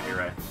 That can't be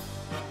right.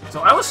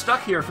 So I was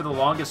stuck here for the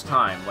longest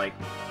time. Like,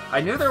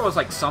 I knew there was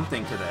like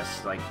something to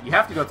this. Like, you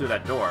have to go through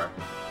that door.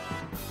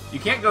 You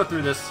can't go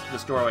through this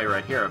doorway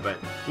right here, but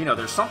you know,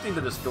 there's something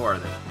to this door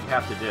that you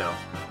have to do.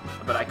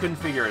 But I couldn't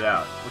figure it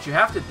out. What you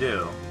have to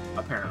do,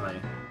 apparently,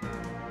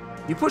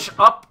 you push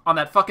up on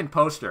that fucking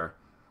poster,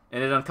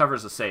 and it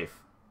uncovers a safe.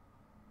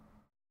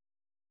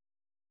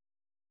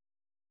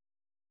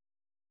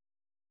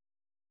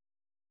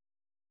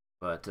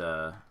 But,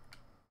 oh,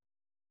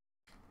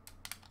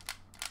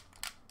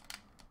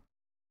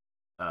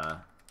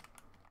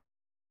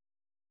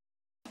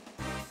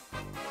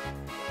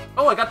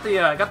 I got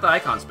the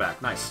icons back.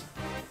 Nice.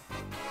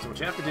 So what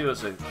you have to do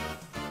is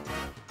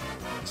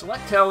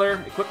select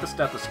Teller, equip the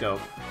stethoscope.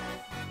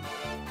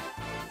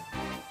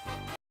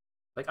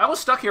 Like, I was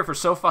stuck here for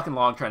so fucking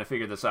long trying to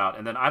figure this out,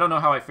 and then I don't know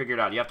how I figured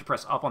out. You have to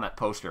press up on that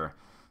poster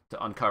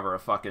to uncover a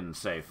fucking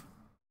safe.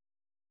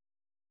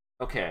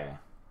 Okay.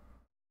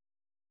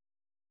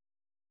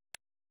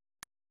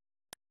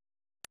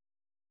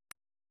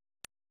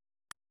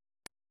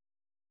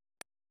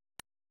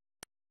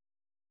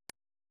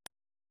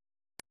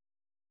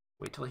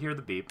 Wait till I hear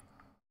the beep.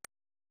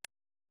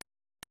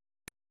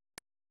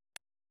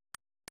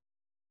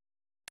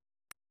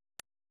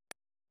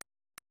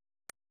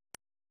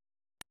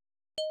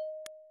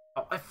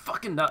 Oh, I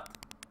fucking nut.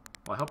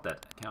 Well, I hope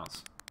that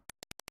counts.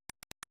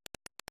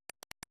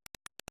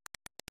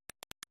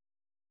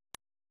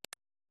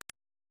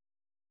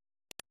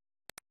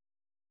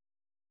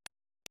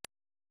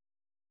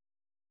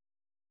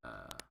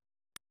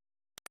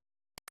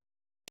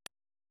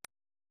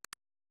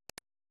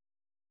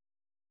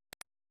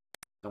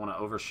 Don't want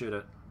to overshoot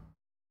it.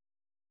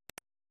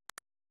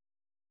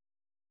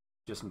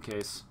 Just in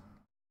case.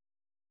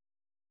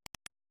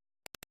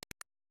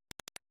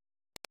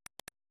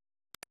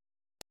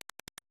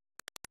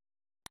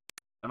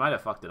 I might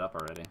have fucked it up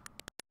already.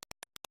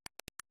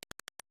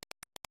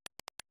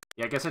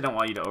 Yeah, I guess I don't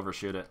want you to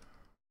overshoot it.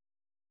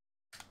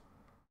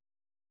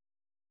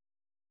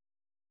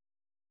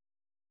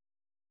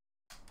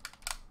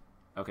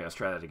 Okay, let's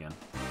try that again.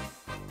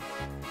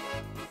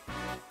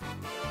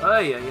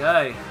 Ay, ay,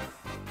 ay.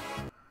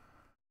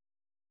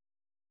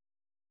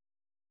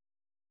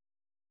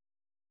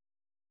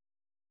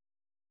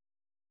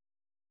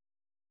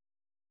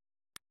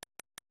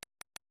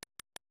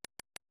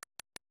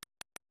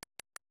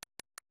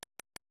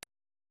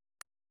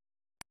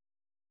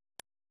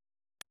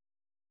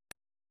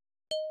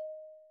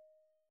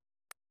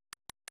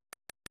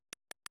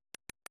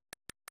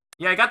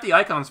 Yeah, I got the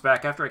icons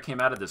back after I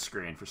came out of this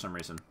screen for some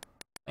reason.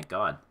 Thank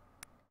God.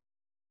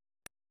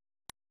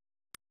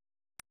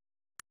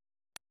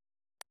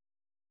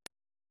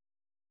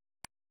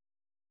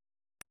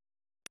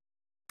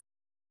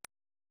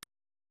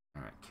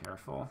 Alright,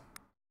 careful.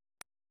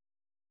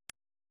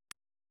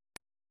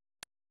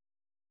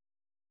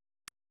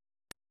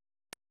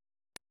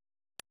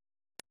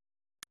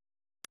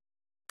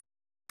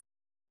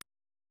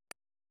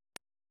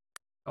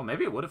 Oh,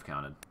 maybe it would have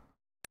counted.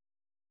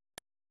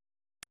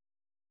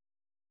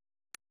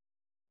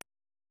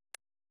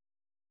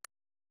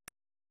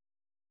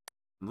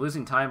 I'm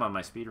losing time on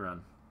my speedrun.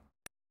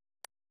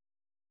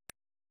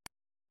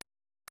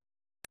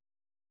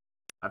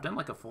 I've done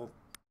like a full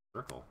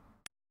circle.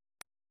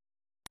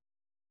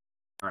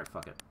 Alright,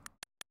 fuck it.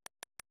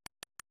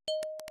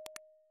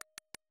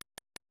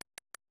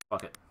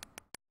 Fuck it.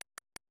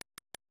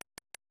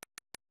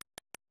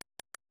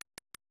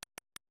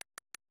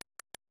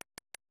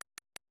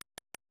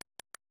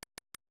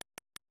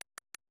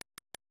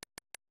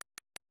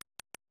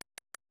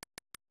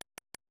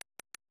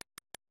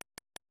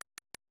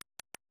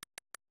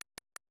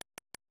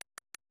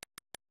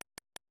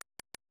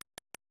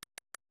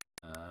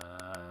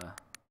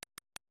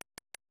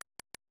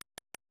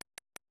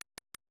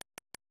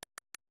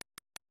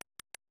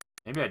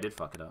 Maybe I did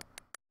fuck it up.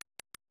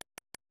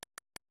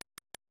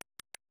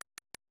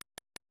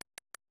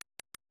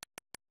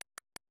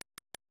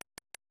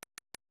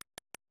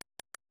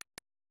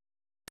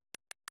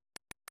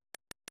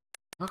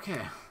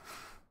 Okay.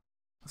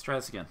 Let's try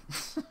this again.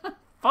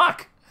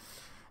 Fuck!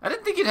 I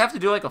didn't think you'd have to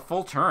do like a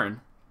full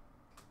turn.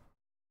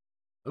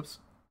 Oops.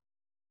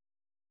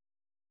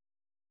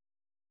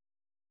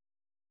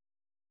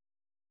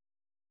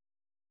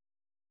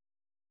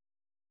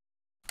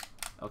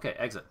 Okay,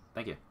 exit.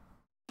 Thank you.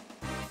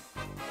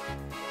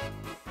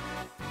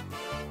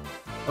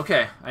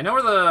 Okay, I know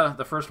where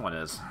the first one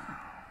is.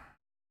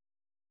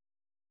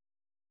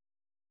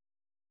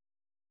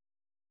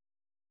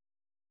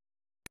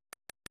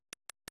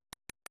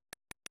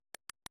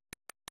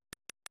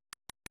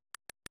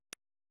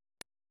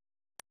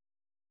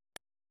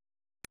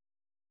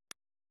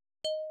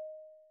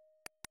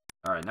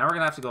 Alright, now we're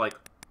gonna have to go like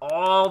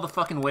all the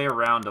fucking way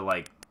around to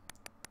like...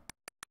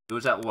 It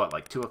was at what,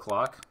 like 2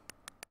 o'clock?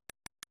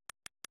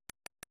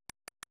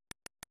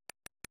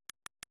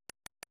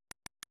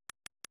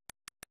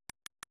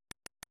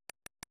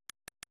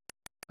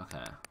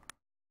 Okay.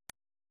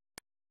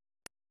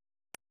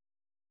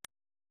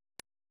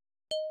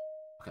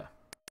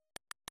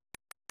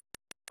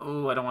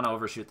 Oh, I don't want to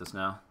overshoot this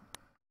now.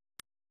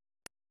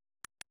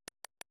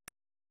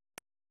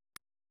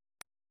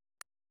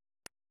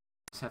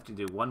 Just have to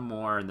do one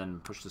more and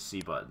then push the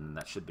C button.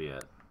 That should be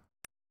it.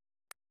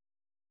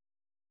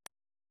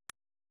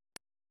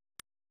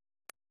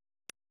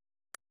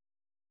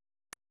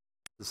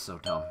 This is so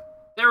dumb.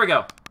 There we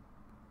go.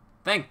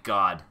 Thank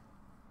God.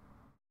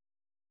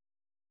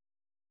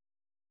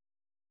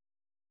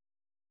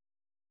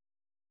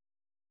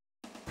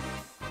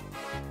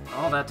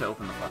 All that to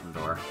open the fucking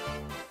door.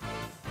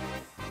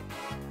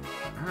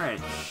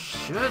 Alright,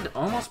 should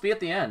almost be at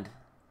the end.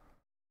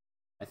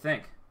 I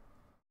think.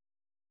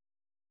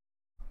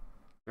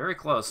 Very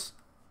close.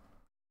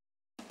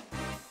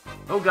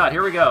 Oh God,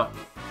 here we go.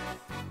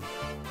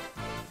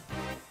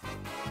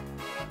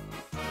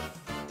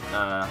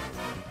 Well,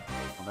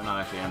 they're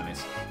not actually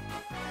enemies.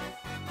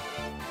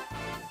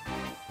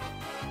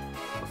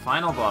 The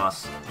final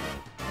boss.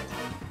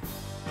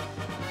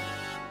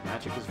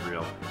 Magic is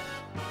real.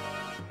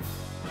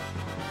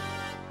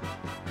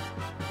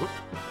 Whoop.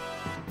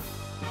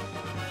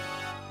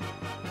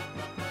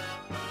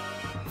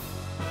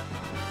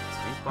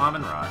 Stink Bomb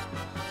and Rot.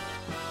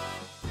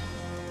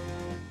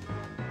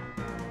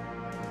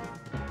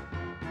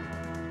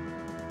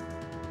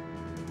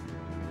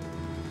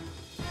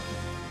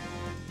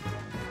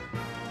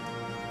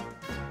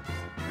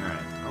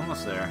 Alright,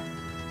 almost there.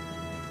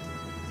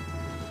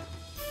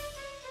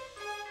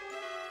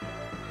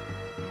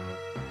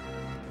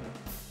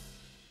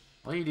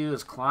 All you do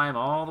is climb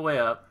all the way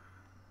up.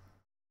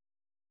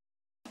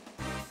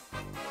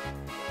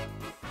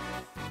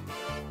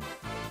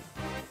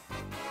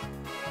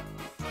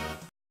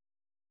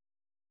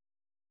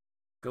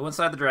 Go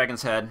inside the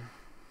dragon's head.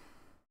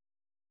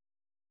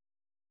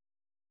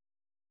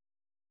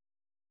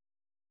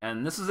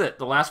 And this is it,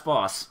 the last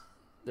boss.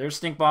 There's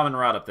Stink Bomb and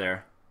Rot up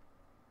there.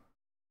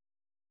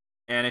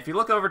 And if you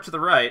look over to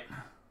the right,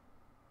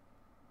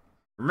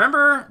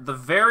 remember the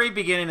very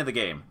beginning of the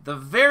game. The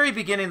very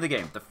beginning of the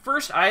game. The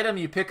first item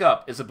you pick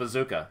up is a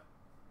bazooka.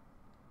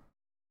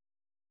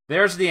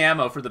 There's the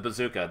ammo for the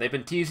bazooka. They've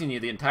been teasing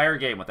you the entire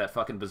game with that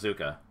fucking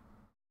bazooka.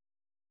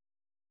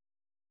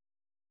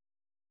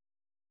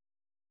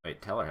 Wait,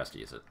 Teller has to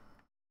use it.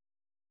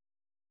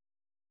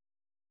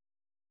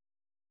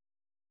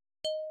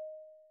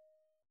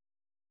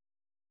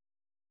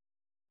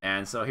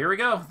 And so here we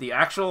go. The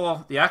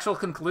actual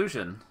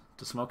conclusion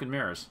to Smoke and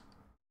Mirrors.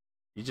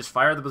 You just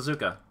fire the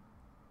bazooka.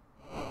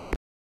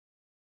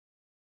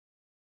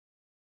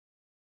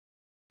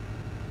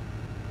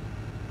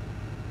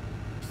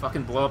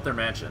 Fucking blow up their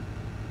mansion.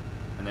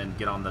 And then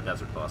get on the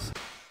desert bus.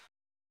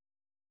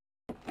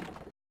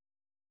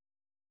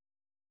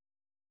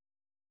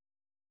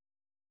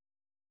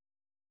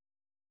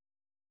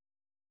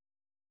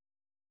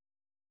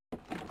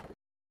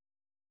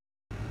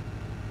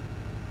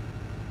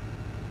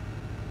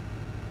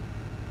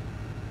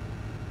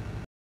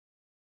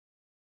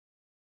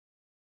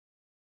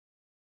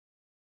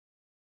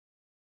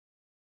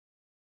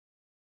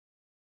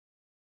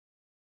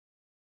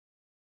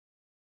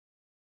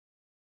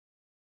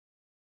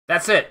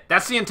 That's it.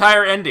 That's the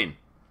entire ending.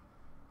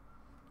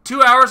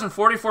 2 hours and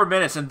 44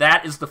 minutes, and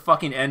that is the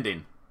fucking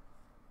ending.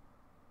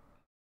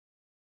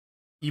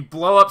 You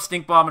blow up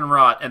Stink Bomb and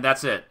Rot, and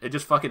that's it. It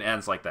just fucking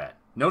ends like that.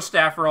 No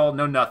staff roll,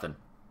 no nothing.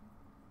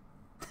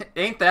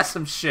 Ain't that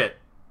some shit?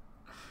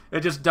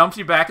 It just dumps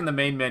you back in the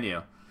main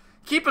menu.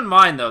 Keep in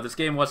mind, though, this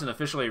game wasn't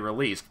officially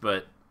released,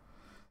 but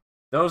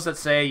those that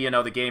say, you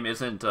know, the game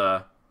isn't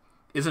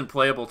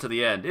playable to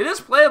the end. It is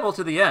playable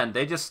to the end.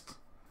 They just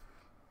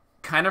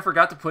kind of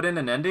forgot to put in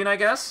an ending, I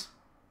guess.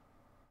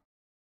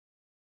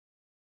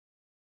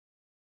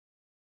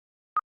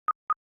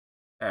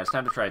 Alright, it's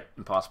time to try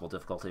impossible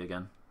difficulty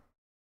again.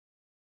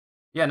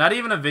 Yeah, not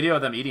even a video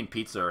of them eating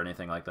pizza or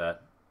anything like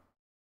that.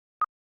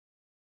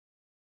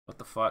 What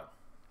the fuck?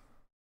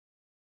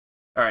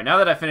 Alright, now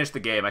that I finished the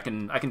game, I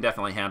can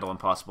definitely handle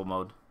impossible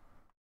mode.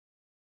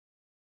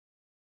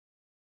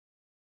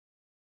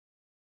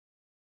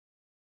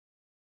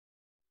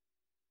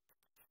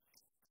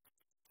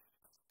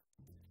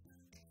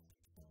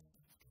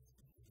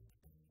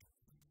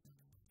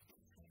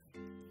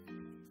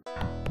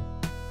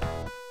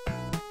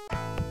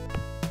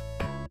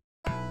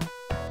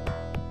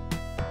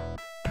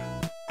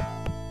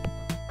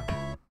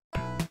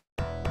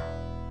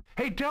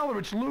 Hey, Teller,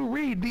 it's Lou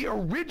Reed, the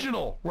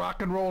original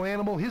rock and roll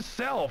animal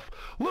himself.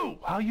 Lou,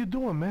 how you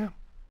doing, man?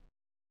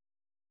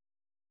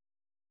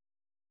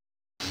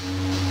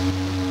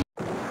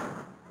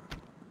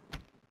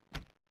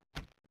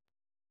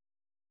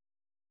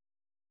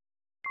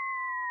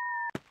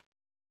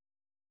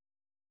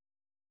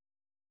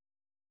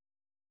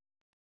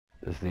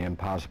 This is the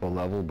impossible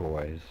level,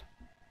 boys.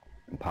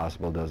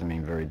 Impossible doesn't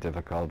mean very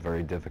difficult.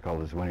 Very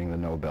difficult is winning the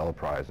Nobel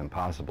Prize.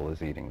 Impossible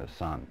is eating the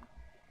sun.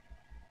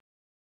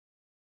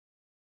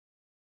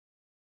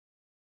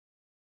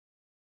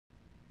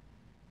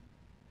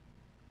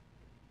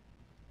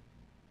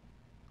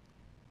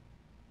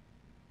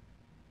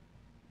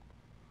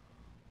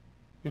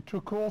 You're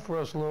too cool for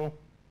us, Lou.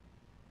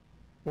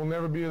 We'll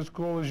never be as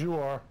cool as you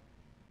are.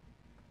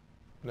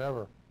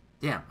 Never.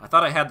 Damn, I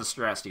thought I had the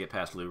strats to get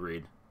past Lou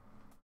Reed.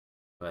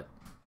 But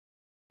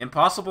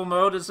impossible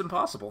mode is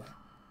impossible.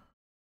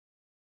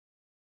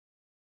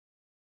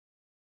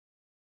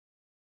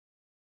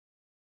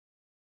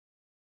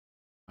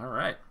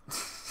 Alright.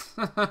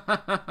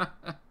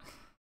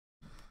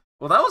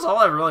 Well, that was all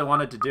I really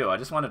wanted to do. I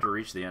just wanted to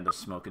reach the end of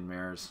Smoke and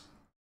Mirrors.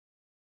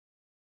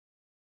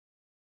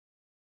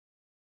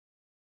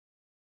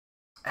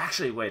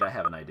 Actually, wait, I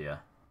have an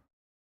idea.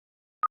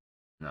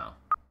 No.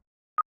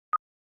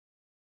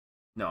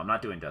 No, I'm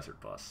not doing Desert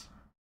Bus.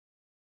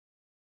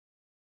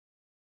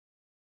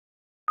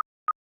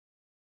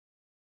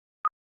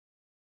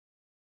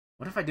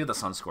 What if I do the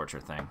Sun Scorcher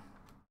thing?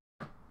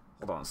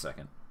 Hold on a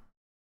second.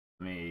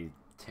 Let me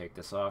take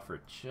this off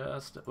for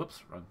just...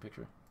 Whoops, wrong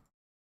picture.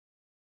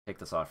 Take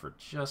this off for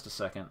just a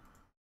second.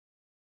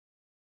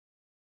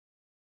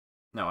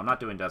 No, I'm not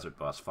doing Desert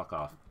Bus. Fuck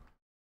off.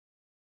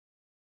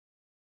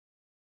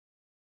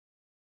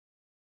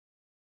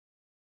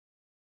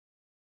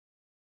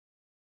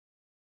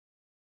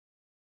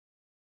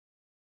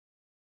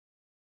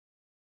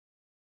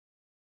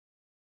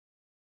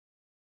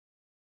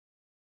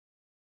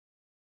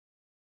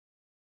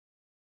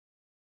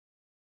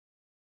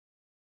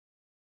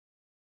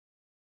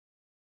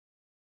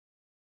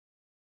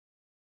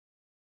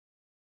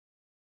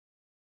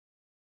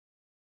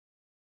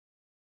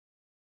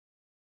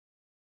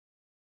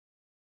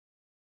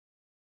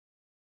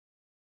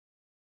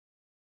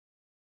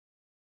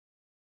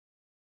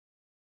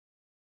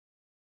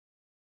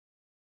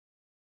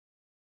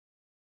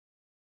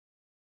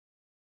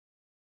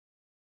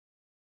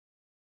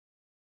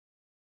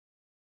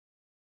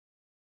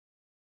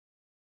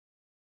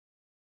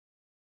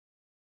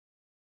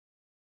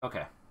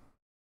 Okay.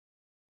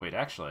 Wait,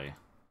 actually...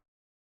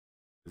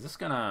 Is this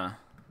gonna...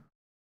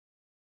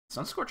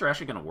 Sun Scorcher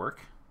actually gonna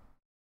work?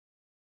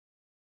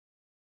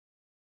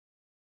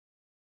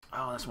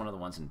 Oh, that's one of the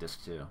ones in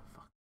disc 2.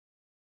 Fuck.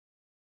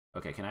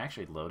 Okay, can I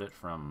actually load it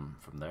from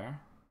there?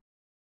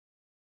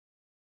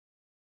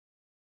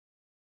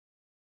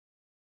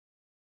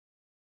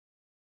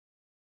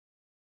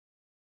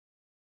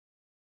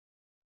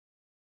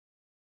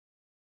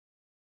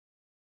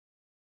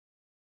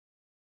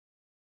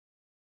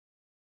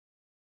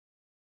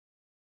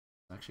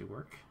 Actually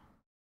work?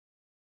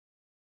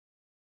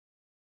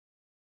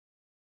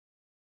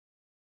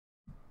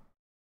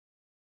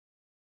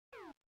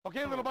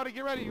 Okay, little buddy,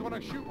 get ready. You want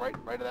to shoot right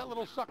at that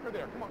little sucker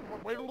there. Come on, come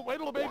on. Wait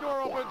till the bay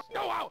door opens.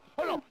 No, out!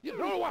 Oh, no!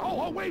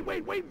 Wait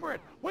for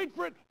it! Wait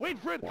for it!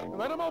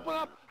 Let him open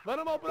up! Let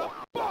him open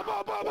up! Boom,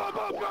 boom, boom, boom,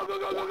 boom!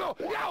 Go!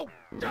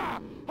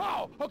 Yow!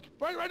 Oh! Okay,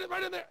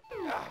 right in there!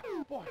 Ah,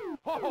 boy!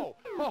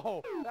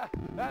 Oh!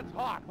 That's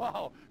hot!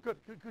 Wow! Good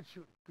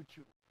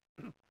shooting.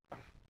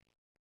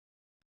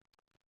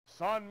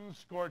 Sun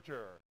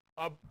Scorcher.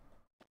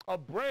 A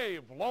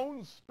brave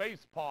lone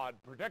space pod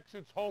protects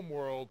its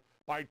homeworld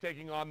by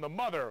taking on the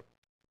mother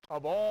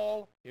of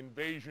all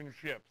invasion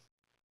ships.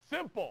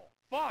 Simple,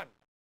 fun,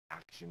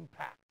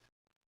 action-packed.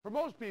 For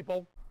most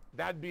people,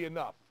 that'd be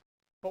enough.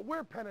 But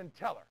we're Penn and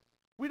Teller.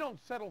 We don't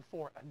settle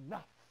for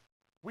enough.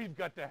 We've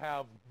got to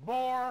have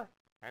more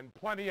and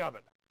plenty of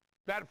it.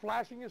 That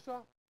flashing you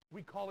saw?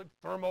 We call it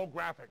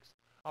thermographics,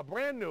 a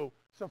brand new,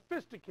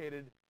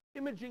 sophisticated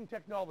imaging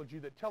technology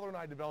that Teller and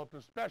I developed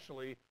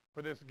especially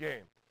for this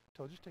game.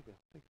 So just take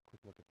a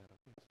quick look at that.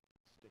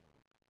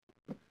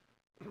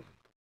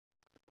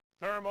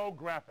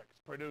 Thermographics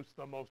produce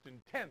the most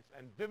intense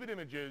and vivid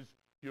images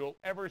you'll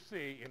ever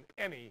see in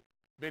any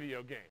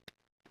video game.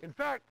 In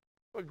fact,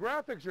 the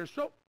graphics are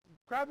so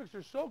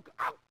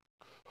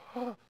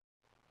ow!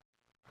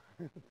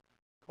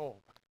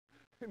 Cold.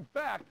 In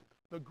fact,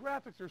 the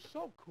graphics are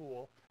so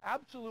cool,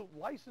 Absolute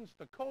licensed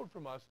the code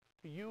from us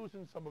to use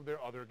in some of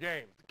their other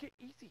games.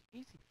 Easy,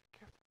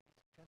 careful,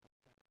 gentle.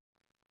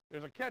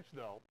 There's a catch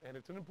though, and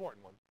it's an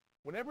important one.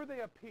 Whenever they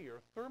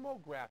appear,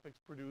 thermographics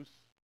produce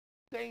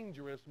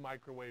dangerous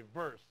microwave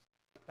bursts.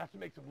 That's what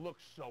makes them look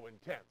so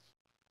intense.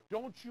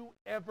 Don't you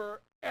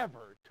ever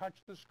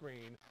touch the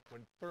screen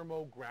when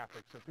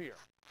thermographics appear.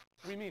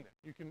 We mean it.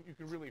 You can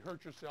really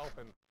hurt yourself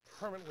and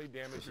permanently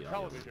damage your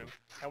television.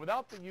 And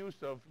without the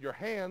use of your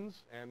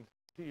hands and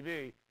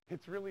TV,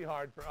 it's really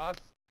hard for us,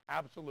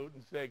 Absolute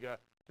and Sega,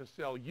 to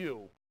sell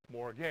you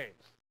more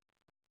games.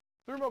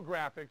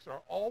 Thermographics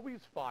are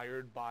always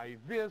fired by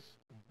this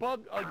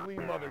bug-ugly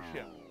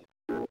mothership.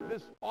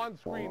 This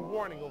on-screen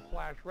warning will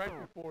flash right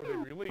before they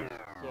release,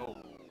 so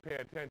pay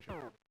attention.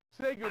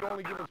 Sega would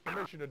only give us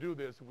permission to do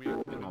this if we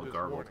included this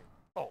warning.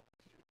 Oh,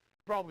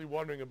 probably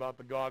wondering about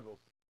the goggles.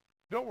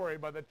 Don't worry,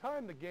 by the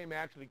time the game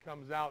actually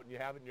comes out and you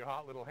have it in your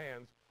hot little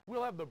hands,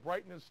 we'll have the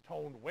brightness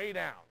toned way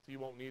down, so you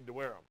won't need to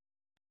wear them.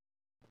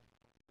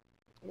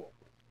 Whoa.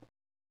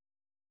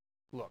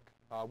 Look,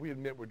 we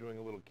admit we're doing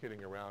a little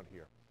kidding around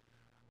here.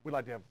 We'd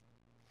like to have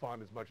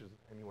fun as much as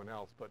anyone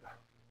else, but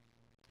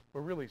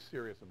we're really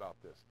serious about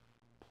this.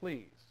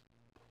 Please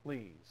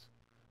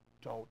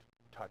don't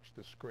touch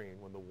the screen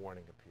when the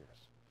warning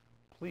appears.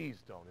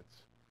 Please don't.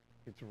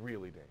 It's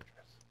really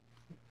dangerous.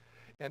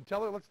 And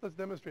tell her, let's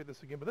demonstrate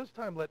this again, but this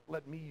time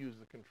let me use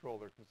the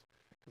controller,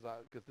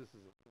 because this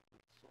is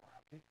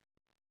okay?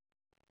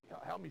 Yeah,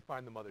 help me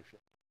find the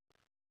mothership.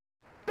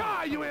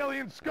 Die, you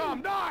alien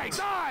scum! Die!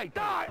 Die!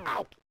 Die!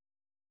 Out!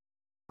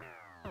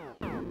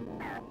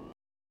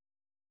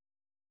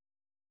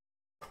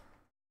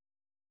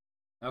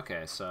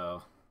 Okay,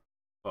 so...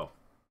 Whoa.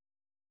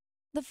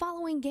 The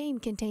following game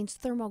contains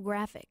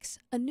thermographics,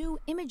 a new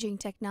imaging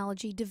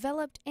technology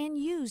developed and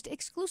used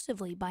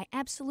exclusively by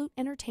Absolute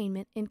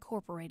Entertainment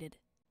Incorporated.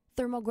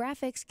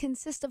 Thermographics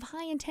consist of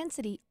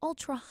high-intensity,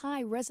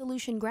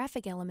 ultra-high-resolution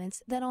graphic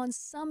elements that on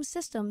some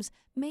systems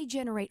may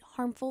generate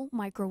harmful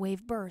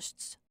microwave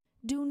bursts.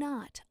 Do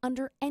not,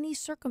 under any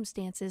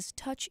circumstances,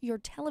 touch your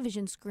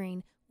television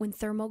screen when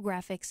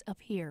thermographics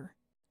appear.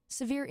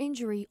 Severe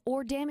injury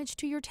or damage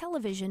to your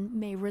television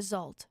may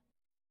result.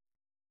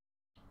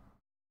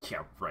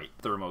 Yeah, right.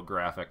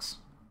 Thermographics.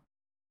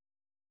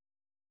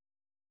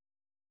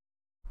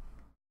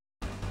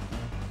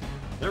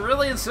 They're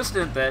really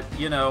insistent that,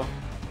 you know,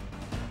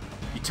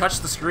 you touch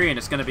the screen,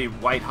 it's gonna be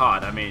white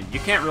hot. I mean, you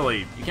can't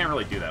really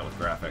do that with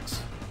graphics.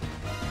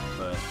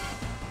 But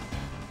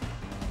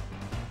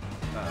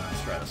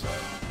let's try this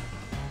out.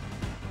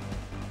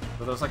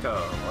 So there's like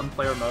a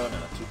 1-player mode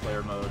and a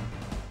 2-player mode.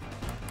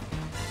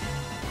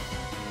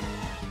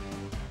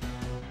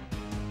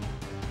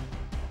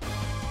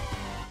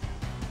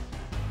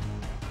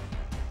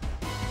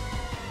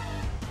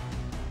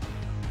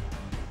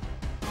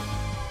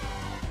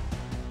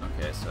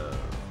 Okay, so...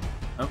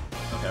 Oh,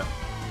 okay.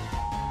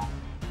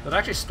 So it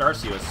actually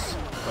starts you as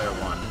player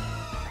 1.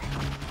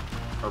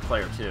 Or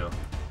player 2.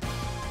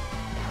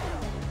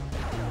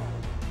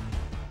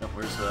 Oh,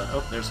 where's the...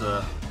 Oh, there's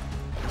the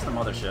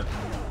mothership.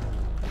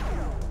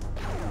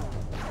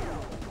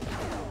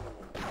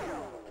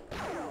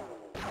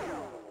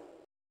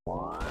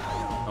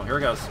 Oh, here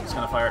it goes. It's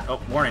gonna fire...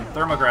 Oh, warning.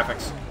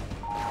 Thermographics. Is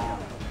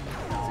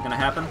it gonna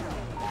happen?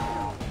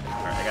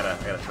 Alright, I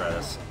gotta try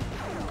this.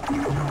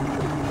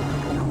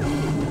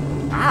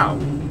 Ow!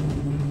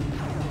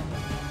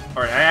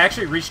 Alright, I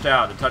actually reached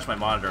out to touch my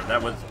monitor.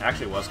 That was kind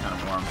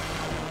of warm.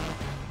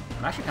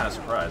 I'm actually kind of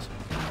surprised.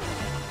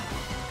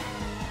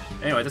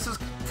 Anyway, this is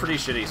pretty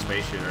shitty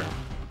space shooter.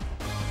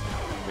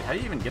 Wait, how do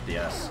you even get the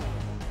S?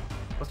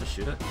 Supposed to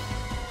shoot it?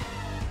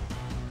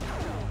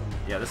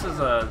 Yeah, this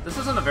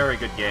isn't a very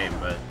good game,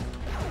 but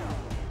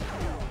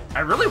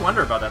I really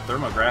wonder about that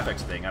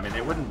thermographics thing. I mean,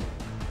 they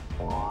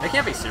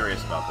can't be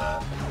serious about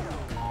that.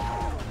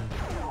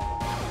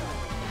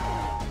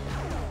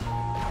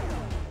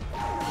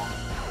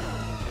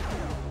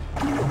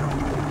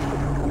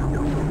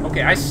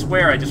 Okay, I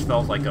swear I just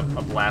felt like a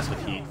blast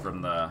of heat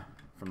from the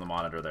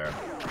monitor there.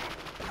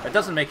 That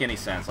doesn't make any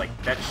sense. Like,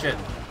 that shit...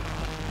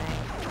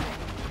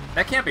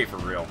 That can't be for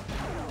real.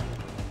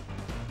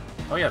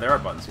 Oh yeah, there are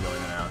buttons to go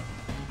in and out.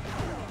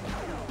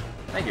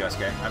 Thank you,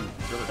 SK. I'm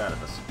really bad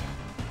at this.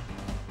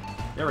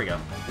 There we go.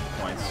 Get the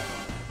points.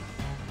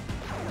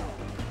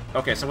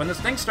 Okay, so when this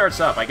thing starts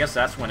up, I guess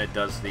that's when it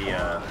does the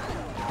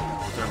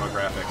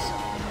thermographics.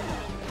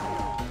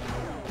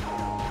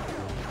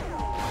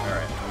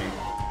 Alright,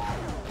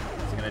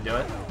 is it gonna do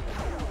it?